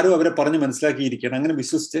എന്ന് ആരോ അവരെ പറഞ്ഞ് മനസ്സിലാക്കിയിരിക്കുകയാണ്. അങ്ങനെ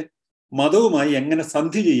വിശ്വസിച്ച് മതവുമായി എങ്ങനെ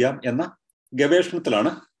സന്ധി ചെയ്യാം എന്ന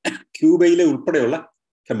ഗവേഷണത്തിലാണ് ക്യൂബയിലെ ഉൾപ്പെടെയുള്ള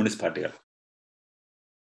കമ്മ്യൂണിസ്റ്റ് പാർട്ടികൾ.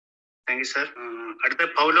 Thank you sir. അടുത്ത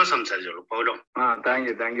പൗലോ സംസാരിച്ചോളൂ. Paulo.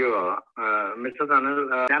 Thank you mister Sanal.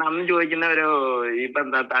 ഞാൻ അന്ന് ചോദിക്കുന്ന ഇപ്പം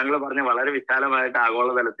താങ്കൾ പറഞ്ഞ വളരെ വിശാലമായിട്ട്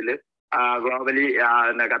ആഗോളതലത്തില് ഗ്ലോബലി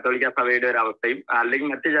കത്തോലിക്ക സഭയുടെ ഒരു അവസ്ഥയും അല്ലെങ്കിൽ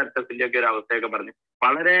മറ്റ് ചർച്ചസിന്റെ ഒക്കെ ഒരു അവസ്ഥയൊക്കെ പറഞ്ഞു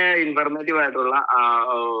വളരെ ഇൻഫർമേറ്റീവ് ആയിട്ടുള്ള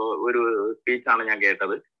ഒരു സ്പീച്ചാണ് ഞാൻ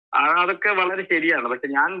കേട്ടത്. അതൊക്കെ വളരെ ശരിയാണ്. പക്ഷെ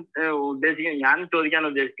ഞാൻ ചോദിക്കാൻ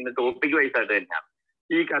ഉദ്ദേശിക്കുന്നത് ടോപ്പിക് വൈസ് ആയിട്ട് തന്നെയാണ്.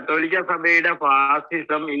 ഈ കത്തോലിക്ക സഭയുടെ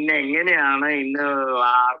ഫാസിസം ഇന്ന് എങ്ങനെയാണ് ഇന്ന്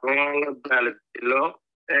ആഗോളതലത്തിലോ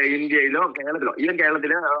ഇന്ത്യയിലോ കേരളത്തിലോ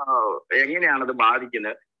കേരളത്തില് എങ്ങനെയാണത്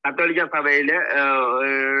ബാധിക്കുന്നത്? കത്തോലിക്ക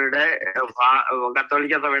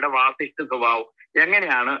സഭയുടെ ഫാസിസ്റ്റ് സ്വഭാവം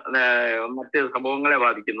എങ്ങനെയാണ് മറ്റ് സമൂഹങ്ങളെ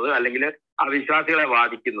ബാധിക്കുന്നത് അല്ലെങ്കിൽ ആ വിശ്വാസികളെ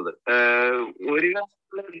ബാധിക്കുന്നത്? ഒരു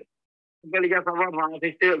കത്തോലിക്ക സഭ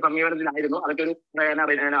ഫാസിസ്റ്റ് സമീപനത്തിലായിരുന്നു. അതൊക്കെ ഒരു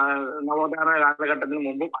നവോത്ഥാന കാലഘട്ടത്തിന്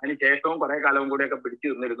മുമ്പും അതിനുശേഷവും കുറെ കാലവും കൂടെയൊക്കെ പിടിച്ചു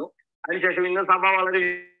നിന്നിരുന്നു. അതിനുശേഷം ഇന്ന് സഭ വളരെ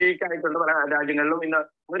വീക്കായിട്ടുണ്ട് പല രാജ്യങ്ങളിലും. ഇന്ന്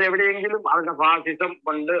അവരെവിടെയെങ്കിലും അവരുടെ ഫാസിസം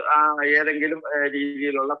കൊണ്ട് ഏതെങ്കിലും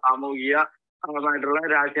രീതിയിലുള്ള സാമൂഹികമായിട്ടുള്ള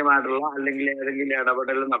രാഷ്ട്രീയമായിട്ടുള്ള അല്ലെങ്കിൽ ഏതെങ്കിലും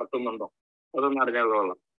ഇടപെടൽ നടത്തുന്നുണ്ടോ? അതൊന്നും അറിഞ്ഞാൽ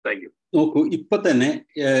താങ്ക് യു. നോക്കൂ, ഇപ്പൊ തന്നെ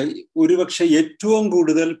ഒരുപക്ഷെ ഏറ്റവും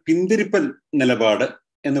കൂടുതൽ പിന്തിരിപ്പൻ നിലപാട്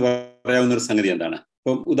എന്ന് പറയാവുന്ന ഒരു സംഗതി എന്താണ്?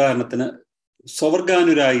 ഇപ്പം ഉദാഹരണത്തിന്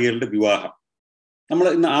സ്വവർഗാനുരാഗികളുടെ വിവാഹം നമ്മൾ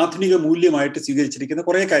ഇന്ന് ആധുനിക മൂല്യമായിട്ട് സ്വീകരിച്ചിരിക്കുന്ന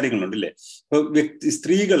കുറെ കാര്യങ്ങളുണ്ടല്ലേ. ഇപ്പൊ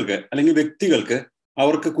സ്ത്രീകൾക്ക് അല്ലെങ്കിൽ വ്യക്തികൾക്ക്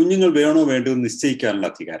അവർക്ക് കുഞ്ഞുങ്ങൾ വേണോ വേണ്ടോ എന്ന് നിശ്ചയിക്കാനുള്ള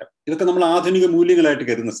അധികാരം, ഇതൊക്കെ നമ്മൾ ആധുനിക മൂല്യങ്ങളായിട്ട്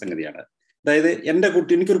കരുതുന്ന സംഗതിയാണ്. അതായത്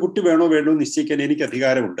എനിക്കൊരു കുട്ടി വേണോ വേണ്ടോ എന്ന് നിശ്ചയിക്കാൻ എനിക്ക്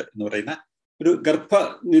അധികാരമുണ്ട് എന്ന് പറയുന്ന ഒരു ഗർഭ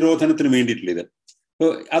നിരോധനത്തിന് വേണ്ടിയിട്ടുള്ള ഇത്.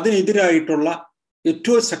 അപ്പോൾ അതിനെതിരായിട്ടുള്ള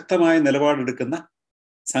ഏറ്റവും ശക്തമായ നിലപാടെടുക്കുന്ന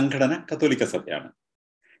സംഘടന കത്തോലിക്ക സഭയാണ്.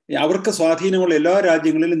 അവർക്ക് സ്വാധീനമുള്ള എല്ലാ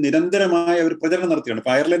രാജ്യങ്ങളിലും നിരന്തരമായ ഒരു പ്രചരണം നടത്തുകയാണ്.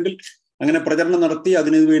 ഇപ്പൊ അയർലൻഡിൽ അങ്ങനെ പ്രചരണം നടത്തി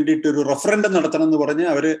അതിന് വേണ്ടിയിട്ട് ഒരു റഫറൻഡം നടത്തണം എന്ന് പറഞ്ഞ്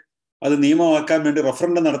അത് നിയമമാക്കാൻ വേണ്ടി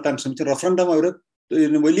റഫറൻഡം നടത്താൻ ശ്രമിച്ചു. റഫറൻഡം അവർ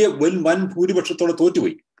വൻ ഭൂരിപക്ഷത്തോടെ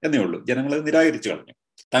തോറ്റുപോയി എന്നേ ഉള്ളൂ. ജനങ്ങൾ നിരാകരിച്ചു കളഞ്ഞു.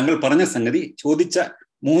 താങ്കൾ പറഞ്ഞ സംഗതി ചോദിച്ച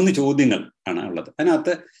 3 ചോദ്യങ്ങൾ ആണ് ഉള്ളത്.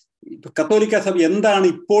 അതിനകത്ത് കത്തോലിക്ക സഭ എന്താണ്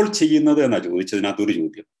ഇപ്പോൾ ചെയ്യുന്നത് എന്നാണ് ചോദിച്ചതിനകത്തൊരു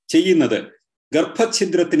ചോദ്യം. ചെയ്യുന്നത്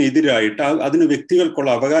ഗർഭഛിദ്രത്തിനെതിരായിട്ട് അതിന് വ്യക്തികൾക്കുള്ള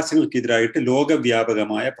അവകാശങ്ങൾക്കെതിരായിട്ട്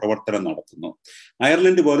ലോകവ്യാപകമായ പ്രവർത്തനം നടത്തുന്നു.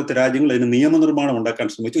 അയർലൻഡ് പോലത്തെ രാജ്യങ്ങൾ അതിന് നിയമനിർമ്മാണം ഉണ്ടാക്കാൻ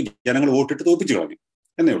ശ്രമിച്ചു. ജനങ്ങൾ വോട്ടിട്ട് തോൽപ്പിച്ചു കളഞ്ഞു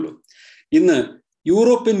എന്നേ ഉള്ളൂ. ഇന്ന്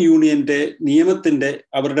യൂറോപ്യൻ യൂണിയന്റെ നിയമത്തിന്റെ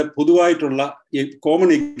അവരുടെ പൊതുവായിട്ടുള്ള കോമൺ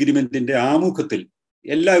എഗ്രിമെന്റിന്റെ ആമുഖത്തിൽ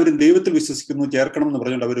എല്ലാവരും ദൈവത്തിൽ വിശ്വസിക്കുന്നു ചേർക്കണം എന്ന്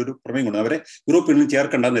പറഞ്ഞുകൊണ്ട് അവരൊരു പ്രമേയം കൊണ്ട് അവരെ യൂറോപ്യൻ യൂണിയൻ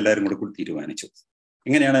ചേർക്കണ്ടെന്ന് എല്ലാവരും കൂടി തീരുമാനിച്ചു.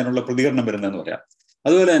 എങ്ങനെയാണ് അതിനുള്ള പ്രതികരണം വരുന്നതെന്ന് പറയാം.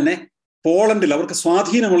 അതുപോലെ തന്നെ പോളണ്ടിൽ അവർക്ക്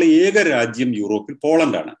സ്വാധീനമുള്ള ഏക രാജ്യം യൂറോപ്പിൽ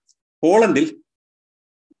പോളണ്ടാണ്. പോളണ്ടിൽ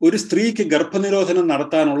ഒരു സ്ത്രീക്ക് ഗർഭനിരോധനം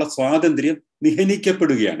നടത്താനുള്ള സ്വാതന്ത്ര്യം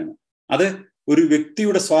നിഹനിക്കപ്പെടുകയാണ്. അത് ഒരു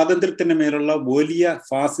വ്യക്തിയുടെ സ്വാതന്ത്ര്യത്തിന് മേലുള്ള വലിയ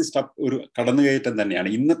ഫാസിസ്റ്റ് ഒരു കടന്നുകയറ്റം തന്നെയാണ്.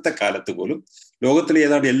 ഇന്നത്തെ കാലത്ത് പോലും ലോകത്തിലെ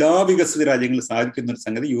ഏതാണ്ട് എല്ലാ വികസിത രാജ്യങ്ങളും സാധിക്കുന്ന ഒരു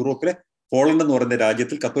സംഗതി യൂറോപ്പിലെ പോളണ്ട് എന്ന് പറയുന്ന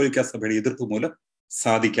രാജ്യത്തിൽ കത്തോലിക്ക സഭയുടെ എതിർപ്പ് മൂലം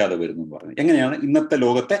സാധിക്കാതെ വരുന്നു എന്ന് പറഞ്ഞു. എങ്ങനെയാണ് ഇന്നത്തെ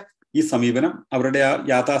ലോകത്തെ ഈ സമീപനം, അവരുടെ ആ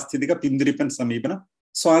യാഥാസ്ഥിതിക പിന്തിരിപ്പൻ സമീപനം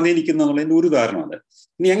സ്വാധീനിക്കുന്ന എന്നുള്ളതിന്റെ ഒരു ഉദാഹരണമാണ്.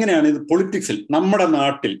 ഇനി എങ്ങനെയാണ് ഇത് പൊളിറ്റിക്സിൽ നമ്മുടെ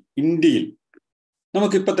നാട്ടിൽ ഇന്ത്യയിൽ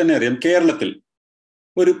നമുക്കിപ്പോൾ തന്നെ അറിയാം. കേരളത്തിൽ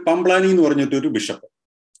ഒരു പമ്പ്ലാനി എന്ന് പറഞ്ഞിട്ടൊരു ബിഷപ്പ്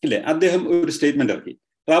ഇല്ലേ, അദ്ദേഹം ഒരു സ്റ്റേറ്റ്മെന്റ് ഇറക്കി.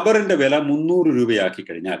 റബ്ബറിന്റെ വില 300 രൂപയാക്കി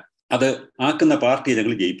കഴിഞ്ഞാൽ അത് ആക്കുന്ന പാർട്ടിയെ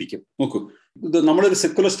ഞങ്ങൾ ജയിപ്പിക്കും. നോക്കൂ, ഇത് നമ്മളൊരു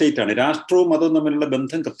സെക്കുലർ സ്റ്റേറ്റ് ആണ്. രാഷ്ട്രവും മതവും തമ്മിലുള്ള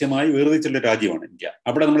ബന്ധം കൃത്യമായി വേർതിരിച്ചുള്ള രാജ്യമാണ് ഇന്ത്യ.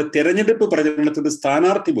 അവിടെ നമ്മൾ തെരഞ്ഞെടുപ്പ് പ്രചരണത്തിന്റെ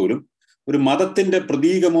സ്ഥാനാർത്ഥി പോലും ഒരു മതത്തിന്റെ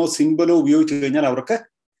പ്രതീകമോ സിംബലോ ഉപയോഗിച്ചു കഴിഞ്ഞാൽ അവർക്ക്,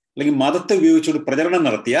 അല്ലെങ്കിൽ മതത്തെ ഉപയോഗിച്ചുകൊണ്ട് പ്രചരണം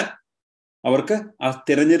നടത്തിയാൽ അവർക്ക് ആ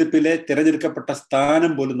തിരഞ്ഞെടുക്കപ്പെട്ട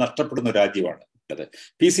സ്ഥാനം പോലും നഷ്ടപ്പെടുന്ന രാജ്യമാണ് ഉള്ളത്.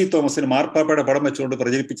 PC തോമസിന് മാർപ്പാപ്പയുടെ പടം വെച്ചുകൊണ്ട്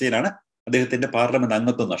പ്രചരിപ്പിച്ചതിനാണ് അദ്ദേഹത്തിന്റെ പാർലമെന്റ്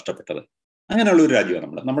അംഗത്വം നഷ്ടപ്പെട്ടത്. അങ്ങനെയുള്ള ഒരു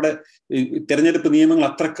രാജ്യമാണ് നമ്മുടെ തെരഞ്ഞെടുപ്പ് നിയമങ്ങൾ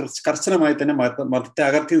അത്ര കർശനമായി തന്നെ മതത്തെ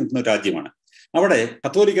അകറ്റി നിൽക്കുന്ന ഒരു രാജ്യമാണ്. അവിടെ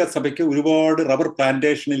കത്തോലിക്ക സഭയ്ക്ക് ഒരുപാട് റബ്ബർ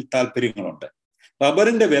പ്ലാന്റേഷനിൽ താല്പര്യങ്ങളുണ്ട്.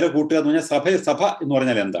 റബ്ബറിന്റെ വില കൂട്ടുക എന്ന് പറഞ്ഞാൽ സഭ എന്ന്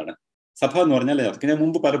പറഞ്ഞാൽ എന്താണ്? സഭ എന്ന് പറഞ്ഞാൽ ഞാൻ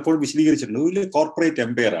മുമ്പ് പലപ്പോഴും വിശദീകരിച്ചിട്ടുണ്ട്. വലിയ കോർപ്പറേറ്റ്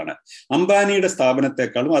എംപയർ ആണ്. അംബാനിയുടെ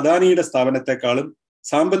സ്ഥാപനത്തെക്കാളും അദാനിയുടെ സ്ഥാപനത്തെക്കാളും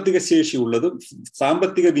സാമ്പത്തിക ശേഷിയുള്ളതും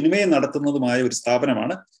സാമ്പത്തിക വിനിമയം നടത്തുന്നതുമായ ഒരു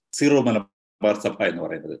സ്ഥാപനമാണ് സീറോ മലബാർ സഭ എന്ന്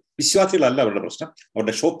പറയുന്നത്. വിശ്വാസികളല്ല അവരുടെ പ്രശ്നം.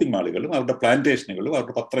 അവരുടെ ഷോപ്പിംഗ് മാളുകളും അവരുടെ പ്ലാന്റേഷനുകളും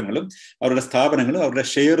അവരുടെ പത്രങ്ങളും അവരുടെ സ്ഥാപനങ്ങളും അവരുടെ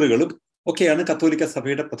ഷെയറുകളും ഒക്കെയാണ് കത്തോലിക്ക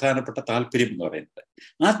സഭയുടെ പ്രധാനപ്പെട്ട താല്പര്യം എന്ന് പറയുന്നത്.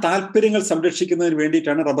 ആ താല്പര്യങ്ങൾ സംരക്ഷിക്കുന്നതിന്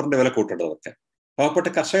വേണ്ടിയിട്ടാണ് റബ്ബറിന്റെ വില കൂട്ടേണ്ടതൊക്കെ. പാവപ്പെട്ട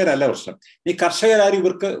കർഷകരല്ല പ്രശ്നം. ഈ കർഷകരാരും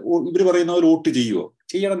ഇവർ പറയുന്ന ഒരു വോട്ട് ചെയ്യുവോ?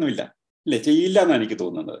 ചെയ്യണമെന്നില്ല, അല്ലെ? ചെയ്യില്ല എന്നാണ് എനിക്ക്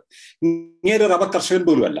തോന്നുന്നത്. ഇങ്ങനെ റബ്ബർ കർഷകൻ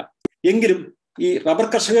പോലും അല്ല. എങ്കിലും ഈ റബ്ബർ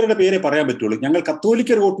കർഷകരുടെ പേരെ പറയാൻ പറ്റുള്ളൂ. ഞങ്ങൾ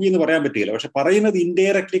കത്തോലിക്കർ വോട്ട് ചെയ്യുമെന്ന് പറയാൻ പറ്റുകയില്ല. പക്ഷെ പറയുന്നത്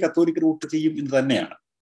ഇൻഡയറക്ട്ലി കത്തോലിക്കർ വോട്ട് ചെയ്യും എന്ന് തന്നെയാണ്.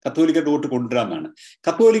 കത്തോലിക്കരുടെ വോട്ട് കൊണ്ടുവരാമെന്നാണ്.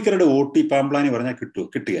 കത്തോലിക്കരുടെ വോട്ട് ഈ പാമ്പ്ലാനി പറഞ്ഞാൽ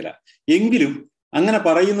കിട്ടുകയില്ല. എങ്കിലും അങ്ങനെ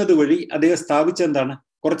പറയുന്നത് വഴി അദ്ദേഹം സ്ഥാപിച്ച എന്താണ്,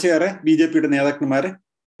 കുറച്ചേറെ BJPയുടെ നേതാക്കന്മാരെ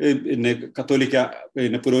പിന്നെ കത്തോലിക്ക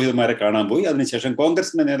പുരോഹിതന്മാരെ കാണാൻ പോയി. അതിനുശേഷം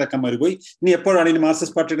കോൺഗ്രസിന്റെ നേതാക്കന്മാർ പോയി. ഇനി എപ്പോഴാണ് ഇനി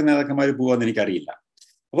മാർക്സിസ്റ്റ് പാർട്ടിയുടെ നേതാക്കന്മാർ പോകാമെന്ന് എനിക്കറിയില്ല.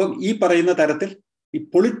 അപ്പം ഈ പറയുന്ന തരത്തിൽ ഈ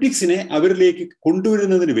പൊളിറ്റിക്സിനെ അവരിലേക്ക്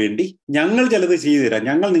കൊണ്ടുവരുന്നതിന് വേണ്ടി ഞങ്ങൾ ചിലത് ചെയ്തു തരാം,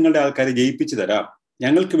 ഞങ്ങൾ നിങ്ങളുടെ ആൾക്കാരെ ജയിപ്പിച്ചു തരാം,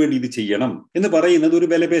 ഞങ്ങൾക്ക് വേണ്ടി ഇത് ചെയ്യണം എന്ന് പറയുന്നത് ഒരു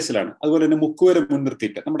വിലപേശലാണ്. അതുപോലെ തന്നെ മുക്കുവരെ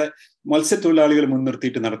മുൻനിർത്തിയിട്ട്, നമ്മുടെ മത്സ്യത്തൊഴിലാളികൾ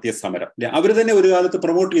മുൻനിർത്തിയിട്ട് നടത്തിയ സമരം, അവർ തന്നെ ഒരു കാലത്ത്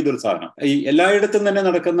പ്രൊമോട്ട് ചെയ്തൊരു സാധനം. ഈ എല്ലായിടത്തും തന്നെ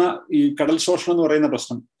നടക്കുന്ന ഈ കടൽ ശോഷണം എന്ന് പറയുന്ന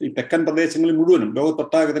പ്രശ്നം ഈ തെക്കൻ പ്രദേശങ്ങളിൽ മുഴുവനും,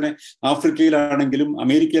 ലോകത്തൊട്ടാകെ തന്നെ, ആഫ്രിക്കയിലാണെങ്കിലും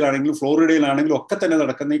അമേരിക്കയിലാണെങ്കിലും ഫ്ലോറിഡയിലാണെങ്കിലും ഒക്കെ തന്നെ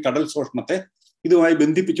നടക്കുന്ന ഈ കടൽ ശോഷണത്തെ ഇതുമായി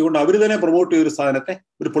ബന്ധിപ്പിച്ചുകൊണ്ട് അവർ തന്നെ പ്രൊമോട്ട് ചെയ്തൊരു സാധനത്തെ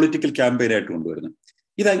ഒരു പൊളിറ്റിക്കൽ ക്യാമ്പയിനായിട്ട് കൊണ്ടുവരുന്നു.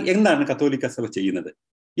 ഇത് എന്താണ് കത്തോലിക്ക സഭ ചെയ്യുന്നത്?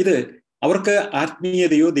 ഇത് അവർക്ക്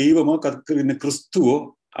ആത്മീയതയോ ദൈവമോ പിന്നെ ക്രിസ്തുവോ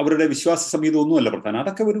അവരുടെ വിശ്വാസ സംഹിത ഒന്നുമല്ല പ്രധാനം.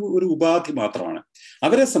 അതൊക്കെ ഒരു ഉപാധി മാത്രമാണ്.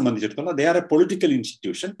 അവരെ സംബന്ധിച്ചിടത്തോളം they are A political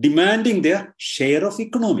institution demanding there share of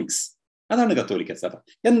economics. അതാണ് കത്തോലിക്ക സഭ.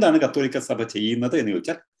 എന്താണ് കത്തോലിക്ക സഭ ചെയ്യുന്നത് എന്ന്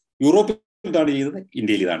ചോദിച്ചാൽ, യൂറോപ്പിൽ ഇതാണ് ചെയ്യുന്നത്,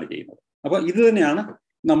 ഇന്ത്യയിൽ ഇതാണ് ചെയ്യുന്നത്. അപ്പൊ ഇത് തന്നെയാണ്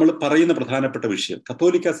നമ്മൾ പറയുന്ന പ്രധാനപ്പെട്ട വിഷയം.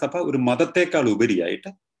 കത്തോലിക്ക സഭ ഒരു മതത്തെക്കാൾ ഉപരിയായിട്ട്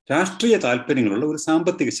രാഷ്ട്രീയ താല്പര്യങ്ങളുള്ള ഒരു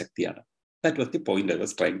സാമ്പത്തിക ശക്തിയാണ്. That was the point I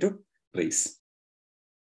was trying to raise.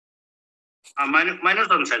 Manu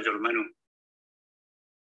സംസാരിച്ചോളൂ. മനു.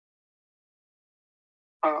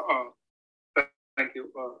 Thank you.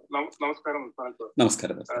 നമസ്കാരം.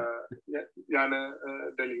 നമസ്കാരം. ഞാൻ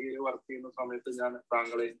ഡൽഹിയിൽ വർക്ക് ചെയ്യുന്ന സമയത്ത് ഞാൻ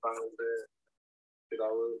താങ്കളെയും താങ്കളുടെ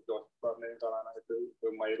പിതാവ് ജോസഫ് സാറിനെയും കാണാനായിട്ട്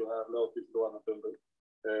മയൂർഹാറിലെ ഓഫീസിൽ വന്നിട്ടുണ്ട്.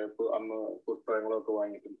 അന്ന് പുസ്തകങ്ങളൊക്കെ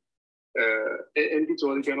വാങ്ങിയിട്ടുണ്ട്. എനിക്ക്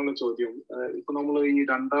ചോദിക്കാനുള്ള ചോദ്യം, ഇപ്പൊ നമ്മൾ ഈ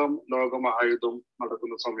 2ാം ലോക മഹായുദ്ധം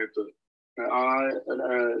നടക്കുന്ന സമയത്ത്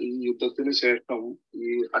ഈ യുദ്ധത്തിന് ശേഷം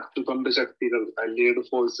ഈ അച്ചുതണ്ട് ശക്തികൾ, അലിയേഡ്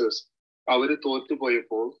ഫോഴ്സസ്, അവര്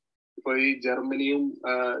തോറ്റുപോയപ്പോൾ ഇപ്പൊ ഈ ജർമ്മനിയും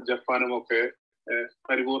ജപ്പാനും ഒക്കെ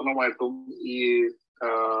പരിപൂർണമായിട്ടും ഈ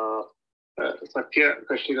സഖ്യ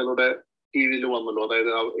കക്ഷികളുടെ കീഴിൽ വന്നല്ലോ.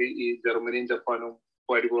 അതായത് ഈ ജർമ്മനിയും ജപ്പാനും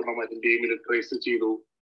പരിപൂർണമായിട്ടും ഡീമിലിറ്ററൈസ് ചെയ്തു.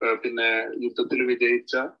 പിന്നെ യുദ്ധത്തിൽ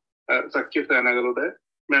വിജയിച്ച സഖ്യസേനകളുടെ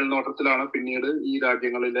മേൽനോട്ടത്തിലാണ് പിന്നീട് ഈ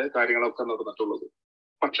രാജ്യങ്ങളിലെ കാര്യങ്ങളൊക്കെ നടന്നിട്ടുള്ളത്.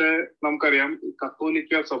 പക്ഷെ നമുക്കറിയാം,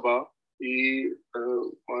 കത്തോലിക്ക സഭ ഈ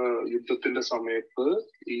യുദ്ധത്തിന്റെ സമയത്ത്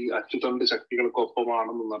ഈ അച്ചുതണ്ട്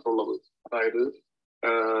ശക്തികൾക്കൊപ്പമാണ് നിന്നിട്ടുള്ളത്. അതായത്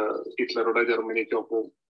ഹിറ്റ്ലറുടെ ജർമ്മനിക്കൊപ്പം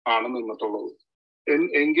ആണ് നിന്നിട്ടുള്ളത്.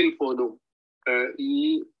 എങ്കിൽ പോലും ഈ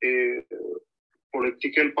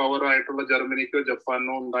പൊളിറ്റിക്കൽ പവർ ആയിട്ടുള്ള ജർമ്മനിക്കോ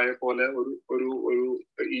ജപ്പാനോ ഉണ്ടായ പോലെ ഒരു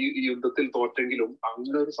ഈ യുദ്ധത്തിൽ തോറ്റെങ്കിലും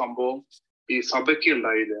അങ്ങനെ ഒരു സംഭവം ഈ സഭയ്ക്ക്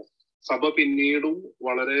ഉണ്ടായില്ല. സഭ പിന്നീടും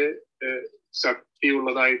വളരെ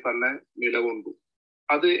ശക്തിയുള്ളതായി തന്നെ നിലകൊണ്ടു.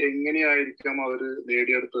 അത് എങ്ങനെയായിരിക്കാം അവര്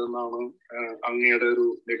നേടിയെടുത്തതെന്നാണ് അങ്ങയുടെ ഒരു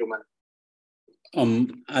നിഗമനം?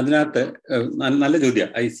 അതിനകത്ത് നല്ല ചോദ്യം.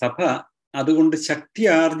 ഈ സഭ അതുകൊണ്ട് ശക്തി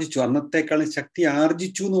ആർജിച്ചു, അന്നത്തെക്കാളും ശക്തി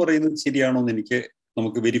ആർജിച്ചു എന്ന് പറയുന്നത് ശരിയാണോ എന്ന്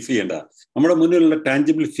നമുക്ക് വെരിഫൈ ചെയ്യേണ്ടതാണ്. നമ്മുടെ മുന്നിലുള്ള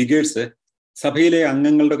ടാഞ്ചിബിൾ ഫിഗേഴ്സ്, സഭയിലെ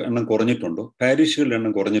അംഗങ്ങളുടെ എണ്ണം കുറഞ്ഞിട്ടുണ്ടോ, പാരിഷുകളുടെ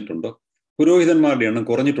എണ്ണം കുറഞ്ഞിട്ടുണ്ടോ, പുരോഹിതന്മാരുടെ എണ്ണം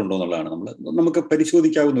കുറഞ്ഞിട്ടുണ്ടോ എന്നുള്ളതാണ് നമുക്ക്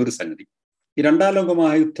പരിശോധിക്കാവുന്ന ഒരു സംഗതി. ഈ 2ാം ലോക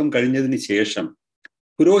മഹായുദ്ധം കഴിഞ്ഞതിന് ശേഷം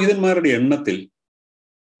പുരോഹിതന്മാരുടെ എണ്ണത്തിൽ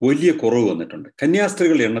വലിയ കുറവ് വന്നിട്ടുണ്ട്,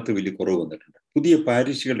 കന്യാസ്ത്രീകളുടെ എണ്ണത്തിൽ വലിയ കുറവ് വന്നിട്ടുണ്ട്, പുതിയ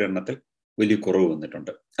പാരിഷുകളുടെ എണ്ണത്തിൽ വലിയ കുറവ്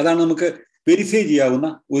വന്നിട്ടുണ്ട്. അതാണ് നമുക്ക് വെരിഫൈ ചെയ്യാവുന്ന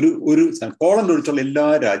ഒരു പോളണ്ട് ഒഴിച്ചുള്ള എല്ലാ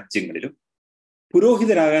രാജ്യങ്ങളിലും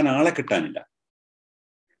പുരോഹിതരാകാൻ ആളെ കിട്ടാനില്ല.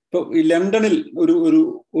 ഇപ്പോൾ ഈ ലണ്ടനിൽ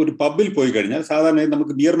ഒരു പബ്ബിൽ പോയി കഴിഞ്ഞാൽ സാധാരണ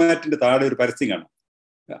നമുക്ക് ബിയർ മാറ്റിന്റെ താഴെ ഒരു പരസ്യം കാണാം,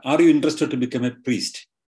 are you interested to become A priest,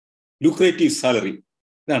 lucrative salary.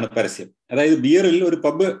 ഇതാണ് പരസ്യം. അതായത് ബിയറിൽ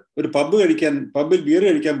പബ്ബിൽ ബിയർ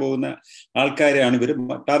കഴിക്കാൻ പോകുന്ന ആൾക്കാരെയാണ് ഇവർ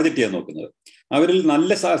ടാർഗറ്റ് ചെയ്യാൻ നോക്കുന്നത്. അവരിൽ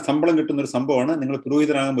നല്ല ശമ്പളം കിട്ടുന്ന ഒരു സംഭവമാണ് നിങ്ങൾ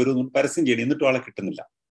പുരോഹിതനാകാൻ വരുമെന്ന് പരസ്യം ചെയ്യണം, എന്നിട്ടും ആളെ കിട്ടുന്നില്ല.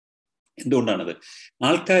 എന്തുകൊണ്ടാണത്?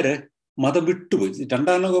 ആൾക്കാര് മതം വിട്ടുപോയി.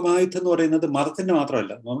 2ാം ലോക മഹായുദ്ധം എന്ന് പറയുന്നത് മതത്തിന്റെ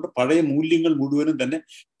മാത്രമല്ല, നമ്മുടെ പഴയ മൂല്യങ്ങൾ മുഴുവനും തന്നെ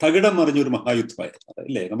തകിടം മറിഞ്ഞൊരു മഹായുദ്ധമായിരുന്നു.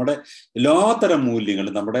 അതല്ലേ നമ്മുടെ എല്ലാത്തരം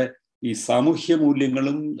മൂല്യങ്ങളും, നമ്മുടെ ഈ സാമൂഹ്യ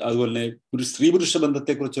മൂല്യങ്ങളും, അതുപോലെ ഒരു സ്ത്രീ പുരുഷ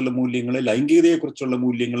ബന്ധത്തെക്കുറിച്ചുള്ള മൂല്യങ്ങൾ, ലൈംഗികതയെക്കുറിച്ചുള്ള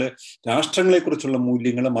മൂല്യങ്ങൾ, രാഷ്ട്രങ്ങളെക്കുറിച്ചുള്ള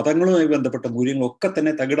മൂല്യങ്ങൾ, മതങ്ങളുമായി ബന്ധപ്പെട്ട മൂല്യങ്ങളൊക്കെ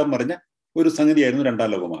തന്നെ തകിടം മറിഞ്ഞ ഒരു സംഗതിയായിരുന്നു 2ാം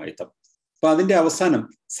ലോക മഹായുദ്ധം. അപ്പൊ അതിന്റെ അവസാനം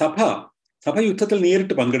സഭ യുദ്ധത്തിൽ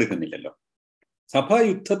നേരിട്ട് പങ്കെടുക്കുന്നില്ലല്ലോ. സഭ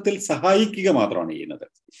യുദ്ധത്തിൽ സഹായിക്കുക മാത്രമാണ് ചെയ്യുന്നത്.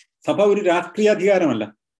 സഭ ഒരു രാഷ്ട്രീയാധികാരമല്ല.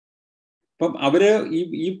 അപ്പം അവര്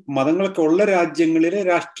ഈ മതങ്ങളൊക്കെ ഉള്ള രാജ്യങ്ങളിലെ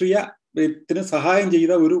രാഷ്ട്രീയത്തിന് സഹായം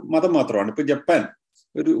ചെയ്ത ഒരു മതം മാത്രമാണ്. ഇപ്പൊ ജപ്പാൻ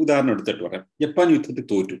ഒരു ഉദാഹരണം എടുത്തിട്ട് പറയാം. ജപ്പാൻ യുദ്ധത്തിൽ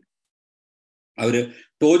തോറ്റു. അവര്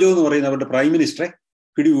ടോജോ എന്ന് പറയുന്ന അവരുടെ പ്രൈം മിനിസ്റ്ററെ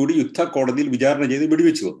പിടികൂടി യുദ്ധ കോടതിയിൽ വിചാരണ ചെയ്ത്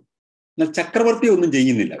വെടിവെച്ചു കൊന്നു. എന്നാൽ ചക്രവർത്തി ഒന്നും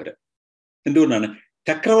ചെയ്യുന്നില്ല അവര്. എന്തുകൊണ്ടാണ്?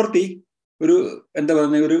 ചക്രവർത്തി ഒരു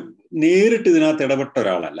നേരിട്ട് ഇതിനകത്ത് ഇടപെട്ട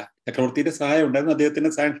ഒരാളല്ല. ചക്രവർത്തിയുടെ സഹായം ഉണ്ടായിരുന്നു,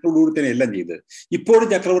 അദ്ദേഹത്തിന്റെ സാങ്ഷനോടുകൂടി തന്നെ എല്ലാം ചെയ്തത്. ഇപ്പോഴും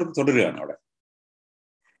ചക്രവർത്തി തുടരുകയാണ് അവിടെ,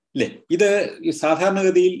 അല്ലേ? ഇത്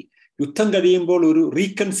സാധാരണഗതിയിൽ യുദ്ധം കഴിയുമ്പോൾ ഒരു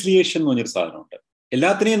റീകൺസിലിയേഷൻ എന്ന് പറഞ്ഞൊരു സാധനമുണ്ട്.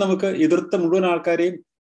 എല്ലാത്തിനെയും നമുക്ക് എതിർത്ത മുഴുവൻ ആൾക്കാരെയും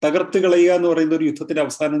തകർത്ത് കളയുക എന്ന് പറയുന്ന ഒരു യുദ്ധത്തിന്റെ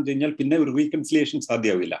അവസാനം കഴിഞ്ഞാൽ പിന്നെ ഒരു റീകൺസിലിയേഷൻ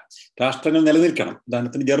സാധ്യമാവില്ല. രാഷ്ട്രങ്ങൾ നിലനിൽക്കണം.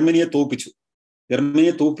 ഉദാഹരണത്തിന് ജർമ്മനിയെ തോൽപ്പിച്ചു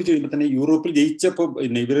കഴിയുമ്പോൾ തന്നെ യൂറോപ്പിൽ ജയിച്ചപ്പോൾ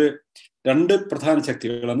പിന്നെ ഇവര് രണ്ട് പ്രധാന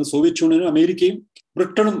ശക്തികളാണ് സോവിയറ്റ് യൂണിയനും അമേരിക്കയും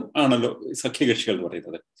ബ്രിട്ടനും ആണല്ലോ സഖ്യകക്ഷികൾ എന്ന്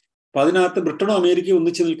പറയുന്നത്. അപ്പൊ അതിനകത്ത് ബ്രിട്ടനും അമേരിക്കയും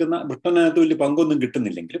ഒന്നിച്ചു നിൽക്കുന്ന, ബ്രിട്ടനകത്ത് വലിയ പങ്കൊന്നും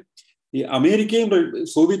കിട്ടുന്നില്ലെങ്കിലും ഈ അമേരിക്കയും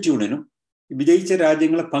സോവിയറ്റ് യൂണിയനും വിജയിച്ച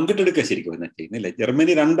രാജ്യങ്ങളെ പങ്കിട്ടെടുക്കുക ശരിക്കും എന്നാ ചെയ്യുന്നില്ല.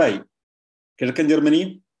 ജർമ്മനി രണ്ടായി, കിഴക്കൻ ജർമ്മനിയും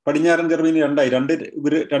പടിഞ്ഞാറൻ ജർമ്മനി രണ്ടായി,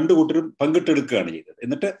 ഇവര് രണ്ടു കൂട്ടരും പങ്കിട്ടെടുക്കുകയാണ് ചെയ്തത്.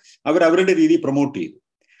 എന്നിട്ട് അവരവരുടെ രീതി പ്രൊമോട്ട് ചെയ്തു.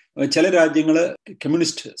 ചില രാജ്യങ്ങൾ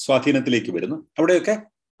കമ്മ്യൂണിസ്റ്റ് സ്വാധീനത്തിലേക്ക് വരുന്നു. അവിടെയൊക്കെ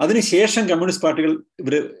അതിനുശേഷം കമ്മ്യൂണിസ്റ്റ് പാർട്ടികൾ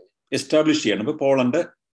ഇവർ എസ്റ്റാബ്ലിഷ് ചെയ്യണം. ഇപ്പൊ പോളണ്ട്,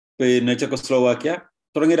 പിന്നെ ചെക്കോസ്ലോവാക്യ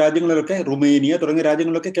തുടങ്ങിയ രാജ്യങ്ങളിലൊക്കെ, റുമേനിയ തുടങ്ങിയ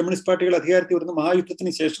രാജ്യങ്ങളിലൊക്കെ കമ്മ്യൂണിസ്റ്റ് പാർട്ടികൾ അധികാരത്തിൽ വരുന്ന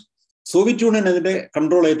മഹായുദ്ധത്തിന് ശേഷം സോവിയറ്റ് യൂണിയൻ അതിന്റെ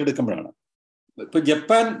കൺട്രോൾ ഏറ്റെടുക്കുമ്പോഴാണ്. ഇപ്പൊ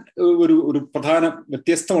ജപ്പാൻ ഒരു പ്രധാന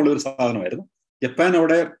വ്യത്യസ്തമുള്ള ഒരു സാധനമായിരുന്നു. ജപ്പാൻ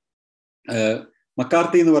അവിടെ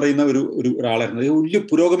മക്കാർത്തി എന്ന് പറയുന്ന ഒരാളായിരുന്നു. വലിയ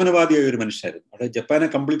പുരോഗമനവാദിയായ ഒരു മനുഷ്യരായിരുന്നു. അവിടെ ജപ്പാനെ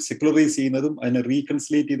കംപ്ലീറ്റ് സെക്യുലറൈസ് ചെയ്യുന്നതും അതിനെ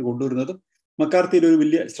റീകൺസിലേറ്റ് ചെയ്ത് കൊണ്ടുവരുന്നതും മക്കാർത്തിയുടെ ഒരു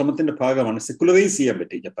വലിയ ശ്രമത്തിന്റെ ഭാഗമാണ്. സെക്യുലറൈസ് ചെയ്യാൻ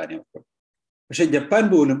പറ്റി ജപ്പാനെ. പക്ഷെ ജപ്പാൻ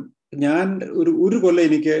പോലും, ഞാൻ ഒരു കൊല്ലം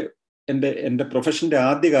എനിക്ക് എൻ്റെ പ്രൊഫഷന്റെ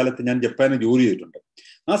ആദ്യകാലത്ത് ഞാൻ ജപ്പാനിൽ ജോലി ചെയ്തിട്ടുണ്ട്.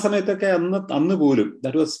 ആ സമയത്തൊക്കെ അന്ന് പോലും,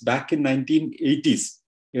 that was back in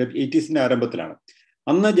 1980s ആരംഭത്തിലാണ്.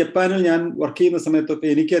 അന്ന് ജപ്പാനിൽ ഞാൻ വർക്ക് ചെയ്യുന്ന സമയത്തൊക്കെ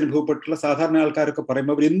എനിക്ക് അനുഭവപ്പെട്ടുള്ള സാധാരണ ആൾക്കാരൊക്കെ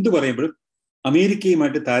പറയുമ്പോൾ അവർ എന്ത് പറയുമ്പോഴും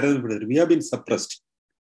അമേരിക്കയുമായിട്ട് താരതമ്യപ്പെടുന്നത്, വി ഹാവ് ബീൻ സപ്രസ്ഡ്,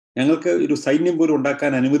 ഞങ്ങൾക്ക് ഒരു സൈന്യം പോലും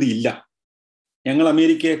ഉണ്ടാക്കാൻ അനുമതിയില്ല, ഞങ്ങൾ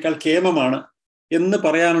അമേരിക്കയേക്കാൾ കേമമാണ് എന്ന്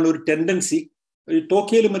പറയാനുള്ള ഒരു ടെൻഡൻസി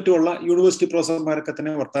ടോക്കിയോയിലും മറ്റുമുള്ള യൂണിവേഴ്സിറ്റി പ്രൊഫസർമാരൊക്കെ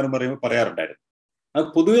തന്നെ വർത്താനം പറയുമ്പോൾ പറയാറുണ്ടായിരുന്നു. അത്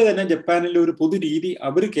പൊതുവെ തന്നെ ജപ്പാനിലെ ഒരു പൊതു രീതി,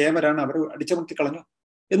 അവർ കേമരാണ്, അവർ അടിച്ചമർത്തി കളഞ്ഞു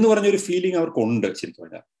എന്ന് പറഞ്ഞൊരു ഫീലിംഗ് അവർക്കുണ്ട് ശരിക്കും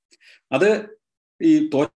പറഞ്ഞാൽ. അത് ഈ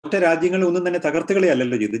തോറ്റ രാജ്യങ്ങളെ ഒന്നും തന്നെ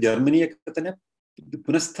തകർത്തുകളയല്ലല്ലോ ചെയ്തത്, ജർമ്മനിയൊക്കെ തന്നെ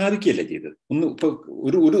പുനഃസ്ഥാപിക്കുകയല്ലേ ചെയ്തത്.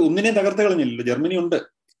 ഒന്നിനെ തകർത്ത് കളഞ്ഞില്ലല്ലോ. ജർമ്മനി ഉണ്ട്,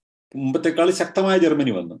 മുമ്പത്തെക്കാൾ ശക്തമായ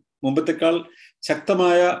ജർമ്മനി വന്നു, മുമ്പത്തെക്കാൾ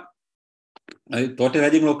ശക്തമായ തോറ്റ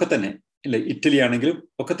രാജ്യങ്ങളൊക്കെ തന്നെ ഇല്ല, ഇറ്റലി ആണെങ്കിലും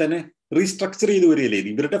ഒക്കെ തന്നെ റീസ്ട്രക്ചർ ചെയ്ത് വരികയല്ലേ,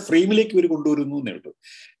 ഇവരുടെ ഫ്രെയിമിലേക്ക് ഇവർ കൊണ്ടുവരുന്നു എന്നേ ഉള്ളൂ.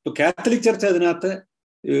 ഇപ്പൊ കാത്തലിക് ചർച്ച അതിനകത്ത്,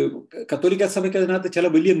 കത്തോലിക്ക സഭയ്ക്ക് അതിനകത്ത് ചില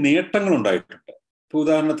വലിയ നേട്ടങ്ങൾ ഉണ്ടായിട്ടുണ്ട്. ഇപ്പൊ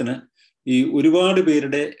ഉദാഹരണത്തിന് ഈ ഒരുപാട്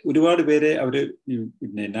പേരെ അവര്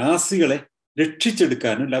പിന്നെ നാസികളെ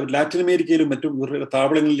രക്ഷിച്ചെടുക്കാനും ലാറ്റിൻ അമേരിക്കയിലും മറ്റും ഇവരുടെ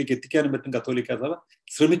താവളങ്ങളിലേക്ക് എത്തിക്കാനും പറ്റും കത്തോലിക്ക സഭ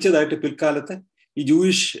ശ്രമിച്ചതായിട്ട് പിൽക്കാലത്ത് ഈ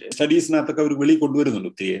ജൂയിഷ് സ്റ്റഡീസിനകത്തൊക്കെ അവർ വെളി കൊണ്ടുവരുന്നുണ്ട്.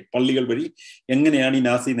 ഒത്തിരി പള്ളികൾ വഴി എങ്ങനെയാണ് ഈ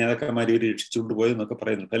നാസി നേതാക്കന്മാർ ഇവർ രക്ഷിച്ചുകൊണ്ട് പോയതെന്നൊക്കെ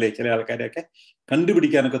പറയുന്നുണ്ട്. അല്ലെ, ചില ആൾക്കാരെയൊക്കെ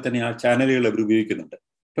കണ്ടുപിടിക്കാനൊക്കെ തന്നെ ആ ചാനലുകൾ അവർ ഉപയോഗിക്കുന്നുണ്ട്.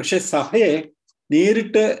 പക്ഷെ സഭയെ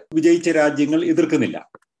നേരിട്ട് വിജയിച്ച രാജ്യങ്ങൾ എതിർക്കുന്നില്ല.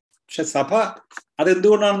 പക്ഷെ സഭ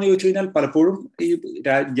അതെന്തുകൊണ്ടാണെന്ന് ചോദിച്ചു കഴിഞ്ഞാൽ പലപ്പോഴും ഈ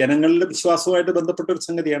ജനങ്ങളുടെ വിശ്വാസവുമായിട്ട് ബന്ധപ്പെട്ട ഒരു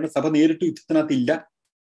സംഗതിയാണ്. സഭ നേരിട്ട്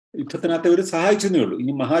യുദ്ധത്തിനകത്ത് ഇവർ സഹായിച്ചെന്നേ ഉള്ളൂ.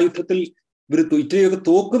 ഇനി മഹായുദ്ധത്തിൽ ഇവർ ഇറ്റലിയൊക്കെ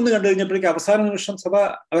തോക്കുന്നു കണ്ടു കഴിഞ്ഞപ്പോഴേക്കും അവസാന നിമിഷം സഭ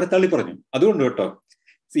അവരെ തള്ളിപ്പറഞ്ഞു. അതുകൊണ്ട് കേട്ടോ,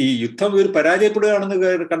 ഈ യുദ്ധം ഇവർ പരാജയപ്പെടുകയാണെന്ന്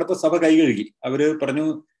കണ്ടപ്പോൾ സഭ കൈകഴുകി. അവര് പറഞ്ഞു,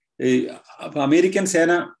 അമേരിക്കൻ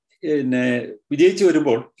സേന പിന്നെ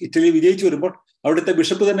ഇറ്റലി വിജയിച്ചു വരുമ്പോൾ അവിടുത്തെ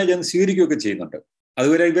ബിഷപ്പ് തന്നെ ചെന്ന് സ്വീകരിക്കുകയൊക്കെ ചെയ്യുന്നുണ്ട്.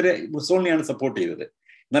 അതുവരെ ഇവരെ മുസോളിനിയാണ് സപ്പോർട്ട് ചെയ്തത്.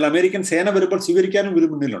 എന്നാൽ അമേരിക്കൻ സേന വരുമ്പോൾ സ്വീകരിക്കാനും ഇവർ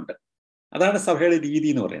മുന്നിലുണ്ട്. അതാണ് സഭയുടെ രീതി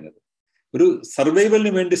എന്ന് പറയുന്നത്. ഒരു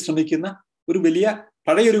സർവൈവലിന് വേണ്ടി ശ്രമിക്കുന്ന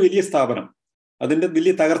പഴയൊരു വലിയ സ്ഥാപനം, അതിന്റെ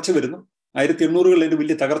വലിയ തകർച്ച വരുന്നു. 1800-കളിൽ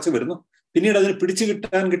വലിയ തകർച്ച വരുന്നു. പിന്നീട് അതിന് പിടിച്ചു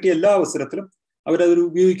കിട്ടിയ എല്ലാ അവസരത്തിലും അവരത്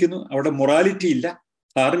ഉപയോഗിക്കുന്നു. അവിടെ മൊറാലിറ്റി ഇല്ല,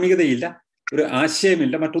 ധാർമ്മികതയില്ല, ഒരു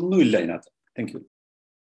ആശയമില്ല, മറ്റൊന്നുമില്ല അതിനകത്ത്. Thank you.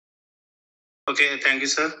 Okay, thank you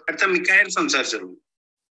sir. അടുത്ത മിക്കായൽ സംസാരിച്ചോളൂ.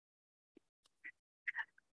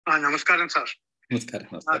 നമസ്കാരം സാർ. നമസ്കാരം.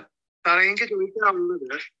 സാർ, എനിക്ക് ചോദിക്കാനുള്ളത്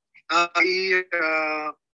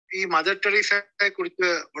ഈ മദർ ടെറേസയെ കുറിച്ച്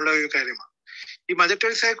ഉള്ള ഒരു കാര്യമാണ്. ഈ മദർ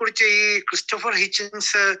ടെറേസയെ കുറിച്ച് ഈ ക്രിസ്റ്റഫർ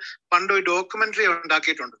ഹിച്ചിൻസ് പണ്ട് ഒരു ഡോക്യുമെന്ററി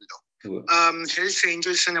ഉണ്ടാക്കിയിട്ടുണ്ടല്ലോ, ഹെൽസ്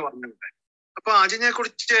ഏഞ്ചൽസ് എന്ന് പറഞ്ഞിട്ടുണ്ട്. അപ്പൊ അതിനെ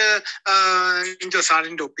കുറിച്ച്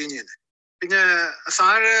സാറിന്റെ ഒപ്പീനിയൻ. പിന്നെ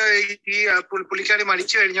സാറ് ഈ പുള്ളിക്കാരി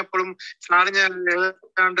മരിച്ചു കഴിഞ്ഞപ്പോഴും സാറിന്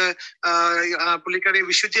ഏതാണ്ട് പുള്ളിക്കാരി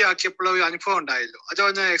വിശുദ്ധിയാക്കിയപ്പോൾ ഒരു അനുഭവം ഉണ്ടായല്ലോ,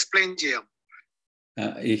 അതൊന്ന് എക്സ്പ്ലെയിൻ ചെയ്യാം.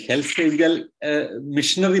 ഈ ഹെൽത്ത് ഏഞ്ചൽ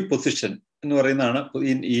മിഷണറി പൊസിഷൻ എന്ന് പറയുന്നതാണ്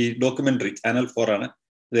ഈ ഡോക്യുമെന്ററി. ചാനൽ 4 ആണ്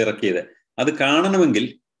ഇത് ഇറക്കിയത്. അത് കാണണമെങ്കിൽ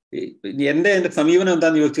എന്റെ സമീപനം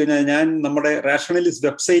എന്താന്ന് ചോദിച്ചു കഴിഞ്ഞാൽ, ഞാൻ നമ്മുടെ റാഷണലിസ്റ്റ്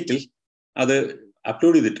വെബ്സൈറ്റിൽ അത്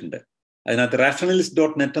അപ്ലോഡ് ചെയ്തിട്ടുണ്ട്. അതിനകത്ത്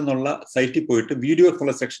rationalist.net എന്നുള്ള സൈറ്റിൽ പോയിട്ട്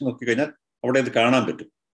വീഡിയോക്കുള്ള സെക്ഷൻ നോക്കി കഴിഞ്ഞാൽ അവിടെ ഇത് കാണാൻ പറ്റും.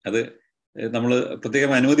 അത് നമ്മൾ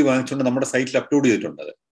പ്രത്യേകം അനുമതി വാങ്ങിച്ചുകൊണ്ട് നമ്മുടെ സൈറ്റിൽ അപ്ലോഡ് ചെയ്തിട്ടുണ്ട്.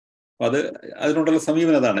 അപ്പൊ അതിനോടുള്ള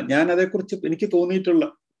സമീപനം അതാണ്. ഞാൻ അതേക്കുറിച്ച് എനിക്ക് തോന്നിയിട്ടുള്ള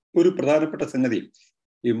ഒരു പ്രധാനപ്പെട്ട സംഗതി,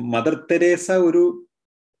 ഈ മദർ തെരേസ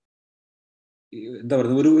എന്താ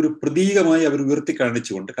പറയുക, ഒരു പ്രതീകമായി അവർ ഉയർത്തി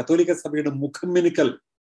കാണിച്ചുകൊണ്ട് കത്തോലിക്ക സഭയുടെ മുഖമിനുക്കൽ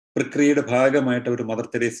പ്രക്രിയയുടെ ഭാഗമായിട്ട് അവർ മദർ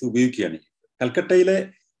തെരേസ ഉപയോഗിക്കുകയാണ്. കൽക്കട്ടയിലെ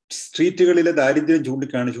സ്ട്രീറ്റുകളിലെ ദാരിദ്ര്യം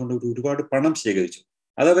ചൂണ്ടിക്കാണിച്ചുകൊണ്ട് ഒരുപാട് പണം ശേഖരിച്ചു.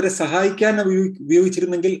 അതവരെ സഹായിക്കാൻ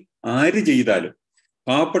ഉപയോഗിച്ചിരുന്നെങ്കിൽ ആര് ചെയ്താലും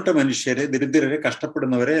പാവപ്പെട്ട മനുഷ്യരെ, ദരിദ്രരെ,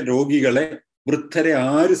 കഷ്ടപ്പെടുന്നവരെ, രോഗികളെ, വൃദ്ധരെ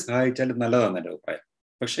ആര് സഹായിച്ചാലും നല്ലതാണ് എൻ്റെ അഭിപ്രായം.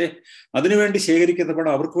 പക്ഷേ അതിനുവേണ്ടി ശേഖരിക്കുന്ന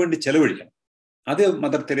പണം അവർക്ക് വേണ്ടി ചെലവഴിക്കണം. അത്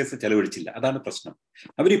മദർ തെരേസ ചെലവഴിച്ചില്ല. അതാണ് പ്രശ്നം.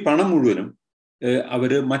 അവർ ഈ പണം മുഴുവനും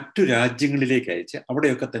അവർ മറ്റു രാജ്യങ്ങളിലേക്ക് അയച്ച്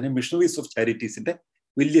അവിടെയൊക്കെ തന്നെ മിഷണറീസ് ഓഫ് ചാരിറ്റീസിന്റെ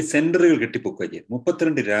വലിയ സെന്ററുകൾ കെട്ടിപ്പൊക്കുക ചെയ്തു.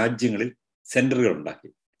 32 രാജ്യങ്ങളിൽ സെന്ററുകൾ ഉണ്ടാക്കി.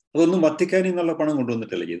 അതൊന്നും വത്തിക്കാനിൽ നിന്നുള്ള പണം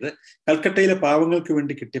കൊണ്ടുവന്നിട്ടല്ല ചെയ്ത്, കൽക്കട്ടയിലെ പാവങ്ങൾക്ക്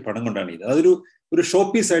വേണ്ടി കിട്ടിയ പണം കൊണ്ടാണ് ചെയ്തത്. അതൊരു ഷോ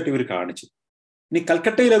പീസായിട്ട് ഇവർ കാണിച്ചു. ഇനി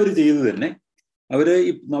കൽക്കട്ടയിൽ അവർ ചെയ്തത് തന്നെ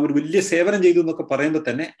അവർ വലിയ സേവനം ചെയ്തു എന്നൊക്കെ പറയുമ്പോൾ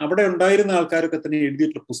തന്നെ അവിടെ ഉണ്ടായിരുന്ന ആൾക്കാരൊക്കെ തന്നെ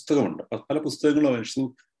എഴുതിയിട്ടുള്ള പുസ്തകമുണ്ട്. പല പുസ്തകങ്ങളും.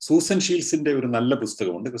 സൂസൻ ഷീൽസിന്റെ ഒരു നല്ല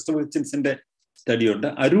പുസ്തകമുണ്ട്, ക്രിസ്റ്റഫർ ഹിച്ചിൻസിന്റെ സ്റ്റഡിയുണ്ട്,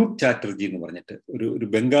 അരൂപ് ചാറ്റർജി എന്ന് പറഞ്ഞിട്ട് ഒരു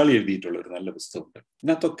ബംഗാളി എഴുതിയിട്ടുള്ള ഒരു നല്ല പുസ്തകമുണ്ട്.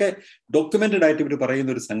 ഇതിനകത്തൊക്കെ ഡോക്യുമെന്റഡ് ആയിട്ട് ഇവർ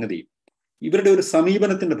പറയുന്ന ഒരു സംഗതി, ഇവരുടെ ഒരു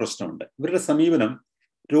സമീപനത്തിന്റെ പ്രശ്നമുണ്ട്. ഇവരുടെ സമീപനം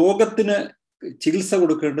രോഗത്തിന് ചികിത്സ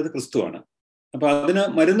കൊടുക്കേണ്ടത് ക്രിസ്തുവാണ്. അപ്പൊ അതിന്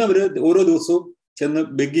മരുന്ന് അവര് ഓരോ ദിവസവും ചെന്ന്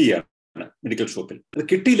ബെഗ് ചെയ്യാണ് മെഡിക്കൽ ഷോപ്പിൽ. അത്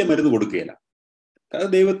കിട്ടിയില്ല, മരുന്ന് കൊടുക്കുകയില്ല, അത്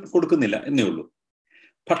ദൈവം കൊടുക്കുന്നില്ല എന്നേ ഉള്ളൂ.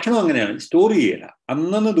 ഭക്ഷണം അങ്ങനെയാണ്, സ്റ്റോർ ചെയ്യല,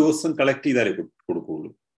 അന്നന്ന് ദിവസം കളക്ട് ചെയ്താലേ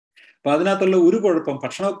കൊടുക്കുകയുള്ളൂ. അപ്പൊ അതിനകത്തുള്ള ഒരു കുഴപ്പം,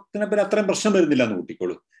 ഭക്ഷണത്തിനെ പറ്റി അത്രയും പ്രശ്നം വരുന്നില്ല എന്ന്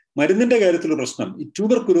കൂട്ടിക്കോളൂ. മരുന്നിന്റെ കാര്യത്തിലുള്ള പ്രശ്നം, ഈ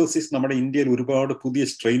ട്യൂബർകുലോസിസ് നമ്മുടെ ഇന്ത്യയിൽ ഒരുപാട് പുതിയ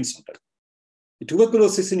സ്ട്രെയിൻസ് ഉണ്ട്. ഈ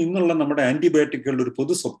ട്യൂബർകുലോസിസിന് ഇന്നുള്ള നമ്മുടെ ആന്റിബയോട്ടിക്കുകളുടെ ഒരു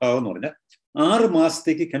പൊതു സ്വഭാവം എന്ന് പറഞ്ഞാൽ 6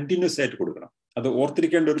 മാസത്തേക്ക് കണ്ടിന്യൂസ് ആയിട്ട് കൊടുക്കണം. അത്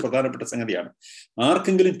ഓർത്തിരിക്കേണ്ട ഒരു പ്രധാനപ്പെട്ട സംഗതിയാണ്.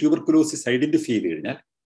 ആർക്കെങ്കിലും ട്യൂബർകുലോസിസ് ഐഡന്റിഫൈ ചെയ്ത് കഴിഞ്ഞാൽ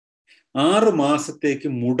 6 മാസത്തേക്ക്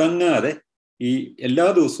മുടങ്ങാതെ ഈ എല്ലാ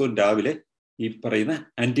ദിവസവും രാവിലെ ഈ പറയുന്ന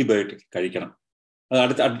ആന്റിബയോട്ടിക് കഴിക്കണം. അത്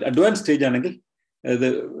അടുത്ത അഡ്വാൻസ് സ്റ്റേജ് ആണെങ്കിൽ അത്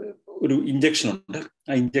ഒരു ഇഞ്ചക്ഷൻ ഉണ്ട്.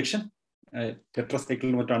 ആ ഇഞ്ചക്ഷൻ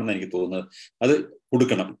ടെട്രസൈക്ലിൻ മറ്റാണെന്ന് എനിക്ക് തോന്നുന്നത്. അത്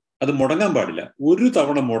കൊടുക്കണം. അത് മുടങ്ങാൻ പാടില്ല. ഒരു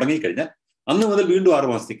തവണ മുടങ്ങിക്കഴിഞ്ഞാൽ അന്ന് മുതൽ വീണ്ടും 6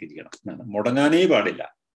 മാസത്തേക്ക് ഇരിക്കണം. മുടങ്ങാനേ പാടില്ല.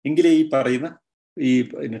 എങ്കിലേ ഈ പറയുന്ന ഈ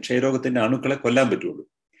ക്ഷയരോഗത്തിന്റെ അണുക്കളെ കൊല്ലാൻ പറ്റുള്ളൂ.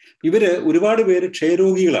 ഒരുപാട് പേര്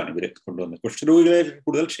ക്ഷയരോഗികളാണ് ഇവര് കൊണ്ടുവന്നത്. കുഷ്ഠരോഗികളെ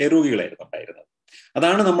കൂടുതൽ ക്ഷയരോഗികളായിരുന്നു ഉണ്ടായിരുന്നത്.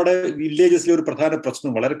 അതാണ് നമ്മുടെ വില്ലേജസിലെ ഒരു പ്രധാന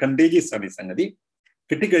പ്രശ്നം. വളരെ കണ്ടേജിയസ് ആണ് ഈ സംഗതി.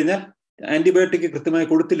 കിട്ടിക്കഴിഞ്ഞാൽ ആന്റിബയോട്ടിക് കൃത്യമായി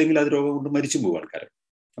കൊടുത്തില്ലെങ്കിൽ അത് രോഗം കൊണ്ട് മരിച്ചു പോകും ആൾക്കാർ.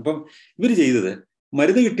 അപ്പം ഇവർ ചെയ്തത്,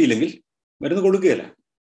 മരുന്ന് കിട്ടിയില്ലെങ്കിൽ മരുന്ന് കൊടുക്കുകയില്ല.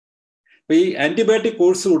 അപ്പൊ ഈ ആന്റിബയോട്ടിക്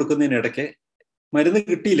കോഴ്സ് കൊടുക്കുന്നതിനിടയ്ക്ക് മരുന്ന്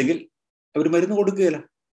കിട്ടിയില്ലെങ്കിൽ അവർ മരുന്ന് കൊടുക്കുകയില്ല.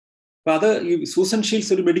 അപ്പൊ അത് ഈ സൂസൻ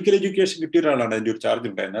ഷീൽസ് ഒരു മെഡിക്കൽ എഡ്യൂക്കേഷൻ കിട്ടിയ ഒരാളാണ് അതിൻ്റെ ഒരു ചാർജ്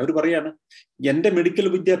ഉണ്ടായിരുന്നത്. അവർ പറയാണ്, എന്റെ മെഡിക്കൽ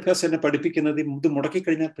വിദ്യാഭ്യാസം എന്നെ പഠിപ്പിക്കുന്നത് ഇത്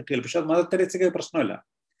മുടക്കിക്കഴിഞ്ഞാൽ പറ്റുകയില്ല. പക്ഷെ അത് മദർ തെരേസയ്ക്ക് പ്രശ്നമല്ല.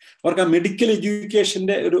 അവർക്ക് ആ മെഡിക്കൽ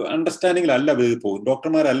എഡ്യൂക്കേഷന്റെ ഒരു അണ്ടർസ്റ്റാൻഡിങ്ങിലല്ല അവർ പോകും.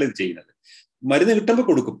 ഡോക്ടർമാരല്ല ഇത് ചെയ്യുന്നത്. മരുന്ന് കിട്ടുമ്പോൾ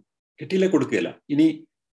കൊടുക്കും, കിട്ടിയില്ലേ കൊടുക്കുകയില്ല. ഇനി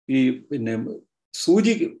ഈ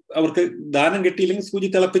സൂചി അവർക്ക് ദാനം കിട്ടിയില്ലെങ്കിൽ സൂചി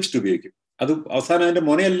തിളപ്പിച്ചിട്ട് ഉപയോഗിക്കും. അത് അവസാനം അതിന്റെ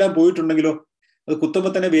മുനയെല്ലാം പോയിട്ടുണ്ടെങ്കിലോ അത്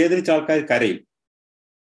കുത്തുമ്പോൾ തന്നെ വേദനിച്ച ആൾക്കാർ കരയും.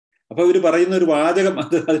 അപ്പൊ ഇവർ പറയുന്ന ഒരു വാചകം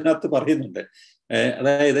അതിനകത്ത് പറയുന്നുണ്ട്.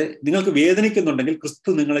 അതായത് നിങ്ങൾക്ക് വേദനിക്കുന്നുണ്ടെങ്കിൽ ക്രിസ്തു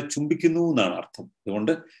നിങ്ങളെ ചുംബിക്കുന്നു എന്നാണ് അർത്ഥം.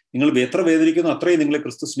 അതുകൊണ്ട് നിങ്ങൾ എത്ര വേദനിക്കുന്നു അത്രയും നിങ്ങളെ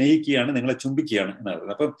ക്രിസ്തു സ്നേഹിക്കുകയാണ്, നിങ്ങളെ ചുംബിക്കുകയാണ് എന്നാണ്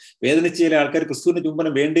പറയുന്നത്. അപ്പം വേദനിച്ച ചില ആൾക്കാർ ക്രിസ്തുവിന്റെ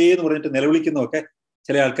ചുംബനം വേണ്ടേ എന്ന് പറഞ്ഞിട്ട് നിലവിളിക്കുന്നതൊക്കെ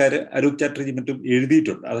ചില ആൾക്കാർ അരൂപ് ചാറ്റർജി മറ്റും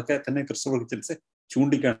എഴുതിയിട്ടുണ്ട്. അതൊക്കെ തന്നെ ക്രിസ്റ്റഫർ ഹിച്ചിൻസ്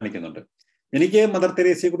ചൂണ്ടിക്കാണിക്കുന്നുണ്ട്. എനിക്ക് മദർ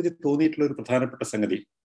തെരേസയെ കുറിച്ച് തോന്നിയിട്ടുള്ള ഒരു പ്രധാനപ്പെട്ട സംഗതി,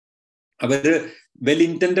 അവര് വെൽ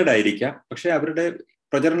ഇന്റന്റഡ് ആയിരിക്കാം, പക്ഷെ അവരുടെ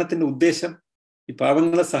പ്രചരണത്തിന്റെ ഉദ്ദേശം ഈ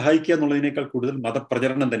പാവങ്ങളെ സഹായിക്കുക എന്നുള്ളതിനേക്കാൾ കൂടുതൽ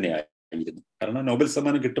മതപ്രചരണം തന്നെയായിരുന്നു. കാരണം നോബൽ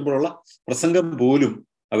സമ്മാനം കിട്ടുമ്പോഴുള്ള പ്രസംഗം പോലും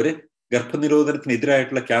അവര്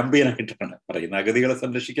ഗർഭനിരോധനത്തിനെതിരായിട്ടുള്ള ക്യാമ്പയിനായിട്ടാണ് പറയുന്നത്. അഗതികളെ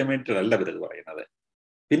സംരക്ഷിക്കാൻ വേണ്ടിയിട്ടല്ല അവരത് പറയുന്നത്.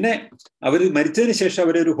 പിന്നെ അവർ മരിച്ചതിന് ശേഷം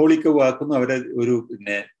അവരെ ഒരു ഹോളിക്കവ് ആക്കുന്നു. അവരെ ഒരു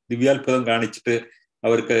ദിവ്യാത്ഭുതം കാണിച്ചിട്ട്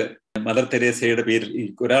അവർക്ക് മദർ തെരേസയുടെ പേരിൽ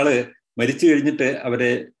ഒരാള് മരിച്ചു കഴിഞ്ഞിട്ട്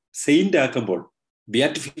അവരെ സെയിന്റ് ആക്കുമ്പോൾ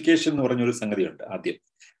ബിയാറ്റിഫിക്കേഷൻ എന്ന് പറഞ്ഞൊരു സംഗതിയുണ്ട്. ആദ്യം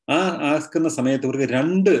ആക്കുന്ന സമയത്ത് ഇവർക്ക്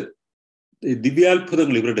 2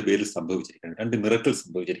 ദിവ്യാത്ഭുതങ്ങൾ ഇവരുടെ പേരിൽ സംഭവിച്ചിരിക്കണം, 2 മിറക്കിൾ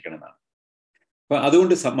സംഭവിച്ചിരിക്കണം എന്നാണ്. അപ്പൊ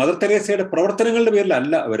അതുകൊണ്ട് മദർ തെരേസയുടെ പ്രവർത്തനങ്ങളുടെ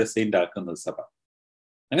പേരിലല്ല അവരെ സെയിന്റ് ആക്കുന്നത് സഭ.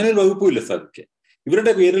 അങ്ങനെ ഒരു വകുപ്പുമില്ല സഭയ്ക്ക്.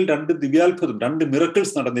 ഇവരുടെ പേരിൽ 2 ദിവ്യാത്ഭുതം, 2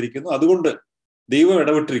 മിറക്കിൾസ് നടന്നിരിക്കുന്നു. അതുകൊണ്ട് ദൈവം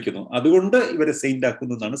ഇടപെട്ടിരിക്കുന്നു, അതുകൊണ്ട് ഇവരെ സെയിന്റ്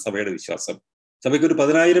ആക്കുന്നു എന്നാണ് സഭയുടെ വിശ്വാസം. സഭയ്ക്ക് ഒരു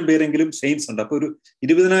 10,000 പേരെങ്കിലും സെയിൻസ് ഉണ്ട്. അപ്പൊ ഒരു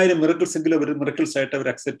 20,000 മിറക്കിൾസ് എങ്കിലും അവർ മിറക്കിൾസ് ആയിട്ട് അവർ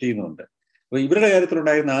അക്സെപ്റ്റ് ചെയ്യുന്നുണ്ട്. അപ്പൊ ഇവരുടെ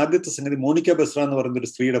കാര്യത്തിലുണ്ടായിരുന്ന ആദ്യത്തെ സംഗതി, മോണിക്ക ബെസ്ര എന്ന് പറയുന്ന ഒരു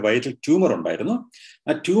സ്ത്രീയുടെ വയറ്റിൽ ട്യൂമർ ഉണ്ടായിരുന്നു.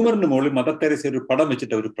 ആ ട്യൂമറിന് മുകളിൽ മദർ തെരേസ ഒരു പടം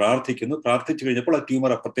വെച്ചിട്ട് അവർ പ്രാർത്ഥിക്കുന്നു. പ്രാർത്ഥിച്ചു കഴിഞ്ഞപ്പോൾ ആ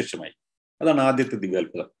ട്യൂമർ അപ്രത്യക്ഷമായി. അതാണ് ആദ്യത്തെ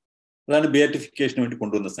ദിവ്യാത്ഭുതം. അതാണ് ബിയാറ്റിഫിക്കേഷന് വേണ്ടി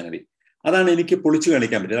കൊണ്ടുവന്ന സംഗതി. അതാണ് എനിക്ക് പൊളിച്ചു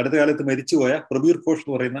കാണിക്കാൻ പറ്റിയത്. അടുത്ത കാലത്ത് മരിച്ചുപോയ പ്രബീർ ഘോഷ്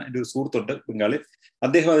എന്ന് പറയുന്ന എൻ്റെ ഒരു സുഹൃത്തുണ്ട് ബംഗാളി.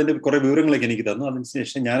 അദ്ദേഹം അതിന്റെ കുറെ വിവരങ്ങളൊക്കെ എനിക്ക് തന്നു.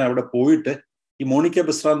 അതിനുശേഷം ഞാൻ അവിടെ പോയിട്ട് ഈ മോണിക്ക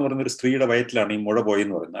ബെസ്ര എന്ന് പറയുന്ന ഒരു സ്ത്രീയുടെ വയറ്റിലാണ് ഈ മുഴ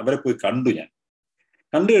പോയെന്ന് പറയുന്നത്. അവരെ പോയി കണ്ടു. ഞാൻ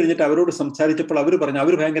കണ്ടു കഴിഞ്ഞിട്ട് അവരോട് സംസാരിച്ചപ്പോൾ അവർ പറഞ്ഞു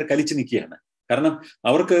അവർ ഭയങ്കര കലിച്ചു നിൽക്കുകയാണ്. കാരണം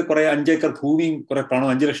അവർക്ക് കുറെ 5 ഏക്കർ ഭൂമിയും കുറെ പണം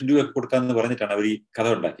 5 ലക്ഷം രൂപയൊക്കെ കൊടുക്കാമെന്ന് പറഞ്ഞിട്ടാണ് അവർ ഈ കഥ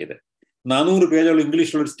ഉണ്ടാക്കിയത്. 400 പേജുള്ള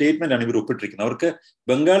ഇംഗ്ലീഷിലുള്ള ഒരു സ്റ്റേറ്റ്മെന്റ് ആണ് ഇവർ ഒപ്പിട്ടിരിക്കുന്നത്. അവർക്ക്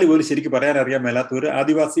ബംഗാളി പോലും ശരിക്കും പറയാൻ അറിയാൻ മേലാത്ത ഒരു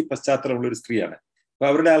ആദിവാസി പശ്ചാത്തലമുള്ള ഒരു സ്ത്രീയാണ്. അപ്പൊ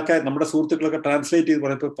അവരുടെ ആൾക്കാർ, നമ്മുടെ സുഹൃത്തുക്കളൊക്കെ ട്രാൻസ്ലേറ്റ് ചെയ്ത്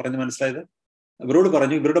പറഞ്ഞപ്പോൾ പറഞ്ഞ് മനസ്സിലായത് ഇവരോട്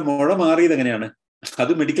പറഞ്ഞു ഇവരുടെ മുഴ മാറിയത് എങ്ങനെയാണ്,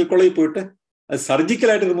 അത് മെഡിക്കൽ കോളേജിൽ പോയിട്ട് അത്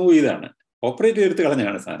സർജിക്കലായിട്ട് റിമൂവ് ചെയ്താണ്, ഓപ്പറേറ്റ് ചെയ്തെടുത്ത്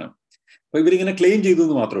കളഞ്ഞാണ് സാധനം. അപ്പൊ ഇവരിങ്ങനെ ക്ലെയിം ചെയ്തു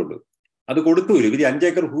എന്ന് മാത്രമേ ഉള്ളൂ. അത് കൊടുത്തുമില്ല. ഇവർ 5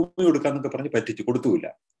 ഏക്കർ ഭൂമി കൊടുക്കാന്നൊക്കെ പറഞ്ഞ് പറ്റിച്ചു, കൊടുത്തുമില്ല.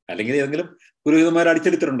 അല്ലെങ്കിൽ ഏതെങ്കിലും പുരോഹിതന്മാർ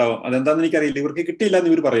അടിച്ചെടുത്തിട്ടുണ്ടാവും, അതെന്താണെന്ന് എനിക്കറിയില്ല. ഇവർക്ക് കിട്ടിയില്ല എന്ന്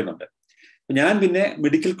ഇവർ പറയുന്നുണ്ട്. ഞാൻ പിന്നെ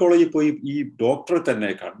മെഡിക്കൽ കോളേജിൽ പോയി ഈ ഡോക്ടറെ തന്നെ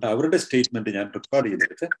കണ്ട് അവരുടെ സ്റ്റേറ്റ്മെന്റ് ഞാൻ റെക്കോർഡ്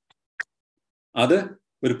ചെയ്തെടുത്ത് അത്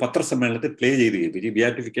ഒരു പത്രസമ്മേളനത്തിൽ പ്ലേ ചെയ്ത് കേൾപ്പിച്ചു. ഈ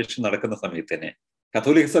ബിയാറ്റിഫിക്കേഷൻ നടക്കുന്ന സമയത്ത് തന്നെ.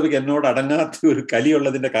 കത്തോലിക്ക സഭയ്ക്ക് എന്നോട് അടങ്ങാത്ത ഒരു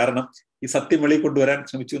കലിയുള്ളതിന്റെ കാരണം ഈ സത്യം വെളിയിൽ കൊണ്ടുവരാൻ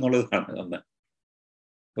ശ്രമിച്ചു എന്നുള്ളതാണ് അന്ന്.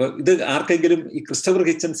 അപ്പൊ ഇത് ആർക്കെങ്കിലും ഈ ക്രിസ്റ്റഫർ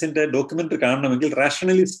ഹിച്ചൻസിന്റെ ഡോക്യുമെന്ററി കാണണമെങ്കിൽ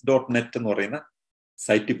rationalist.net എന്ന് പറയുന്ന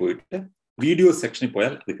സൈറ്റിൽ പോയിട്ട് വീഡിയോ സെക്ഷനിൽ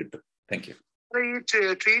പോയാൽ അത് കിട്ടും. Thank you. ഈ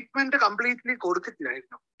ട്രീറ്റ്മെന്റ് കംപ്ലീറ്റ്ലി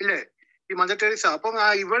കൊടുത്തിട്ടില്ലായിരുന്നു ഇല്ലേ ഈ മദർ തെരേസ? അപ്പം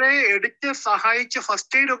ഇവരെ എടുത്ത് സഹായിച്ച്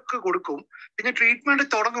ഫസ്റ്റ് എയ്ഡ് ഒക്കെ കൊടുക്കും, പിന്നെ ട്രീറ്റ്മെന്റ്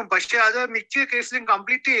തുടങ്ങും. പക്ഷെ അത് മിക്ക കേസിലും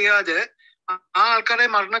കംപ്ലീറ്റ് ചെയ്യാതെ ആ ആൾക്കാരെ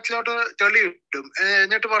മരണത്തിലോട്ട് തെളിയിടും.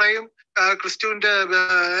 എന്നിട്ട് പറയും ക്രിസ്തുവിന്റെ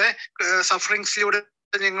സഫറിങ്സിലൂടെ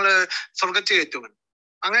നിങ്ങള് സ്വർഗത്തിൽ എത്തുമെന്ന്.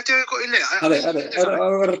 അങ്ങനത്തെ ഇല്ലേ? അതെ അതെ,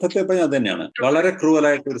 അർത്ഥത്തിൽ പറഞ്ഞാൽ അത് തന്നെയാണ്. വളരെ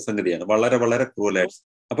ക്രൂവലായിട്ട് ഒരു സംഗതിയാണ്, വളരെ വളരെ ക്രൂവലായിട്ട്.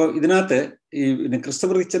 അപ്പൊ ഇതിനകത്ത് ഈ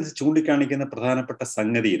ക്രിസ്റ്റഫർ ഹിച്ചൻസ് ചൂണ്ടിക്കാണിക്കുന്ന പ്രധാനപ്പെട്ട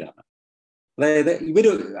സംഗതി ഇതാണ്. അതായത്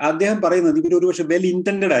അദ്ദേഹം പറയുന്നത് ഇവരൊരു പക്ഷെ വെൽ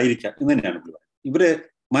ഇന്റന്റഡ് ആയിരിക്കാം എന്ന് തന്നെയാണ് പറയുന്നത്. ഇവര്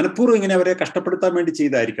മനഃപൂർവ്വം ഇങ്ങനെ അവരെ കഷ്ടപ്പെടുത്താൻ വേണ്ടി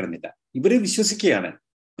ചെയ്തായിരിക്കണമെന്നില്ല. ഇവര് വിശ്വസിക്കുകയാണ്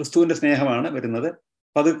ക്രിസ്തുവിന്റെ സ്നേഹമാണ് വരുന്നത്.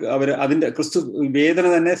 അത് അതിന്റെ ക്രിസ്തു വേദന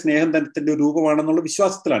തന്നെ സ്നേഹത്തിന്റെ രൂപമാണെന്നുള്ള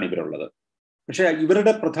വിശ്വാസത്തിലാണ് ഇവരുള്ളത്. പക്ഷെ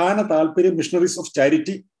ഇവരുടെ പ്രധാന താല്പര്യം മിഷണറീസ് ഓഫ്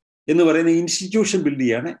ചാരിറ്റി എന്ന് പറയുന്ന ഇൻസ്റ്റിറ്റ്യൂഷൻ ബിൽഡ്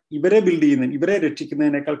ചെയ്യാണ്. ഇവരെ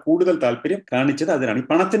രക്ഷിക്കുന്നതിനേക്കാൾ കൂടുതൽ താല്പര്യം കാണിച്ചത് അതിനാണ്. ഈ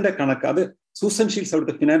പണത്തിന്റെ കണക്ക്, അത് സൂസൻ ഷീൽസ്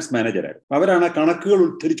അവിടുത്തെ ഫിനാൻസ് മാനേജറായിരുന്നു. അവരാണ് ആ കണക്കുകൾ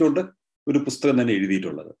ഉദ്ധരിച്ചുകൊണ്ട് ഒരു പുസ്തകം തന്നെ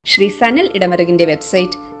എഴുതിയിട്ടുള്ളത്. ശ്രീ സനൽ ഇടമറുകിന്റെ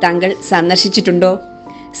വെബ്സൈറ്റ് താങ്കൾ സന്ദർശിച്ചിട്ടുണ്ടോ?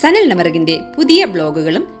 സനൽ ഇടമറുകിന്റെ പുതിയ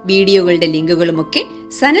ബ്ലോഗുകളും വീഡിയോകളുടെ ലിങ്കുകളുമൊക്കെ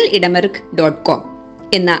sanalidamaruku.com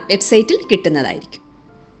എന്ന വെബ്സൈറ്റിൽ കിട്ടുന്നതായിരിക്കും.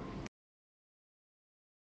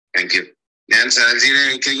 Thank you. ഞാൻ സനൽജിയുടെ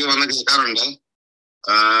വീട്ടിലേക്ക് വന്ന് കേൾക്കാറുണ്ട്.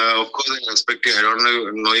 Of course, I respect you. I don't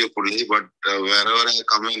know you fully, but wherever I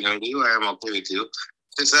come and heard you, I am okay with you.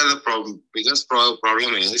 Sir, the biggest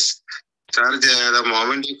problem is, sir, the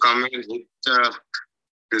moment you come and hit the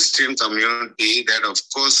Christian community that, of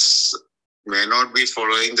course, may not be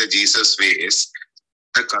following the Jesus ways,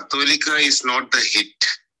 the Catholica is not the hit.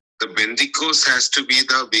 The Pentecost has to be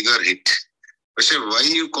the bigger hit. But why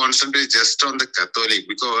you concentrate just on the Catholic?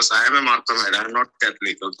 Because I am a Marthamite, I am not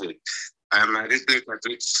Catholic, okay? I am married to a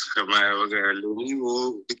Catholic, my lady who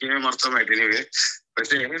became a Marthamite anyway. But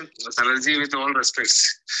Sanalji, with all respects,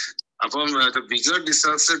 the bigger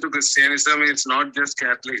disaster to Christianism is not just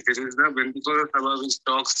Catholics. It is the Pentecostal Sabha which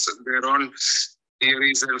talks their own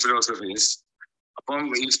theories and philosophies.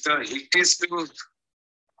 If the hit is to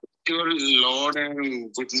your Lord and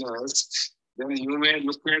goodness, then you may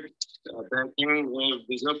look at attacking a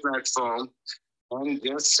bigger platform and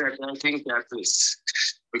just attacking Catholics.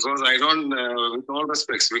 Because I don't, with all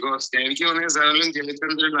respects, because thank you, Sanal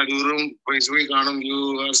Jayachandran Adurum, you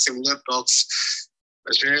are similar talks.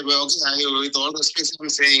 Okay, with all respects, I'm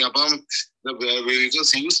saying, because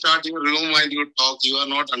you start your room and you talk, you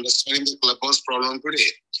are not understanding the clubhouse problem today.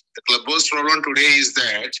 The clubhouse problem today is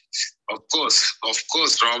that, of course,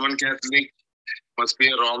 Roman Catholic must be a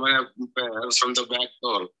Roman empire from the back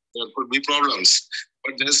door. There could be problems,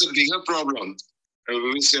 but there's a bigger problem.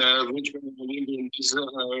 Which new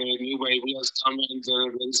Bible has come and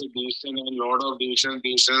there is a division and lot of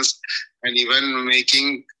divisions and even making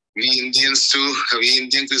we Indian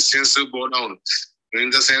Christians to bow down. In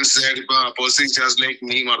the sense that opposing just like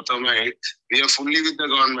me, Marthamite, we are fully with the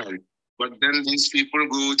government. But then these people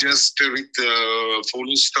go just with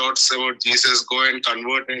foolish thoughts about Jesus, go and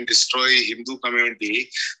convert and destroy Hindu community.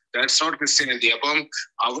 That's not Christianity.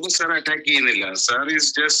 Our sir attack sir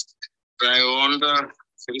is just on the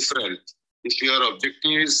peripheral. If your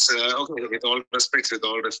objective is okay, with all respect,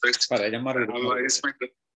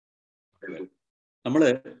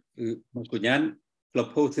 ഞാൻ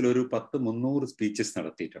club ഹൗസിൽ ഒരു 10-300 speeches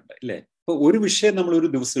നടത്തിയിട്ടുണ്ട് അല്ലേ. അപ്പൊ ഒരു വിഷയം നമ്മൾ ഒരു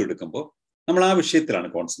ദിവസം എടുക്കുമ്പോൾ നമ്മൾ ആ വിഷയത്തിലാണ്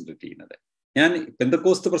കോൺസെൻട്രേറ്റ് ചെയ്യുന്നത്. ഞാൻ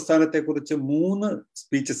പെന്തക്കോസ്ത് പ്രസ്ഥാനത്തെക്കുറിച്ച് 3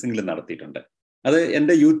 സ്പീച്ചസ് എങ്കിലും നടത്തിയിട്ടുണ്ട്. അത്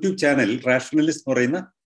എൻ്റെ യൂട്യൂബ് ചാനൽ റാഷണലിസ്റ്റ് എന്ന് പറയുന്ന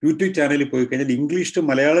യൂട്യൂബ് ചാനലിൽ പോയി കഴിഞ്ഞാൽ ഇംഗ്ലീഷിലും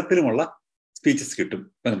മലയാളത്തിലുമുള്ള സ്പീച്ചസ് കിട്ടും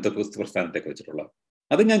പെന്തക്കോസ്ത് പ്രസ്ഥാനത്തെ കുറിച്ചിട്ടുള്ള.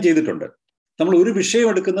 അത് ഞാൻ ചെയ്തിട്ടുണ്ട്. നമ്മൾ ഒരു വിഷയം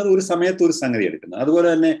എടുക്കുന്നത് ഒരു സമയത്ത് ഒരു സംഗതി എടുക്കുന്നത്. അതുപോലെ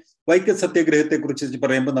തന്നെ വൈക്കം സത്യാഗ്രഹത്തെ കുറിച്ച്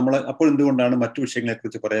പറയുമ്പോൾ നമ്മൾ അപ്പോൾ എന്തുകൊണ്ടാണ് മറ്റു വിഷയങ്ങളെ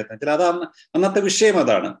കുറിച്ച് പറയാത്തത് വെച്ചാൽ അത് അന്നത്തെ വിഷയം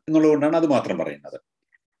അതാണ് എന്നുള്ളതുകൊണ്ടാണ് അത് മാത്രം പറയുന്നത്.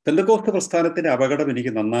 പെന്തക്കോസ്ത് പ്രസ്ഥാനത്തിന്റെ അപകടം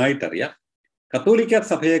എനിക്ക് നന്നായിട്ടറിയാം. കത്തോലിക്ക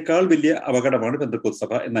സഭയേക്കാൾ വലിയ അപകടമാണ് പെന്തക്കോസ്ത്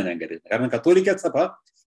സഭ എന്നാണ് ഞാൻ കരുതുന്നത്. കാരണം കത്തോലിക്ക സഭ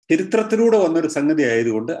ചരിത്രത്തിലൂടെ വന്നൊരു സംഗതി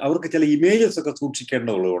ആയതുകൊണ്ട് അവർക്ക് ചില ഇമേജസ് ഒക്കെ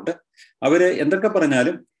സൂക്ഷിക്കേണ്ടതുള്ളതുകൊണ്ട് അവര് എന്തൊക്കെ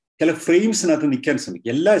പറഞ്ഞാലും ചില ഫ്രെയിംസിനകത്ത് നിൽക്കാൻ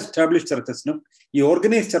ശ്രമിക്കും. എല്ലാ എസ്റ്റാബ്ലിഷ് ചർച്ചസിനും ഈ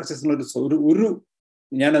ഓർഗനൈസ് ചർച്ചസിനും ഒരു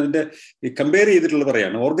ഞാൻ അതിന്റെ കമ്പയർ ചെയ്തിട്ടുള്ളത്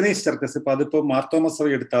പറയാണ്. ഓർഗനൈസ് ചർച്ചസ് ഇപ്പൊ അതിപ്പോ മാർത്തോമ സഭ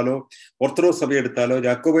എടുത്താലോ, ഓർത്തഡോക്സ് സഭ എടുത്താലോ,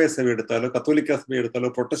 ജാക്കോബായ സഭ എടുത്താലോ, കത്തോലിക്ക സഭ എടുത്താലോ,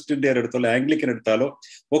 പ്രൊട്ടസ്റ്റന്റുകാർ എടുത്താലോ, ആംഗ്ലിക്കൻ എടുത്താലോ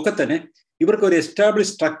ഒക്കെ തന്നെ ഇവർക്ക് ഒരു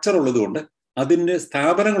എസ്റ്റാബ്ലിഷ് സ്ട്രക്ചർ ഉള്ളതുകൊണ്ട്, അതിന്റെ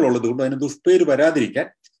സ്ഥാപനങ്ങൾ ഉള്ളതുകൊണ്ട് അതിന് ദുഷ്പേര് വരാതിരിക്കാൻ,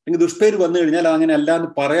 അല്ലെങ്കിൽ ദുഷ്പേര് വന്നു കഴിഞ്ഞാൽ അങ്ങനെ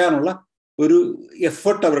അല്ലാന്ന് പറയാനുള്ള ഒരു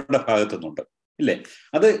എഫർട്ട് അവരുടെ ഭാഗത്തുനിന്നുണ്ട്, ഇല്ലേ?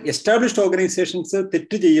 അത് എസ്റ്റാബ്ലിഷ്ഡ് ഓർഗനൈസേഷൻസ്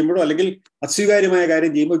തെറ്റ് ചെയ്യുമ്പോഴോ അല്ലെങ്കിൽ അസ്വീകാര്യമായ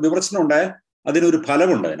കാര്യം ചെയ്യുമ്പോൾ വിമർശനം ഉണ്ടായാൽ അതിനൊരു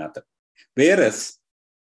ഫലമുണ്ട് അതിനകത്ത്. വേറെസ്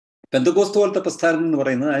പെന്തക്കോസ്ത് പോലത്തെ പ്രസ്ഥാനം എന്ന്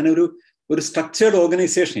പറയുന്നത് അതിനൊരു സ്ട്രക്ചേർഡ്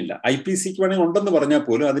ഓർഗനൈസേഷൻ ഇല്ല. IPCക്ക് വേണമെങ്കിൽ ഉണ്ടെന്ന് പറഞ്ഞാൽ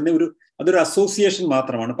പോലും അതൊരു അസോസിയേഷൻ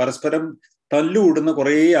മാത്രമാണ്. പരസ്പരം തല്ലുകൂടുന്ന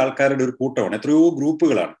കുറേ ആൾക്കാരുടെ ഒരു കൂട്ടമാണ്, എത്രയോ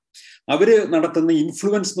ഗ്രൂപ്പുകളാണ്. അവര് നടത്തുന്ന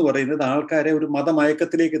ഇൻഫ്ലുവൻസ് എന്ന് പറയുന്നത് ആൾക്കാരെ ഒരു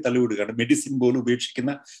മതമയക്കത്തിലേക്ക് തള്ളിവിടുകയാണ്. മെഡിസിൻ പോലും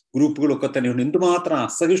ഉപേക്ഷിക്കുന്ന ഗ്രൂപ്പുകളൊക്കെ തന്നെയുണ്ട്. എന്തുമാത്രം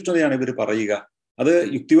അസഹിഷ്ണുതയാണ് ഇവർ പറയുക. അത്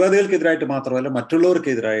യുക്തിവാദികൾക്കെതിരായിട്ട് മാത്രമല്ല,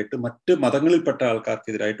 മറ്റുള്ളവർക്കെതിരായിട്ട്, മറ്റ് മതങ്ങളിൽപ്പെട്ട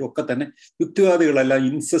ആൾക്കാർക്കെതിരായിട്ടും ഒക്കെ തന്നെ യുക്തിവാദികളെല്ലാം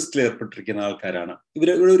ഇൻസെസ്റ്റിൽ ഏർപ്പെട്ടിരിക്കുന്ന ആൾക്കാരാണ്.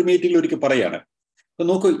 ഇവിടെ ഒരു മീറ്റിംഗിൽ ഒരിക്കൽ പറയാണ്, അപ്പൊ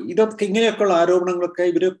നോക്കൂ, ഇതൊക്കെ ഇങ്ങനെയൊക്കെയുള്ള ആരോപണങ്ങളൊക്കെ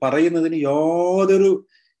ഇവര് പറയുന്നതിന് യാതൊരു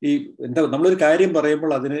നമ്മളൊരു കാര്യം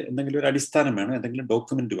പറയുമ്പോൾ അതിന് എന്തെങ്കിലും ഒരു അടിസ്ഥാനം വേണം, എന്തെങ്കിലും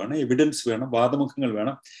ഡോക്യുമെന്റ് വേണം, എവിഡൻസ് വേണം, വാദമുഖങ്ങൾ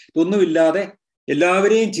വേണം. ഇതൊന്നുമില്ലാതെ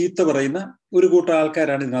എല്ലാവരെയും ചീത്ത പറയുന്ന ഒരു കൂട്ടം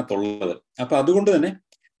ആൾക്കാരാണ് ഇതിനകത്തുള്ളത്. അപ്പൊ അതുകൊണ്ട് തന്നെ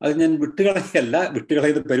അത് ഞാൻ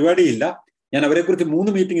വിട്ടുകളയുന്ന പരിപാടിയില്ല. ഞാൻ അവരെക്കുറിച്ച്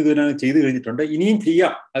 3 മീറ്റിംഗ് ഇതിനാണ് ചെയ്തു കഴിഞ്ഞിട്ടുണ്ട്. ഇനിയും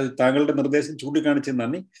ചെയ്യാം. അത് താങ്കളുടെ നിർദ്ദേശം ചൂണ്ടിക്കാണിച്ച്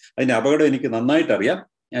നന്ദി. അതിന്റെ അപകടം എനിക്ക് നന്നായിട്ട് അറിയാം.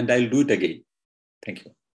 And I will do it again. Thank you.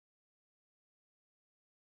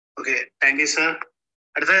 Okay, thank you sir.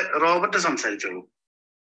 അടുത്ത റോബർട്ട് സംസാരിച്ചോളൂ.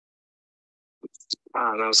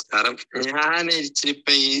 നമസ്കാരം. ഞാൻ ഇച്ചിരി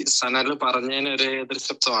ഇപ്പൊ ഈ സനൽ പറഞ്ഞതിന് ഒരു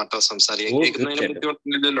എതിർശബ്ദമാട്ടോ സംസാരിക്കാൻ. കേൾക്കുന്നതിന്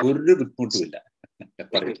ബുദ്ധിമുട്ടില്ലല്ലോ? ഒരു ബുദ്ധിമുട്ടുമില്ല.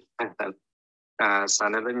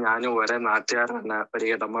 സനല് ഞാനും ഒരേ നാട്ടുകാരനാണ്, ഒരു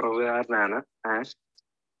ഇടമറുകാരനാണ്.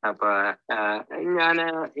 അപ്പൊ ഞാന്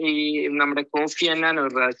ഈ നമ്മുടെ കോഫി അന്നാൻ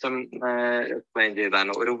ഒരു പ്രാവശ്യം എക്സ്പ്ലെയിൻ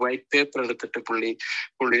ചെയ്താണ്. ഒരു വൈറ്റ് പേപ്പർ എടുത്തിട്ട്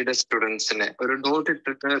പുള്ളിയുടെ സ്റ്റുഡൻസിനെ ഒരു ഡോട്ട്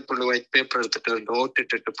ഇട്ടിട്ട്, പുള്ളി വൈറ്റ് പേപ്പർ എടുത്തിട്ട് ഡോട്ട്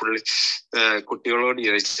ഇട്ടിട്ട് പുള്ളി കുട്ടികളോട്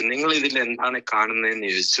ചോദിച്ചു, നിങ്ങൾ ഇതിൽ എന്താണ് കാണുന്നതെന്ന്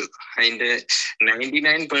ചോദിച്ചു. അതിന്റെ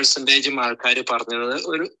 99% ആൾക്കാർ പറഞ്ഞത്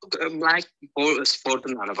ഒരു ബ്ലാക്ക് സ്പോട്ട്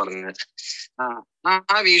എന്നാണ് പറഞ്ഞത്.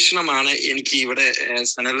 ആ വീക്ഷണമാണ് എനിക്ക് ഇവിടെ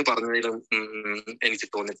സനൽ പറഞ്ഞതിലും എനിക്ക്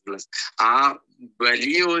തോന്നിയിട്ടുള്ളത്. ആ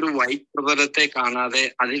വലിയ ഒരു വൈറ്റ് പ്രതലത്തെ കാണാതെ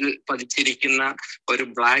അതിൽ പതിച്ചിരിക്കുന്ന ഒരു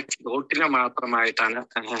ബ്ലാക്ക് ഡോട്ടിനെ മാത്രമായിട്ടാണ്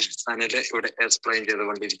സനൽ ഇവിടെ എക്സ്പ്ലെയിൻ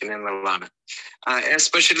ചെയ്തുകൊണ്ടിരിക്കുന്നത് എന്നുള്ളതാണ്.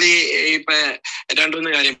 എസ്പെഷ്യലി ഇപ്പൊ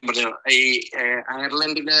 2-3 കാര്യം പറഞ്ഞു. ഈ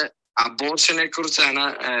അയർലൻഡില് അബോർഷനെ കുറിച്ചാണ്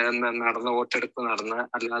വോട്ടെടുപ്പ് നടന്നത്,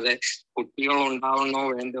 അല്ലാതെ കുട്ടികൾ ഉണ്ടാവണോ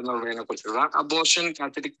വേണ്ടെന്നുള്ളതിനെ കുറിച്ചുള്ള. അബോർഷൻ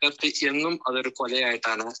കാത്തലിക്കത്ത് എന്നും അതൊരു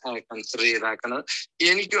കൊലയായിട്ടാണ് കൺസിഡർ ചെയ്താക്കുന്നത്.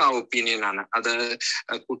 എനിക്കും ആ ഒപ്പീനിയനാണ്. അത്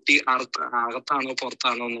കുട്ടി അകത്താണോ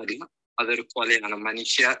പുറത്താണോ എന്നല്ല, അതൊരു കൊലയാണ്,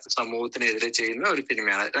 മനുഷ്യ സമൂഹത്തിനെതിരെ ചെയ്യുന്ന ഒരു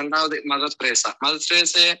തിന്മയാണ്. 2ാമത് മദർ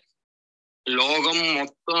തെരേസയെ ലോകം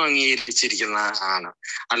മൊത്തം അംഗീകരിച്ചിരിക്കുന്ന ആണ്.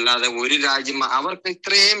 അല്ലാതെ ഒരു രാജ്യം അവർക്ക്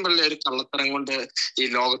ഇത്രയും വലിയ ഒരു കള്ളത്തരം കൊണ്ട് ഈ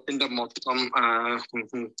ലോകത്തിന്റെ മൊത്തം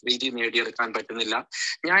പ്രീതി നേടിയെടുക്കാൻ പറ്റുന്നില്ല.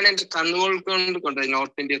 ഞാൻ എന്റെ കണ്ണുകൾ കൊണ്ട്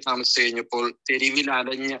നോർത്ത് ഇന്ത്യ താമസിച്ചു കഴിഞ്ഞപ്പോൾ തെരുവിൽ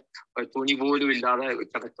അലഞ്ഞ് തുണി പോലും ഇല്ലാതെ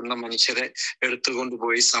കിടക്കുന്ന മനുഷ്യരെ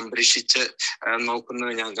എടുത്തുകൊണ്ടുപോയി സംരക്ഷിച്ച്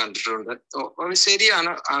നോക്കുന്നത് ഞാൻ കണ്ടിട്ടുണ്ട്.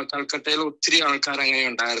 ശരിയാണ്, കൽക്കട്ടയിൽ ഒത്തിരി ആൾക്കാർ അങ്ങനെ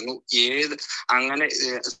ഉണ്ടായിരുന്നു. അങ്ങനെ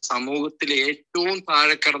സമൂഹത്തിൽ ഏറ്റവും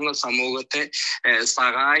താഴെ കിടന്ന സമൂഹത്തെ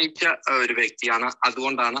സഹായിച്ച ഒരു വ്യക്തിയാണ്.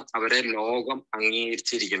 അതുകൊണ്ടാണ് അവരെ ലോകം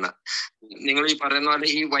അംഗീകരിച്ചിരിക്കുന്നത്. നിങ്ങൾ ഈ പറയുന്ന പോലെ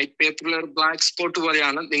ഈ വൈറ്റ് പേപ്പറിൽ ഒരു ബ്ലാക്ക് സ്പോട്ട്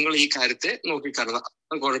പോലെയാണ് നിങ്ങൾ ഈ കാര്യത്തെ നോക്കിക്കാണുന്നത്.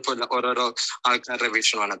 കുഴപ്പമില്ല, ഓരോരോ ആൾക്കാരുടെ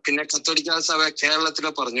വീക്ഷണമാണ്. പിന്നെ കത്തോലിക്ക സഭ കേരളത്തിലെ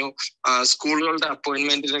പറഞ്ഞു, സ്കൂളുകളുടെ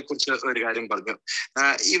അപ്പോയിന്റ്മെന്റിനെ കുറിച്ച് ഒരു കാര്യം പറഞ്ഞു.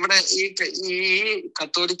 ഇവിടെ ഈ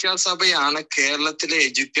കത്തോലിക്ക സഭയാണ് കേരളത്തിലെ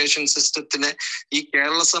എഡ്യൂക്കേഷൻ സിസ്റ്റത്തിന്, ഈ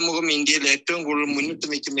കേരള സമൂഹം ഇന്ത്യയിൽ ഏറ്റവും കൂടുതൽ മുന്നിട്ട്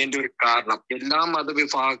നിൽക്കുന്നതിന്റെ ഒരു കാരണം. എല്ലാ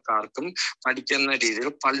മതവിഭാഗക്കാർക്കും പഠിക്കുന്ന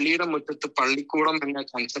രീതിയിൽ പള്ളിയുടെ മുറ്റത്ത് പള്ളിക്കൂടം എന്ന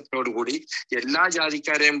കൺസെപ്റ്റോട് കൂടി എല്ലാ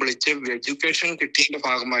ജാതിക്കാരെയും വിളിച്ച് എഡ്യൂക്കേഷൻ കിട്ടിയതിന്റെ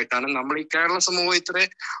ഭാഗമായിട്ടാണ് നമ്മൾ ഈ കേരള സമൂഹം ഇത്ര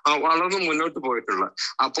വളർന്നു മുന്നോട്ട് പോയിട്ടുള്ളത്.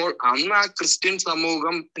 അപ്പോൾ അന്ന് ആ ക്രിസ്ത്യൻ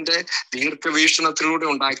സമൂഹത്തിന്റെ ദീർഘവീക്ഷണത്തിലൂടെ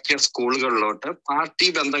ഉണ്ടാക്കിയ സ്കൂളുകളിലോട്ട് പാർട്ടി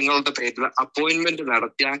ബന്ധങ്ങളുടെ പേരിൽ അപ്പോയിന്റ്മെന്റ്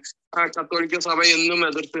നടത്തിയ കത്തോലിക്ക സഭ എന്നും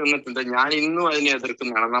എതിർത്ത് നിന്നിട്ടുണ്ട്. ഞാൻ ഇന്നും അതിനെ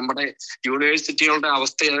എതിർക്കുന്നതാണ്. നമ്മുടെ യൂണിവേഴ്സിറ്റികളുടെ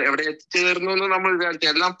അവസ്ഥ എവിടെ എത്തിച്ചേർന്നു എന്ന് നമ്മൾ വിചാരിച്ചു.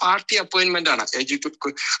 എല്ലാം പാർട്ടി അപ്പോയിന്റ്മെന്റ് ആണ്.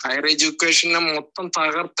 ഹയർ എഡ്യൂക്കേഷനെ മൊത്തം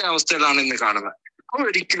തകർത്ത അവസ്ഥയിലാണ് ഇന്ന് കാണുന്നത്.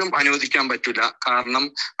 ഒരിക്കലും അനുവദിക്കാൻ പറ്റില്ല. കാരണം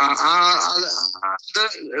അത്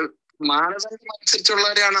മാനദണ്ഡം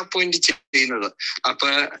അനുസരിച്ചുള്ളവരെയാണ് അപ്പോയിന്റ് ചെയ്യുന്നത്. ചെയ്യുന്നത്. അപ്പൊ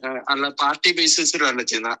അല്ല പാർട്ടി ബേസിസിലല്ല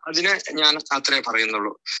ചെയ്യുന്നത്. അതിന് ഞാൻ അത്രേ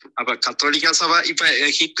പറയുന്നുള്ളൂ. അപ്പൊ കത്തോലിക്ക സഭ ഇപ്പൊ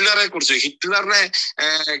ഹിറ്റ്ലറിനെ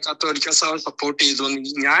കത്തോലിക്ക സഭ സപ്പോർട്ട് ചെയ്തു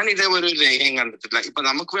ഞാൻ ഇതേപോലെ ഒരു രേഖയും കണ്ടിട്ടില്ല. ഇപ്പൊ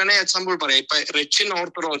നമുക്ക് വേണേ എക്സാമ്പിൾ പറയാം. ഇപ്പൊ റഷ്യൻ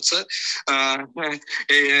ഓർത്തഡോക്സ്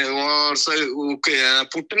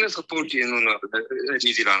പുട്ടിനെ സപ്പോർട്ട് ചെയ്യുന്നു എന്ന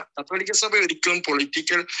രീതിയിലാണ്. കത്തോലിക്ക സഭ ഒരിക്കലും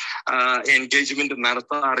പൊളിറ്റിക്കൽ എൻഗേജ്മെന്റ്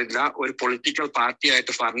നടത്താറില്ല. ഒരു പൊളിറ്റിക്കൽ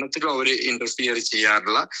പാർട്ടിയായിട്ട് ഭരണത്തിലും അവർ ഇന്റർഫിയർ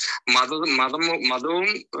ചെയ്യാറില്ല. മതവും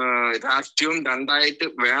രാഷ്ട്രീയവും രണ്ടായിട്ട്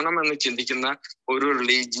വേണമെന്ന് ചിന്തിക്കുന്ന ഒരു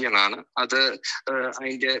റിലീജിയനാണ് അത്.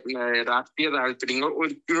 അതിന്റെ രാഷ്ട്രീയ താല്പര്യങ്ങൾ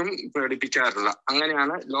ഒരിക്കലും പ്രകടിപ്പിക്കാറില്ല.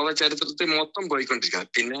 അങ്ങനെയാണ് ലോക ചരിത്രത്തിൽ മൊത്തം പോയിക്കൊണ്ടിരിക്കുന്നത്.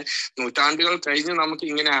 പിന്നെ നൂറ്റാണ്ടുകൾ കഴിഞ്ഞ് നമുക്ക്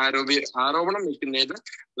ഇങ്ങനെ ആരോപണം വെക്കുന്നതിൽ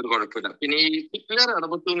ഒരു കുഴപ്പമില്ല. പിന്നെ ഈ ഹിറ്റ്ലർ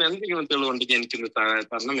ഇടപെട്ടുന്ന എന്തെങ്കിലും തെളിവുണ്ടെങ്കിൽ എനിക്കൊന്ന്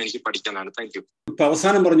തരണം, എനിക്ക് പഠിക്കാനാണ്. Thank you. ഇപ്പൊ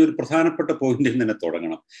അവസാനം പറഞ്ഞൊരു പ്രധാനപ്പെട്ട പോയിന്റിൽ തന്നെ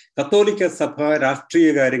തുടങ്ങണം. കത്തോലിക്ക സഭ രാഷ്ട്രീയ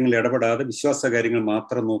കാര്യങ്ങളിൽ ഇടപെടാതെ വിശ്വാസ കാര്യങ്ങൾ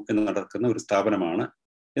മാത്രം നോക്കി നടക്കുന്ന ഒരു സ്ഥാപനമാണ്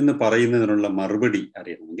എന്ന് പറയുന്നതിനുള്ള മറുപടി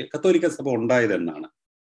അറിയണമെങ്കിൽ കത്തോലിക്ക സഭ ഉണ്ടായതെന്നാണ്.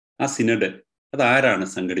 ആ സിനഡ് അത് ആരാണ്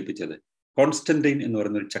സംഘടിപ്പിച്ചത്? കോൺസ്റ്റന്റൈൻ എന്ന്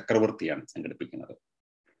പറയുന്ന ഒരു ചക്രവർത്തിയാണ് സംഘടിപ്പിക്കുന്നത്.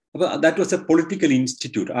 അപ്പൊ that was A political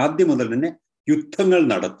institute. ആദ്യം മുതൽ തന്നെ യുദ്ധങ്ങൾ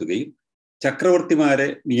നടത്തുകയും ചക്രവർത്തിമാരെ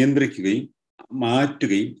നിയന്ത്രിക്കുകയും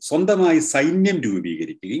മാറ്റുകയും സ്വന്തമായി സൈന്യം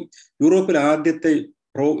രൂപീകരിക്കുകയും യൂറോപ്പിൽ ആദ്യത്തെ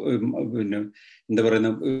എന്താ പറയുന്ന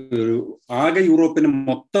ഒരു ആകെ യൂറോപ്പിനെ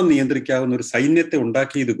മൊത്തം നിയന്ത്രിക്കാവുന്ന ഒരു സൈന്യത്തെ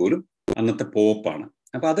ഉണ്ടാക്കിയത് പോലും അന്നത്തെ പോപ്പാണ്.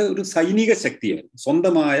 അപ്പൊ അത് ഒരു സൈനിക ശക്തിയായിരുന്നു.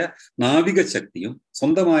 സ്വന്തമായ നാവിക ശക്തിയും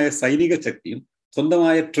സ്വന്തമായ സൈനിക ശക്തിയും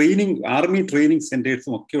സ്വന്തമായ ആർമി ട്രെയിനിങ്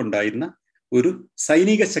സെന്റേഴ്സും ഒക്കെ ഉണ്ടായിരുന്ന ഒരു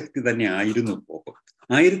സൈനിക ശക്തി തന്നെ ആയിരുന്നു പോപ്പ്.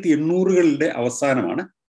 1800-കളുടെ അവസാനമാണ്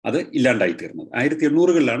അത് ഇല്ലാണ്ടായി തീർന്നത്.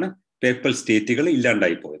 1800-കളിലാണ് പേപ്പൽ സ്റ്റേറ്റുകൾ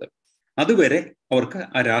ഇല്ലാണ്ടായി പോയത്. അതുവരെ അവർക്ക്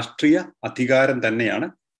ആ രാഷ്ട്രീയ അധികാരം തന്നെയാണ്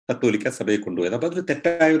കത്തോലിക്ക സഭയെ കൊണ്ടുപോയത്. അപ്പൊ അതൊരു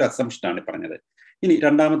തെറ്റായ ഒരു അസംഷനാണ് പറഞ്ഞത്. ഇനി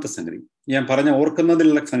രണ്ടാമത്തെ സംഗതി ഞാൻ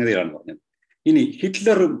ഓർക്കുന്നതിലുള്ള സംഗതികളാണ് പറഞ്ഞത്. ഇനി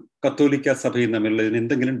ഹിറ്റ്ലറും കത്തോലിക്ക സഭയും തമ്മിലുള്ള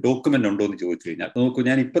എന്തെങ്കിലും ഡോക്യുമെന്റ് ഉണ്ടോ എന്ന് ചോദിച്ചു കഴിഞ്ഞാൽ നോക്കൂ,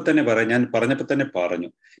 ഞാൻ പറഞ്ഞപ്പോൾ തന്നെ പറഞ്ഞു.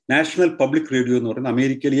 നാഷണൽ പബ്ലിക് റേഡിയോ എന്ന് പറയുന്നത്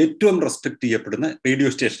അമേരിക്കയിൽ ഏറ്റവും റെസ്പെക്ട് ചെയ്യപ്പെടുന്ന റേഡിയോ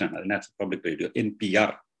സ്റ്റേഷനാണ് അത്. നാഷണൽ പബ്ലിക് റേഡിയോ,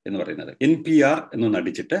 NPR എന്ന് പറയുന്നത്. NPR എന്നൊന്ന്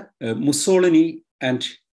അടിച്ചിട്ട് മുസോളിനി ആൻഡ്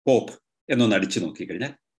പോപ്പ് എന്നൊന്ന് അടിച്ചു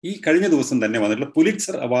നോക്കിക്കഴിഞ്ഞാൽ ഈ കഴിഞ്ഞ ദിവസം തന്നെ വന്നിട്ടുള്ള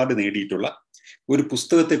പുലിറ്റ്സർ അവാർഡ് നേടിയിട്ടുള്ള ഒരു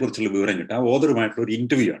പുസ്തകത്തെ കുറിച്ചുള്ള വിവരം കിട്ടും. ആ ഓതറുമായിട്ടുള്ള ഒരു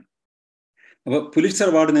ഇന്റർവ്യൂ ആണ്. അപ്പൊ പുലിറ്റ്സർ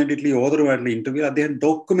അവാർഡ് നേടിയിട്ടുള്ള ഈ ഓതറുമായിട്ടുള്ള ഇന്റർവ്യൂ അദ്ദേഹം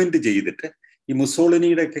ഡോക്യുമെന്റ് ചെയ്തിട്ട് ഈ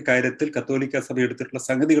മുസോളിനിയുടെ ഒക്കെ കാര്യത്തിൽ കത്തോലിക്ക സഭ എടുത്തിട്ടുള്ള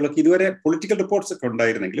സംഗതികളൊക്കെ ഇതുവരെ പൊളിറ്റിക്കൽ റിപ്പോർട്ട്സ് ഒക്കെ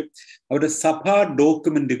ഉണ്ടായിരുന്നെങ്കിലും അവരുടെ സഭാ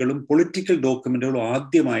ഡോക്യുമെന്റുകളും പൊളിറ്റിക്കൽ ഡോക്യുമെന്റുകളും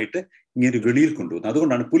ആദ്യമായിട്ട് ഇങ്ങനെ വെളിയിൽ കൊണ്ടുവന്നു.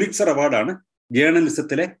 അതുകൊണ്ടാണ് പുലിറ്റ്സർ അവാർഡാണ്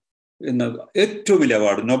ജേർണലിസത്തിലെ ഏറ്റവും വലിയ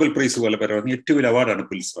അവാർഡ്. നോബൽ പ്രൈസ് പോലെ പറയുന്ന ഏറ്റവും വലിയ അവാർഡാണ്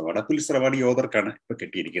പുലിറ്റ്സർ അവാർഡ്. ആ പുലിറ്റ്സർ അവാർഡ് ഈ ഓതർക്കാണ് ഇപ്പൊ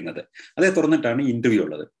കിട്ടിയിരിക്കുന്നത്. അതേ തുറന്നിട്ടാണ് ഇന്റർവ്യൂ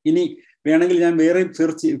ഉള്ളത്. ഇനി വേണമെങ്കിൽ ഞാൻ വേറെ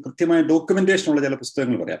കൃത്യമായ ഡോക്യുമെന്റേഷൻ ഉള്ള ചില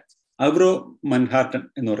പുസ്തകങ്ങൾ പറയാം. അവ്രോ മൻഹാട്ടൻ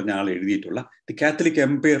എന്ന് പറഞ്ഞ ആൾ എഴുതിയിട്ടുള്ള ദി കാത്തലിക്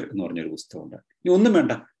എംപയർ എന്ന് പറഞ്ഞൊരു പുസ്തകമുണ്ട്. ഇനി ഒന്നും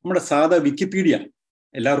വേണ്ട, നമ്മുടെ സാധാ വിക്കിപീഡിയ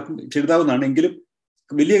എല്ലാവർക്കും എഴുതാവുന്നതാണ്. എങ്കിലും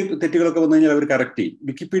വലിയ തെറ്റുകളൊക്കെ വന്നു കഴിഞ്ഞാൽ അവർ കറക്റ്റ് ചെയ്യും.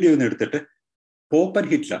 വിക്കിപീഡിയ ഒന്ന് എടുത്തിട്ട് പോപ്പൻ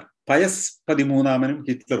ഹിറ്റ്ലർ, പയസ് 13-ാമനും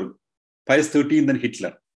ഹിറ്റ്ലറും, പയസ് 13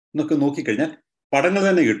 ഹിറ്റ്ലർ എന്നൊക്കെ നോക്കിക്കഴിഞ്ഞാൽ പടങ്ങൾ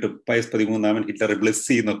തന്നെ കിട്ടും. പയസ് 13-ാമൻ ഹിറ്റ്ലറെ ബ്ലെസ്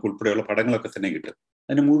ചെയ്യുന്നൊക്കെ ഉൾപ്പെടെയുള്ള പടങ്ങളൊക്കെ തന്നെ കിട്ടും.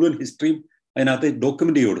 അതിന്റെ മുഴുവൻ ഹിസ്റ്ററിയും അതിനകത്ത്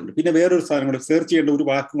ഡോക്യുമെന്റ് ചെയ്യുന്നുണ്ട്. പിന്നെ വേറൊരു സാധനം കൂടെ സെർച്ച് ചെയ്യേണ്ട ഒരു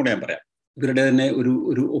വാക്കും കൂടെ ഞാൻ പറയാം. ഇവരുടെ തന്നെ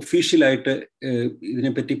ഒരു ഒഫീഷ്യലായിട്ട്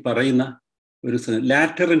ഇതിനെപ്പറ്റി പറയുന്ന ഒരു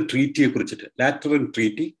ലാറ്ററൻ ട്രീറ്റിയെ കുറിച്ചിട്ട്, ലാറ്ററൻ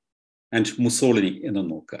ട്രീറ്റി ആൻഡ് മുസോളിനി എന്ന്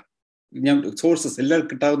നോക്കുക. ഞാൻ സോഴ്സസ് എല്ലാം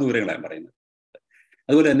കിട്ടാവുന്ന വിവരങ്ങളാണ് പറയുന്നത്.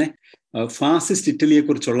 അതുപോലെ തന്നെ ഫാസിസ്റ്റ് ഇറ്റലിയെ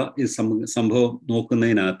കുറിച്ചുള്ള ഈ സംഭവം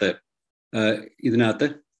നോക്കുന്നതിനകത്ത് ഇതിനകത്ത്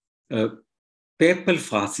പേപ്പൽ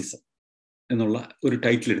ഫാസിസം എന്നുള്ള ഒരു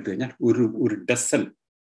ടൈറ്റിൽ എടുത്തു കഴിഞ്ഞാൽ ഒരു ഡസൻ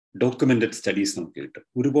ഡോക്യുമെന്റഡ് സ്റ്റഡീസ് നമുക്ക് കിട്ടും.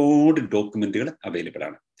 ഒരുപാട് ഡോക്യുമെന്റുകൾ അവൈലബിൾ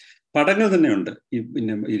ആണ്. പടങ്ങൾ തന്നെയുണ്ട്.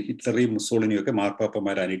 പിന്നെ ഹിറ്റ്ലറെയും മുസോളിനിയും ഒക്കെ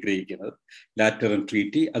മാർപ്പാപ്പമാർ അനുഗ്രഹിക്കുന്നത്, ലാറ്ററൻ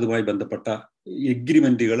ട്രീറ്റി, അതുമായി ബന്ധപ്പെട്ട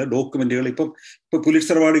എഗ്രിമെന്റുകൾ, ഡോക്യുമെന്റുകൾ. ഇപ്പൊ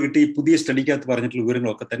പുലിറ്റ്സർ അവാർഡ് കിട്ടി പുതിയ സ്റ്റഡിക്കകത്ത് പറഞ്ഞിട്ടുള്ള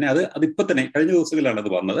വിവരങ്ങളൊക്കെ തന്നെ അതിപ്പോ തന്നെ കഴിഞ്ഞ ദിവസങ്ങളിലാണ് അത്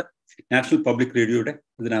വന്നത്. നാഷണൽ പബ്ലിക് റേഡിയോയുടെ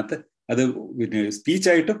ഇതിനകത്ത് അത് പിന്നെ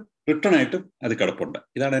സ്പീച്ചായിട്ടും റിട്ടേൺ ആയിട്ടും അത് കിടപ്പുണ്ട്.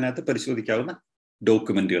 ഇതാണ് അതിനകത്ത് പരിശോധിക്കാവുന്ന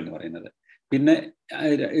ഡോക്യുമെന്റുകൾ എന്ന് പറയുന്നത്. പിന്നെ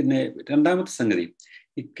രണ്ടാമത്തെ സംഗതി,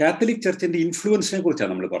 ഈ കാത്തലിക് ചർച്ചിന്റെ ഇൻഫ്ലുവൻസിനെ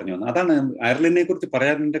കുറിച്ചാണ് നമ്മൾ പറഞ്ഞു വന്നത്. അതാണ് അയർലൻഡിനെ കുറിച്ച്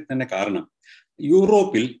പറയാനുള്ള തന്നെ കാരണം.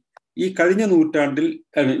 യൂറോപ്പിൽ ഈ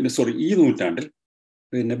നൂറ്റാണ്ടിൽ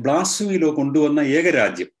പിന്നെ ബ്ലാസ്ഫമി ലോ കൊണ്ടുവന്ന ഏക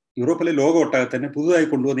രാജ്യം, യൂറോപ്പിലെ ലോകം ഒട്ടാകെ തന്നെ പുതുതായി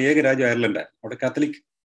കൊണ്ടുവന്ന ഏക രാജ്യം അയർലൻഡായിരുന്നു. അവിടെ കാത്തലിക്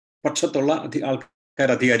പക്ഷത്തുള്ള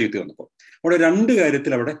ആൾക്കാർ അധികാരിത്വം വന്നപ്പോൾ അവിടെ 2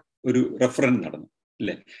 കാര്യത്തിൽ അവിടെ ഒരു റെഫറൻഡം നടന്നു,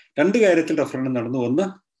 അല്ലേ? 2 കാര്യത്തിൽ റെഫറൻഡം നടന്നു. ഒന്ന്,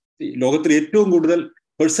 ലോകത്തിൽ ഏറ്റവും കൂടുതൽ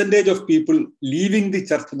percentage of people living the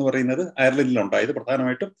church എന്ന് പറയുന്നത് അയർലൻഡിലുണ്ടായത്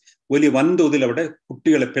പ്രധാനമായിട്ടും വൻതോതിൽ അവിടെ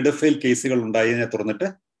കുട്ടികളെ പെഡോഫൈൽ കേസുകൾ ഉണ്ടായതിനെ തുറന്നിട്ട്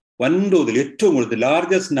വൻതോതിൽ ഏറ്റവും കൂടുതൽ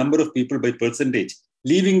largest number of people by percentage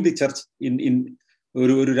living the church in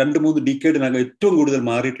ഒരു 2-3 ഡിക്കേഡിനകം ഏറ്റവും കൂടുതൽ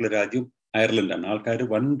മാറിയിട്ടുള്ള രാജ്യം അയർലൻഡാണ്. ആൾക്കാർ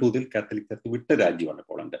വൻതോതിൽ കാത്തലിക് വിട്ട രാജ്യമാണ്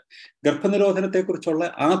പോളണ്ട്. ഗർഭനിരോധനത്തെക്കുറിച്ചുള്ള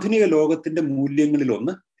ആധുനിക ലോകത്തിന്റെ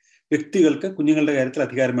മൂല്യങ്ങളിലൊന്ന് വ്യക്തികൾക്ക് കുഞ്ഞുങ്ങളുടെ കാര്യത്തിൽ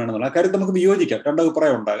അധികാരം വേണമെന്നുള്ള ആ കാര്യം നമുക്ക് വിയോജിക്കാം,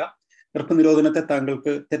 രണ്ടഭിപ്രായം ഉണ്ടാകാം. ഗർഭനിരോധനത്തെ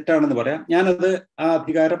താങ്കൾക്ക് തെറ്റാണെന്ന് പറയാം. ഞാനത് ആ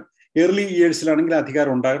അധികാരം ഏർലി ഇയേഴ്സിലാണെങ്കിൽ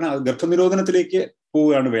അധികാരം ഉണ്ടാകണം. അത് ഗർഭനിരോധനത്തിലേക്ക്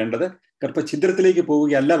പോവുകയാണ് വേണ്ടത്, ഗർഭഛിദ്രത്തിലേക്ക്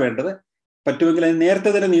പോവുകയല്ല വേണ്ടത്. പറ്റുമെങ്കിൽ അതിന് നേരത്തെ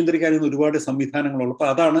തന്നെ നിയന്ത്രിക്കാനുള്ള ഒരുപാട് സംവിധാനങ്ങളുള്ളപ്പോൾ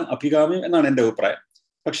അതാണ് അഭികാമ്യം എന്നാണ് എൻ്റെ അഭിപ്രായം.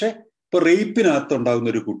 പക്ഷെ ഇപ്പൊ റേപ്പിനകത്തുണ്ടാകുന്ന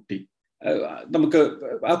ഒരു കുട്ടി, നമുക്ക്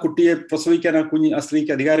ആ കുട്ടിയെ പ്രസവിക്കാൻ ആ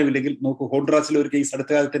സ്ത്രീക്ക് അധികാരമില്ലെങ്കിൽ നോക്കൂ, ഹോണ്ട്രാസിൽ ഒരു കേസ്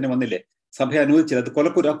അടുത്ത കാലത്ത് തന്നെ വന്നില്ലേ, സഭ അനുവദിച്ചില്ല.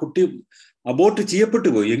 അത് ആ കുട്ടി അബോർട്ട് ചെയ്യപ്പെട്ടു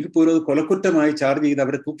പോയി എങ്കിൽ പോലും അത് കൊലക്കുറ്റമായി ചാർജ് ചെയ്ത്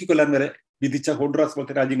അവരെ തൂക്കിക്കൊല്ലാൻ വരെ വിധിച്ച ഹോണ്ട്രാസ്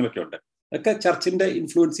പോലത്തെ രാജ്യങ്ങളൊക്കെ ഉണ്ട്. അതൊക്കെ ചർച്ചിന്റെ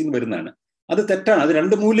ഇൻഫ്ലുവൻസിൽ നിന്ന് വരുന്നതാണ്. അത് തെറ്റാണ്. അത്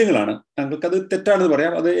 2 മൂല്യങ്ങളാണ്. താങ്കൾക്ക് അത് തെറ്റാണെന്ന്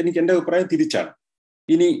പറയാം, അത് എൻ്റെ അഭിപ്രായം തിരിച്ചാണ്.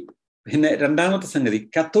 ഇനി പിന്നെ രണ്ടാമത്തെ സംഗതി,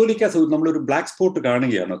 കത്തോലിക്ക സഭ നമ്മളൊരു ബ്ലാക്ക് സ്പോട്ട്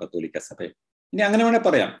കാണുകയാണോ കത്തോലിക്ക സഭയെ? ഇനി അങ്ങനെ വേണേൽ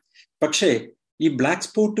പറയാം. പക്ഷേ ഈ ബ്ലാക്ക്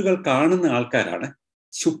സ്പോട്ടുകൾ കാണുന്ന ആൾക്കാരാണ്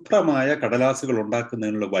ശുഭ്രമായ കടലാസുകൾ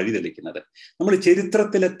ഉണ്ടാക്കുന്നതിനുള്ള വഴി തെളിക്കുന്നത്. നമ്മൾ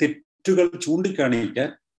ചരിത്രത്തിലെ തെറ്റുകൾ ചൂണ്ടിക്കാണിക്കാൻ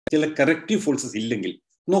ചില കറക്റ്റീവ് ഫോഴ്സസ് ഇല്ലെങ്കിൽ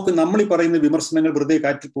നോക്ക്, നമ്മൾ ഈ പറയുന്ന വിമർശനങ്ങൾ വെറുതെ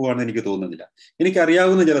കാറ്റിൽ പോവാണെന്ന് എനിക്ക് തോന്നുന്നില്ല.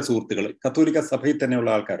 എനിക്കറിയാവുന്ന ചില സുഹൃത്തുക്കൾ കത്തോലിക്ക സഭയിൽ തന്നെയുള്ള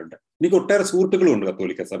ആൾക്കാരുണ്ട്. എനിക്ക് ഒട്ടേറെ സുഹൃത്തുക്കളും ഉണ്ട്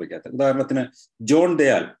കത്തോലിക്ക സഭയ്ക്കകത്ത്. ഉദാഹരണത്തിന് ജോൺ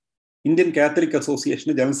ദയാൽ ഇന്ത്യൻ കാത്തലിക്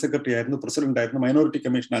അസോസിയേഷന് ജനറൽ സെക്രട്ടറി ആയിരുന്നു, പ്രസിഡന്റ് ആയിരുന്നു, മൈനോറിറ്റി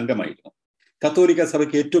കമ്മീഷൻ അംഗമായിരുന്നു. കത്തോലിക്ക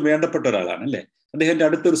സഭയ്ക്ക് ഏറ്റവും വേണ്ടപ്പെട്ട ഒരാളാണ് അല്ലേ. അദ്ദേഹത്തിന്റെ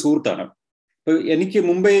അടുത്തൊരു സുഹൃത്താണ്. ഇപ്പൊ എനിക്ക്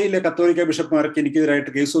മുംബൈയിലെ കത്തോലിക്ക ബിഷപ്പ്മാർക്ക്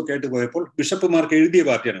എനിക്കെതിരായിട്ട് കേസൊക്കെ ആയിട്ട് പോയപ്പോൾ ബിഷപ്പുമാർക്ക് എഴുതിയ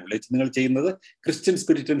പാർട്ടിയാണ് വിളിച്ചത്, നിങ്ങൾ ചെയ്യുന്നത് ക്രിസ്ത്യൻ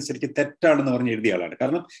സ്പിരിറ്റ് അനുസരിച്ച് തെറ്റാണെന്ന് പറഞ്ഞ് എഴുതിയ ആളാണ്.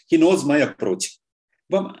 കാരണം ഹി നോസ് മൈ അപ്രോച്ച്.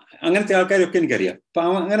 അപ്പം അങ്ങനത്തെ ആൾക്കാരൊക്കെ എനിക്കറിയാം. അപ്പൊ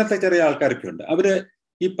അങ്ങനത്തെ ചെറിയ ആൾക്കാരൊക്കെ ഉണ്ട്. അവര്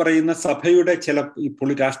ഈ പറയുന്ന സഭയുടെ ചില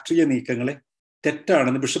രാഷ്ട്രീയ നീക്കങ്ങളെ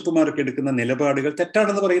തെറ്റാണെന്ന്, ബിഷപ്പുമാർക്ക് എടുക്കുന്ന നിലപാടുകൾ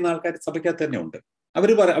തെറ്റാണെന്ന് പറയുന്ന ആൾക്കാർ സഭയ്ക്കകത്ത് തന്നെ ഉണ്ട്.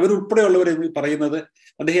 അവരുൾപ്പെടെയുള്ളവർ പറയുന്നത്,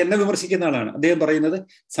 അദ്ദേഹം എന്നെ വിമർശിക്കുന്ന ആളാണ്. അദ്ദേഹം പറയുന്നത്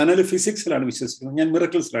സനൽ ഫിസിക്സിലാണ് വിശ്വസിക്കുന്നത്, ഞാൻ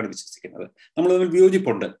മിറക്കിൾസിലാണ് വിശ്വസിക്കുന്നത്, നമ്മൾ തമ്മിൽ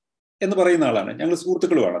വിയോജിപ്പുണ്ട് എന്ന് പറയുന്ന ആളാണ്. ഞങ്ങൾ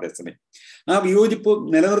സുഹൃത്തുക്കളുമാണ്. അതേസമയം ആ വിയോജിപ്പ്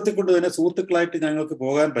നിലനിർത്തിക്കൊണ്ട് തന്നെ സുഹൃത്തുക്കളായിട്ട് ഞങ്ങൾക്ക്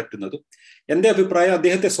പോകാൻ പറ്റുന്നതും എൻ്റെ അഭിപ്രായം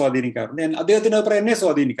അദ്ദേഹത്തെ സ്വാധീനിക്കാറുണ്ട്, അദ്ദേഹത്തിന്റെ അഭിപ്രായം എന്നെ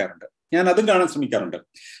സ്വാധീനിക്കാറുണ്ട്. ഞാൻ അതും കാണാൻ ശ്രമിക്കാറുണ്ട്.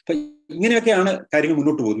 അപ്പൊ ഇങ്ങനെയൊക്കെയാണ് കാര്യങ്ങൾ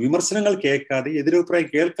മുന്നോട്ട് പോകുന്നത്. വിമർശനങ്ങൾ കേൾക്കാതെ, എതിരഭിപ്രായം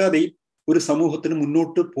കേൾക്കാതെയും ഒരു സമൂഹത്തിന്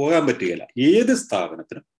മുന്നോട്ട് പോകാൻ പറ്റുകയില്ല. ഏത്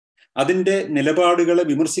സ്ഥാപനത്തിനും അതിൻ്റെ നിലപാടുകളെ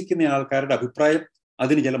വിമർശിക്കുന്ന ആൾക്കാരുടെ അഭിപ്രായം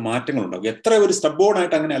അതിന് ചില മാറ്റങ്ങൾ ഉണ്ടാകും. എത്ര ഒരു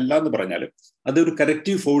സ്റ്റബോർഡായിട്ട് അങ്ങനെ അല്ല എന്ന് പറഞ്ഞാലും അതൊരു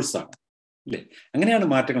കറക്റ്റീവ് ഫോഴ്സാണ് അല്ലേ. അങ്ങനെയാണ്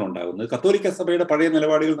മാറ്റങ്ങൾ ഉണ്ടാകുന്നത്. കത്തോലിക്ക സഭയുടെ പഴയ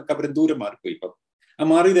നിലപാടുകൾ എന്നൊക്കെ അവർ ദൂരം മാറിപ്പോയി. ഇപ്പം ആ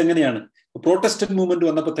മാറിയത് എങ്ങനെയാണ്? പ്രൊട്ടസ്റ്റന്റ് മൂവ്മെന്റ്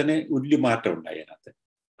വന്നപ്പോൾ തന്നെ വലിയ മാറ്റം ഉണ്ടായി അതിനകത്ത്.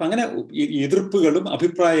 അപ്പൊ അങ്ങനെ എതിർപ്പുകളും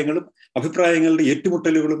അഭിപ്രായങ്ങളുടെ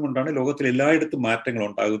ഏറ്റുമുട്ടലുകളും കൊണ്ടാണ് ലോകത്തിൽ എല്ലായിടത്തും മാറ്റങ്ങൾ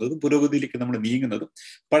ഉണ്ടാകുന്നതും പുരോഗതിയിലേക്ക് നമ്മൾ നീങ്ങുന്നതും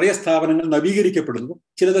പഴയ സ്ഥാപനങ്ങൾ നവീകരിക്കപ്പെടുന്നതും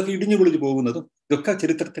ചിലതൊക്കെ ഇടിഞ്ഞു പൊളിഞ്ഞു പോകുന്നതും. ഇതൊക്കെ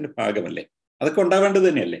ചരിത്രത്തിന്റെ ഭാഗമല്ലേ, അതൊക്കെ ഉണ്ടാവേണ്ടത്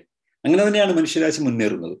തന്നെയല്ലേ. അങ്ങനെ തന്നെയാണ് മനുഷ്യരാശി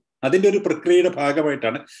മുന്നേറുന്നത്. അതിന്റെ ഒരു പ്രക്രിയയുടെ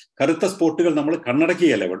ഭാഗമായിട്ടാണ് കറുത്ത സ്പോട്ടുകൾ നമ്മൾ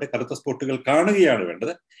കണ്ണടക്കുകയല്ല വേണ്ടത്, കറുത്ത സ്പോട്ടുകൾ കാണുകയാണ്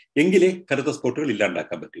വേണ്ടത്. എങ്കിലേ കറുത്ത സ്പോട്ടുകൾ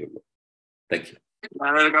ഇല്ലാണ്ടാക്കാൻ പറ്റുകയുള്ളൂ. Thank you.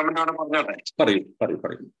 ഞാനൊരു കമന്റ് അവിടെ പറഞ്ഞോട്ടെ. പറയൂ.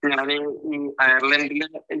 ഞാൻ ഈ അയർലൻഡിൽ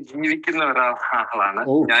ജീവിക്കുന്ന ഒരാളാണ്.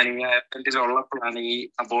 ഞാൻ ഈ അയർലൻഡിൽ ഉള്ളപ്പോഴാണ് ഈ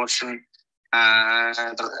അബോർഷൻ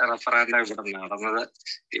റഫറൻഡം ഇവിടെ നടന്നത്.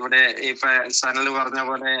 ഇവിടെ ഇപ്പൊ സനൽ പറഞ്ഞ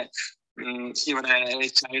പോലെ ഇവിടെ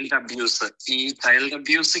ചൈൽഡ്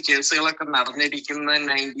അബ്യൂസ് കേസുകളൊക്കെ നടന്നിരിക്കുന്ന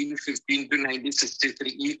 1915 to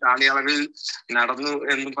 1963 ഈ കാലയളവിൽ നടന്നു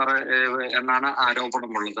എന്നാണ്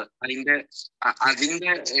ആരോപണമുള്ളത്.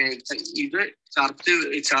 അതിന്റെ ഇത്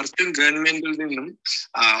ചർച്ചും ഗവൺമെന്റിൽ നിന്നും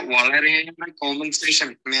വളരെയേറെ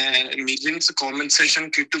മില്യൻസ് കോമ്പൻസേഷൻ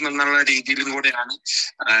കിട്ടുമെന്നുള്ള രീതിയിലും കൂടെയാണ്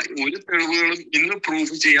ഒരു തെളിവുകളും ഇന്ന്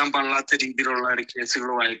പ്രൂവ് ചെയ്യാൻ പാടില്ലാത്ത രീതിയിലുള്ള ഒരു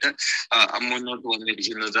കേസുകളുമായിട്ട് മുന്നോട്ട്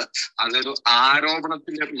വന്നിരിക്കുന്നത്. അതൊരു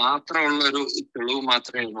ആരോപണത്തിന്റെ മാത്രമുള്ള ഒരു തെളിവ്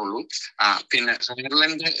മാത്രമേ ഉള്ളൂ. പിന്നെ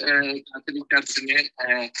അയർലൻഡ് കാത്തലിക് ചർച്ചിനെ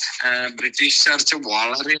ബ്രിട്ടീഷ് ചർച്ച്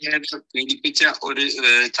വളരെയേറെ പീഡിപ്പിച്ച ഒരു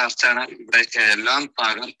ചർച്ചാണ്. ഇവിടെ എല്ലാം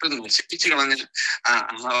തകർത്ത് നശിപ്പിച്ചു കളഞ്ഞ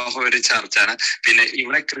ഒരു ചർച്ചാണ്. പിന്നെ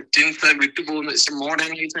ഇവിടെ ക്രിസ്ത്യൻസ് വിട്ടുപോകുന്ന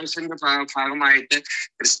മോഡേണൈസേഷന്റെ ഭാഗമായിട്ട്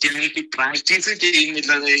ക്രിസ്ത്യാനിറ്റി പ്രാക്ടീസ്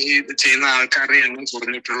ചെയ്യുന്ന ആൾക്കാരുടെ എണ്ണം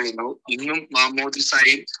കുറഞ്ഞിട്ടുള്ളൂ. ഇന്നും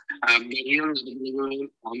മാമോദിസായും ബലികൾ നടത്തുകയും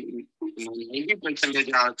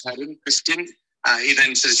 90% ആൾക്കാരും ക്രിസ്ത്യൻ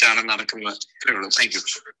ഇതനുസരിച്ചാണ് നടക്കുന്നത്. ഇത്രയേ ഉള്ളൂ. Thank you.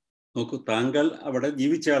 നോക്കൂ, താങ്കൾ അവിടെ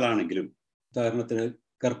ജീവിച്ച ആളാണെങ്കിലും ഉദാഹരണത്തിന്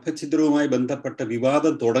ഗർഭഛിദ്രവുമായി ബന്ധപ്പെട്ട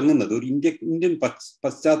വിവാദം തുടങ്ങുന്നത് ഒരു ഇന്ത്യൻ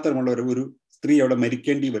പശ്ചാത്തലമുള്ള ഒരു സ്ത്രീ അവിടെ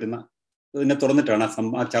മരിക്കേണ്ടി വരുന്ന ഇതിനെ തുറന്നിട്ടാണ്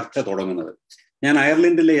ആ ചർച്ച തുടങ്ങുന്നത്. ഞാൻ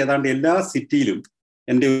അയർലൻഡിലെ ഏതാണ്ട് എല്ലാ സിറ്റിയിലും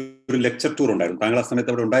എൻ്റെ ഒരു ലെക്ചർ ടൂർ ഉണ്ടായിരുന്നു. താങ്കൾ ആ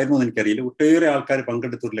സമയത്ത് അവിടെ ഉണ്ടായിരുന്നു എന്ന് എനിക്കറിയില്ല. ഒട്ടേറെ ആൾക്കാർ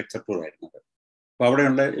പങ്കെടുത്ത ഒരു ലെക്ചർ ടൂർ ആയിരുന്നു അത്. അപ്പൊ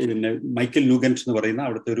അവിടെയുള്ള പിന്നെ മൈക്കൽ ന്യൂഗൻസ് എന്ന് പറയുന്ന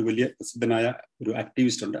അവിടുത്തെ ഒരു വലിയ പ്രസിദ്ധനായ ഒരു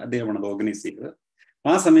ആക്ടിവിസ്റ്റ് ഉണ്ട്, അദ്ദേഹമാണ് അത് ഓർഗനൈസ് ചെയ്തത്.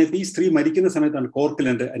 ആ സമയത്ത് ഈ സ്ത്രീ മരിക്കുന്ന സമയത്താണ്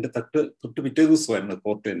പോർട്ട്ലൻഡ്, അതിന്റെ തൊട്ട് പിറ്റേ ദിവസമായിരുന്നു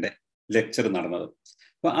പോർട്ട്ലൻഡ് ലെക്ചർ നടന്നത്.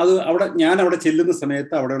 അപ്പൊ ഞാൻ അവിടെ ചെല്ലുന്ന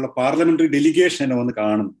സമയത്ത് അവിടെയുള്ള പാർലമെന്ററി ഡെലിഗേഷൻ എന്നെ വന്ന്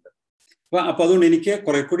കാണുന്നുണ്ട്. അപ്പൊ അതുകൊണ്ട് എനിക്ക്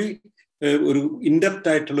കുറെ കൂടി ഒരു ഇൻഡെപ്ത്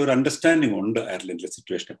ആയിട്ടുള്ള ഒരു അണ്ടർസ്റ്റാൻഡിങ് ഉണ്ട് അയർലൻഡിലെ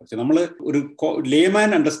സിറ്റുവേഷനെ കുറിച്ച്. നമ്മൾ ഒരു ലേമാൻ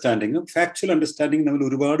അണ്ടർസ്റ്റാൻഡിങ്ങും ഫാക്ച്വൽ അണ്ടർസ്റ്റാൻഡിങ്ങും തമ്മിൽ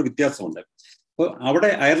ഒരുപാട് വ്യത്യാസമുണ്ട്. അപ്പോൾ അവിടെ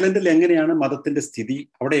അയർലൻഡിൽ എങ്ങനെയാണ് മതത്തിന്റെ സ്ഥിതി,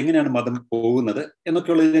 അവിടെ എങ്ങനെയാണ് മതം പോകുന്നത്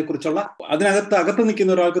എന്നൊക്കെയുള്ളതിനെ കുറിച്ചുള്ള അകത്ത്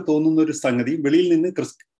നിൽക്കുന്ന ഒരാൾക്ക് തോന്നുന്ന ഒരു സംഗതി വെളിയിൽ നിന്ന്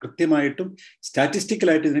കൃത്യമായിട്ടും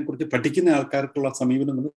സ്റ്റാറ്റിസ്റ്റിക്കലായിട്ട് ഇതിനെക്കുറിച്ച് പഠിക്കുന്ന ആൾക്കാർക്കുള്ള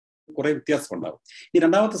സമീപനം നിന്ന് കുറെ വ്യത്യാസം ഉണ്ടാവും. ഈ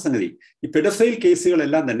രണ്ടാമത്തെ സംഗതി, ഈ പെഡോഫൈൽ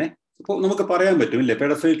കേസുകളെല്ലാം തന്നെ ഇപ്പോൾ നമുക്ക് പറയാൻ പറ്റും ഇല്ലേ,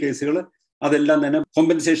 പെഡോഫൈൽ കേസുകൾ അതെല്ലാം തന്നെ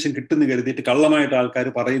കോമ്പൻസേഷൻ കിട്ടുന്നു കരുതിയിട്ട് കള്ളമായിട്ട് ആൾക്കാർ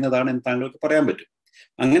പറയുന്നതാണ് എന്ന് താങ്കൾക്ക് പറയാൻ പറ്റും.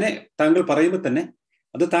 അങ്ങനെ താങ്കൾ പറയുമ്പോൾ തന്നെ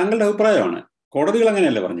അത് താങ്കളുടെ അഭിപ്രായമാണ്, കോടതികൾ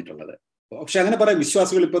അങ്ങനെയല്ല പറഞ്ഞിട്ടുള്ളത്. പക്ഷെ അങ്ങനെ പറയാം.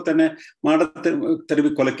 വിശ്വാസികൾ ഇപ്പോൾ തന്നെ മാടത്തെരുവ്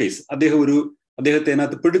കൊലക്കേസ്, അദ്ദേഹത്തെ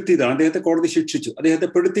അതിനകത്ത് പെടുത്തിയതാണ്, അദ്ദേഹത്തെ കോടതി ശിക്ഷിച്ചു, അദ്ദേഹത്തെ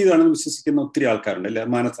പെടുത്തിയതാണെന്ന് വിശ്വസിക്കുന്ന ഒത്തിരി ആൾക്കാരുണ്ട്, അല്ലെ,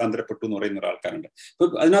 മാനസാന്തരപ്പെട്ടു എന്ന് പറയുന്ന ഒരാൾക്കാരുണ്ട്. അപ്പൊ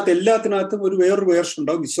അതിനകത്ത് എല്ലാത്തിനകത്തും വേറൊരു വേർഷൻ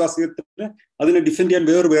ഉണ്ടാവും, വിശ്വാസികത്തിന് അതിനെ ഡിഫെൻഡ് ചെയ്യാൻ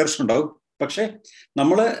വേറൊരു വേർഷൻ ഉണ്ടാവും. പക്ഷെ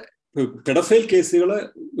നമ്മള് പെഡോഫൈൽ കേസുകൾ,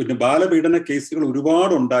 പിന്നെ ബാലപീഡന കേസുകൾ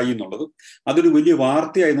ഒരുപാട് ഉണ്ടായി എന്നുള്ളതും അതൊരു വലിയ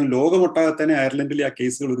വാർത്തയായിരുന്നു. ലോകമൊട്ടാകെ തന്നെ അയർലൻഡിലെ ആ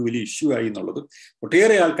കേസുകൾ ഒരു വലിയ ഇഷ്യൂ ആയി എന്നുള്ളതും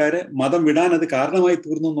ഒട്ടേറെ ആൾക്കാർ മതം വിടാൻ അത് കാരണമായി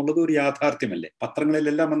തീർന്നു എന്നുള്ളത് ഒരു യാഥാർത്ഥ്യമല്ലേ,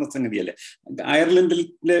 പത്രങ്ങളിലെല്ലാം വന്ന സംഗതിയല്ലേ.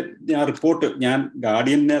 അയർലൻഡിലെ ആ റിപ്പോർട്ട്, ഞാൻ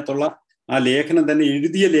ഗാർഡിയനകത്തുള്ള ആ ലേഖനം തന്നെ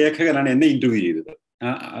എഴുതിയ ലേഖകനാണ് എന്നെ ഇന്റർവ്യൂ ചെയ്തത്.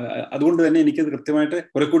 അതുകൊണ്ട് തന്നെ എനിക്കത് കൃത്യമായിട്ട്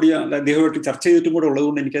കുറെ കൂടി അദ്ദേഹമായിട്ട് ചർച്ച ചെയ്തിട്ടും കൂടെ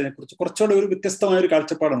ഉള്ളതുകൊണ്ട് എനിക്ക് അതിനെക്കുറിച്ച് കുറച്ചുകൂടെ ഒരു വ്യത്യസ്തമായ ഒരു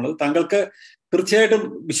കാഴ്ചപ്പാടുള്ളത്. താങ്കൾക്ക് തീർച്ചയായിട്ടും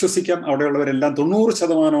വിശ്വസിക്കാം, അവിടെയുള്ളവരെല്ലാം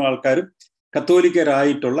 90% ആൾക്കാരും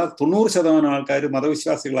കത്തോലിക്കരായിട്ടുള്ള 90% ആൾക്കാർ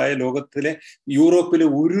മതവിശ്വാസികളായ ലോകത്തിലെ യൂറോപ്പിലെ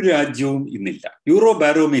ഒരു രാജ്യവും ഇന്നില്ല. യൂറോ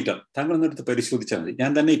ബാരോമീറ്റർ താങ്കൾ ഒന്നെടുത്ത് പരിശോധിച്ചാൽ മതി.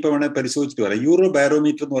 ഞാൻ തന്നെ ഇപ്പൊ വേണേൽ പരിശോധിച്ചിട്ട് പറയാം. യൂറോ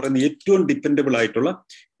ബാരോമീറ്റർ എന്ന് പറയുന്ന ഏറ്റവും ഡിപ്പെൻഡബിൾ ആയിട്ടുള്ള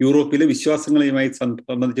യൂറോപ്പിലെ വിശ്വാസങ്ങളുമായി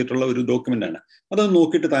സംബന്ധിച്ചിട്ടുള്ള ഒരു ഡോക്യുമെന്റ് ആണ്. അതൊന്ന്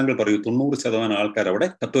നോക്കിയിട്ട് താങ്കൾ പറയൂ, 90% ആൾക്കാർ അവിടെ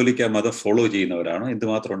കത്തോലിക്ക മതം ഫോളോ ചെയ്യുന്നവരാണോ,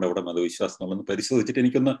 എന്തുമാത്രമുണ്ട് അവിടെ മതവിശ്വാസങ്ങളൊന്ന് പരിശോധിച്ചിട്ട്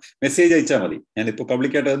എനിക്കൊന്ന് മെസ്സേജ് അയച്ചാൽ മതി. ഞാനിപ്പോൾ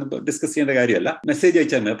പബ്ലിക്കായിട്ട് അതൊന്നും ഡിസ്കസ് ചെയ്യേണ്ട കാര്യമല്ല, മെസ്സേജ്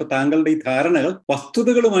അയച്ചാൽ മതി. അപ്പൊ താങ്കളുടെ ഈ ധാരണകൾ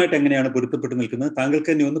വസ്തുതകളുമായിട്ട് എങ്ങനെയാണ് പൊരുത്തപ്പെട്ട് നിൽക്കുന്നത് താങ്കൾക്ക്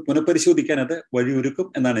തന്നെ ഒന്ന് പുനഃപരിശോധിക്കാൻ അത് വഴിയൊരുക്കും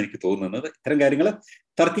എന്നാണ് എനിക്ക് തോന്നുന്നത്. ഇത്തരം കാര്യങ്ങൾ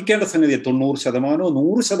തർക്കിക്കേണ്ട സംഗതി. 90%,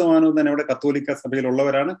 100% തന്നെ അവിടെ കത്തോലിക്ക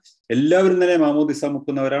സഭയിലുള്ളവരാണ്, എല്ലാവരും തന്നെ മാമോദിസ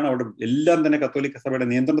മുക്കുന്നവരാണ്, അവിടെ എല്ലാം തന്നെ കത്തോലിക്ക സഭയുടെ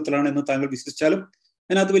നിയന്ത്രണത്തിലാണ് എന്ന് താങ്കൾ വിശ്വസിച്ചാലും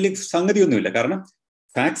അതിനകത്ത് വലിയ സംഗതിയൊന്നുമില്ല. കാരണം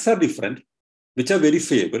facts are different, which are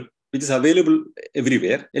verifiable, which is available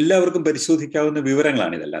everywhere. എല്ലാവർക്കും പരിശോധിക്കാവുന്ന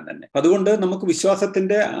വിവരങ്ങളാണ് ഇതെല്ലാം തന്നെ. അതുകൊണ്ട് നമുക്ക്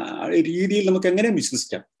വിശ്വാസത്തിന്റെ രീതിയിൽ നമുക്ക് എങ്ങനെയും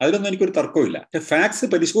വിശ്വസിക്കാം, അതിലൊന്നും എനിക്കൊരു തർക്കമില്ല. പക്ഷെ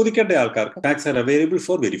ഫാക്ട്സ് പരിശോധിക്കേണ്ട ആൾക്കാർക്ക് facts are available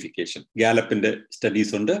for verification. ഗാലപ്പിന്റെ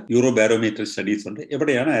studies ഉണ്ട്, യൂറോ ബാരോമീറ്റർ സ്റ്റഡീസ് ഉണ്ട്.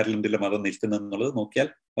 എവിടെയാണ് അയർലൻഡിലെ മതം നിൽക്കുന്നത് എന്നുള്ളത് നോക്കിയാൽ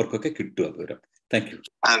അവർക്കൊക്കെ കിട്ടും ആ വിവരം. Thank you.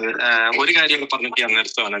 ഒരു കാര്യം പറഞ്ഞിട്ട് ഞാൻ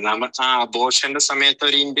നിർത്തുവാണ്. ആ അബോർഷന്റെ സമയത്ത്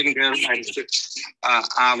ഒരു ഇന്ത്യൻ ഗേൾ മരിച്ചു,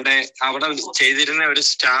 അവിടെ ചെയ്തിരുന്ന ഒരു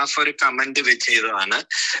സ്റ്റാഫ് ഒരു കമന്റ് ചെയ്തതാണ്.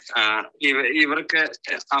 ഇവർക്ക്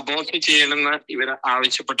അബോർട്ട് ചെയ്യണമെന്ന് ഇവർ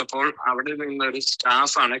ആവശ്യപ്പെട്ടപ്പോൾ അവിടെ നിന്നൊരു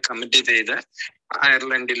സ്റ്റാഫാണ് കമന്റ് ചെയ്ത്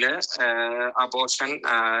അയർലൻഡില് അബോർഷൻ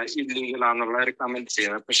ഇല്ലീഗൽ ആണെന്നുള്ള ഒരു കമന്റ്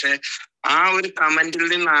ചെയ്യുന്നത്. പക്ഷെ ആ ഒരു കമന്റിൽ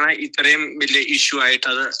നിന്നാണ് ഇത്രയും വലിയ ഇഷ്യൂ ആയിട്ട്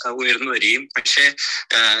അത് ഉയർന്നു വരികയും, പക്ഷെ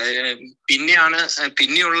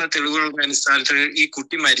പിന്നെയുള്ള തെളിവുകളുടെ അടിസ്ഥാനത്തിൽ ഈ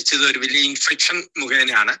കുട്ടി മരിച്ചത് ഒരു വലിയ ഇൻഫെക്ഷൻ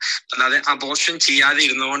മുഖേനയാണ്, അല്ലാതെ അബോർഷൻ ചെയ്യാതെ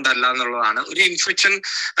ഇരുന്നുകൊണ്ടല്ല എന്നുള്ളതാണ്. ഒരു ഇൻഫെക്ഷൻ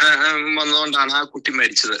വന്നുകൊണ്ടാണ് ആ കുട്ടി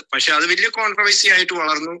മരിച്ചത്. പക്ഷെ അത് വലിയ കോൺട്രവേഴ്സി ആയിട്ട്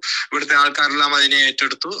വളർന്നു, ഇവിടുത്തെ ആൾക്കാരെല്ലാം അതിനെ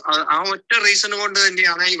ഏറ്റെടുത്തു. ആ ഒറ്റ റീസൺ കൊണ്ട്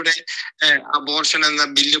തന്നെയാണ് ഇവിടെ അബോർഷൻ എന്ന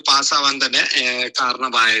ബില്ല് പാസ്സാവാൻ തന്നെ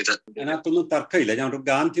കാരണമായത്. അതിനകത്തൊന്നും തർക്കമില്ല. ഞാൻ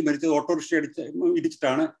ഗാന്ധി മരിച്ചത് ഓട്ടോറിക്ഷ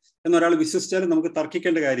ഇടിച്ചിട്ടാണ് എന്നൊരാൾ വിശ്വസിച്ചാലും നമുക്ക്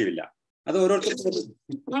തർക്കിക്കേണ്ട കാര്യമില്ല. അത് ഓരോരുത്തർക്കും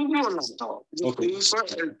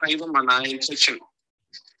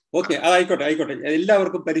ഓക്കെ, ആയിക്കോട്ടെ.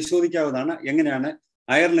 എല്ലാവർക്കും പരിശോധിക്കാവുന്നതാണ് എങ്ങനെയാണ്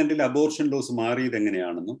അയർലൻഡിൽ അബോർഷൻ ലോസ് മാറിയത്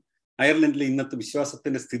എങ്ങനെയാണെന്നും അയർലൻഡിലെ ഇന്നത്തെ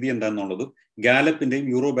വിശ്വാസത്തിന്റെ സ്ഥിതി എന്താണെന്നുള്ളതും ഗാലപ്പിന്റെയും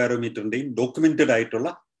യൂറോ ബാരോമീറ്ററിന്റെയും ഡോക്യുമെന്റഡ് ആയിട്ടുള്ള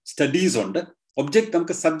സ്റ്റഡീസ് ഉണ്ട്.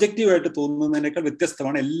 നമുക്ക് സബ്ജക്റ്റീവായിട്ട് തോന്നുന്നതിനേക്കാൾ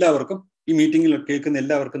വ്യത്യസ്തമാണ്. എല്ലാവർക്കും ഈ മീറ്റിംഗിൽ കേൾക്കുന്ന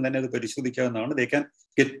എല്ലാവർക്കും തന്നെ അത് പരിശോധിക്കാവുന്നതാണ്. They can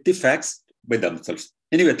get the facts by themselves.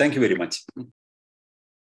 Anyway, thank you very much.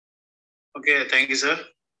 Okay, thank you, sir.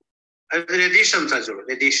 Ratheesh സംസാരിച്ചോളൂ.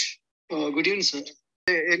 രതീഷ്. Good evening sir.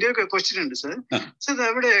 എന്റെ ഒരു ക്വസ്റ്റ്യൻ ഉണ്ട് സർ. സർ,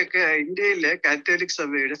 അവിടെയൊക്കെ ഇന്ത്യയിലെ കാത്തോലിക്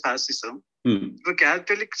സഭയുടെ ഫാസിസം ഇപ്പൊ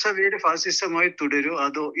കാത്തോലിക് സഭയുടെ ഫാസിസമായി തുടരുമോ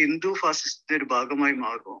അതോ ഹിന്ദു ഫാസിസത്തിന്റെ ഒരു ഭാഗമായി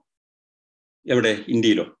മാറുമോ? എവിടെ?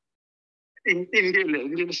 ഇന്ത്യയിലോ?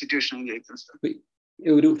 ഇന്ത്യയിലെ സിറ്റുവേഷൻ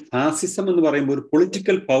ഒരു ഫാസിസം എന്ന് പറയുമ്പോൾ ഒരു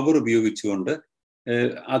പൊളിറ്റിക്കൽ പവർ ഉപയോഗിച്ചുകൊണ്ട്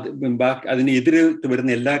അതിനെതിരായിട്ട്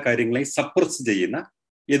വരുന്ന എല്ലാ കാര്യങ്ങളെയും സപ്രസ് ചെയ്യുന്ന,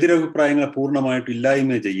 എതിരഭിപ്രായങ്ങളെ പൂർണ്ണമായിട്ടും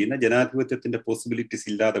ഇല്ലായ്മ ചെയ്യുന്ന, ജനാധിപത്യത്തിന്റെ പോസിബിലിറ്റീസ്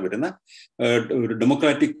ഇല്ലാതെ വരുന്ന, ഒരു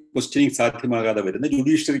ഡെമോക്രാറ്റിക് ക്വസ്റ്റ്യനിങ് സാധ്യമാകാതെ വരുന്ന,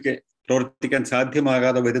 ജുഡീഷ്യറിക്ക് പ്രവർത്തിക്കാൻ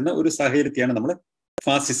സാധ്യമാകാതെ വരുന്ന ഒരു സാഹചര്യത്തെയാണ് നമ്മൾ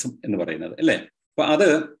ഫാസിസം എന്ന് പറയുന്നത്, അല്ലേ? അപ്പൊ അത്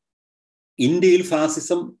ഇന്ത്യയിൽ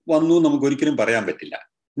ഫാസിസം വന്നു നമുക്ക് ഒരിക്കലും പറയാൻ പറ്റില്ല.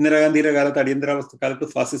 ഇന്ദിരാഗാന്ധിയുടെ കാലത്ത്, അടിയന്തരാവസ്ഥ കാലത്ത്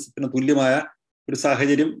ഫാസിസത്തിന് തുല്യമായ ഒരു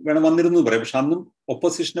സാഹചര്യം വന്നിരുന്നു പറയാം. പക്ഷെ അന്നും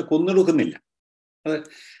ഒപ്പോസിഷനെ കൊന്നൊടുക്കുന്നില്ല. അത്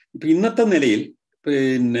ഇപ്പൊ ഇന്നത്തെ നിലയിൽ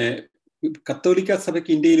പിന്നെ കത്തോലിക്ക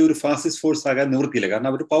സഭയ്ക്ക് ഇന്ത്യയിൽ ഒരു ഫാസിസ്റ്റ് ഫോഴ്സ് ആകാൻ നിവൃത്തിയില്ല. കാരണം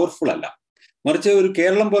അവർ പവർഫുൾ അല്ല. മറിച്ച് ഒരു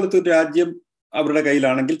കേരളം പോലത്തെ ഒരു രാജ്യം അവരുടെ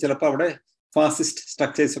കയ്യിലാണെങ്കിൽ ചിലപ്പോൾ അവിടെ ഫാസിസ്റ്റ്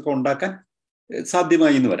സ്ട്രക്ചേഴ്സ് ഒക്കെ ഉണ്ടാക്കാൻ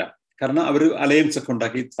സാധ്യമായി എന്ന് വരാം. കാരണം അവർ അലയൻസ് ഒക്കെ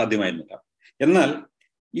ഉണ്ടാക്കി സാധ്യമായി എന്ന് വരാം. എന്നാൽ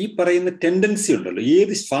ഈ പറയുന്ന ടെൻഡൻസി ഉണ്ടല്ലോ,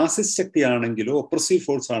 ഏത് ഫാസിസ്റ്റ് ശക്തിയാണെങ്കിലോ ഒപ്രസീവ്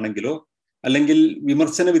ഫോഴ്സ് ആണെങ്കിലോ അല്ലെങ്കിൽ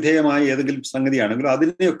വിമർശന വിധേയമായ ഏതെങ്കിലും സംഗതിയാണെങ്കിലോ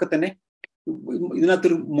അതിനെയൊക്കെ തന്നെ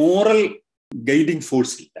ഇതിനകത്തൊരു മോറൽ ഗൈഡിങ്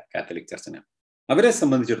ഫോഴ്സ് ഇല്ല കാത്തലിക് ചർച്ചിന്. അവരെ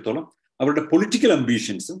സംബന്ധിച്ചിടത്തോളം അവരുടെ പൊളിറ്റിക്കൽ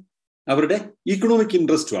അംബീഷൻസും അവരുടെ ഇക്കണോമിക്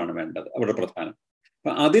ഇൻട്രസ്റ്റുമാണ് വേണ്ടത് അവരുടെ പ്രധാനം.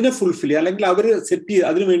 അപ്പൊ അതിനെ ഫുൾഫിൽ അല്ലെങ്കിൽ അവർ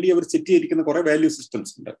അതിനുവേണ്ടി അവർ സെറ്റ് ചെയ്തിരിക്കുന്ന കുറെ വാല്യൂ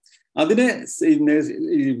സിസ്റ്റംസ് ഉണ്ട്. അതിനെ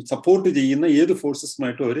സപ്പോർട്ട് ചെയ്യുന്ന ഏത്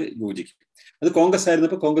ഫോഴ്സസുമായിട്ടും അവർ യോജിക്കും. അത് കോൺഗ്രസ്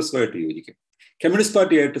ആയിരുന്നപ്പോൾ കോൺഗ്രസുമായിട്ട് യോജിക്കും, കമ്മ്യൂണിസ്റ്റ്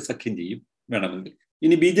പാർട്ടിയായിട്ട് സഖ്യം ചെയ്യും വേണമെങ്കിൽ,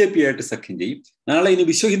 ഇനി BJP ആയിട്ട് സഖ്യം ചെയ്യും. നാളെ ഇനി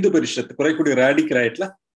വിശ്വഹിന്ദു പരിഷത്ത്, കുറെ കൂടി റാഡിക്കലായിട്ടുള്ള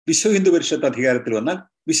വിശ്വഹിന്ദു പരിഷത്ത് അധികാരത്തിൽ വന്നാൽ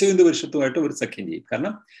വിശ്വഹിന്ദു പരിഷത്തുമായിട്ട് ഒരു സഖ്യം ചെയ്യും.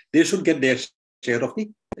 കാരണം they should get there share of the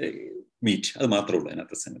meet. അത് മാത്രമേ ഉള്ളൂ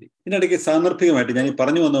അതിനകത്ത് സംഗതി. ഇതിനിടയ്ക്ക് സാന്ദർഭികമായിട്ട് ഞാൻ ഈ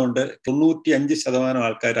പറഞ്ഞു വന്നതുകൊണ്ട് 95%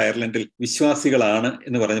 ആൾക്കാർ അയർലൻഡിൽ വിശ്വാസികളാണ്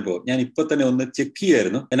എന്ന് പറഞ്ഞപ്പോൾ ഞാൻ ഇപ്പൊ തന്നെ ഒന്ന് ചെക്ക്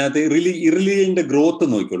ചെയ്യായിരുന്നു. അതിനകത്ത് റിലീജിയന്റെ ഗ്രോത്ത്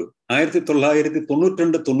നോക്കിക്കോളൂ.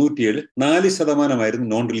 1992-97 4%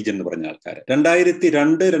 നോൺ റിലീജിയൻ എന്ന് പറഞ്ഞ ആൾക്കാർ.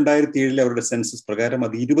 2002-2007 അവരുടെ സെൻസസ് പ്രകാരം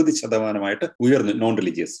അത് 20% ഉയർന്നു നോൺ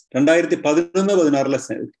റിലീജിയസ്.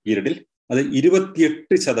 2011-16 പീരീഡിൽ അത്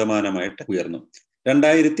 28% ഉയർന്നു.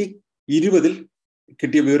 2020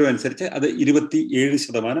 കിട്ടിയ വിവരം അനുസരിച്ച് അത്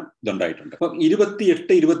 27% ഇതുണ്ടായിട്ടുണ്ട്. അപ്പം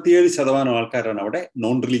 28-27% ആൾക്കാരാണ് അവിടെ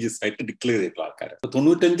നോൺ റിലീജിയസ് ആയിട്ട് ഡിക്ലെയർ ചെയ്തിട്ടുള്ള ആൾക്കാർ.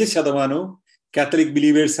 95% കാത്തലിക്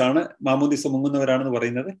ബിലീവേഴ്സ് ആണ്, മാമോദിസ മുങ്ങുന്നവരാണെന്ന്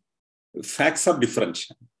പറയുന്നത് ഫാക്ട്സ് ആർ ഡിഫറൻറ്റ്.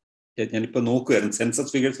 ഞാനിപ്പോ നോക്കുമായിരുന്നു,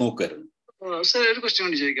 സെൻസസ് ഫിഗേഴ്സ് നോക്കുമായിരുന്നു. സാർ ഒരു ക്വസ്റ്റ്യൻ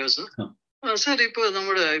കൂടി ചോദിക്കാം സാർ. സാർ ഇപ്പൊ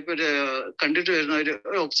നമ്മുടെ ഇപ്പൊ കണ്ടിട്ട് വരുന്ന ഒരു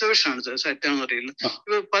ഒബ്സർവേഷൻ ആണ് സാർ, സെറ്റാണെന്ന് അറിയില്ല.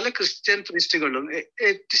 ഇപ്പൊ പല ക്രിസ്ത്യൻ പ്രീസ്റ്റുകളും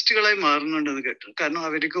എത്തിസ്റ്റുകളായി മാറുന്നുണ്ടെന്ന് കേട്ടു. കാരണം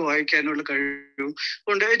അവർക്ക് വായിക്കാനുള്ള കഴിവും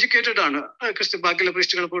കൊണ്ട് എഡ്യൂക്കേറ്റഡ് ആണ്. ബാക്കിയുള്ള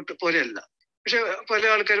പ്രീസ്റ്റുകൾ പോലെയല്ല. പക്ഷെ പല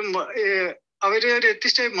ആൾക്കാരും അവര് ഒരു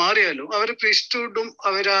എത്തിസ്റ്റായി മാറിയാലും അവരുടെ പ്രീസ്റ്റ്ഹുഡും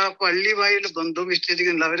അവരാ പള്ളിയുമായുള്ള ബന്ധവും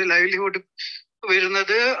വിച്ഛേദിക്കുന്നില്ല. അവരുടെ ലൈവ്ലിഹുഡ്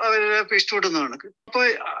വരുന്നത് അവരുടെ പ്രീസ്റ്റ്ഹുഡ് എന്നാണ്. അപ്പൊ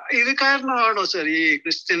ഇത് കാരണമാണോ സാർ ഈ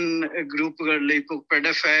ക്രിസ്ത്യൻ ഗ്രൂപ്പുകളിൽ ഇപ്പൊ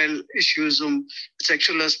പെഡഫൈൽ ഇഷ്യൂസും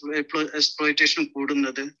സെക്ഷൽ എക്സ്പ്ലോയിറ്റേഷനും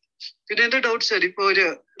കൂടുന്നത്? പിന്നെ എന്റെ ഡൗട്ട് സാർ, ഇപ്പൊ ഒരു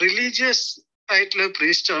റിലീജിയസ് ആയിട്ടുള്ള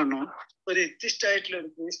പ്രീസ്റ്റ് ആണോ ഒരു എത്തിസ്റ്റ് ആയിട്ടുള്ള ഒരു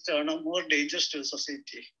പ്രീസ്റ്റ് ആണോ മോർ ഡേഞ്ചറസ് ടു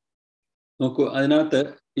സൊസൈറ്റി? നോക്കൂ, അതിനകത്ത്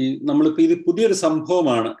ഈ നമ്മളിപ്പോ ഇത് പുതിയൊരു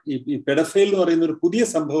സംഭവമാണ്, ഈ പെഡഫൈൽ എന്ന് പറയുന്ന ഒരു പുതിയ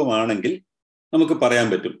സംഭവമാണെങ്കിൽ നമുക്ക് പറയാൻ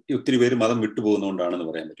പറ്റും ഒത്തിരി പേര് മതം വിട്ടുപോകുന്നതുകൊണ്ടാണെന്ന്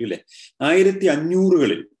പറയാൻ പറ്റും, ഇല്ലേ?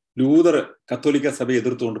 1500-കളിൽ ലൂതർ കത്തോലിക്ക സഭയെ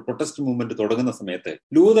എതിർത്തുകൊണ്ട് പ്രൊട്ടസ്റ്റ് മൂവ്മെന്റ് തുടങ്ങുന്ന സമയത്ത്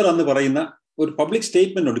ലൂതർ എന്ന് പറയുന്ന ഒരു പബ്ലിക്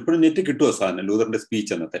സ്റ്റേറ്റ്മെന്റ് ഉണ്ട്. ഇപ്പോഴും നെറ്റ് കിട്ടുമോ സാധനം, ലൂതറിന്റെ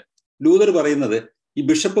സ്പീച്ച് എന്നത്തെ. ലൂതർ പറയുന്നത് ഈ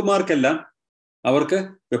ബിഷപ്പുമാർക്കെല്ലാം അവർക്ക്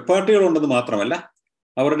വെപ്പാട്ടികളുണ്ടെന്ന് മാത്രമല്ല,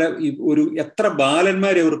 അവരുടെ ഈ ഒരു എത്ര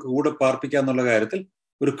ബാലന്മാരെ അവർക്ക് കൂടെ പാർപ്പിക്കാന്നുള്ള കാര്യത്തിൽ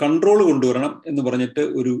ഒരു കൺട്രോൾ കൊണ്ടുവരണം എന്ന് പറഞ്ഞിട്ട്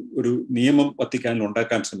ഒരു നിയമം വത്തിക്കാനിൽ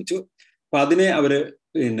ഉണ്ടാക്കാൻ ശ്രമിച്ചു. അപ്പൊ അതിനെ അവര്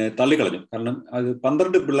തള്ളിക്കളഞ്ഞു. കാരണം അത്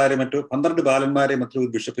 12 ബാലന്മാരെ മറ്റൊരു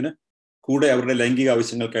ഒരു ബിഷപ്പിന് കൂടെ അവരുടെ ലൈംഗിക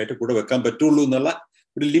ആവശ്യങ്ങൾക്കായിട്ട് കൂടെ വെക്കാൻ പറ്റുള്ളൂ എന്നുള്ള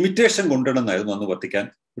ഒരു ലിമിറ്റേഷൻ കൊണ്ടുവരണമെന്നായിരുന്നു അന്ന് വത്തിക്കാൻ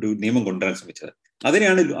ഒരു നിയമം കൊണ്ടുവരാൻ ശ്രമിച്ചത്.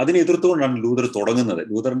 അതിനെ എതിർത്തുകൊണ്ടാണ് ലൂതർ തുടങ്ങുന്നത്.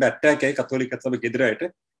 ലൂതറിന്റെ അറ്റാക്കായി കത്തോലിക്ക സഭയ്ക്കെതിരായിട്ട്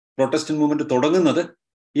പ്രൊട്ടസ്റ്റന്റ് മൂവ്മെന്റ് തുടങ്ങുന്നത്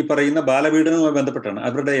ഈ പറയുന്ന ബാലപീഡനവുമായി ബന്ധപ്പെട്ടാണ്.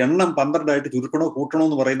 അവരുടെ എണ്ണം 12 ചുരുക്കണോ കൂട്ടണോ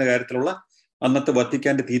എന്ന് പറയുന്ന കാര്യത്തിലുള്ള അന്നത്തെ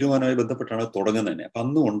വത്തിക്കാന്റെ തീരുമാനവുമായി ബന്ധപ്പെട്ടാണ് തുടങ്ങുന്നത് തന്നെ. അപ്പൊ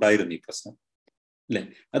അന്നും ഉണ്ടായിരുന്നു ഈ പ്രശ്നം, അല്ലെ?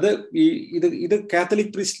 അത് ഇത്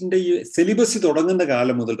കാത്തലിക് പ്രീസ്റ്റിന്റെ ഈ സെലിബസി തുടങ്ങുന്ന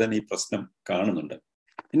കാലം മുതൽ തന്നെ ഈ പ്രശ്നം കാണുന്നുണ്ട്.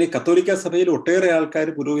 പിന്നെ കത്തോലിക്ക സഭയിൽ ഒട്ടേറെ ആൾക്കാർ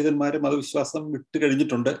പുരോഹിതന്മാര് മതവിശ്വാസം വിട്ട്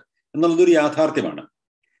കഴിഞ്ഞിട്ടുണ്ട് എന്നുള്ളതൊരു യാഥാർത്ഥ്യമാണ്.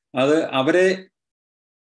 അത് അവരെ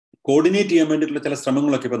കോർഡിനേറ്റ് ചെയ്യാൻ വേണ്ടിയിട്ടുള്ള ചില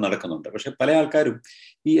ശ്രമങ്ങളൊക്കെ ഇപ്പൊ നടക്കുന്നുണ്ട്. പക്ഷെ പല ആൾക്കാരും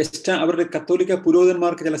ഈ അവരുടെ കത്തോലിക്ക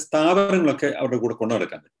പുരോഹിതന്മാർക്ക് ചില സ്ഥാപനങ്ങളൊക്കെ അവരുടെ കൂടെ കൊണ്ടു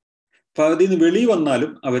നടക്കാൻ പറ്റും. അപ്പൊ അതിൽ നിന്ന് വെളി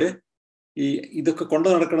വന്നാലും അവര് ഇതൊക്കെ കൊണ്ടു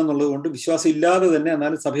നടക്കണം എന്നുള്ളത് കൊണ്ട് വിശ്വാസം ഇല്ലാതെ തന്നെ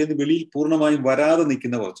എന്നാലും സഭയിൽ നിന്ന് വെളിയിൽ പൂർണ്ണമായും വരാതെ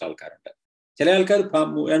നിൽക്കുന്ന കുറച്ച് ആൾക്കാരുണ്ട്. ചില ആൾക്കാർ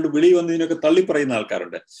വെളി വന്നതിനൊക്കെ തള്ളിപ്പറയുന്ന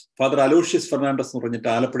ആൾക്കാരുണ്ട്. ഫാദർ അലോഷ്യസ് ഫെർണാണ്ടസ് എന്ന് പറഞ്ഞിട്ട്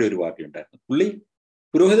ആലപ്പുഴ ഒരു പാർട്ടി ഉണ്ടായിരുന്നു. പുള്ളി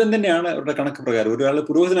പുരോഹിതൻ തന്നെയാണ്. അവരുടെ കണക്ക് പ്രകാരം ഒരാൾ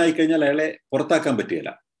പുരോഹിതനായി കഴിഞ്ഞാൽ അയാളെ പുറത്താക്കാൻ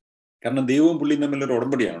പറ്റുകയില്ല. കാരണം ദൈവവും പുള്ളിയും തമ്മിലൊരു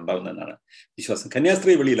ഉടമ്പടിയാണ് ഉണ്ടാവുന്നതെന്നാണ് വിശ്വാസം.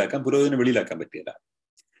 കന്യാസ്ത്രീയെ വെളിയിലാക്കാൻ, പുരോഹിതനെ വെളിയിലാക്കാൻ പറ്റുകയില്ല.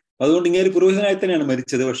 അതുകൊണ്ട് ഇങ്ങനെ പുരോഹിതനായി തന്നെയാണ്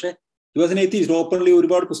മരിച്ചത്. പക്ഷെ എത്തീസ്റ്റ് ഓപ്പൺലി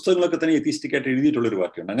ഒരുപാട് പുസ്തകങ്ങളൊക്കെ തന്നെ എത്തീസ്റ്റിക്കായിട്ട് എഴുതിയിട്ടുള്ള ഒരു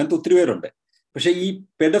പാർട്ടിയുണ്ട്. അങ്ങനത്തെ ഒത്തിരി പേരുണ്ട്. പക്ഷെ ഈ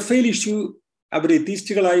പെഡഫൈൽ ഇഷ്യൂ അവർ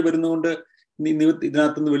എത്തീസ്റ്റുകളായി വരുന്നതുകൊണ്ട്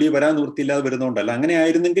ഇതിനകത്തുനിന്ന് വെളിയെ വരാൻ നിവൃത്തിയില്ലാതെ വരുന്നതുകൊണ്ടല്ല. അങ്ങനെ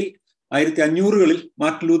ആയിരുന്നെങ്കിൽ 1500-കളിൽ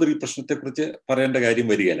മാർട്ടിൻ ലൂതർ ഈ പ്രശ്നത്തെക്കുറിച്ച് പറയേണ്ട കാര്യം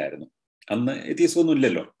വരികയില്ലായിരുന്നു. അന്ന് എത്തിയസം ഒന്നും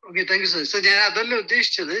ഇല്ലല്ലോ. Okay, thank you sir. Sir ഞാൻ അതല്ല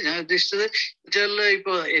ഉദ്ദേശിച്ചത്. ഞാൻ ഉദ്ദേശിച്ചത്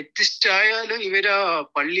ഇപ്പൊ എത്തിസ്റ്റ് ആയാലും ഇവര്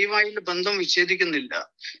പള്ളിയുമായി ബന്ധം വിച്ഛേദിക്കുന്നില്ല.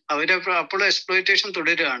 അവര് അപ്പോഴും എക്സ്പ്ലോയിറ്റേഷൻ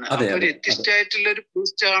തുടരുകയാണ്. അപ്പൊ ഒരു എത്തിസ്റ്റ് ആയിട്ടുള്ള ഒരു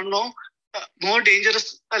പ്രീസ്റ്റ് ആണോ മോർ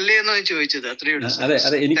ഡേഞ്ചറസ് അല്ലേ എന്നാണ് ചോദിച്ചത്. അത്രയുള്ളൂ. അതെ,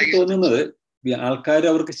 എനിക്ക് തോന്നുന്നത് ആൾക്കാർ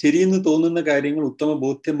അവർക്ക് ശരിയെന്ന് തോന്നുന്ന കാര്യങ്ങൾ ഉത്തമ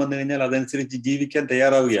ബോധ്യം വന്നു കഴിഞ്ഞാൽ അതനുസരിച്ച് ജീവിക്കാൻ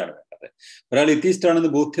തയ്യാറാവുകയാണ് വേണ്ടത്. ഒരാൾ എത്തിസ്റ്റ്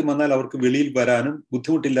ആണെന്ന് ബോധ്യം വന്നാൽ അവർക്ക് വെളിയിൽ വരാനും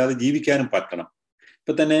ബുദ്ധിമുട്ടില്ലാതെ ജീവിക്കാനും പറ്റണം.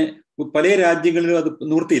 ഇപ്പൊ തന്നെ പല രാജ്യങ്ങളിലും അത്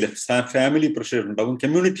നിവൃത്തിയില്ല. ഫാമിലി പ്രഷേഴ്സ് ഉണ്ടാവും,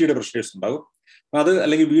 കമ്മ്യൂണിറ്റിയുടെ പ്രഷേഴ്സ് ഉണ്ടാവും. അത്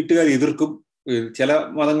അല്ലെങ്കിൽ വീട്ടുകാർ എതിർക്കും. ചില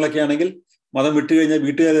മതങ്ങളൊക്കെ ആണെങ്കിൽ മതം വിട്ടു കഴിഞ്ഞാൽ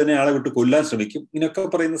വീട്ടുകാർ തന്നെ ആളെ വിട്ട് കൊല്ലാൻ ശ്രമിക്കും. ഇങ്ങനെയൊക്കെ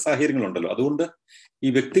പറയുന്ന സാഹചര്യങ്ങളുണ്ടല്ലോ. അതുകൊണ്ട് ഈ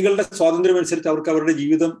വ്യക്തികളുടെ സ്വാതന്ത്ര്യം അനുസരിച്ച് അവർക്ക് അവരുടെ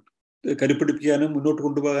ജീവിതം കരുപ്പിടിപ്പിക്കാനും മുന്നോട്ട്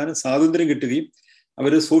കൊണ്ടുപോകാനും സ്വാതന്ത്ര്യം കിട്ടുകയും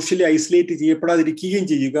അവർ സോഷ്യലി ഐസൊലേറ്റ് ചെയ്യപ്പെടാതിരിക്കുകയും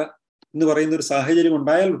ചെയ്യുക എന്ന് പറയുന്ന ഒരു സാഹചര്യം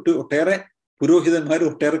ഉണ്ടായാൽ ഒട്ടേറെ പുരോഹിതന്മാരും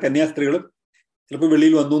ഒട്ടേറെ കന്യാസ്ത്രീകളും ചിലപ്പോൾ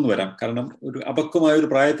വെളിയിൽ വന്നു എന്ന് വരാം. കാരണം ഒരു അപക്വമായ ഒരു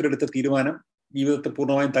പ്രായത്തിലെടുത്ത തീരുമാനം ജീവിതത്തെ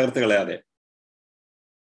പൂർണ്ണമായും തകർത്ത് കളയാതെ.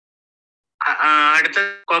 അടുത്ത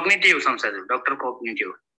കോഗ്നിറ്റീവ് സംസാരിച്ചു doctor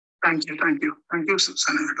cognitive. Thank you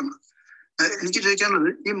Sanal എടമറ. എനിക്ക്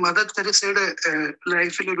ചോദിക്കാനുള്ളത്, ഈ മദർ തെരേസയുടെ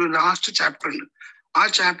ലൈഫിൽ ഒരു ലാസ്റ്റ് ചാപ്റ്റർ ഉണ്ട്. ആ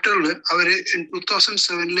ചാപ്റ്ററിൽ അവര്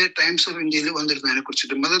 2007 ടൈംസ് ഓഫ് ഇന്ത്യയിൽ വന്നിരുന്നതിനെ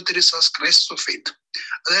കുറിച്ചിട്ട് mother Teresa's Christ of faith.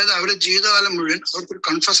 അതായത് അവരുടെ ജീവിതകാലം മുഴുവൻ അവർക്കൊരു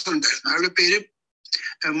കൺഫസർ ഉണ്ടായിരുന്നു. അവരുടെ പേര്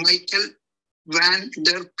മൈക്കൽ വാൻ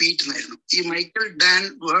ഡർ പീറ്റ് എന്നായിരുന്നു. ഈ മൈക്കൽ ഡാൻ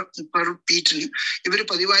പെർ പീറ്റിന് ഇവര്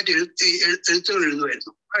പതിവായിട്ട് എഴുത്തുകൾ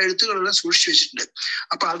എഴുതുമായിരുന്നു. ആ എഴുത്തുകളെല്ലാം സൂക്ഷിച്ചു വെച്ചിട്ടുണ്ട്.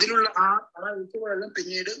 അപ്പൊ അതിലുള്ള ആ എഴുത്തുകളെല്ലാം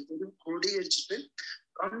പിന്നീട് ഒരു ക്രോഡീകരിച്ചിട്ട്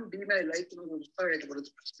കം ബി മൈ ലൈഫ് എന്ന പുസ്തകമായിട്ട്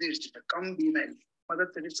പ്രസിദ്ധീകരിച്ചിട്ട് come be my life, mother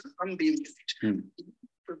Teresa come be my life.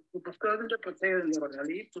 പുസ്തകത്തിന്റെ പ്രത്യേകത എന്ന് പറഞ്ഞാൽ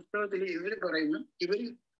ഈ പുസ്തകത്തിൽ ഇവര് പറയുന്നു, ഇവര്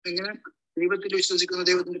ഇങ്ങനെ ദൈവത്തിൽ വിശ്വസിക്കുന്ന,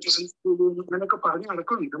 ദൈവത്തിന്റെ പ്രസൻസ് അങ്ങനെയൊക്കെ പറഞ്ഞു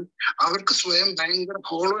നടക്കുന്നുണ്ടും അവർക്ക് സ്വയം ഭയങ്കര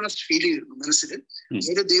ഹോളോനെസ് ഫീൽ ചെയ്തിരുന്നു മനസ്സിൽ.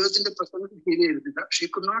 അവര് ദൈവത്തിന്റെ പ്രസൻസ് ഫീൽ ചെയ്തിട്ടില്ല. She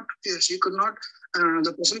could not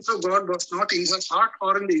the presence of God was not in her heart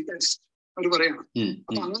or in the intellect. അവർ പറയണം.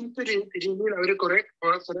 അപ്പൊ അങ്ങനത്തെ രീതിയിൽ അവർ കുറെ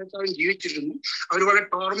കാലം ജീവിച്ചിരുന്നു. അവർ വളരെ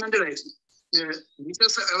ടോർമെന്റഡ് ആയിരുന്നു.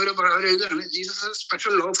 Jesus our എഴുതാണ്, Jesus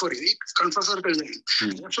special law for you. ഈ കൺഫസർക്ക് എഴുതാണ്,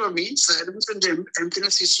 for me silence and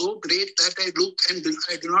emptiness is so great that I look and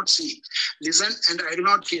I do not see, listen and I do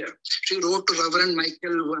not hear. She wrote to Reverend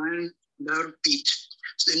Michael Van der Peet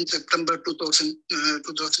in September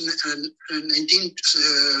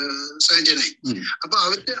 1979. അപ്പൊ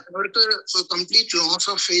അവർക്ക് complete loss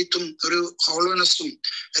of ഫെയ്ത്തും ഒരു ഹോളോനെസ്സും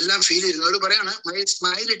എല്ലാം feel ചെയ്യുന്നു. അവർ പറയാണ്, my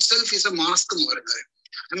smile it self is A mask എന്ന് പറയുന്നത്.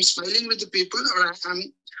 I'm smiling with the people.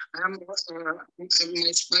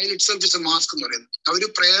 My smile itself is a mask എന്ന് പറയുന്നത്. അവര്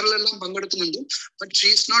പ്രയറിലെല്ലാം പങ്കെടുക്കുന്നുണ്ട്. ബട്ട്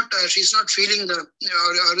ഷീസ് നോട്ട് ഫീലിംഗ്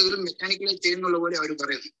അവരൊരു മെക്കാനിക്കലായി ചെയ്യുന്നുള്ള പോലെ അവർ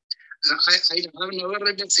പറയുന്നു. I have never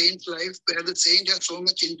read a saint's life where the saint has so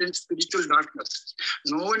much intense spiritual darkness.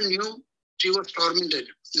 No one knew she was tormented.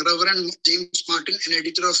 Reverend James Martin, an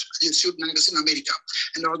editor of Jesuit magazine America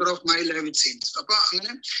and author of My Life with Saints. അപ്പൊ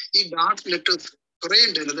അങ്ങനെ ഈ dark letters കുറെ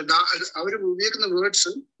ഉണ്ട്. അവർ ഉപയോഗിക്കുന്ന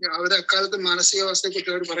words അവരുടെ അക്കാലത്തെ മാനസികാവസ്ഥയെ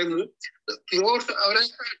കുറിച്ച് അവർ പറയുന്നത്,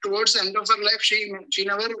 towards end of her life she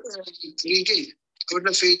never regained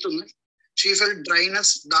അവരുടെ ഫെയ്ത്ത് ഒന്നും. She felt dryness,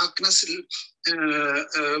 darkness,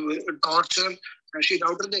 torture. She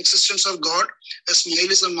doubted the existence of God. A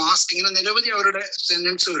smile is a mask. ഇങ്ങനെ നിരവധി അവരുടെ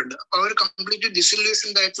സെന്റൻസുകളുണ്ട്. അപ്പൊ അവർ കംപ്ലീറ്റ്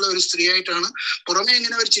ഡിസില്യൂഷൻഡ് ആയിട്ടുള്ള ഒരു സ്ത്രീ ആയിട്ടാണ്. പുറമെ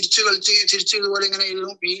ഇങ്ങനെ അവർ ചിരിച്ച് ഇതുപോലെ ഇങ്ങനെ ഈ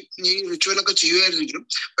റിച്വലൊക്കെ ചെയ്യുമായിരുന്നെങ്കിലും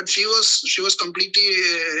but she was completely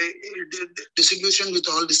ഡിസില്യൂഷൻഡ്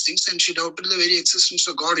with all these things and she doubted the very existence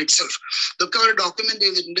of God it self. ഇതൊക്കെ അവർ ഡോക്യുമെന്റ്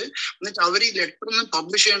ചെയ്തിട്ടുണ്ട്. എന്നിട്ട് അവർ ഈ ലെറ്റർ ഒന്നും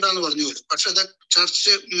പബ്ലിഷ് ചെയ്യേണ്ടെന്ന് പറഞ്ഞു വരും. പക്ഷെ അത്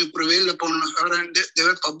church prevailed upon her and they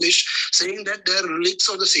were published saying that they are relics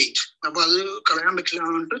of the saint. അപ്പൊ അത് കളയാൻ പറ്റില്ല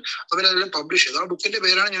എന്നിട്ട് അവരതെല്ലാം പബ്ലിഷ് ചെയ്തു. ആ ബുക്കിന്റെ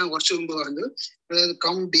പേരാണ് ഞാൻ കുറച്ചു മുമ്പ് പറഞ്ഞത്,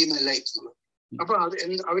 കം ബി മൈ ലൈഫ് എന്നുള്ളത്. അപ്പൊ അത്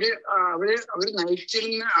അവര്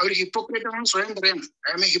നയിച്ചിരുന്ന അവർ ഹിപ്പോക്രേറ്റ് ആണെന്ന് സ്വയം പറയാണ്.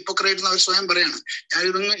 ഐ ആം എ ഹിപ്പോക്രേറ്റ് എന്ന് അവർ സ്വയം പറയാണ്. ഞാൻ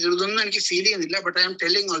ഇതൊന്നും എനിക്ക് ഫീൽ ചെയ്യുന്നില്ല, but I am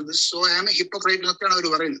telling all this, so I am a ഹിപ്പോക്രേറ്റ് എന്നൊക്കെയാണ് അവർ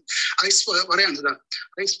പറയുന്നത്. പറയാണ്,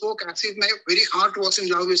 I spoke as if my very heart was in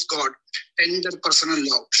love with God, tender personal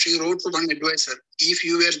love. She wrote to one advisor, if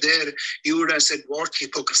you were there you would have said what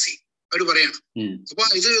hypocrisy. അവർ പറയാണ്. അപ്പൊ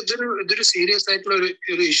ഇതൊരു serious ആയിട്ടുള്ള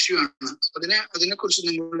ഒരു issue ആണ്. അതിനെ കുറിച്ച്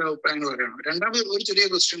നിങ്ങളുടെ അഭിപ്രായങ്ങൾ പറയണം. രണ്ടാമത് ഒരു ചെറിയ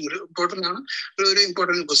ക്വസ്റ്റ്യൻ, ഒരു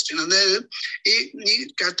ഇമ്പോർട്ടന്റ് ക്വസ്റ്റ്യൻ. അതായത് ഈ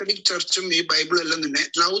കാത്തലിക് ചർച്ചും ഈ ബൈബിളും എല്ലാം തന്നെ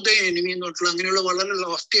ലവ് ദ എനിമി എന്നിട്ടുള്ള അങ്ങനെയുള്ള വളരെ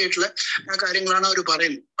ലോഫ്റ്റി ആയിട്ടുള്ള കാര്യങ്ങളാണ് അവർ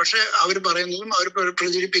പറയുന്നത്. പക്ഷെ അവർ പറയുന്നതും അവർ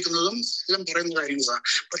പ്രചരിപ്പിക്കുന്നതും എല്ലാം പറയുന്ന കാര്യങ്ങളാണ്.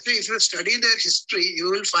 പക്ഷെ if you study there history you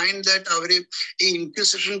will find that അവര് ഈ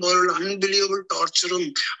ഇൻക്വിസിഷൻ പോലുള്ള അൺബിലീവബിൾ ടോർച്ചറും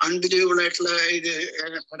അൺബിലീവബിൾ ആയിട്ടുള്ള ഇത്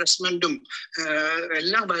ഹരസ്മെന്റ്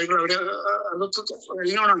എല്ലാം ബൈബിൾ അവര് അതൊക്കെ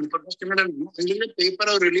എല്ലാം അതിന്റെ പേപ്പർ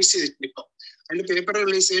അവർ റിലീസ് ചെയ്തിട്ടുണ്ട്. ഇപ്പൊ അതിൽ പേപ്പർ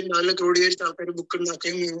റിലീസ് ചെയ്യുന്ന അതിൽ ക്രോഡീകരിച്ച ആൾക്കാർ ബുക്ക്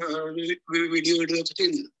ഉണ്ടാക്കുകയും വീഡിയോ ഇടുകയൊക്കെ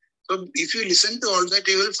ചെയ്യുന്നത്. So if you listen to all that,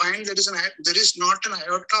 you will find there is not an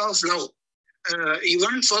iota of love,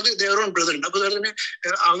 even for their own brethren. അപ്പോൾ തന്നെ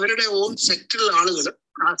അവരുടെ ഓൺ സെക്ടറിലെ ആളുകൾ,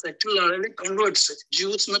 ആ സെക്ടറിലെ ആളുകൾ കൺവേർട്ട്സ്,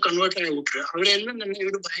 ജ്യൂസ് എന്ന് കൺവേർട്ട് ആയ കൂട്ടർ, അവരെല്ലാം തന്നെ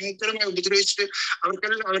ഇവർ ഭയങ്കരമായി ഉപദ്രവിച്ചിട്ട്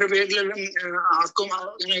അവർക്കെല്ലാം അവരുടെ പേരിലെല്ലാം ആർക്കും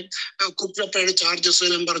ഇങ്ങനെ കുപ്പിലപ്പായിട്ട് ചാർജസ്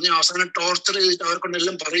എല്ലാം പറഞ്ഞ് അവസാനം ടോർച്ചർ ചെയ്തിട്ട്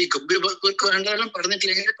അവർക്കൊണ്ടെല്ലാം പറയിക്കും. ഇവർക്ക് വേണ്ടതെല്ലാം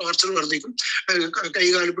പറഞ്ഞിട്ടില്ലെങ്കിൽ ടോർച്ചർ വർദ്ധിക്കും,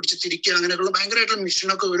 കൈകാല് പിടിച്ച് തിരിക്കുക, അങ്ങനെയൊക്കെയുള്ള ഭയങ്കരമായിട്ടുള്ള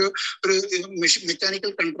മെഷീനൊക്കെ ഒരു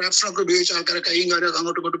മെക്കാനിക്കൽ കൺട്രാപ്ഷനൊക്കെ ഉപയോഗിച്ച് ആൾക്കാരെ കൈയും കാലൊക്കെ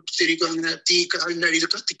അങ്ങോട്ടും ഇങ്ങോട്ടും തിരിക്കുക, അങ്ങനെ തീ അതിൻ്റെ അടിയിൽ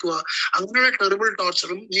കത്തിക്കുക, അങ്ങനെയുള്ള ടെറിബിൾ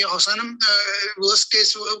ടോർച്ചറും ഈ അവസാനം വേഴ്സ്റ്റ്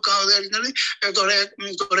കേസ് കഴിഞ്ഞാൽ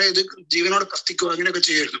കുറെ ഇത് ജീവനോട് കത്തിക്കുക, അങ്ങനെയൊക്കെ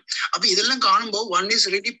ചെയ്യായിരുന്നു. അപ്പൊ ഇതെല്ലാം കാണുമ്പോൾ വൺ ഈസ്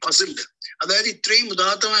റിയലി പസിൽഡ്. അതായത് ഇത്രയും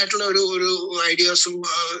ഉദാത്തമായിട്ടുള്ള ഒരു ഐഡിയാസും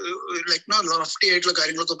ലോഫ്റ്റി ആയിട്ടുള്ള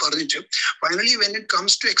കാര്യങ്ങളൊക്കെ പറഞ്ഞിട്ട് finally when it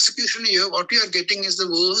comes to execution what you are getting is the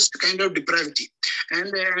worst kind of depravity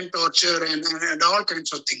and torture and all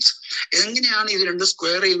kinds of things. എങ്ങനെയാണ് ഇത് രണ്ടും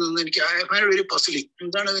സ്ക്വയർ ചെയ്യുന്നതെന്ന് എനിക്ക് ഒരു പസിലിംഗ്.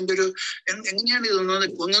 എന്താണ് ഇതിന്റെ എങ്ങനെയാണ് ഇതൊന്നും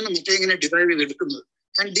ഒന്നൊന്നും മറ്റേ ഇങ്ങനെ ഡിറൈവ് ചെയ്തെടുക്കുന്നത്?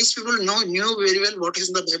 And these people knew very well what is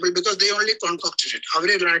in the Bible because they only concocted it.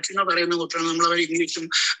 അവര് ലാറ്റിനോ പറയുന്ന കൂട്ടരാണ്, നമ്മളവർ ഇംഗ്ലീഷും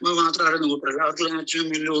മാത്രം അറിയുന്ന കൂട്ടരല്ല. അവർക്ക്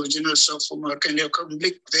ലാറ്റിനും ഒറിജിനൽസ് ഓഫ് അവർക്ക്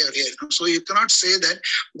കംപ്ലീറ്റ് അറിയായിരുന്നു. So you cannot say that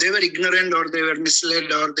they were ignorant or they were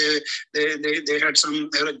misled or they had some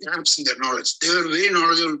gaps in their knowledge. They were very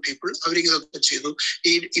knowledgeable people. അവർ ഇതൊക്കെ ചെയ്തു,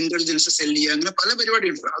 ഈ ഇന്റലിജൻസ് സെല് ചെയ്യുക, അങ്ങനെ പല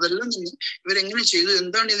പരിപാടിയുണ്ട്. അതെല്ലാം തന്നെ ഇവരെങ്ങനെ ചെയ്തു,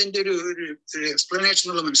 എന്താണ് ഇതിന്റെ ഒരു എക്സ്പ്ലനേഷൻ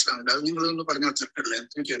എന്നുള്ള മനസ്സിലാവുന്നുണ്ട്. അത് നിങ്ങളൊന്ന് പറഞ്ഞാൽ തീർക്കല്ലേ?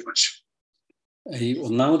 Thank you very much. ഈ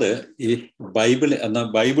ഒന്നാമത് ഈ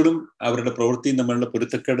ബൈബിളും അവരുടെ പ്രവൃത്തിയും തമ്മിലുള്ള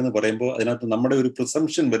പൊരുത്തക്കേടെന്ന് പറയുമ്പോൾ അതിനകത്ത് നമ്മുടെ ഒരു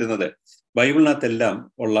പ്രിസംഷൻ വരുന്നത് ബൈബിളിനകത്തെല്ലാം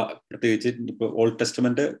ഉള്ള, പ്രത്യേകിച്ച് ഇപ്പോൾ ഓൾഡ്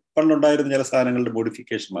ടെസ്റ്റമെന്റ് പണ്ടുണ്ടായിരുന്ന ചില സാധനങ്ങളുടെ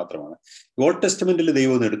മോഡിഫിക്കേഷൻ മാത്രമാണ്. ഓൾഡ് ടെസ്റ്റമെന്റിൽ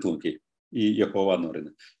ദൈവം ഒന്ന് എടുത്തു നോക്കി, ഈ യഹോവ എന്ന്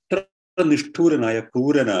പറയുന്നത് ഇത്ര നിഷ്ഠൂരനായ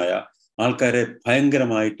ക്രൂരനായ ആൾക്കാരെ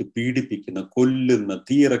ഭയങ്കരമായിട്ട് പീഡിപ്പിക്കുന്ന, കൊല്ലുന്ന,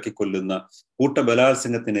 തീയിറക്കി കൊല്ലുന്ന,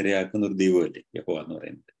 കൂട്ടബലാത്സംഗത്തിനിരയാക്കുന്ന ഒരു ദൈവമല്ലേ യഹോവ എന്ന്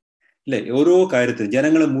പറയുന്നത്, അല്ലെ? ഓരോ കാര്യത്തിനും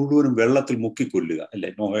ജനങ്ങളെ മുഴുവനും വെള്ളത്തിൽ മുക്കിക്കൊല്ലുക, അല്ലെ?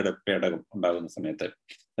 നോഹയുടെ പേടകം ഉണ്ടാകുന്ന സമയത്ത്,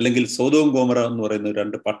 അല്ലെങ്കിൽ സോദോം ഗോമറ എന്ന് പറയുന്ന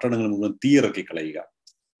 2 പട്ടണങ്ങൾ മുഴുവൻ തീയിറക്കി കളയുക,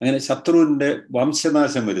 അങ്ങനെ ശത്രുവിന്റെ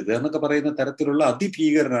വംശനാശം വരുത്തുക എന്നൊക്കെ പറയുന്ന തരത്തിലുള്ള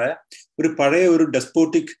അതിഭീകരനായ ഒരു പഴയ ഒരു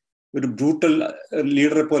ഡെസ്പോട്ടിക്, ഒരു ബ്രൂട്ടൽ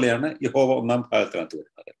ലീഡറെ പോലെയാണ് യഹോവ 1-ാം ഭാഗത്തിനകത്ത്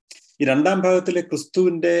വരുന്നത്. ഈ 2-ാം ഭാഗത്തിലെ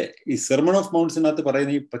ക്രിസ്തുവിന്റെ ഈ സെർമൺ ഓഫ് മൗണ്ട്സിനകത്ത്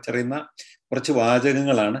പറയുന്ന കുറച്ച്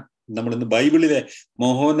വാചകങ്ങളാണ് നമ്മളിന്ന് ബൈബിളിലെ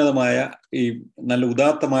മഹോന്നതമായ ഈ നല്ല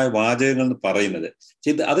ഉദാത്തമായ വാചകങ്ങൾ എന്ന് പറയുന്നത്.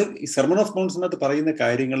 അത് ഈ സെർമൺ ഓഫ് മൗണ്ട്സിനകത്ത് പറയുന്ന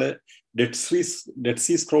കാര്യങ്ങൾ ഡെഡ്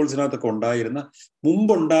സീ സ്ക്രോൾസിനകത്തൊക്കെ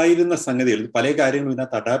മുമ്പുണ്ടായിരുന്ന സംഗതികൾ, പല കാര്യങ്ങളും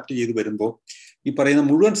ഇതിനകത്ത് അഡാപ്റ്റ് ചെയ്ത് വരുമ്പോൾ ഈ പറയുന്ന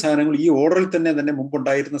മുഴുവൻ സാധനങ്ങൾ ഈ ഓർഡറിൽ തന്നെ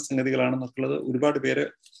മുമ്പുണ്ടായിരുന്ന സംഗതികളാണെന്നൊക്കെയുള്ളത് ഒരുപാട് പേര്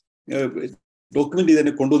ഡോക്യുമെന്റ് ചെയ്ത്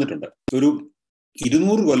തന്നെ കൊണ്ടുവന്നിട്ടുണ്ട്. ഒരു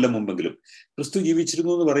 200 കൊല്ലം മുമ്പെങ്കിലും ക്രിസ്തു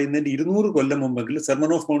ജീവിച്ചിരുന്നു എന്ന് പറയുന്നതിന്റെ 200 കൊല്ലം മുമ്പെങ്കിലും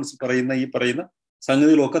സെർമൺ ഓഫ് മൗണ്ട്സ് പറയുന്ന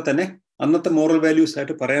സംഗതികളൊക്കെ തന്നെ അന്നത്തെ മോറൽ വാല്യൂസ്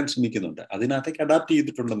ആയിട്ട് പറയാൻ ശ്രമിക്കുന്നുണ്ട്. അതിനകത്തേക്ക് അഡാപ്റ്റ്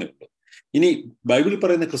ചെയ്തിട്ടുണ്ടെന്നേ ഉള്ളൂ. ഇനി ബൈബിളിൽ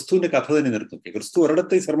പറയുന്ന ക്രിസ്തുവിന്റെ കഥ തന്നെ നിർത്തുക. ക്രിസ്തു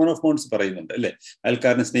ഒരിടത്ത് ഈ സെർമൺ ഓഫ് മൗണ്ട്സ് പറയുന്നുണ്ട്, അല്ലെ?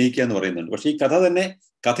 അയൽക്കാരനെ സ്നേഹിക്കുക എന്ന് പറയുന്നുണ്ട്. പക്ഷെ ഈ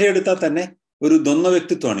കഥയെടുത്താൽ തന്നെ ഒരു ദ്വന്ദ്വ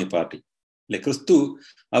വ്യക്തിത്വമാണ് ഈ പാർട്ടി, അല്ലെ? ക്രിസ്തു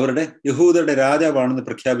അവരുടെ യഹൂദരുടെ രാജാവാണെന്ന്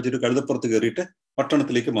പ്രഖ്യാപിച്ചിട്ട് കഴുതപ്പുറത്ത് കയറിയിട്ട്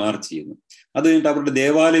പട്ടണത്തിലേക്ക് മാർച്ച് ചെയ്യുന്നു. അത് കഴിഞ്ഞിട്ട് അവരുടെ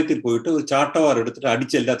ദേവാലയത്തിൽ പോയിട്ട് ഒരു ചാട്ടവാർ എടുത്തിട്ട്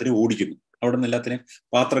അടിച്ചെല്ലാത്തിനെയും ഓടിക്കുന്നു. അവിടെ നിന്ന് എല്ലാത്തിനെയും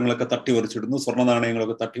പാത്രങ്ങളൊക്കെ തട്ടിമറിച്ചിടുന്നു, സ്വർണ്ണ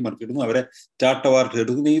നാണയങ്ങളൊക്കെ തട്ടിമറിച്ചിടുന്നു, അവരെ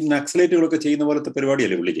ചാട്ടവാറിട്ടെടുക്കുന്നു. ഈ നക്സലേറ്റുകളൊക്കെ ചെയ്യുന്ന പോലത്തെ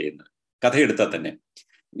പരിപാടിയല്ലേ പുള്ളി ചെയ്യുന്നത് കഥയെടുത്താൽ തന്നെ.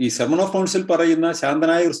 ഈ സെർമൺ ഓഫ് മൗണ്ട്സിൽ പറയുന്ന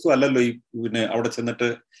ശാന്തനായ ക്രിസ്തു അല്ലല്ലോ ഈ അവിടെ ചെന്നിട്ട്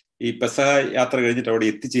ഈ പെസഹ യാത്ര കഴിഞ്ഞിട്ട്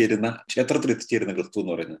അവിടെ ക്ഷേത്രത്തിൽ എത്തിച്ചേരുന്ന ക്രിസ്തു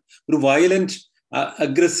എന്ന് പറയുന്നത്. ഒരു വയലന്റ്,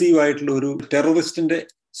 അഗ്രസീവ് ആയിട്ടുള്ള ഒരു ടെററിസ്റ്റിന്റെ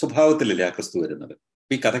സ്വഭാവത്തിലല്ലേ ആ ക്രിസ്തു വരുന്നത്.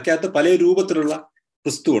 ഈ കഥയ്ക്കകത്ത് പല രൂപത്തിലുള്ള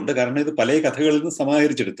ക്രിസ്തു ഉണ്ട്, കാരണം ഇത് പല കഥകളിൽ നിന്ന്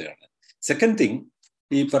സമാഹരിച്ചെടുത്തതാണ്. സെക്കൻഡ് തിങ്,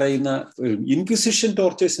 ഈ പറയുന്ന ഇൻക്വിസിഷൻ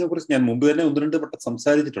ടോർച്ചേഴ്സിനെ കുറിച്ച് ഞാൻ മുമ്പ് തന്നെ 1-2 വട്ടം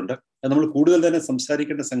സംസാരിച്ചിട്ടുണ്ട്. അത് നമ്മൾ കൂടുതൽ തന്നെ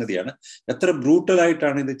സംസാരിക്കേണ്ട സംഗതിയാണ്. എത്ര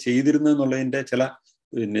ബ്രൂട്ടലായിട്ടാണ് ഇത് ചെയ്തിരുന്നത് എന്നുള്ളതിന്റെ ചില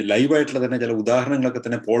ലൈവായിട്ടുള്ള തന്നെ ചില ഉദാഹരണങ്ങളൊക്കെ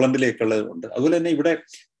തന്നെ പോളണ്ടിലേക്കുള്ളത് ഉണ്ട്. അതുപോലെ തന്നെ ഇവിടെ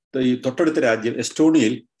ഈ തൊട്ടടുത്ത രാജ്യം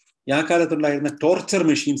എസ്റ്റോണിയയിൽ ആ കാലത്തുണ്ടായിരുന്ന ടോർച്ചർ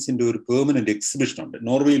മെഷീൻസിന്റെ ഒരു പെർമനന്റ് എക്സിബിഷൻ ഉണ്ട്,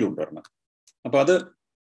 നോർവേയിലുണ്ട് ഒരെണ്ണം. അപ്പൊ അത്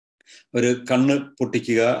ഒരു കണ്ണ്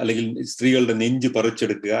പൊട്ടിക്കുക, അല്ലെങ്കിൽ സ്ത്രീകളുടെ നെഞ്ച്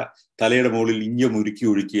പറിച്ചെടുക്കുക, തലയുടെ മുകളിൽ ഇഞ്ചം ഉരുക്കി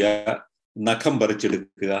ഒഴിക്കുക, നഖം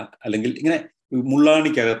പറിച്ചെടുക്കുക, അല്ലെങ്കിൽ ഇങ്ങനെ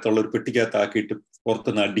മുള്ളാണിക്കകത്തുള്ള ഒരു പെട്ടിക്കകത്താക്കിയിട്ട്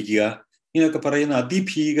പുറത്തുനിന്ന് അടിക്കുക, ഇങ്ങനെയൊക്കെ പറയുന്ന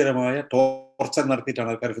അതിഭീകരമായ ടോർച്ചർ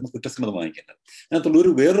നടത്തിയിട്ടാണ് ആൾക്കാർക്ക് കുറ്റസമ്മതം വാങ്ങിക്കുന്നത്.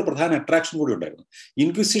 അതിനകത്തുള്ള വേറൊരു പ്രധാന അട്രാക്ഷൻ കൂടി ഉണ്ടായിരുന്നു.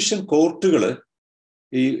 ഇൻക്വിസിഷൻ കോർട്ടുകൾ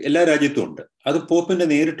ഈ എല്ലാ രാജ്യത്തും ഉണ്ട്. അത് പോപ്പിന്റെ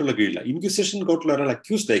നേരിട്ടുള്ള കീഴിലാണ്. ഇൻക്വിസിഷൻ കോർട്ടിൽ ഒരാൾ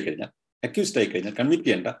അക്യൂസ്ഡ് ആയി കഴിഞ്ഞാൽ കൺവിക്ട്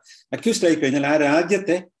ചെയ്യേണ്ട, അക്യൂസ്ഡ് ആയി കഴിഞ്ഞാൽ ആ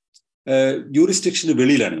രാജ്യത്തെ ജൂറിസ്ഡിക്ഷന്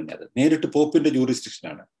വെളിയിലാണ് അത്, നേരിട്ട് പോപ്പിന്റെ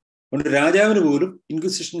ജൂറിസ്ഡിക്ഷനാണ്. അതുകൊണ്ട് രാജാവിന് പോലും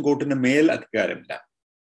ഇൻക്വിസിഷൻ കോർട്ടിന്റെ മേൽ അധികാരമില്ല.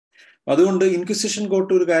 അതുകൊണ്ട് ഇൻക്വിസിഷൻ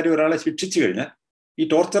കോർട്ട് ഒരു കാര്യം ഒരാളെ ശിക്ഷിച്ചു കഴിഞ്ഞാൽ ഈ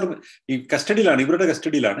ടോർച്ചർ ഈ കസ്റ്റഡിയിലാണ്, ഇവരുടെ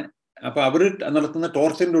കസ്റ്റഡിയിലാണ്. അപ്പൊ അവർ നടത്തുന്ന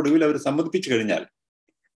ടോർച്ചറിന്റെ ഒടുവിൽ അവർ സമ്മതിപ്പിച്ചു കഴിഞ്ഞാൽ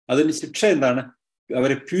അതിന് ശിക്ഷ എന്താണ്?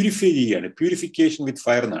 അവരെ പ്യൂരിഫൈ ചെയ്യുകയാണ്. പ്യൂരിഫിക്കേഷൻ വിത്ത്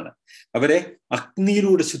ഫയർ എന്നാണ്. അവരെ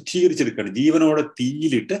അഗ്നിയിലൂടെ ശുദ്ധീകരിച്ചെടുക്കുകയാണ്, ജീവനോടെ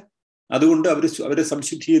തീയിലിട്ട്. അതുകൊണ്ട് അവരെ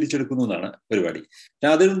സംശുദ്ധീകരിച്ചെടുക്കുന്നു എന്നാണ് പരിപാടി.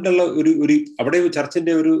 അതുകൊണ്ടുള്ള ഒരു അവിടെ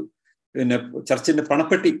ചർച്ചിന്റെ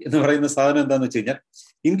പണപ്പെട്ടി എന്ന് പറയുന്ന സാധനം എന്താന്ന് വെച്ച് കഴിഞ്ഞാൽ,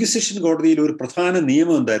 ഇൻക്വിസിഷൻ കോടതിയിൽ ഒരു പ്രധാന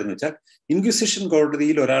നിയമം എന്തായിരുന്നു വെച്ചാൽ, ഇൻക്വിസിഷൻ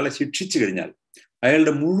കോടതിയിൽ ഒരാളെ ശിക്ഷിച്ചു കഴിഞ്ഞാൽ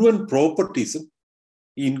അയാളുടെ മുഴുവൻ പ്രോപ്പർട്ടീസും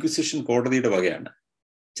ഈ ഇൻക്വിസിഷൻ കോടതിയുടെ വകയാണ്,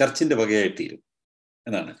 ചർച്ചിന്റെ വകയായിത്തീരും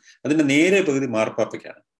എന്നാണ്. അതിന്റെ നേരെ പകുതി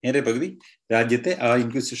മാർപ്പാപ്പയ്ക്കാണ്, നേരെ പകുതി രാജ്യത്തെ ആ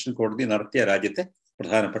ഇൻക്വിസിഷൻ കോടതി നടത്തിയ രാജ്യത്തെ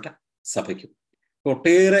പ്രധാനപ്പെട്ട സഭയ്ക്കും.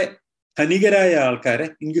 ഒട്ടേറെ ധനികരായ ആൾക്കാരെ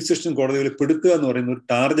ഇൻക്വിസിഷൻ കോടതികളിൽ പെടുത്തുക എന്ന് പറയുന്ന ഒരു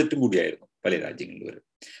ടാർഗറ്റും കൂടിയായിരുന്നു പല രാജ്യങ്ങളിൽ വരും.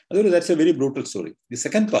 That's A very brutal story. The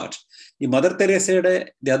second part, ഈ mother തെരേസയുടെ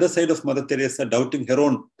the other side of mother Teresa doubting her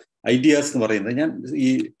own ideas എന്ന് പറയുന്നത്, ഞാൻ ഈ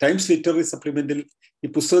ടൈംസ് ലിറ്റററി സപ്ലിമെന്റിൽ ഈ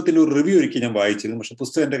പുസ്തകത്തിന്റെ ഒരു റിവ്യൂ ഒരിക്കൽ ഞാൻ വായിച്ചിരുന്നു. പക്ഷെ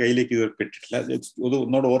പുസ്തകം എന്റെ കയ്യിലേക്ക് ഇത് പെട്ടിട്ടില്ല. അത്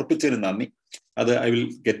ഒന്നോട് ഓർപ്പിച്ചതിന് നന്ദി. അത് I will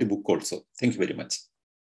get book also. Thank you very much.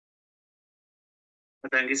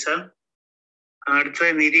 Thank you sir.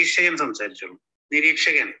 അടുത്ത നിരീക്ഷകൻ സംസാരിച്ചോളൂ.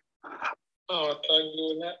 നിരീക്ഷകൻ.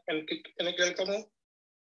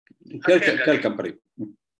 കേൾക്കാം, പറയും.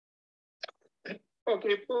 ഓക്കെ,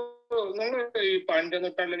 ഇപ്പോ നമ്മൾ ഈ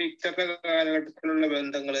പണ്ടുതൊട്ടുള്ള ഇത്തരത്തെ കാലഘട്ടത്തിലുള്ള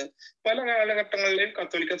ബന്ധങ്ങള് പല കാലഘട്ടങ്ങളിലും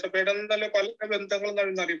കത്തോലിക്ക സഭയുടെ നല്ല പല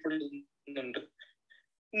ബന്ധങ്ങളും അറിയപ്പെടുന്നുണ്ട്,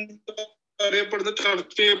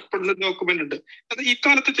 ചർച്ച ചെയ്യപ്പെടുന്ന ഡോക്യുമെന്റ് ഉണ്ട്. അത്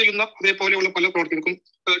ഇക്കാലത്ത് ചെയ്യുന്ന അതേപോലെയുള്ള പല പ്രവർത്തനങ്ങൾക്കും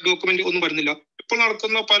ഡോക്യുമെന്റ് ഒന്നും വരുന്നില്ല. ഇപ്പോൾ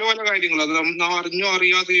നടക്കുന്ന പല പല കാര്യങ്ങൾ, അത് നാം അറിഞ്ഞോ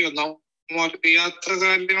അറിയാതെയോ നാം അറിയാത്ത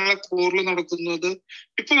കാര്യങ്ങളെ കൂടുതൽ നടക്കുന്നത്,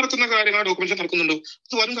 ഇപ്പൊ നടക്കുന്ന കാര്യങ്ങൾ ഡോക്യുമെന്റ്സ് നടക്കുന്നുണ്ടോ,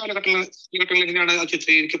 അത് വരും കാലഘട്ടങ്ങളിൽ എങ്ങനെയാണ് അത്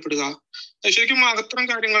ചിത്രീകരിക്കപ്പെടുക? ശരിക്കും അത്തരം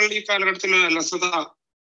കാര്യങ്ങളിൽ ഈ കാലഘട്ടത്തിലുള്ള അലസത,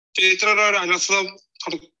 ചരിത്ര അലസത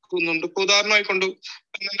നടക്കുന്നുണ്ട്. ഇപ്പൊ ഉദാഹരണമായിക്കൊണ്ട്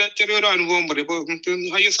എന്റെ ചെറിയൊരു അനുഭവം പറയും. ഇപ്പൊ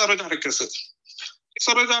ISRO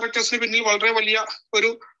ഡയറക്ടേഴ്സിന് പിന്നിൽ വളരെ വലിയ ഒരു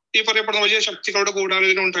ഈ പറയപ്പെടുന്ന വലിയ ശക്തികളുടെ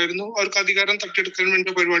ഗൂഢാലോചന ഉണ്ടായിരുന്നു. അവർക്ക് അധികാരം തട്ടിയെടുക്കാൻ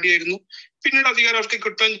വേണ്ടി പരിപാടിയായിരുന്നു. പിന്നീട് അധികാരം അവർക്ക്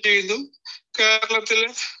കിട്ടുകയും ചെയ്തു. കേരളത്തിലെ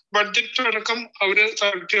ബഡ്ജറ്റ് അടക്കം അവര്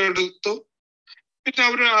തട്ടിയെടുത്തു. പിന്നെ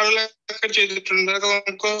അവർ ആളുകളൊക്കെ ചെയ്തിട്ടുണ്ട്.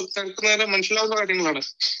 അതൊക്കെ നമുക്ക് നേരെ മനസ്സിലാവുന്ന കാര്യങ്ങളാണ്.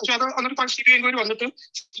 പക്ഷെ അത് എന്നിട്ട് CBI വന്നിട്ട്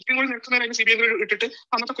CBI നിൽക്കുന്നതിനായി CBI ഇട്ടിട്ട്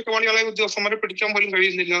അന്നത്തെ കുറ്റവാളികളെ ഉദ്യോഗസ്ഥന്മാരെ പിടിക്കാൻ പോലും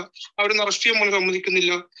കഴിയുന്നില്ല. അവരൊന്ന് അറസ്റ്റ് ചെയ്യാൻ പോലും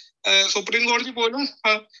സമ്മതിക്കുന്നില്ല. സുപ്രീം കോടതി പോലും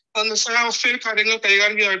നിസ്സഹാവസ്ഥയിൽ കാര്യങ്ങൾ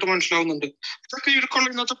കൈകാര്യം ചെയ്തതായിട്ട് മനസ്സിലാവുന്നുണ്ട്. അതൊക്കെ ഇവർക്കുള്ള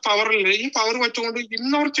ഇന്നത്തെ പവറല്ലേ? ഈ പവർ വെച്ചുകൊണ്ട്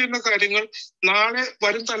ഇന്നവർ ചെയ്യുന്ന കാര്യങ്ങൾ നാളെ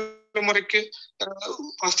വരും തലമുറയ്ക്ക്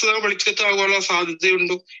വസ്തുത വെളിച്ചത്താകാനുള്ള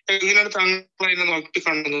സാധ്യതയുണ്ടോ? എങ്ങനെയാണ് താങ്കൾ അതിനെ നോക്കി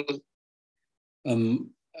കാണുന്നത്?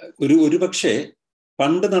 ഒരു പക്ഷേ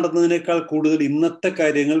പണ്ട് നടന്നതിനേക്കാൾ കൂടുതൽ ഇന്നത്തെ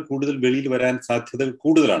കാര്യങ്ങൾ കൂടുതൽ വെളിയിൽ വരാൻ സാധ്യതകൾ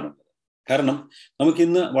കൂടുതലാണുള്ളത്. കാരണം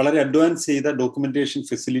നമുക്കിന്ന് വളരെ അഡ്വാൻസ് ചെയ്ത ഡോക്യുമെന്റേഷൻ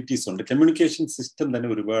ഫെസിലിറ്റീസ് ഉണ്ട്. കമ്മ്യൂണിക്കേഷൻ സിസ്റ്റം തന്നെ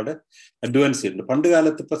ഒരുപാട് അഡ്വാൻസ് ചെയ്തിട്ടുണ്ട്. പണ്ട്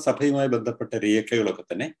കാലത്ത് ഇപ്പൊ സഭയുമായി ബന്ധപ്പെട്ട രേഖകളൊക്കെ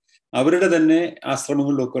തന്നെ അവരുടെ തന്നെ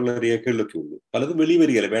ആശ്രമങ്ങളിലൊക്കെ ഉള്ള രേഖകളിലൊക്കെ ഉള്ളൂ. പലതും വെളി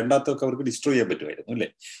വരികയല്ല, വേണ്ടാത്തൊക്കെ അവർക്ക് ഡിസ്ട്രോയ് ചെയ്യാൻ പറ്റുമായിരുന്നു അല്ലേ?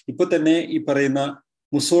 ഇപ്പൊ തന്നെ ഈ പറയുന്ന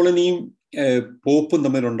മുസോളിനിയും പോപ്പും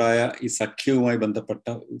തമ്മിലുണ്ടായ ഈ സഖ്യവുമായി ബന്ധപ്പെട്ട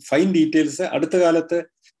ഫൈൻ ഡീറ്റെയിൽസ് അടുത്ത കാലത്ത്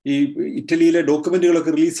ഈ ഇറ്റലിയിലെ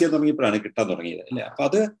ഡോക്യുമെന്റുകളൊക്കെ റിലീസ് ചെയ്യാൻ തുടങ്ങിയപ്പോഴാണ് കിട്ടാൻ തുടങ്ങിയത് അല്ലേ? അപ്പൊ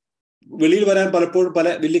അത് വെളിയിൽ വരാൻ പലപ്പോഴും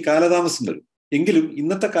വലിയ കാലതാമസം വരും. എങ്കിലും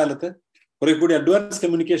ഇന്നത്തെ കാലത്ത് കുറെ കൂടി അഡ്വാൻസ്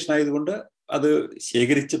കമ്മ്യൂണിക്കേഷൻ ആയതുകൊണ്ട് അത്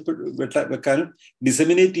ശേഖരിച്ച് വെക്കാനും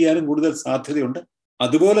ഡിസമിനേറ്റ് ചെയ്യാനും കൂടുതൽ സാധ്യതയുണ്ട്.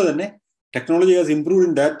 അതുപോലെ തന്നെ technology has improved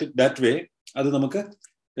in that way. അത് നമുക്ക്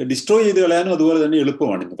ഡിസ്ട്രോയ് ചെയ്ത് കളയാനും അതുപോലെ തന്നെ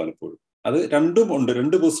എളുപ്പമാണ് ഇന്ന് പലപ്പോഴും. അത് രണ്ടും ഉണ്ട്,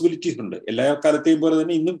 രണ്ട് പോസിബിലിറ്റീസ് ഉണ്ട്. എല്ലാ കാലത്തെയും പോലെ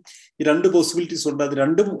തന്നെ ഇന്നും ഈ രണ്ട് പോസിബിലിറ്റീസ് ഉണ്ട്. അത്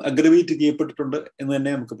രണ്ടും അഗ്രവേറ്റ് ചെയ്യപ്പെട്ടിട്ടുണ്ട് എന്ന്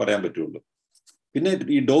തന്നെ നമുക്ക് പറയാൻ പറ്റുള്ളൂ. പിന്നെ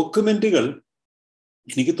ഈ ഡോക്യുമെന്റുകൾ,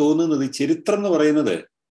 എനിക്ക് തോന്നുന്നത് ചരിത്രം എന്ന് പറയുന്നത്,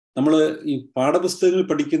 നമ്മൾ ഈ പാഠപുസ്തകങ്ങളിൽ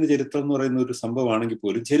പഠിക്കുന്ന ചരിത്രം എന്ന് പറയുന്ന ഒരു സംഭവമാണെങ്കിൽ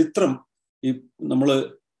പോലും ചരിത്രം ഈ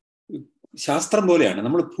ശാസ്ത്രം പോലെയാണ്.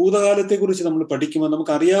 നമ്മൾ ഭൂതകാലത്തെ കുറിച്ച് നമ്മൾ പഠിക്കുമ്പോൾ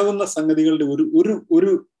നമുക്ക് അറിയാവുന്ന സംഗതികളുടെ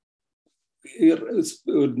ഒരു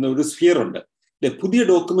സ്ഫിയർ ഉണ്ട്. പുതിയ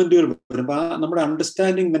ഡോക്യുമെന്റുകൾ വരുമ്പോൾ നമ്മുടെ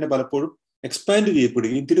അണ്ടർസ്റ്റാൻഡിങ് തന്നെ പലപ്പോഴും എക്സ്പാൻഡ്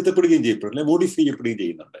ചെയ്യപ്പെടുകയും തിരുത്തപ്പെടുകയും ചെയ്യപ്പെടും, അല്ലെ മോഡിഫൈ ചെയ്യപ്പെടുകയും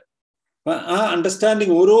ചെയ്യുന്നുണ്ട്. അപ്പൊ ആ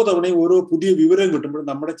അണ്ടർസ്റ്റാൻഡിങ് ഓരോ തവണയും ഓരോ പുതിയ വിവരം കിട്ടുമ്പോഴും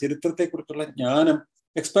നമ്മുടെ ചരിത്രത്തെക്കുറിച്ചുള്ള ജ്ഞാനം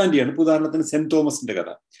എക്സ്പാൻഡ് ചെയ്യാണ്. ഇപ്പൊ ഉദാഹരണത്തിന് സെന്റ് തോമസിന്റെ കഥ.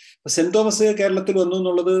 അപ്പൊ സെന്റ് തോമസ് കേരളത്തിൽ വന്നു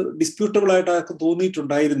എന്നുള്ളത് ഡിസ്പ്യൂട്ടബിൾ ആയിട്ട് ആർക്കും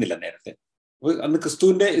തോന്നിയിട്ടുണ്ടായിരുന്നില്ല നേരത്തെ. അന്ന്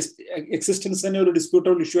ക്രിസ്തുവിന്റെ എക്സിസ്റ്റൻസ് തന്നെ ഒരു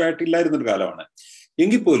ഡിസ്പ്യൂട്ടബിൾ ഇഷ്യൂ ആയിട്ടില്ലായിരുന്നൊരു കാലമാണ്.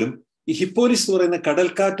 എങ്കിൽ പോലും ഈ ഹിപ്പോലിസ് എന്ന് പറയുന്ന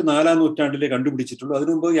കടൽക്കാറ്റ് 4-ാം നൂറ്റാണ്ടിലെ കണ്ടുപിടിച്ചിട്ടുള്ളൂ.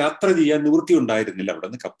 അതിനു മുമ്പ് യാത്ര ചെയ്യാൻ നിവൃത്തി ഉണ്ടായിരുന്നില്ല അവിടെ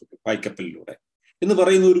നിന്ന് പായ്ക്കപ്പലിലൂടെ എന്ന്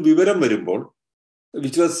പറയുന്ന ഒരു വിവരം വരുമ്പോൾ,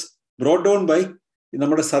 which was brought down by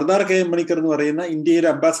നമ്മുടെ സർദാർ KM പണിക്കർ എന്ന് പറയുന്ന ഇന്ത്യയിലെ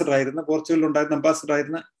അംബാസഡർ ആയിരുന്ന, പോർച്ചുഗലിൽ ഉണ്ടായിരുന്ന അംബാസഡർ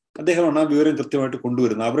ആയിരുന്ന അദ്ദേഹമാണ് ആ വിവരം കൃത്യമായിട്ട്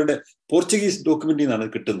കൊണ്ടുവരുന്നത്. അവരുടെ പോർച്ചുഗീസ് ഡോക്യുമെന്റിൽ നിന്നാണ്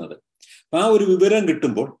കിട്ടുന്നത്. ആ ഒരു വിവരം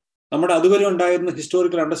കിട്ടുമ്പോൾ നമ്മുടെ അതുവരെ ഉണ്ടായിരുന്ന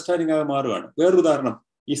ഹിസ്റ്റോറിക്കൽ അണ്ടർസ്റ്റാൻഡിംഗ് ആയി മാറുകയാണ്. വേറൊരു ഉദാഹരണം,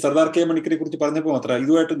 ഈ സർദാർ കെ മണിക്കരെ കുറിച്ച് പറഞ്ഞപ്പോൾ മാത്രം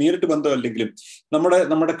ഇതുമായിട്ട് നേരിട്ട് ബന്ധമല്ലെങ്കിലും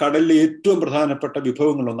നമ്മുടെ കടലിലെ ഏറ്റവും പ്രധാനപ്പെട്ട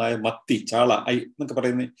വിഭവങ്ങളൊന്നായ മത്തി, ചാള എന്നൊക്കെ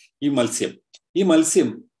പറയുന്ന ഈ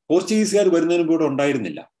മത്സ്യം പോർച്ചുഗീസുകാർ വരുന്നതിന് കൂടെ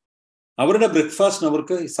ഉണ്ടായിരുന്നില്ല. അവരുടെ ബ്രേക്ക്ഫാസ്റ്റിന്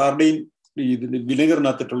അവർക്ക് സാർഡൈൻ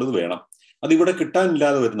വിനെഗറിനകത്തിട്ടുള്ളത് വേണം. അതിവിടെ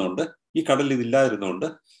കിട്ടാനില്ലാതെ വരുന്നതുകൊണ്ട്, ഈ കടലിൽ ഇതില്ലാതിരുന്നുകൊണ്ട്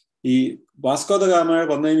ഈ വാസ്കോ ദ ഗാമ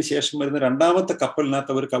വന്നതിന് ശേഷം വരുന്ന രണ്ടാമത്തെ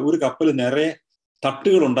കപ്പലിനകത്ത് ഒരു കപ്പൽ നിറയെ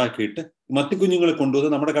തട്ടുകൾ ഉണ്ടാക്കിയിട്ട് മത്തിക്കുഞ്ഞുങ്ങളെ കൊണ്ടുവന്ന്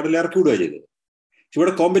നമ്മുടെ കടലിൽ ഇറക്കി വിടുക ചെയ്തത്.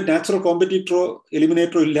 ഇവിടെ നാച്ചുറൽ കോമ്പറ്റീറ്ററോ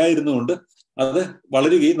എലിമിനേറ്ററോ ഇല്ലായിരുന്നുകൊണ്ട് അത്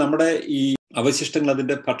വളരുകയും നമ്മുടെ ഈ അവശിഷ്ടങ്ങൾ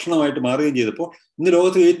അതിന്റെ ഭക്ഷണമായിട്ട് മാറുകയും ചെയ്തപ്പോൾ ഇന്ന്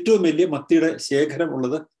ലോകത്തിലെ ഏറ്റവും വലിയ മത്തിയുടെ ശേഖരം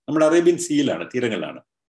ഉള്ളത് നമ്മുടെ അറേബ്യൻ സീയിലാണ്, തീരങ്ങളിലാണ്.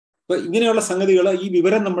 അപ്പൊ ഇങ്ങനെയുള്ള സംഗതികൾ, ഈ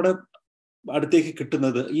വിവരം നമ്മുടെ അടുത്തേക്ക്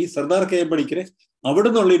കിട്ടുന്നത് ഈ സർദാർ കെ പണിക്കരെ അവിടെ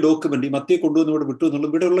നിന്നുള്ള ഈ ഡോക്യുമെന്റ്, ഈ മത്തിയെ കൊണ്ടുവന്ന് ഇവിടെ വിട്ടു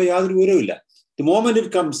എന്നുള്ളത് ഇവിടെ ഉള്ള യാതൊരു വിവരവുമില്ല. ദി മോമെന്റ്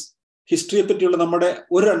ഇറ്റ് കംസ്, ഹിസ്റ്ററിയെ പറ്റിയുള്ള നമ്മുടെ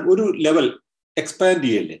ഒരു ലെവൽ എക്സ്പാൻഡ്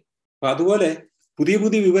ചെയ്യല്ലേ. അപ്പൊ അതുപോലെ പുതിയ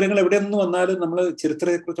പുതിയ വിവരങ്ങൾ എവിടെ നിന്ന് വന്നാലും നമ്മൾ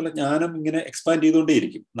ചരിത്രത്തെക്കുറിച്ചുള്ള ജ്ഞാനം ഇങ്ങനെ എക്സ്പാൻഡ്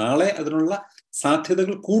ചെയ്തുകൊണ്ടേയിരിക്കും. നാളെ അതിനുള്ള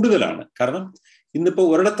സാധ്യതകൾ കൂടുതലാണ്. കാരണം ഇന്നിപ്പോൾ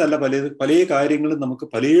ഒരിടത്തല്ല പല കാര്യങ്ങളും നമുക്ക്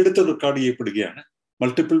പലയിടത്തും റെക്കോർഡ് ചെയ്യപ്പെടുകയാണ്.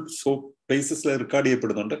 മൾട്ടിപ്പിൾ പ്ലേസസിൽ റെക്കോർഡ്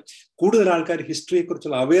ചെയ്യപ്പെടുന്നുണ്ട്. കൂടുതൽ ആൾക്കാർ ഹിസ്റ്ററിയെ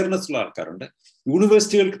കുറിച്ചുള്ള അവയർനെസ് ഉള്ള ആൾക്കാരുണ്ട്.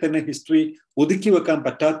 യൂണിവേഴ്സിറ്റികൾക്ക് തന്നെ ഹിസ്റ്ററി ഒതുക്കി വെക്കാൻ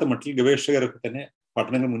പറ്റാത്ത മട്ടിൽ ഗവേഷകരൊക്കെ തന്നെ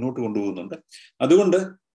പഠനങ്ങൾ മുന്നോട്ട് കൊണ്ടുപോകുന്നുണ്ട്. അതുകൊണ്ട്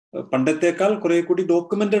പണ്ടത്തേക്കാൾ കുറെ കൂടി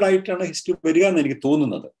ഡോക്യുമെന്റഡ് ആയിട്ടാണ് ഹിസ്റ്ററി വരിക എന്ന് എനിക്ക്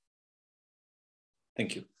തോന്നുന്നത്.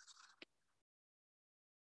 Thank you.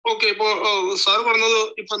 ഓക്കെ, ഇപ്പോ സാർ പറഞ്ഞത്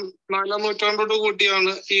ഇപ്പൊ 4-ാം നൂറ്റാണ്ടോട്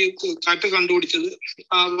കൂടിയാണ് ഈ കാറ്റ് കണ്ടുപിടിച്ചത്.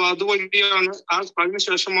 അതുവഴിയാണ്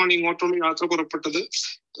അതിനുശേഷമാണ് ഇങ്ങോട്ടുള്ള യാത്ര പുറപ്പെട്ടത്.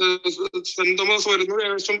 സെന്റ് തോമസ് വരുന്നത്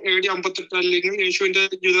ഏകദേശം AD 58 അല്ലെങ്കിൽ യേശുവിന്റെ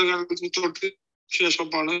ജീവിതകാലത്തോട്ട്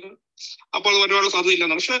ശേഷമാണ്. അപ്പോൾ വരുവാനുള്ള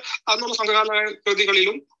സാധ്യതയില്ലെന്നാണ്. പക്ഷെ അതിനുള്ള സംഘകാല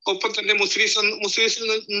കൃതികളിലും ഒപ്പം തന്നെ മുസ്ലിസിൽ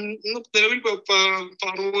നിന്ന് നിലവിൽ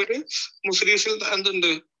പറവൂര് മുസ്ലിസിൽ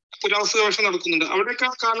എന്തുണ്ട് പുരാവസ്തു ഗവേഷണം നടക്കുന്നുണ്ട്. അവിടെയൊക്കെ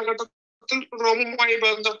ആ കാലഘട്ടത്തിൽ റോമുമായി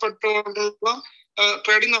ബന്ധപ്പെട്ടുകൊണ്ടുള്ള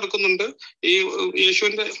ട്രേഡിങ് നടക്കുന്നുണ്ട്. ഈ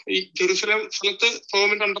യേശുവിന്റെ ഈ ജെറുസലേം സ്ഥലത്ത്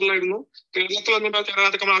റോമിന്റെ അണ്ടറിലായിരുന്നു. കേരളത്തിൽ വന്നിട്ടുള്ള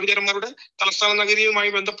ആചാര്യന്മാരുടെ തലസ്ഥാന നഗരിയുമായി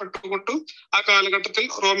ബന്ധപ്പെട്ടുകൊണ്ട് ആ കാലഘട്ടത്തിൽ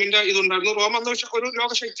റോമിന്റെ ഇതുണ്ടായിരുന്നു. റോം അന്ന് ഒരു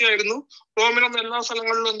ലോകശക്തിയായിരുന്നു. റോമിനന്ന് എല്ലാ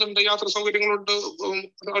സ്ഥലങ്ങളിലും എന്തുണ്ട്, യാത്രാ സൗകര്യങ്ങളുണ്ട്,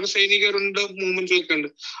 ഒരു സൈനികരുണ്ട്, മൂവ്മെന്റുകളൊക്കെ ഉണ്ട്.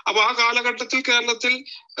 അപ്പൊ ആ കാലഘട്ടത്തിൽ കേരളത്തിൽ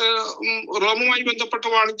റോമുമായി ബന്ധപ്പെട്ട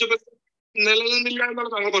വാണിജ്യ നിലനിന്നില്ല എന്നാണ്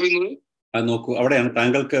താങ്കൾ പറയുന്നത്. അത് നോക്കൂ, അവിടെയാണ്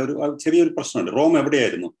താങ്കൾക്ക് ഒരു ചെറിയൊരു പ്രശ്നമുണ്ട്. റോം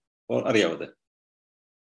എവിടെയായിരുന്നു അറിയാവത്?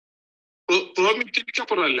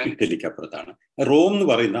 ഇറ്റലിക്കപ്പുറത്താണ്. റോം എന്ന്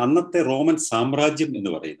പറയുന്നത്, അന്നത്തെ റോമൻ സാമ്രാജ്യം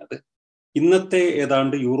എന്ന് പറയുന്നത് ഇന്നത്തെ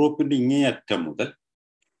ഏതാണ്ട് യൂറോപ്പിന്റെ ഇങ്ങേയറ്റം മുതൽ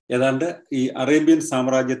ഏതാണ്ട് ഈ അറേബ്യൻ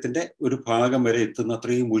സാമ്രാജ്യത്തിന്റെ ഒരു ഭാഗം വരെ എത്തുന്ന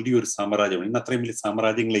അത്രയും വലിയൊരു സാമ്രാജ്യമാണ്. ഇന്ന് അത്രയും വലിയ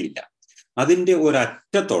സാമ്രാജ്യങ്ങളെ ഇല്ല. അതിന്റെ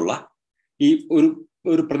ഒരറ്റത്തുള്ള ഈ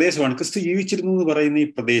ഒരു പ്രദേശമാണ് ക്രിസ്തു ജീവിച്ചിരുന്നു എന്ന് പറയുന്ന ഈ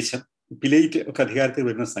പ്രദേശം. പിലേറ്റ് ഒക്കെ അധികാരത്തിൽ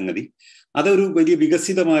വരുന്ന സംഗതി അതൊരു വലിയ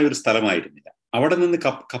വികസിതമായ ഒരു സ്ഥലമായിരുന്നില്ല. അവിടെ നിന്ന്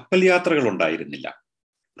കപ്പൽ യാത്രകൾ ഉണ്ടായിരുന്നില്ല.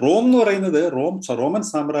 റോം എന്ന് പറയുന്നത് റോമൻ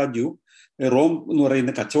സാമ്രാജ്യവും റോം എന്ന്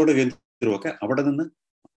പറയുന്ന കച്ചവട കേന്ദ്രവും ഒക്കെ അവിടെ നിന്ന്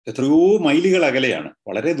എത്രയോ മൈലുകൾ അകലെയാണ്,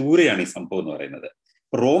 വളരെ ദൂരെയാണ് ഈ സംഭവം എന്ന് പറയുന്നത്.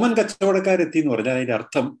 റോമൻ കച്ചവടക്കാരെത്തി എന്ന് പറഞ്ഞാൽ അതിന്റെ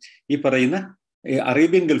അർത്ഥം ഈ പറയുന്ന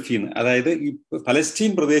അറേബ്യൻ ഗൾഫിൽ നിന്ന്, അതായത് ഈ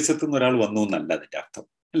പലസ്തീൻ പ്രദേശത്ത് നിന്ന് ഒരാൾ വന്നു എന്നല്ല അതിന്റെ അർത്ഥം,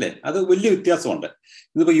 അല്ലേ? അത് വലിയ വ്യത്യാസമുണ്ട്.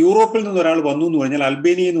 ഇന്നിപ്പോ യൂറോപ്പിൽ നിന്ന് ഒരാൾ വന്നു എന്ന് പറഞ്ഞാൽ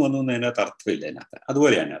അൽബേനിയയിൽ നിന്ന് വന്നു എന്ന് അതിനകത്ത് അർത്ഥമില്ല.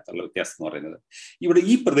 അതുപോലെയാണ് അതിനകത്തുള്ള വ്യത്യാസം എന്ന് പറയുന്നത്. ഇവിടെ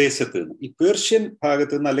ഈ പ്രദേശത്ത് നിന്ന്, ഈ പേർഷ്യൻ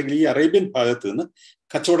ഭാഗത്ത് നിന്ന് അല്ലെങ്കിൽ ഈ അറേബ്യൻ ഭാഗത്ത് നിന്ന്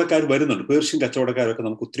കച്ചവടക്കാർ വരുന്നുണ്ട്. പേർഷ്യൻ കച്ചവടക്കാരൊക്കെ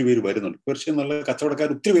നമുക്ക് ഒത്തിരി പേര് വരുന്നുണ്ട്. പേർഷ്യൻ എന്നുള്ള കച്ചവടക്കാർ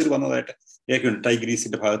ഒത്തിരി പേര് വന്നതായിട്ട് കേൾക്കുന്നുണ്ട്.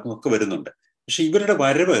 ടൈഗ്രീസിന്റെ ഭാഗത്തു നിന്നൊക്കെ വരുന്നുണ്ട്. പക്ഷെ ഇവരുടെ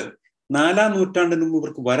വരവ് 4-ാം നൂറ്റാണ്ടിന് മുമ്പ്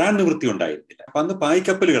ഇവർക്ക് വരാൻ നിവൃത്തി ഉണ്ടായിരുന്നില്ല. അപ്പൊ അന്ന്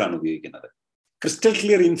പായ്ക്കപ്പലുകളാണ് ഉപയോഗിക്കുന്നത്. ക്രിസ്റ്റൽ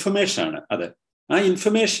ക്ലിയർ ഇൻഫർമേഷൻ ആണ് അത്. ആ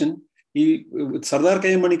ഇൻഫർമേഷൻ ഈ സർദാർ കെ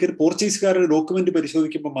മണിക്കർ പോർച്ചുഗീസുകാരുടെ ഡോക്യുമെന്റ്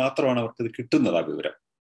പരിശോധിക്കുമ്പോൾ മാത്രമാണ് അവർക്ക് ഇത് കിട്ടുന്നത്, ആ വിവരം.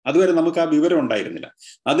 അതുവരെ നമുക്ക് ആ വിവരം ഉണ്ടായിരുന്നില്ല.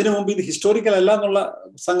 അതിനു മുമ്പ് ഇത് ഹിസ്റ്റോറിക്കൽ അല്ല എന്നുള്ള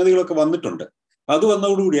സംഗതികളൊക്കെ വന്നിട്ടുണ്ട്. അത്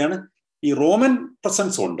വന്നതോടുകൂടിയാണ് ഈ റോമൻ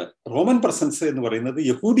പ്രസൻസ് ഉണ്ട്. റോമൻ പ്രസൻസ് എന്ന് പറയുന്നത്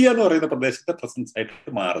യഹൂദിയ എന്ന് പറയുന്ന പ്രദേശത്തെ പ്രസൻസ്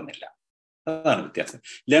ആയിട്ട് മാറുന്നില്ല. അതാണ് വ്യത്യാസം.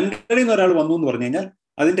 ലണ്ടനിൽ നിന്ന് ഒരാൾ വന്നു എന്ന് പറഞ്ഞു കഴിഞ്ഞാൽ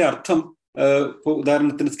അതിന്റെ അർത്ഥം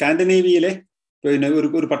ഉദാഹരണത്തിന് സ്കാൻഡിനേവിയയിലെ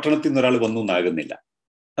ഒരു പട്ടണത്തിൽ നിന്ന് ഒരാൾ വന്നു എന്നാകുന്നില്ല.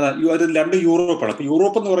 അത് രണ്ട് യൂറോപ്പാണ്. അപ്പൊ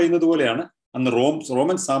യൂറോപ്പ് എന്ന് പറയുന്നത് പോലെയാണ് അന്ന്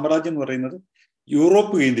റോമൻ സാമ്രാജ്യം എന്ന് പറയുന്നത്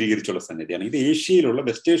യൂറോപ്പ് കേന്ദ്രീകരിച്ചുള്ള സന്നിധിയാണ്. ഇത് ഏഷ്യയിലുള്ള,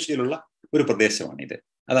 വെസ്റ്റ് ഏഷ്യയിലുള്ള ഒരു പ്രദേശമാണ് ഇത്.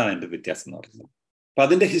 അതാണ് അതിന്റെ വ്യത്യാസം എന്ന് പറയുന്നത്. അപ്പൊ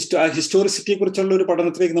അതിന്റെ ഹിസ്റ്റോറിസിറ്റിയെ കുറിച്ചുള്ള ഒരു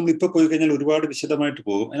പഠനത്തിലേക്ക് നമ്മൾ ഇപ്പൊ പോയി കഴിഞ്ഞാൽ ഒരുപാട് വിശദമായിട്ട്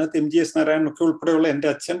പോകും. അതിനകത്ത് MGS നാരായണൻ ഒക്കെ ഉൾപ്പെടെയുള്ള എൻ്റെ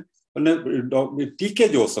അച്ഛൻ, പിന്നെ TK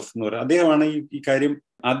ജോസഫ് എന്ന് പറയുന്നത്, അദ്ദേഹമാണ് ഈ കാര്യം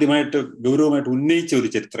ആദ്യമായിട്ട് ഗൗരവമായിട്ട് ഉന്നയിച്ച ഒരു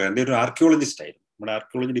ചരിത്രം. അദ്ദേഹം ഒരു ആർക്കിയോളജിസ്റ്റ് ആയിരുന്നു. നമ്മുടെ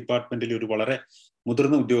ആർക്കിയോളജി ഡിപ്പാർട്ട്മെന്റിൽ ഒരു വളരെ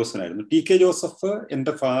മുതിർന്ന ഉദ്യോഗസ്ഥനായിരുന്നു. TK ജോസഫ്,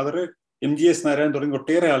 എൻ്റെ ഫാദർ, MGS നാരായണൻ തുടങ്ങി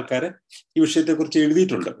ഒട്ടേറെ ആൾക്കാരെ ഈ വിഷയത്തെക്കുറിച്ച്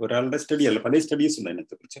എഴുതിയിട്ടുണ്ട്. ഒരാളുടെ സ്റ്റഡി അല്ല, പല സ്റ്റഡീസ് ഉണ്ട്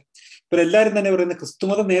അതിനകത്തെ കുറിച്ച്. ഇവരെല്ലാവരും തന്നെ പറയുന്ന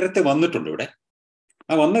ക്രിസ്തുമതം നേരത്തെ വന്നിട്ടുണ്ട് ഇവിടെ.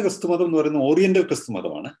 ആ വന്ന ക്രിസ്തുമതം എന്ന് പറയുന്നത് ഓറിയന്റൽ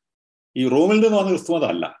ക്രിസ്തുമതമാണ്. ഈ റോമിൽ നിന്ന് വന്ന ക്രിസ്തുമതം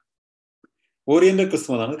അല്ല, ഓറിയന്റൽ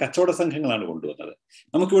ക്രിസ്തുമതമാണ്. കച്ചവട സംഘങ്ങളാണ് കൊണ്ടുവന്നത്.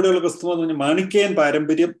 നമുക്കിവിടെയുള്ള ക്രിസ്തുമതം എന്ന് പറഞ്ഞാൽ മാണിക്കേയൻ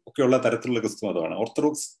പാരമ്പര്യം ഒക്കെയുള്ള തരത്തിലുള്ള ക്രിസ്തുമതമാണ്,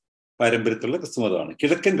 ഓർത്തഡോക്സ് പാരമ്പര്യത്തിലുള്ള ക്രിസ്തുമതമാണ്,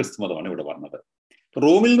 കിഴക്കൻ ക്രിസ്തുമതമാണ് ഇവിടെ വന്നത്.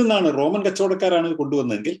 റോമിൽ നിന്നാണ്, റോമൻ കച്ചവടക്കാരാണ്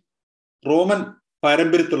കൊണ്ടുവന്നതെങ്കിൽ റോമൻ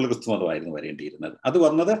പാരമ്പര്യത്തിലുള്ള ക്രിസ്തുമതമായിരുന്നു വരേണ്ടിയിരുന്നത്. അത്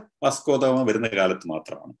വന്നത് വാസ്കോ ദ ഗാമ വരുന്ന കാലത്ത്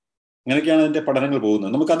മാത്രമാണ്. അങ്ങനെയൊക്കെയാണ് അതിന്റെ പഠനങ്ങൾ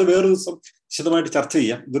പോകുന്നത്. നമുക്കത് വേറൊരു ദിവസം വിശദമായിട്ട് ചർച്ച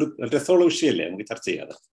ചെയ്യാം. ഇതൊരു രസമുള്ള വിഷയമല്ലേ, നമുക്ക് ചർച്ച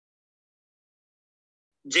ചെയ്യാതെ.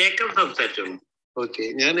 ജേക്കബ് സംസാരിച്ചു. ഓക്കെ,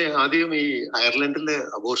 ഞാൻ ആദ്യം ഈ അയർലൻഡിലെ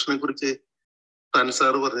അബോർഷനെ കുറിച്ച്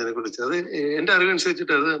സാറ് പറഞ്ഞതിനെ കുറിച്ച്, അത് എന്റെ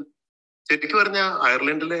അറിവനുസരിച്ചിട്ട് അത് ശരിക്കും പറഞ്ഞാൽ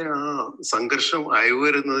അയർലൻഡിലെ ആ സംഘർഷം അയവ്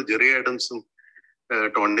വരുന്നത് ജെറി ആഡംസും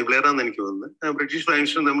ടോണി ബ്ലെയറാന്ന് എനിക്ക് തോന്നുന്നത്. ബ്രിട്ടീഷ് പ്രൈം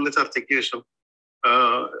മിനിസ്റ്ററും തമ്മിലുള്ള ചർച്ചയ്ക്ക് ശേഷം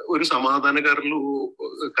ഒരു സമാധാന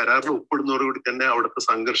കരാറിൽ ഒപ്പിടുന്നതോടുകൂടി തന്നെ അവിടുത്തെ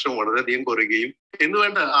സംഘർഷം വളരെയധികം കുറയുകയും എന്ന്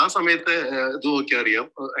വേണ്ട ആ സമയത്ത് ഇത് നോക്കിയാൽ അറിയാം,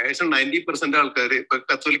 ഏകദേശം 90% ആൾക്കാർ ഇപ്പൊ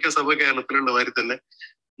കത്തോലിക്ക സഭ കേരളത്തിലുള്ള മാതിരി തന്നെ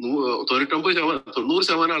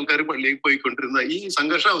 90% ആൾക്കാർ പള്ളിയിൽ പോയിക്കൊണ്ടിരുന്ന ഈ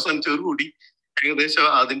സംഘർഷം അവസാനിച്ചതോടുകൂടി ഏകദേശം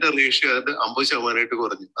അതിന്റെ റേഷ്യോ 50%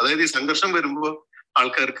 കുറഞ്ഞു. അതായത് ഈ സംഘർഷം വരുമ്പോൾ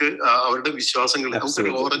ആൾക്കാർക്ക് അവരുടെ വിശ്വാസങ്ങൾ,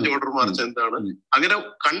 നമുക്കൊരു ഓറഞ്ച് ഓർഡർ മാർച്ച് എന്താണ്, അങ്ങനെ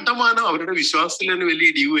കണ്ടമാനം അവരുടെ വിശ്വാസത്തിൽ തന്നെ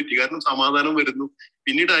വലിയ ഇടിവ് പറ്റി. കാരണം സമാധാനം വരുന്നു,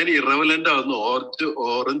 പിന്നീട് അതിന് ഇറവലന്റ് ആവുന്നു,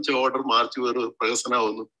 ഓറഞ്ച് ഓർഡർ മാർച്ച് വേറെ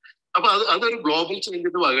പ്രഹസനമാവുന്നു. അപ്പൊ അതൊരു ഗ്ലോബൽ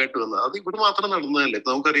ചേഞ്ചിന്റെ ഭാഗമായിട്ട് വന്നത്. അത് ഇവിടെ മാത്രം നടന്നതല്ലേ.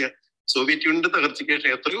 നമുക്കറിയാം സോവിയറ്റ് യൂണിയന്റെ തകർച്ചയ്ക്ക്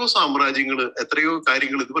ശേഷം എത്രയോ സാമ്രാജ്യങ്ങള്, എത്രയോ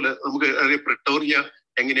കാര്യങ്ങൾ ഇതുപോലെ നമുക്ക് അറിയാം. പ്രിട്ടോറിയ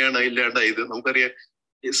എങ്ങനെയാണ് ഇല്ലാണ്ടായത് നമുക്കറിയാം.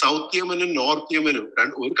 സൗത്ത് യമനും നോർത്ത് യമനും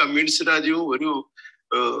ഒരു കമ്മ്യൂണിസ്റ്റ് രാജ്യവും ഒരു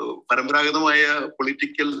പരമ്പരാഗതമായ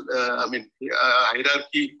പൊളിറ്റിക്കൽ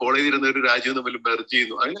ഹൈറാർക്കി ഫോളോ ചെയ്തിരുന്ന ഒരു രാജ്യവും തമ്മിൽ മെർജ്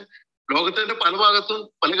ചെയ്യുന്നു. അങ്ങനെ ലോകത്തിന്റെ പല ഭാഗത്തും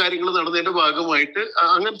പല കാര്യങ്ങളും നടന്നതിന്റെ ഭാഗമായിട്ട്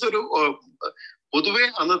അങ്ങനത്തെ ഒരു പൊതുവെ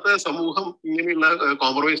അന്നത്തെ സമൂഹം ഇങ്ങനെയുള്ള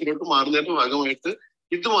കോംപ്രമൈസിലോട്ട് മാറുന്നതിന്റെ ഭാഗമായിട്ട്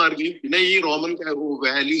ഇത് മാറുകയും പിന്നെ ഈ റോമൻ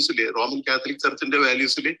വാല്യൂസില്, റോമൻ കാത്തലിക് ചർച്ചിന്റെ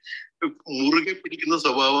വാല്യൂസില് മുറുകെ പിടിക്കുന്ന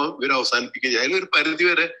സ്വഭാവം ഇവർ അവസാനിപ്പിക്കുകയും അതിലൊരു പരിധി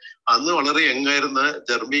വരെ അന്ന് വളരെ യങ്ങായിരുന്ന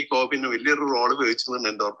ജെർമി കോബിന് വലിയൊരു റോള് വഹിച്ചെന്ന്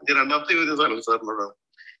എന്റെ ഓർമ്മ. ഞാൻ രണ്ടാമത്തെ ചോദ്യം സനൽ സാറിനോടാണ്.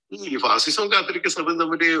 ഈ ഫാസിസവും കാത്തലിക് സഭയും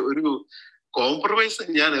തമ്മിൽ ഒരു കോംപ്രമൈസ്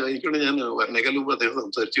ഞാൻ വരണേക്കാൾ മുമ്പ് അദ്ദേഹം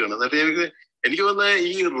സംസാരിച്ചു കാണാം. എന്നിട്ട് എനിക്ക് വന്ന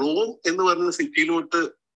ഈ റോം എന്ന് പറയുന്ന സിറ്റിയിലോട്ട്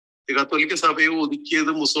കത്തോലിക്ക സഭയെ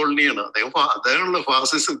ഒതുക്കിയത് മുസോളിനിയാണ്. അദ്ദേഹമുള്ള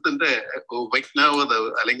ഫാസിസത്തിന്റെ വൈജ്ഞാനികത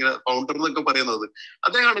അല്ലെങ്കിൽ ഫൗണ്ടർ എന്നൊക്കെ പറയുന്നത്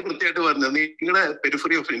അദ്ദേഹമാണ് കൃത്യമായിട്ട് പറഞ്ഞത്. നിങ്ങളുടെ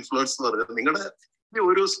പെരിഫറി ഓഫ് ഇൻഫ്ലുവൻസ് എന്ന് പറഞ്ഞത് നിങ്ങളുടെ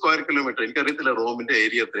ഒരു സ്ക്വയർ കിലോമീറ്റർ, എനിക്കറിയത്തില്ല റോമിന്റെ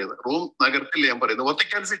ഏരിയ എത്രയാണ്, റോം നഗരത്തിൽ ഞാൻ പറയുന്നത്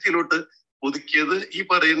വത്തിക്കാൻ സിറ്റിയിലോട്ട് ഒതുക്കിയത് ഈ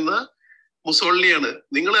പറയുന്ന മുസോളിനിയാണ്.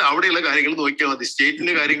 നിങ്ങൾ അവിടെയുള്ള കാര്യങ്ങൾ നോക്കിയാൽ മതി,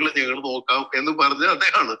 സ്റ്റേറ്റിന്റെ കാര്യങ്ങൾ ഞങ്ങൾ നോക്കാം എന്ന് പറഞ്ഞ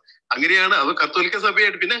അദ്ദേഹമാണ്. അങ്ങനെയാണ് അത് കത്തോലിക്ക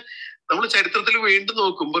സഭയായിട്ട്. പിന്നെ നമ്മൾ ചരിത്രത്തിൽ വീണ്ടും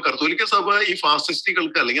നോക്കുമ്പോൾ കത്തോലിക്ക സഭ ഈ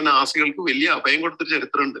ഫാസിസ്റ്റുകൾക്ക് അല്ലെങ്കിൽ നാസികൾക്ക് വലിയ അഭയം കൊടുത്തൊരു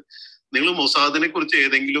ചരിത്രമുണ്ട്. നിങ്ങൾ മൊസാദിനെ കുറിച്ച്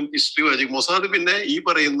ഏതെങ്കിലും ഹിസ്റ്ററി വായിക്കും, മൊസാദ് പിന്നെ ഈ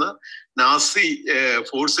പറയുന്ന നാസി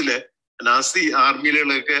ഫോഴ്സിലെ നാസി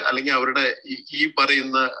ആർമിയിലൊക്കെ അല്ലെങ്കിൽ അവരുടെ ഈ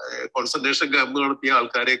പറയുന്ന കോൺസെൻട്രേഷൻ ക്യാമ്പ് നടത്തിയ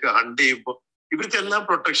ആൾക്കാരെയൊക്കെ ഹണ്ട് ചെയ്യുമ്പോൾ ഇവർക്കെല്ലാം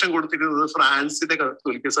പ്രൊട്ടക്ഷൻ കൊടുത്തിരുന്നത് ഫ്രാൻസിന്റെ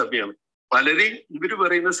കത്തോലിക്ക സഭയാണ്. പലരെയും ഇവര്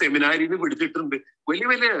പറയുന്ന സെമിനാരിന്ന് പിടിച്ചിട്ടുണ്ട്. വലിയ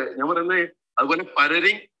വലിയ ഞാൻ പറയുന്നത് അതുപോലെ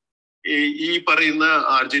പലരെയും ഈ പറയുന്ന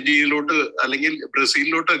അർജന്റീനയിലോട്ട് അല്ലെങ്കിൽ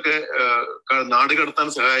ബ്രസീലിലോട്ടൊക്കെ നാട് കടത്താൻ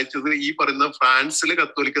സഹായിച്ചത് ഈ പറയുന്ന ഫ്രാൻസിലെ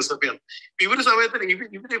കത്തോലിക്ക സഭയാണ്. ഇവര് സമയത്ത്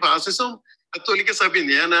ഇവര് ഫാസിസവും കത്തോലിക്ക സഭയും,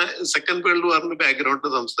 ഞാൻ സെക്കൻഡ് വേൾഡ് വാറിന്റെ ബാക്ക്ഗ്രൗണ്ട്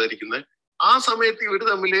സംസാരിക്കുന്നത്, ആ സമയത്ത് ഇവര്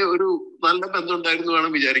തമ്മിൽ ഒരു നല്ല ബന്ധം ഉണ്ടായിരുന്നു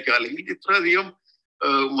വേണം വിചാരിക്കുക. അല്ലെങ്കിൽ ഇത്രയധികം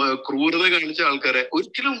ക്രൂരത കാണിച്ച ആൾക്കാരെ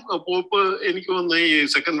ഒരിക്കലും പോപ്പ് എനിക്ക് വന്ന ഈ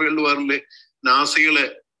സെക്കൻഡ് വേൾഡ് വാറിലെ നാസികളെ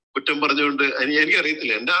കുറ്റം പറഞ്ഞുകൊണ്ട്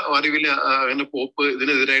എനിക്കറിയത്തില്ല, എന്റെ അറിവില് അങ്ങനെ പോപ്പ്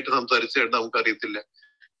ഇതിനെതിരായിട്ട് സംസാരിച്ചായിട്ട് നമുക്കറിയത്തില്ല,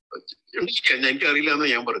 എനിക്കറിയില്ല എന്ന്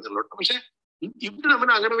ഞാൻ പറഞ്ഞല്ലോ. പക്ഷെ ഇവര്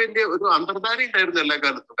തമ്മിൽ അങ്ങനെ വലിയ ഒരു അന്തർധാര ഉണ്ടായിരുന്നു എല്ലാ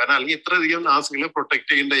കാലത്തും. കാരണം അല്ലെങ്കിൽ ഇത്രയധികം നാസികളെ പ്രൊട്ടക്ട്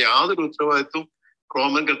ചെയ്യേണ്ട യാതൊരു ഉത്തരവാദിത്വം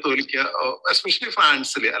റോമൻ കത്തോലിക്ക, എസ്പെഷ്യലി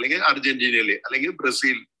ഫ്രാൻസില് അല്ലെങ്കിൽ അർജന്റീനയില് അല്ലെങ്കിൽ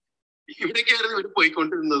ബ്രസീൽ, ഇവിടേക്കായിരുന്നു ഇവർ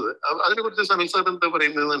പോയിക്കൊണ്ടിരുന്നത്. അതിനെ കുറിച്ച് സനൽ സാർ എന്താ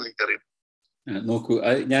പറയുന്നതെന്നാണ് എനിക്കറിയാം. നോക്കൂ,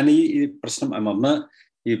 ഞാൻ ഈ പ്രശ്നം അന്ന്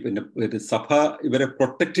ഈ പിന്നെ സഭ ഇവരെ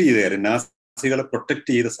പ്രൊട്ടക്ട് ചെയ്തായിരുന്നു, നാസികളെ പ്രൊട്ടക്ട്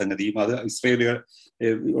ചെയ്ത സംഗതിയും അത് ഇസ്രയേലുകൾ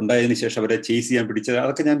ഉണ്ടായതിനു ശേഷം അവരെ ചേസ് ചെയ്യാൻ പിടിച്ചത്,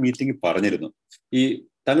 അതൊക്കെ ഞാൻ മീറ്റിംഗിൽ പറഞ്ഞിരുന്നു. ഈ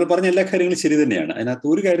താങ്കൾ പറഞ്ഞ എല്ലാ കാര്യങ്ങളും ശരി തന്നെയാണ്. അതിനകത്ത്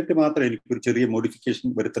ഒരു കാര്യത്തിൽ മാത്രമേ എനിക്കൊരു ചെറിയ മോഡിഫിക്കേഷൻ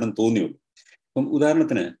വരുത്തണം തോന്നിയുള്ളൂ. ഇപ്പം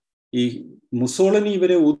ഉദാഹരണത്തിന് ഈ മുസോളിനി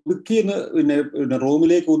ഇവരെ ഒതുക്കിയെന്ന് പിന്നെ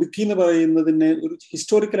റോമിലേക്ക് ഒതുക്കി എന്ന് പറയുന്നതിന് ഒരു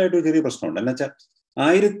ഹിസ്റ്റോറിക്കലായിട്ട് ഒരു ചെറിയ പ്രശ്നമുണ്ട്. എന്ന് വെച്ചാൽ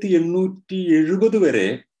 1870 വരെ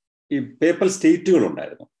ഈ പേപ്പൽ സ്റ്റേറ്റുകൾ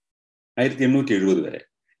ഉണ്ടായിരുന്നു. 1870 വരെ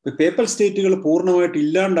പേപ്പൽ സ്റ്റേറ്റുകൾ പൂർണ്ണമായിട്ട്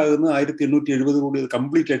ഇല്ലാണ്ടാകുന്ന 1870 കൂടി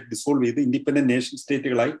കംപ്ലീറ്റ് ആയിട്ട് ഡിസോൾവ് ചെയ്ത് ഇൻഡിപെൻഡന്റ് നേഷൻ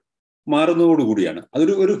സ്റ്റേറ്റുകളായി മാറുന്നതോടുകൂടിയാണ്.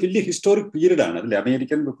 അതൊരു വലിയ ഹിസ്റ്റോറിക് പീരീഡാണ്. അതിൽ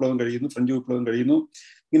അമേരിക്കൻ വിപ്ലവം കഴിയുന്നു, ഫ്രഞ്ച് വിപ്ലവം കഴിയുന്നു,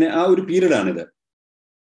 ഇങ്ങനെ ആ ഒരു പീരീഡാണിത്.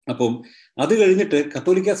 അപ്പം അത് കഴിഞ്ഞിട്ട്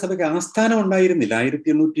കത്തോലിക്ക സഭയ്ക്ക് ആസ്ഥാനം ഉണ്ടായിരുന്നില്ല.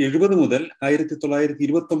 1870 മുതൽ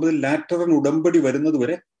 1929 ലാറ്ററൻ ഉടമ്പടി വരുന്നത്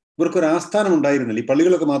വരെ ഇവർക്കൊരു ആസ്ഥാനം ഉണ്ടായിരുന്നില്ല. ഈ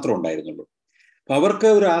പള്ളികളൊക്കെ മാത്രമേ ഉണ്ടായിരുന്നുള്ളൂ. അപ്പൊ അവർക്ക്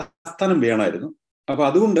ഒരു ആസ്ഥാനം വേണമായിരുന്നു. അപ്പൊ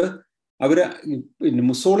അതുകൊണ്ട് അവര് പിന്നെ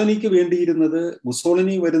മുസോളിനിക്ക് വേണ്ടിയിരുന്നത്,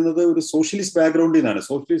 മുസോളിനി വരുന്നത് ഒരു സോഷ്യലിസ്റ്റ് ബാക്ക്ഗ്രൗണ്ടിൽ നിന്നാണ്.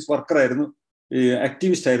 സോഷ്യലിസ്റ്റ് വർക്കർ ആയിരുന്നു,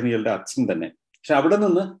 ആക്ടിവിസ്റ്റ് ആയിരുന്നു ഇയാളുടെ അച്ഛൻ തന്നെ. പക്ഷെ അവിടെ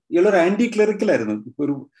നിന്ന് ഇയാളൊരു ആന്റി ക്ലറിക്കലായിരുന്നു. ഇപ്പൊ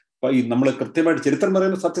ഒരു നമ്മൾ കൃത്യമായിട്ട് ചരിത്രം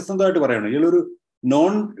പറയുമ്പോൾ സത്യസന്ധമായിട്ട് പറയണം, ഇയാളൊരു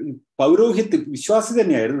നോൺ പൗരോഹിത്യ വിശ്വാസി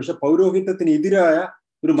തന്നെയായിരുന്നു. പക്ഷെ പൗരോഹിത്യത്തിന് എതിരായ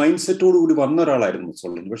ഒരു മൈൻഡ് സെറ്റോട് കൂടി വന്ന ഒരാളായിരുന്നു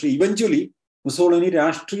മുസോളിനി. പക്ഷെ ഇവഞ്ച്വലി മുസോളിനി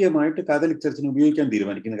രാഷ്ട്രീയമായിട്ട് കാതലിക് ചർച്ചിനെ ഉപയോഗിക്കാൻ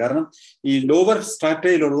തീരുമാനിക്കുന്നു. കാരണം ഈ ലോവർ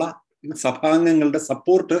സ്ട്രാറ്റയിലുള്ള സഭാംഗങ്ങളുടെ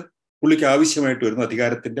സപ്പോർട്ട് പുള്ളിക്ക് ആവശ്യമായിട്ട് വരുന്നു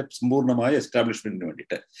അധികാരത്തിന്റെ സമ്പൂർണ്ണമായ എസ്റ്റാബ്ലിഷ്മെന്റിന്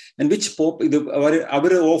വേണ്ടിയിട്ട്. ആൻഡ് വിച്ച് പോപ്പ് ഇത്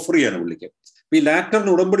അവർ ഓഫർ ചെയ്യാണ് പുള്ളിക്ക്. ഈ ലാറ്ററൻ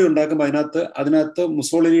ഉടമ്പടി ഉണ്ടാക്കുമ്പോൾ അതിനകത്ത്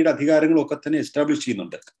മുസോളിനിയുടെ അധികാരങ്ങളൊക്കെ തന്നെ എസ്റ്റാബ്ലിഷ്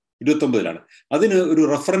ചെയ്യുന്നുണ്ട്. 1929 അതിന് ഒരു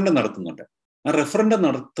റെഫറൻഡം നടത്തുന്നുണ്ട്. ആ റെഫറൻഡം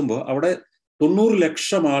നടത്തുമ്പോൾ അവിടെ 90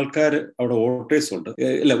 ലക്ഷം ആൾക്കാർ അവിടെ വോട്ടേഴ്സ് ഉണ്ട്.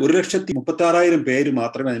 1,36,000 പേര്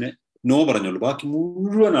മാത്രമേ അതിന് നോ പറഞ്ഞുള്ളൂ. ബാക്കി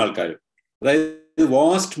മുഴുവൻ ആൾക്കാരും, അതായത്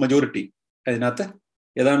വാസ്റ്റ് മജോറിറ്റി, അതിനകത്ത്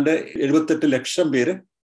ഏതാണ്ട് 78 ലക്ഷം പേര്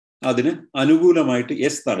അതിന് അനുകൂലമായിട്ട്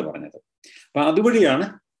യെസ് എന്നാണ് പറഞ്ഞത്. അപ്പൊ അതുവഴിയാണ്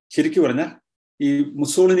ശരിക്കും പറഞ്ഞാൽ ഈ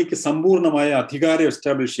മുസോളിനിക്ക് സമ്പൂർണമായ അധികാരം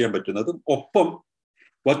എസ്റ്റാബ്ലിഷ് ചെയ്യാൻ പറ്റുന്നതും. ഒപ്പം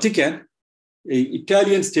വത്തിക്കാൻ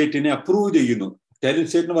ഇറ്റാലിയൻ സ്റ്റേറ്റിനെ അപ്രൂവ് ചെയ്യുന്നു. ഇറ്റാലിയൻ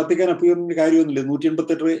സ്റ്റേറ്റിന് വത്തിക്കാൻ അപ്രൂവ് ചെയ്യുന്ന കാര്യമൊന്നുമില്ല.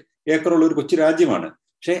 188 ഏക്കറുള്ള ഒരു കൊച്ചു രാജ്യമാണ്.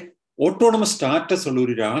 പക്ഷെ ഓട്ടോണമസ് സ്റ്റാറ്റസ് ഉള്ള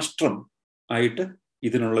ഒരു രാഷ്ട്രം ആയിട്ട്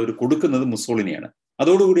ഇതിനുള്ള ഒരു കൊടുക്കുന്നത് മുസോളിനിയാണ്.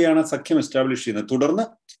 അതോടുകൂടിയാണ് സഖ്യം എസ്റ്റാബ്ലിഷ് ചെയ്യുന്നത്. തുടർന്ന്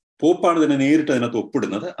പോപ്പാണ് ഇതിനെ നേരിട്ട് അതിനകത്ത്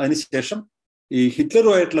ഒപ്പിടുന്നത്. അതിനുശേഷം ഈ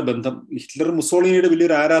ഹിറ്റ്ലറുമായിട്ടുള്ള ബന്ധം, ഹിറ്റ്ലർ മുസോളിനിയുടെ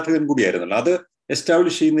വലിയൊരു ആരാധകൻ കൂടിയായിരുന്നല്ലോ, അത്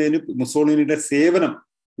എസ്റ്റാബ്ലിഷ് ചെയ്യുന്നതിന് മുസോളിനിയുടെ സേവനം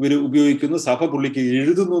ഇവർ ഉപയോഗിക്കുന്നു. സഭ പുള്ളിക്ക്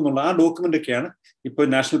എഴുതുന്നു എന്നുള്ള ആ ഡോക്യുമെന്റ് ഒക്കെയാണ് ഇപ്പൊ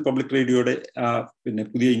നാഷണൽ പബ്ലിക് റേഡിയോയുടെ പിന്നെ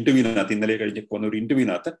പുതിയ ഇന്റർവ്യൂവിനകത്ത്, ഇന്നലെ കഴിഞ്ഞ് വന്ന ഒരു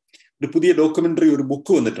ഇന്റർവ്യൂവിനകത്ത് ഒരു പുതിയ ഡോക്യുമെന്ററി, ഒരു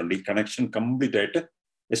ബുക്ക് വന്നിട്ടുണ്ട്. ഈ കണക്ഷൻ കംപ്ലീറ്റ് ആയിട്ട്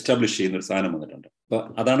എസ്റ്റാബ്ലിഷ് ചെയ്യുന്ന ഒരു സാധനം വന്നിട്ടുണ്ട്. അപ്പൊ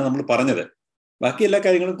അതാണ് നമ്മൾ പറഞ്ഞത്. ബാക്കി എല്ലാ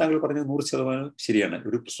കാര്യങ്ങളും താങ്കൾ പറഞ്ഞത് 100% ശരിയാണ്,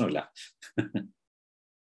 ഒരു പ്രശ്നമില്ല.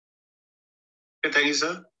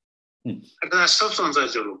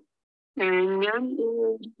 സംസാരിച്ചോളൂ. ഞാൻ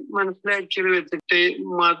മനസ്സിലാക്കിയത് വെച്ചിട്ട്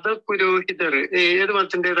മതപുരോഹിതർ ഏത്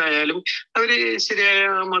മതത്തിൻ്റെതായാലും അവര് ശരിയായ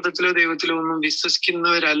മതത്തിലോ ദൈവത്തിലോ ഒന്നും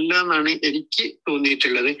വിശ്വസിക്കുന്നവരല്ല എന്നാണ് എനിക്ക്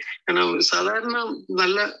തോന്നിയിട്ടുള്ളത്. കാരണം സാധാരണ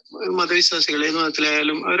നല്ല മതവിശ്വാസികൾ ഏത്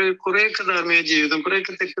മതത്തിലായാലും അവർ കുറേയൊക്കെ ധാർമ്മിക ജീവിതം,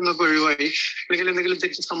 കുറേയൊക്കെ തെറ്റുന്നൊക്കെ ഒഴിവായി, അല്ലെങ്കിൽ എന്തെങ്കിലും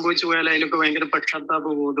തെറ്റ് സംഭവിച്ചു പോയാൽ അതിലൊക്കെ ഭയങ്കര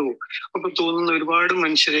പക്ഷാതാപബോധവും ഒക്കെ തോന്നുന്ന ഒരുപാട്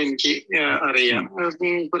മനുഷ്യരെ എനിക്ക് അറിയാം.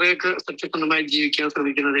 കുറേയൊക്കെ സത്യസന്ധമായി ജീവിക്കാൻ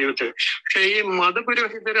ശ്രമിക്കുന്ന ദൈവത്തെ. പക്ഷെ ഈ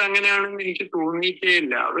മതപുരോഹിതർ അങ്ങനെയാണെന്ന് എനിക്ക് തോന്നിയിട്ടേ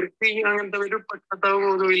ഇല്ല. അവർക്ക് ഈ അങ്ങനത്തെ ഒരു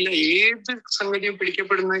പക്ഷാതാപബോധവും ഇല്ല. ഏത് സംഗതിയും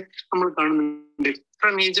പിടിക്കപ്പെടുന്ന നമ്മൾ കാണുന്നുണ്ട്. ഇത്ര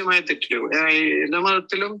നീചമായ തെറ്റിലും എല്ലാ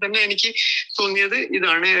മതത്തിലും തന്നെ എനിക്ക് തോന്നിയത്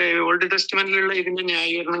ഇതാണ്. ഓൾഡ് ടെസ്റ്റ്മെന്റിലുള്ള ഇതിന്റെ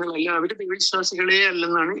ന്യായീകരണങ്ങളല്ല, അവര് ദൈവവിശ്വാസികളെ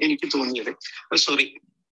അല്ലെന്നാണ് എനിക്ക് തോന്നിയത്. സോറി.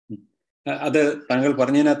 അത് താങ്കൾ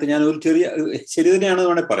പറഞ്ഞതിനകത്ത് ഞാൻ ഒരു ചെറിയ ശരി തന്നെയാണെന്ന്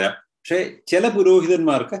വേണമെങ്കിൽ പറയാം. പക്ഷെ ചില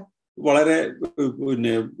പുരോഹിതന്മാർക്ക് വളരെ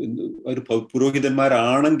പിന്നെ ഒരു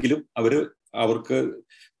പുരോഹിതന്മാരാണെങ്കിലും അവർക്ക്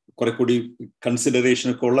കുറെ കൂടി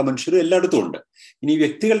കൺസിഡറേഷനൊക്കെ ഉള്ള മനുഷ്യരും എല്ലായിടത്തും ഉണ്ട്. ഇനി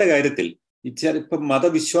വ്യക്തികളുടെ കാര്യത്തിൽ ഇപ്പം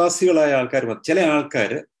മതവിശ്വാസികളായ ആൾക്കാർ, ചില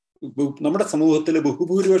ആൾക്കാർ നമ്മുടെ സമൂഹത്തിലെ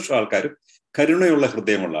ബഹുഭൂരിപക്ഷം ആൾക്കാരും കരുണയുള്ള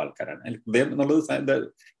ഹൃദയമുള്ള ആൾക്കാരാണ്. ഹൃദയം എന്നുള്ളത്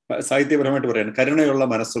സാഹിത്യപരമായിട്ട് പറയാണ്, കരുണയുള്ള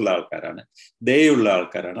മനസ്സുള്ള ആൾക്കാരാണ്, ദയുള്ള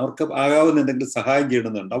ആൾക്കാരാണ്. അവർക്ക് ആകാവുന്ന എന്തെങ്കിലും സഹായം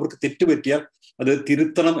ചെയ്യണമെന്നുണ്ട്. അവർക്ക് തെറ്റുപറ്റിയാൽ അത്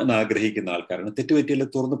തിരുത്തണം എന്ന് ആഗ്രഹിക്കുന്ന ആൾക്കാരാണ്. തെറ്റുപറ്റിയാൽ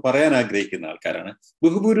തുറന്ന് പറയാൻ ആഗ്രഹിക്കുന്ന ആൾക്കാരാണ്.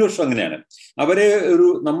 ബഹുഭൂരിപക്ഷം അങ്ങനെയാണ്. അവരെ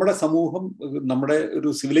നമ്മുടെ സമൂഹം, നമ്മുടെ ഒരു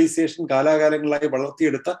സിവിലൈസേഷൻ കാലാകാലങ്ങളായി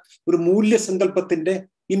വളർത്തിയെടുത്ത ഒരു മൂല്യസങ്കല്പത്തിന്റെ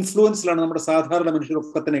ഇൻഫ്ലുവൻസിലാണ് നമ്മുടെ സാധാരണ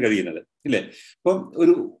മനുഷ്യരൊക്കെ തന്നെ കഴിയുന്നത്, ഇല്ലേ? അപ്പം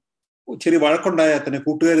ഒരു ചെറിയ വഴക്കുണ്ടായാൽ തന്നെ,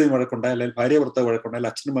 കൂട്ടുകാരും വഴക്കുണ്ടായാൽ, അല്ലെങ്കിൽ ഭാര്യ ഭർത്താവ് വഴക്കുണ്ടായാൽ,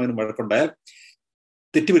 അച്ഛനും മകനും വഴക്കുണ്ടായാൽ,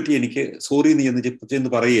 തെറ്റുപറ്റി എനിക്ക് സോറി നീ എന്ന്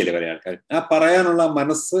പറയുകയല്ലേ പല ആൾക്കാർ. ആ പറയാനുള്ള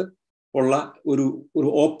മനസ്സ് ഉള്ള ഒരു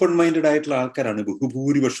ഓപ്പൺ മൈൻഡഡ് ആയിട്ടുള്ള ആൾക്കാരാണ്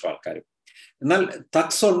ബഹുഭൂരിപക്ഷം ആൾക്കാരും. എന്നാൽ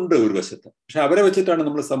തക്സ് ഉണ്ട് ഒരു വശത്ത്. പക്ഷെ അവരെ വെച്ചിട്ടാണ്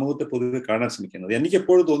നമ്മൾ സമൂഹത്തെ പൊതുവെ കാണാൻ ശ്രമിക്കുന്നത്. എനിക്ക്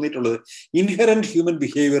എപ്പോഴും തോന്നിയിട്ടുള്ളത് ഇൻഹെറന്റ് ഹ്യൂമൻ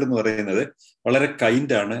ബിഹേവിയർ എന്ന് പറയുന്നത് വളരെ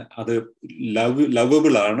കൈൻഡാണ്, അത്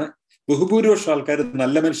ലവബിൾ ആണ്. ബഹുഭൂരിപക്ഷം ആൾക്കാർ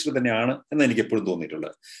നല്ല മനുഷ്യർ തന്നെയാണ് എന്ന് എനിക്ക് എപ്പോഴും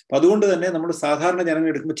തോന്നിയിട്ടുള്ളത്. അപ്പൊ അതുകൊണ്ട് തന്നെ നമ്മൾ സാധാരണ ജനങ്ങൾ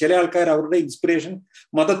എടുക്കുമ്പോൾ ചില ആൾക്കാർ അവരുടെ ഇൻസ്പിറേഷൻ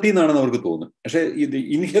മതത്തിൽ നിന്നാണെന്ന് അവർക്ക് തോന്നും. പക്ഷെ ഇത്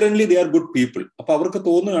ഇൻഹെറന്റ്ലി ദേ ആർ ഗുഡ് പീപ്പിൾ. അപ്പൊ അവർക്ക്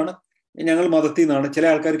തോന്നുകയാണ് ഞങ്ങൾ മതത്തിൽ നിന്നാണ്. ചില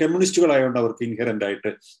ആൾക്കാർ കമ്മ്യൂണിസ്റ്റുകളായതുകൊണ്ട് അവർക്ക് ഇൻഹെറന്റ് ആയിട്ട്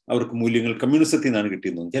അവർക്ക് മൂല്യങ്ങൾ കമ്മ്യൂണിസത്തിൽ നിന്നാണ്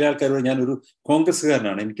കിട്ടിയെന്ന് തോന്നും. ചില ആൾക്കാരോട് ഞാനൊരു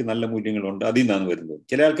കോൺഗ്രസ്സുകാരനാണ്, എനിക്ക് നല്ല മൂല്യങ്ങളുണ്ട്, അതിൽ നിന്നാണ് വരുന്നത്.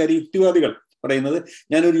 ചില ആൾക്കാർ യുക്തിവാദികൾ പറയുന്നത്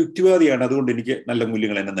ഞാനൊരു യുക്തിവാദിയാണ്, അതുകൊണ്ട് എനിക്ക് നല്ല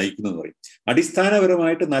മൂല്യങ്ങൾ എന്നെ നയിക്കുന്നു എന്ന് പറയും.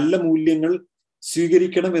 അടിസ്ഥാനപരമായിട്ട് നല്ല മൂല്യങ്ങൾ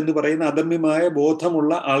സ്വീകരിക്കണം എന്ന് പറയുന്ന അദമ്യമായ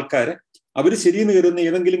ബോധമുള്ള ആൾക്കാരെ അവർ ശരിയെന്ന് കരുതുന്ന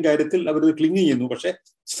ഏതെങ്കിലും കാര്യത്തിൽ അവർ ക്ലിങ് ചെയ്യുന്നു. പക്ഷെ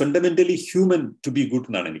fundamentally human to B good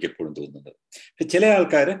എന്നാണ് എനിക്ക് എപ്പോഴും തോന്നുന്നത്. ചില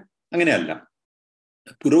ആൾക്കാർ അങ്ങനെയല്ല.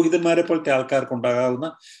 പുരോഹിതന്മാരെ പോലത്തെ ആൾക്കാർക്ക് ഉണ്ടാകാവുന്ന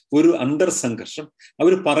ഒരു അന്തർസംഘർഷം,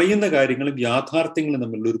 അവർ പറയുന്ന കാര്യങ്ങളും യാഥാർത്ഥ്യങ്ങളും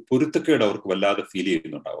തമ്മിലുള്ള ഒരു പൊരുത്തക്കേട് അവർക്ക് വല്ലാതെ ഫീൽ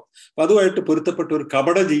ചെയ്യുന്നുണ്ടാവും. അപ്പൊ അതുമായിട്ട് പൊരുത്തപ്പെട്ട ഒരു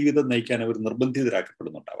കപട ജീവിതം നയിക്കാൻ അവർ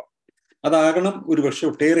നിർബന്ധിതരാക്കപ്പെടുന്നുണ്ടാവാം. അതാകണം ഒരുപക്ഷെ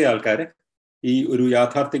ഒട്ടേറെ ആൾക്കാരെ ഈ ഒരു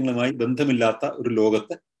യാഥാർത്ഥ്യങ്ങളുമായി ബന്ധമില്ലാത്ത ഒരു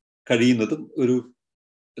ലോകത്ത് കഴിയുന്നതും ഒരു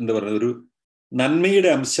എന്താ പറയുക, ഒരു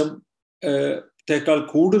നന്മയുടെ അംശം ത്തേക്കാൾ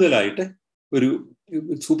കൂടുതലായിട്ട് ഒരു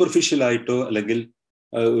സൂപ്പർഫിഷ്യലായിട്ടോ അല്ലെങ്കിൽ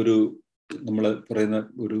ഒരു നമ്മൾ പറയുന്ന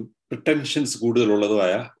ഒരു പ്രിട്ടൻഷൻസ് കൂടുതലുള്ളതോ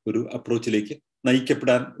ആയ ഒരു അപ്രോച്ചിലേക്ക്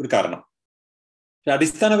നയിക്കപ്പെടാൻ ഒരു കാരണം. പക്ഷെ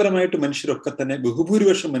അടിസ്ഥാനപരമായിട്ട് മനുഷ്യരൊക്കെ തന്നെ,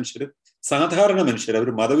 ബഹുഭൂരിപക്ഷം മനുഷ്യർ സാധാരണ മനുഷ്യർ, അവർ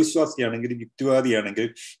മതവിശ്വാസിയാണെങ്കിലും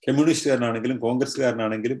യുക്തിവാദിയാണെങ്കിലും കമ്മ്യൂണിസ്റ്റുകാരനാണെങ്കിലും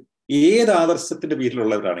കോൺഗ്രസ്സുകാരനാണെങ്കിലും ഏത് ആദർശത്തിന്റെ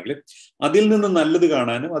പേരിലുള്ളവരാണെങ്കിലും അതിൽ നിന്ന് നല്ലത്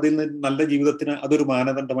കാണാനും അതിൽ നിന്ന് നല്ല ജീവിതത്തിന് അതൊരു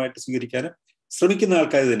മാനദണ്ഡമായിട്ട് സ്വീകരിക്കാനും ശ്രമിക്കുന്ന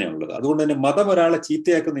ആൾക്കാർ തന്നെയാണുള്ളത്. അതുകൊണ്ട് തന്നെ മതം ഒരാളെ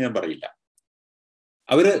ചീത്തയാക്കുമെന്ന് ഞാൻ പറയില്ല.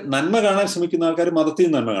 അവര് നന്മ കാണാൻ ശ്രമിക്കുന്ന ആൾക്കാർ മതത്തിൽ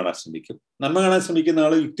നിന്ന് നന്മ കാണാൻ ശ്രമിക്കും, നന്മ കാണാൻ ശ്രമിക്കുന്ന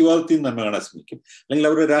ആൾ യുക്തിവാദത്തിൽ നിന്ന് നന്മ കാണാൻ ശ്രമിക്കും, അല്ലെങ്കിൽ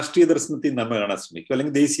അവരുടെ രാഷ്ട്രീയ ദർശനത്തിൽ നന്മ കാണാൻ ശ്രമിക്കും,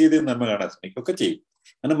 അല്ലെങ്കിൽ ദേശീയതയിൽ നന്മ കാണാൻ ശ്രമിക്കും, ഒക്കെ ചെയ്യും.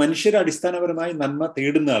 കാരണം മനുഷ്യർ അടിസ്ഥാനപരമായി നന്മ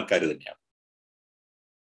തേടുന്ന ആൾക്കാർ തന്നെയാണ്.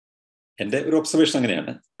 എന്റെ ഒരു ഒബ്സർവേഷൻ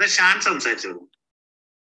അങ്ങനെയാണ്. ഷാൻ സംസാരിച്ചോളൂ.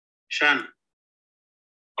 ഷാൻ.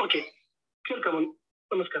 ഓക്കെ, കേൾക്കാമോ?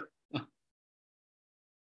 നമസ്കാരം.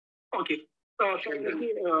 ഓക്കെ,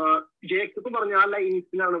 ജേക്കബ് പറഞ്ഞ ആ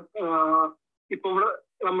ലൈൻസിലാണ് ഇപ്പൊ ഇവിടെ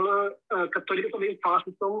നമ്മള് കത്തോലിക്ക സഭയും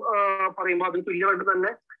ഫാസിസവും പറയുമ്പോൾ അതിന് തുല്യമായിട്ട്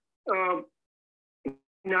തന്നെ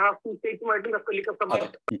നാസിസമായിട്ടും കത്തോലിക്ക സഭ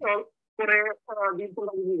കുറെ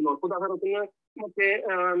വീഴ്ചയുണ്ടായിരുന്നു. ഉദാഹരണത്തിന് മറ്റേ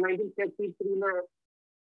 1933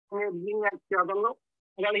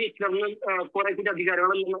 അതാണ് ഹിറ്റ്ലറിന് കുറെ കൂടി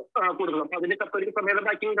അധികാരങ്ങളെല്ലാം കൊടുക്കുന്നത്. അപ്പൊ അതിന് കത്തോലിക്ക സഭയുടെ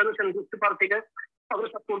ബാക്കിംഗ് ഉണ്ടായിരുന്ന സെൻട്രിസ്റ്റ് പാർട്ടിക്ക് അവർ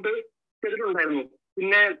സപ്പോർട്ട് ചെയ്തിട്ടുണ്ടായിരുന്നു.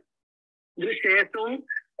 പിന്നെ ഇതിന് ശേഷവും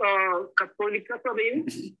കത്തോലിക്ക സഭയും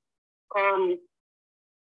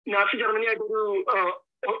നാസി ജർമ്മനിയായിട്ടൊരു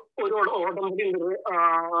ഓടമ്പടി ഉണ്ട്,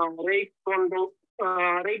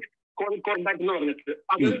 കോൺടാക്ട് എന്ന് പറഞ്ഞിട്ട്.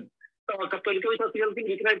 അത് കത്തോലിക്ക വിശ്വാസികൾക്ക്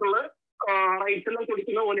ഇരിക്കുന്നതായിട്ടുള്ള റൈറ്റ്സ് എല്ലാം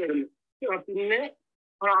കൊടുക്കുന്ന പോലെയായിരുന്നു. പിന്നെ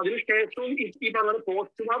അതിനുശേഷവും ഈ പറഞ്ഞ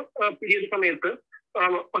പോസ്റ്റ് വാർ പീരീഡ് സമയത്ത്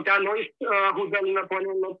കാനോയിസ്റ്റ് ഹുദലിനെ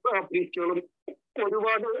പോലെയുള്ള പ്രീസ്റ്റുകളും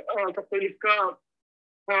ഒരുപാട് കത്തോലിക്ക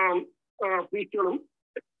പ്രീസ്റ്റുകളും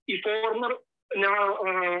ഈ ഫോർമർ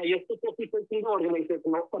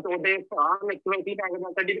ഓർഗനൈസേഷനോ ആ നെറ്റ്വർക്കിന്റെ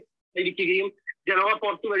ഭാഗമായിട്ട് ഇരിക്കുകയും ജനവ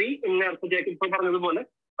പോർട്ട് വഴി നേരത്തെ ജേക്കബ് പറഞ്ഞതുപോലെ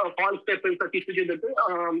ഫാൾസ് പേപ്പേഴ്സ് ഒക്കെ ഇഷ്യൂ ചെയ്തിട്ട്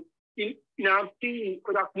ഈ നാസി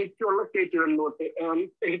ഒരു അഗ്നിച്ചുള്ള സ്റ്റേറ്റുകളിലോട്ട്,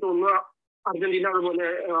 എനിക്ക് തോന്നുന്നു അർജന്റീന അതുപോലെ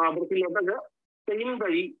ബ്രസീലിലോട്ടൊക്കെ സെയിം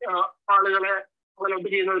വഴി ആളുകളെ അവലോട്ട്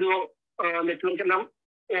ചെയ്യുന്ന ഒരു നെറ്റ്വർക്ക് എല്ലാം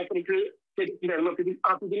ഓപ്പണിക്ക് ചെയ്തിട്ടുണ്ടായിരുന്നു.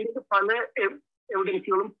 ഇതിന്റെ പല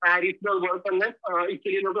എവിഡൻസുകളും പാരീസിലും അതുപോലെ തന്നെ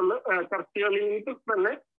ഇറ്റലിയിലൊക്കെ ഉള്ള ചർച്ചകളിൽ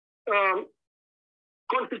തന്നെ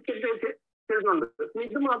കോൺസിസ്റ്റന്റ് ചെയ്തിട്ടുണ്ട്.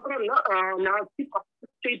 ഇത് മാത്രമല്ല, നാസി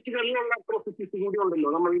സ്റ്റേറ്റുകളിലുള്ള പ്രോസസ്സസ് കൂടി ഉണ്ടല്ലോ.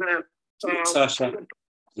 നമ്മളുടെ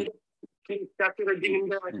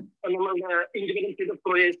റെജിമിന്റെ നമ്മളുടെ ഇൻഡിപെൻഡൻസ്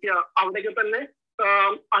ക്രൊയേഷ്യ, അവിടെയൊക്കെ തന്നെ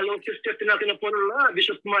അലോഷ്യസ് സ്റ്റെഫിനാക്കിനെ പോലുള്ള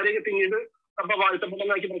ബിഷപ്പ്മാരെയൊക്കെ പിന്നീട് സഭ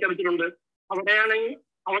വാഴ്ത്തപ്പെട്ടതാക്കി പ്രഖ്യാപിച്ചിട്ടുണ്ട്. അവിടെയാണ്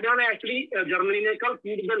ആക്ച്വലി ജർമ്മനിയിനേക്കാൾ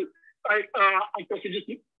കൂടുതൽ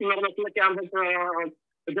നടന്നിട്ടുള്ള ക്യാമ്പ്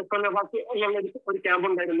എന്നുള്ള ഒരു ക്യാമ്പ്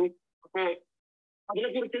ഉണ്ടായിരുന്നു. അപ്പോ അതിനെ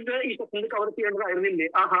കുറിച്ചിട്ട് ഈ സെഷനിൽ കവർ ചെയ്യേണ്ടതായിരുന്നില്ലേ?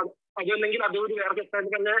 അതല്ലെങ്കിൽ അത് ഒരു വേറെ സെഷനിൽ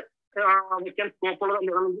തന്നെ വെക്കാൻ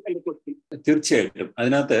സ്കോപ്പുള്ളതല്ലാണ് എന്റെ ക്വസ്റ്റ്യൻ. തീർച്ചയായിട്ടും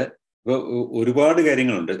അതിനകത്ത് ഇപ്പൊ ഒരുപാട്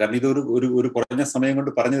കാര്യങ്ങളുണ്ട്. കാരണം ഇതൊരു ഒരു കുറഞ്ഞ സമയം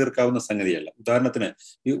കൊണ്ട് പറഞ്ഞു തീർക്കാവുന്ന സംഗതിയല്ല. ഉദാഹരണത്തിന്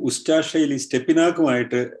ഈ ഉസ്റ്റാഷയിൽ ഈ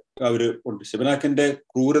സ്റ്റെപ്പിനാക്കുമായിട്ട് അവര് ഉണ്ട്. സ്റ്റെപ്പിനാക്കിന്റെ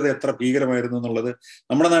ക്രൂരത എത്ര ഭീകരമായിരുന്നു എന്നുള്ളത്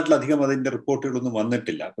നമ്മുടെ നാട്ടിൽ അധികം അതിന്റെ റിപ്പോർട്ടുകളൊന്നും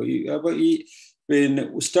വന്നിട്ടില്ല. അപ്പൊ ഈ പിന്നെ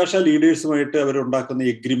ഉസ്റ്റാഷ ലീഡേഴ്സുമായിട്ട് അവരുണ്ടാക്കുന്ന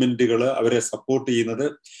എഗ്രിമെന്റുകൾ, അവരെ സപ്പോർട്ട് ചെയ്യുന്നത്,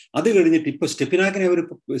 അത് കഴിഞ്ഞിട്ട് ഇപ്പൊ സ്റ്റെപ്പിനാക്കിനെ അവർ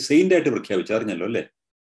സെയിന്റ് ആയിട്ട് പ്രഖ്യാപിച്ചു, അറിഞ്ഞല്ലോ അല്ലെ?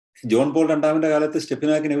 ജോൺ പോൾ രണ്ടാമന്റെ കാലത്ത്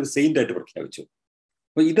സ്റ്റെപ്പിനാക്കിനെ അവർ സെയിന്റ് ആയിട്ട് പ്രഖ്യാപിച്ചു.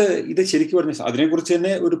 അപ്പൊ ഇത് ശരിക്കും പറഞ്ഞ അതിനെക്കുറിച്ച്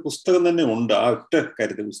തന്നെ ഒരു പുസ്തകം തന്നെ ഉണ്ട്. ആ ഒറ്റ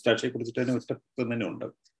കാര്യത്തിൽ ഉസ്റ്റാഷയെ കുറിച്ചിട്ട് തന്നെ ഒറ്റ പുസ്തകം തന്നെ ഉണ്ട്.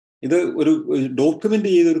 ഇത് ഒരു ഡോക്യുമെന്റ്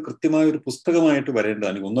ചെയ്ത ഒരു കൃത്യമായ ഒരു പുസ്തകമായിട്ട്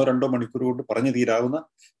വരേണ്ടതാണ്. 1-2 മണിക്കൂർ കൊണ്ട് പറഞ്ഞു തീരാവുന്ന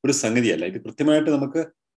ഒരു സംഗതിയല്ല. ഇത് കൃത്യമായിട്ട് നമുക്ക്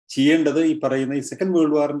ചെയ്യേണ്ടത് ഈ പറയുന്ന ഈ സെക്കൻഡ്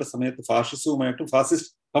വേൾഡ് വാറിന്റെ സമയത്ത് ഫാഷിസവുമായിട്ടും ഫാസിസ്റ്റ്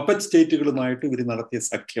പപ്പറ്റ് സ്റ്റേറ്റുകളുമായിട്ടും ഇവർ നടത്തിയ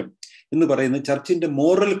സഖ്യം എന്ന് പറയുന്നത് ചർച്ചിന്റെ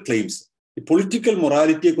മോറൽ ക്ലെയിംസ്, ഈ പൊളിറ്റിക്കൽ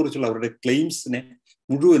മൊറാലിറ്റിയെ കുറിച്ചുള്ള അവരുടെ ക്ലെയിംസിനെ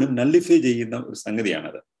മുഴുവനും നള്ളിഫൈ ചെയ്യുന്ന ഒരു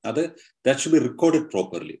സംഗതിയാണത്. അത് that should be recorded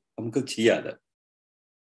properly. നമുക്ക് ചെയ്യാതെ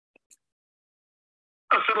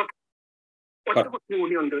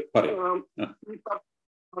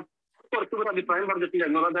കുറച്ചുകൂടി അഭിപ്രായം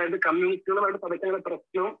പറഞ്ഞിട്ടില്ലായിരുന്നു. അതായത് കമ്മ്യൂണിസ്റ്റുകളുമായിട്ട് പതക്കങ്ങനെ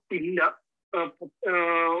പ്രശ്നവും ഇല്ല.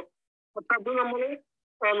 പക്ഷെ അത്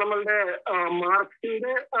നമ്മളുടെ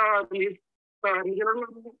മാർക്സിന്റെ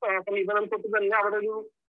സമീപനം തൊട്ട് തന്നെ അവിടെ ഒരു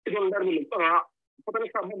ഇതുണ്ടായിരുന്നില്ല. അപ്പൊ തന്നെ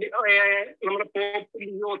നമ്മുടെ പോപ്പ്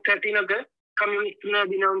ലിയോ 13 ഒക്കെ കമ്മ്യൂണിസ്റ്റിനെ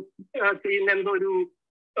ചെയ്യുന്ന എന്തോ ഒരു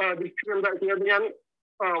ദൃശ്യം അത് ഞാൻ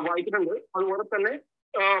വായിക്കുന്നുണ്ട്. അതുപോലെ തന്നെ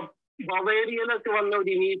ബവേറിയയിലൊക്കെ വന്ന ഒരു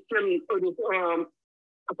ഇനീഷ്യൽ ഒരു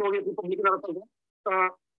സോവിയറ്റ് റിപ്പബ്ലിക് നടത്തുന്നത്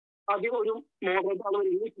ആദ്യം ഒരു മോഡറേറ്റ് ആണ്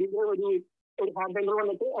ഒരു ഹാർഡ് ബാങ്കർ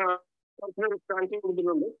വന്നിട്ട് ഒരു സ്റ്റാൻഡ്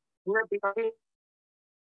കൊടുക്കുന്നുണ്ട്. പിന്നെ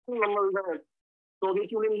നമ്മളുടെ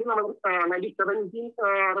സോവിയറ്റ് യൂണിയനിൽ നമ്മൾ 1917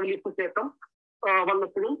 റിലീസിന് ശേഷം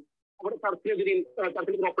വന്നപ്പോഴും അവിടെ ചർച്ചിനെതിരെയും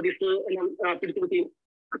ചർച്ചിന്റെ പ്രോപ്പർട്ടീസ് എല്ലാം പിടിച്ചെടുക്കുകയും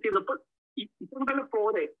ചെയ്തപ്പോൾ ഇപ്പം തന്നെ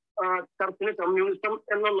പോരെ ചർച്ചിന് കമ്മ്യൂണിസം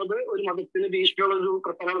എന്നുള്ളത് ഒരു മതത്തിന് ഭീഷണിയുള്ള ഒരു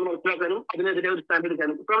പ്രസ്ഥാനം മനസ്സിലാക്കാനും അതിനെതിരെ ഒരു സ്റ്റാൻഡ്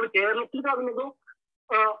എടുക്കാനും. ഇപ്പൊ നമ്മൾ കേരളത്തിൽ കാണുന്നതോ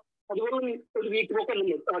അതുപോലെ ഒരു വീക്ക്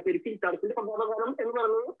പോക്കല്ലല്ലോ. ശരിക്കും ചർച്ചിന്റെ പ്രബോധനം എന്ന്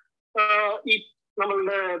പറയുന്നത് ഈ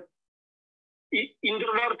നമ്മളുടെ ഈ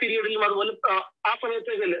ഇന്റർവാർ പീരീഡിലും അതുപോലെ ആ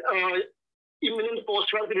സമയത്തേക്കല്ലേ ഇമ്മിനന്റ്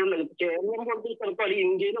പോസ്റ്റ് വാർ പീരീഡിലാണ്. കേരളം പോലത്തെ ചിലപ്പോൾ അല്ലെങ്കിൽ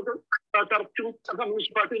ഇന്ത്യയിലൊക്കെ ചർച്ചും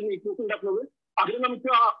കമ്മ്യൂണിസ്റ്റ് പാർട്ടിയും വീക്ക്നെസ് ഉണ്ടാക്കുന്നത് അതിൽ നമുക്ക്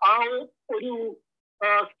ആ ഒരു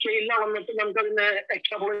സ്കെയിലാണ് വന്നിട്ട് നമുക്ക് അതിനെ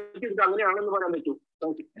എക്സ്ട്രാപോളേറ്റ് ചെയ്തിട്ട് അങ്ങനെയാണെന്ന് പറയാൻ പറ്റും.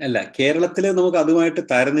 അല്ല, കേരളത്തിലെ നമുക്ക് അതുമായിട്ട്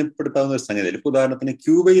താരതമ്യപ്പെടുത്താവുന്ന ഒരു സംഗതി. ഇപ്പൊ ഉദാഹരണത്തിന്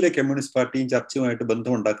ക്യൂബയിലെ കമ്മ്യൂണിസ്റ്റ് പാർട്ടിയും ചർച്ചുമായിട്ട്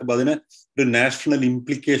ബന്ധമുണ്ടാക്കുമ്പോൾ അതിന് ഒരു നാഷണൽ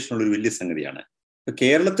ഇംപ്ലിക്കേഷൻ ഉള്ള ഒരു വലിയ സംഗതിയാണ്. ഇപ്പൊ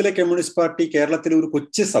കേരളത്തിലെ കമ്മ്യൂണിസ്റ്റ് പാർട്ടി കേരളത്തിലെ ഒരു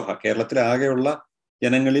കൊച്ചു സഭ, കേരളത്തിലെ ആകെയുള്ള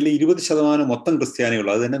ജനങ്ങളിൽ 20% മൊത്തം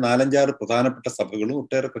ക്രിസ്ത്യാനികളും, അത് തന്നെ 4-5 പ്രധാനപ്പെട്ട സഭകളും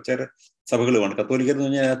ഒട്ടേറെ കൊച്ചേറെ സഭകളുമാണ്. കത്തോലിക്കർ എന്ന്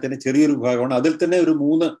പറഞ്ഞാൽ അതിന് ചെറിയൊരു വിഭാഗമാണ്. അതിൽ തന്നെ ഒരു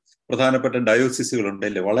 3 പ്രധാനപ്പെട്ട ഡയോസിസുകളുണ്ട്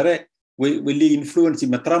അല്ലേ. വളരെ വലിയ ഇൻഫ്ലുവൻസ്,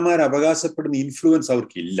 മെത്രാന്മാർ അവകാശപ്പെടുന്ന ഇൻഫ്ലുവൻസ്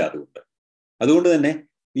അവർക്ക് ഇല്ല. അതുകൊണ്ട് തന്നെ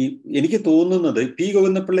എനിക്ക് തോന്നുന്നത് പി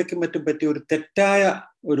ഗോവിന്ദപിള്ളയ്ക്കും മറ്റും പറ്റിയ ഒരു തെറ്റായ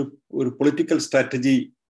ഒരു പൊളിറ്റിക്കൽ സ്ട്രാറ്റജി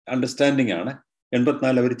അണ്ടർസ്റ്റാൻഡിംഗ് ആണ്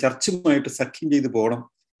 84 അവർ ചർച്ചുമായിട്ട് സഖ്യം ചെയ്ത് പോകണം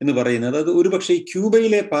എന്ന് പറയുന്നത്. അത് ഒരുപക്ഷെ ഈ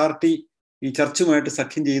ക്യൂബയിലെ പാർട്ടി ഈ ചർച്ചുമായിട്ട്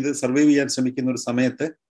സഖ്യം ചെയ്ത് സർവൈവ് ചെയ്യാൻ ശ്രമിക്കുന്ന ഒരു സമയത്ത്,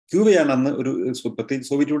 ക്യൂബയാണ് അന്ന് ഒരു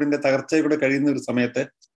സോവിയറ്റ് യൂണിയന്റെ തകർച്ചയുടെ കഴിയുന്ന ഒരു സമയത്ത്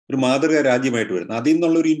ഒരു മാതൃകാ രാജ്യമായിട്ട് വരുന്നത്. അതിൽ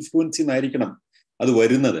നിന്നുള്ള ഒരു ഇൻഫ്ലുവൻസിൽ നിന്നായിരിക്കണം അത്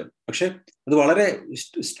വരുന്നത്. പക്ഷെ അത് വളരെ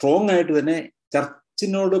സ്ട്രോങ് ആയിട്ട് തന്നെ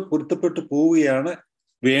ചർച്ചിനോട് പൊരുത്തപ്പെട്ടു പോവുകയാണ്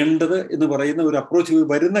വേണ്ടത് എന്ന് പറയുന്ന ഒരു അപ്രോച്ച്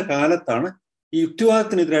വരുന്ന കാലത്താണ് ഈ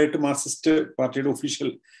യുക്തിവാദത്തിനെതിരായിട്ട് മാർക്സിസ്റ്റ് പാർട്ടിയുടെ ഒഫീഷ്യൽ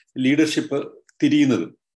ലീഡർഷിപ്പ് തിരിയുന്നത്.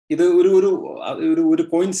 ഇത് ഒരു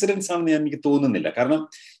കോയിൻസിഡൻസ് ആണെന്ന് എനിക്ക് തോന്നുന്നില്ല. കാരണം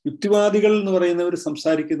യുക്തിവാദികൾ എന്ന് പറയുന്നവർ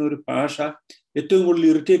സംസാരിക്കുന്ന ഒരു ഭാഷ ഏറ്റവും കൂടുതൽ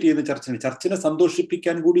ഇറിറ്റേറ്റ് ചെയ്യുന്ന ചർച്ചിനെ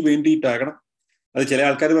സന്തോഷിപ്പിക്കാൻ കൂടി വേണ്ടിയിട്ടാകണം. അത് ചില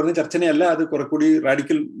ആൾക്കാർ പറഞ്ഞ ചർച്ചിനെ അല്ല, അത് കുറെ കൂടി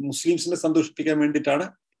റാഡിക്കൽ മുസ്ലിംസിനെ സന്തോഷിപ്പിക്കാൻ വേണ്ടിയിട്ടാണ്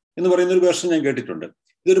എന്ന് പറയുന്ന ഒരു വേർഷൻ ഞാൻ കേട്ടിട്ടുണ്ട്.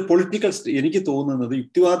 ഇതൊരു പൊളിറ്റിക്കൽ, എനിക്ക് തോന്നുന്നത്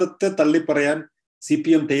യുക്തിവാദത്തെ തള്ളിപ്പറയാൻ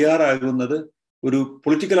CPM തയ്യാറാകുന്നത് ഒരു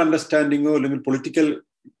പൊളിറ്റിക്കൽ അണ്ടർസ്റ്റാൻഡിങ്ങോ അല്ലെങ്കിൽ പൊളിറ്റിക്കൽ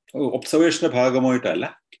ഒബ്സർവേഷന്റെ ഭാഗമായിട്ടല്ല,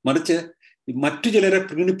 മറിച്ച് മറ്റു ചിലരെ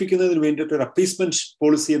പ്രീണിപ്പിക്കുന്നതിന് വേണ്ടിയിട്ട് ഒരു അപ്പീസ്മെന്റ്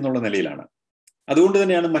പോളിസി എന്നുള്ള നിലയിലാണ്. അതുകൊണ്ട്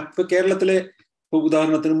തന്നെയാണ് മറ്റു കേരളത്തിലെ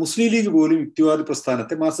ഉദാഹരണത്തിന് മുസ്ലിം ലീഗ് പോലും യുക്തിവാദി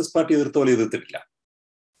പ്രസ്ഥാനത്തെ മാർക്സിസ്റ്റ് പാർട്ടി എതിർത്ത പോലെ എതിർത്തിട്ടില്ല,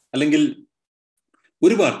 അല്ലെങ്കിൽ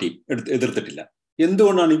ഒരു പാർട്ടി എതിർത്തിട്ടില്ല.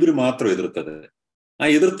 എന്തുകൊണ്ടാണ് ഇവർ മാത്രം എതിർത്തത്? ആ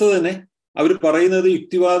എതിർത്തത് തന്നെ അവർ പറയുന്നത്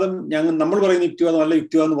യുക്തിവാദം, നമ്മൾ പറയുന്ന യുക്തിവാദം അല്ല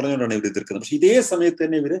യുക്തിവാദം എന്ന് പറഞ്ഞുകൊണ്ടാണ് ഇവർ എതിർക്കുന്നത്. പക്ഷെ ഇതേ സമയത്ത്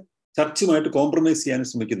തന്നെ ഇവർ ചർച്ചുമായിട്ട് കോംപ്രമൈസ് ചെയ്യാനും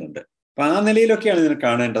ശ്രമിക്കുന്നുണ്ട്. അപ്പൊ ആ നിലയിലൊക്കെയാണ് ഇതിനെ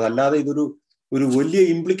കാണേണ്ടത്. അല്ലാതെ ഇതൊരു വലിയ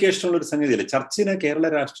ഇംപ്ലിക്കേഷൻ ഉള്ള ഒരു സംഗതിയല്ല. ചർച്ചിനെ കേരള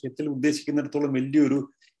രാഷ്ട്രീയത്തിൽ ഉദ്ദേശിക്കുന്നിടത്തോളം വലിയൊരു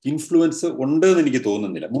ഇൻഫ്ലുവൻസ് ഉണ്ട് എന്ന് എനിക്ക്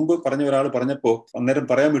തോന്നുന്നില്ല. മുമ്പ് പറഞ്ഞ ഒരാൾ പറഞ്ഞപ്പോൾ അന്നേരം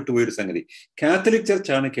പറയാൻ വിട്ടുപോയൊരു സംഗതി, കാത്തലിക്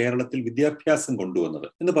ചർച്ചാണ് കേരളത്തിൽ വിദ്യാഭ്യാസം കൊണ്ടുവന്നത്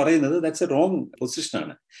എന്ന് പറയുന്നത് ദാറ്റ്സ് എ റോങ്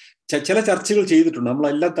പൊസിഷനാണ്. ചില ചർച്ചകൾ ചെയ്തിട്ടുണ്ട്,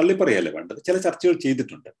 നമ്മളെല്ലാം തള്ളിപ്പറയല്ലേ വേണ്ടത്, ചില ചർച്ചകൾ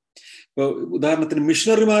ചെയ്തിട്ടുണ്ട്. ഇപ്പോൾ ഉദാഹരണത്തിന്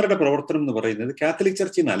മിഷണറിമാരുടെ പ്രവർത്തനം എന്ന് പറയുന്നത് കാത്തലിക്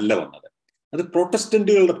ചർച്ചിൽ നിന്നല്ല വന്നത്, അത്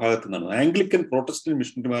പ്രൊട്ടസ്റ്റന്റുകളുടെ ഭാഗത്തു നിന്നാണ്, ആംഗ്ലിക്കൻ പ്രൊട്ടസ്റ്റന്റ്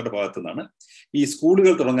മിഷണറിമാരുടെ ഭാഗത്തു നിന്നാണ് ഈ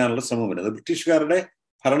സ്കൂളുകൾ തുടങ്ങാനുള്ള ശ്രമം വരുന്നത്. ബ്രിട്ടീഷുകാരുടെ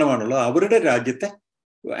ഭരണമാണുള്ളത്, അവരുടെ രാജ്യത്തെ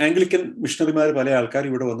ആംഗ്ലിക്കൻ മിഷണറിമാർ പല ആൾക്കാർ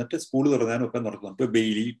ഇവിടെ വന്നിട്ട് സ്കൂൾ തുറന്നാനും ഒക്കെ നടത്തുന്നു. ഇപ്പൊ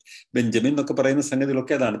ബെയ്ലി, ബെഞ്ചമിൻ എന്നൊക്കെ പറയുന്ന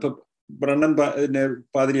സംഗതികളൊക്കെ അതാണ്. ഇപ്പൊ ബ്രണ്ണൻ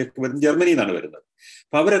പാതിരിയൊക്കെ വരുന്നത് ജർമ്മനിയിൽ നിന്നാണ് വരുന്നത്.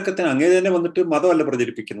 അപ്പൊ അവരൊക്കെ തന്നെ അങ്ങേ തന്നെ വന്നിട്ട് മതമല്ല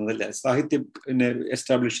പ്രചരിപ്പിക്കുന്നത്, അല്ല സാഹിത്യം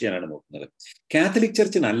എസ്റ്റാബ്ലിഷ് ചെയ്യാനാണ് നോക്കുന്നത്. കാത്തലിക്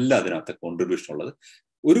ചർച്ചിനല്ല അതിനകത്ത് കോൺട്രിബ്യൂഷൻ ഉള്ളത്.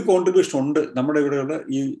 ഒരു കോൺട്രിബ്യൂഷൻ ഉണ്ട്, നമ്മുടെ ഇവിടെയുള്ള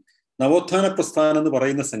ഈ നവോത്ഥാന പ്രസ്ഥാനം എന്ന്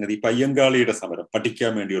പറയുന്ന സംഗതി, പയ്യങ്കാളിയുടെ സമരം,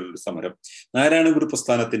 പഠിക്കാൻ വേണ്ടിയുള്ളൊരു സമരം, നാരായണഗുരു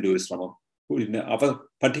പ്രസ്ഥാനത്തിന്റെ ഒരു ശ്രമം, പിന്നെ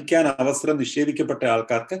പഠിക്കാൻ അവസരം നിഷേധിക്കപ്പെട്ട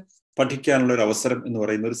ആൾക്കാർക്ക് പഠിക്കാനുള്ള ഒരു അവസരം എന്ന്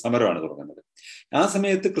പറയുന്ന ഒരു സമരമാണ് തുടങ്ങുന്നത്. ആ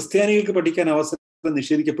സമയത്ത് ക്രിസ്ത്യാനികൾക്ക് പഠിക്കാൻ അവസരം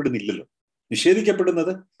നിഷേധിക്കപ്പെടുന്നില്ലല്ലോ.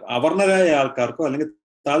 നിഷേധിക്കപ്പെടുന്നത് അവർണരായ ആൾക്കാർക്കോ അല്ലെങ്കിൽ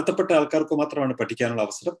താഴ്ത്തപ്പെട്ട ആൾക്കാർക്കോ മാത്രമാണ് പഠിക്കാനുള്ള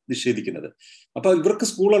അവസരം നിഷേധിക്കുന്നത്. അപ്പൊ ഇവർക്ക്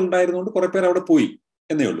സ്കൂൾ ഉണ്ടായിരുന്നുകൊണ്ട് കുറെ പേർ അവിടെ പോയി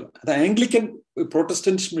എന്നേ ഉള്ളൂ. അത് ആംഗ്ലിക്കൻ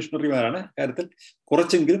പ്രൊട്ടസ്റ്റന്റ് മിഷണറിമാരാണ് കാര്യത്തിൽ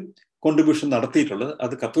കുറച്ചെങ്കിലും കോൺട്രിബ്യൂഷൻ നടത്തിയിട്ടുള്ളത്.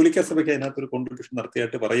 അത് കത്തോലിക്ക സഭയ്ക്ക് അതിനകത്തൊരു കോൺട്രിബ്യൂഷൻ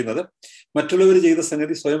നടത്തിയായിട്ട് പറയുന്നത് മറ്റുള്ളവർ ചെയ്ത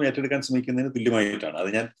സംഗതി സ്വയം ഏറ്റെടുക്കാൻ ശ്രമിക്കുന്നതിന് തുല്യമായിട്ടാണ്. അത്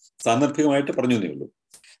ഞാൻ സാന്ദർഭികമായിട്ട് പറഞ്ഞു എന്നേ ഉള്ളൂ.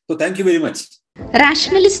 So thank you very much.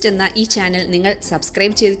 Rationalist എന്ന ഈ ചാനൽ നിങ്ങൾ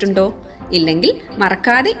സബ്സ്ക്രൈബ് ചെയ്തിട്ടുണ്ടോ? ഇല്ലെങ്കിൽ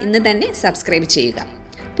മറക്കാതെ ഇന്ന് തന്നെ സബ്സ്ക്രൈബ് ചെയ്യുക.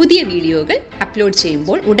 പുതിയ വീഡിയോകൾ അപ്ലോഡ്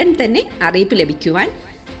ചെയ്യുമ്പോൾ ഉടൻ തന്നെ അറിയിപ്പ് ലഭിക്കുവാൻ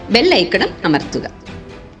ബെൽ ഐക്കൺ അമർത്തുക.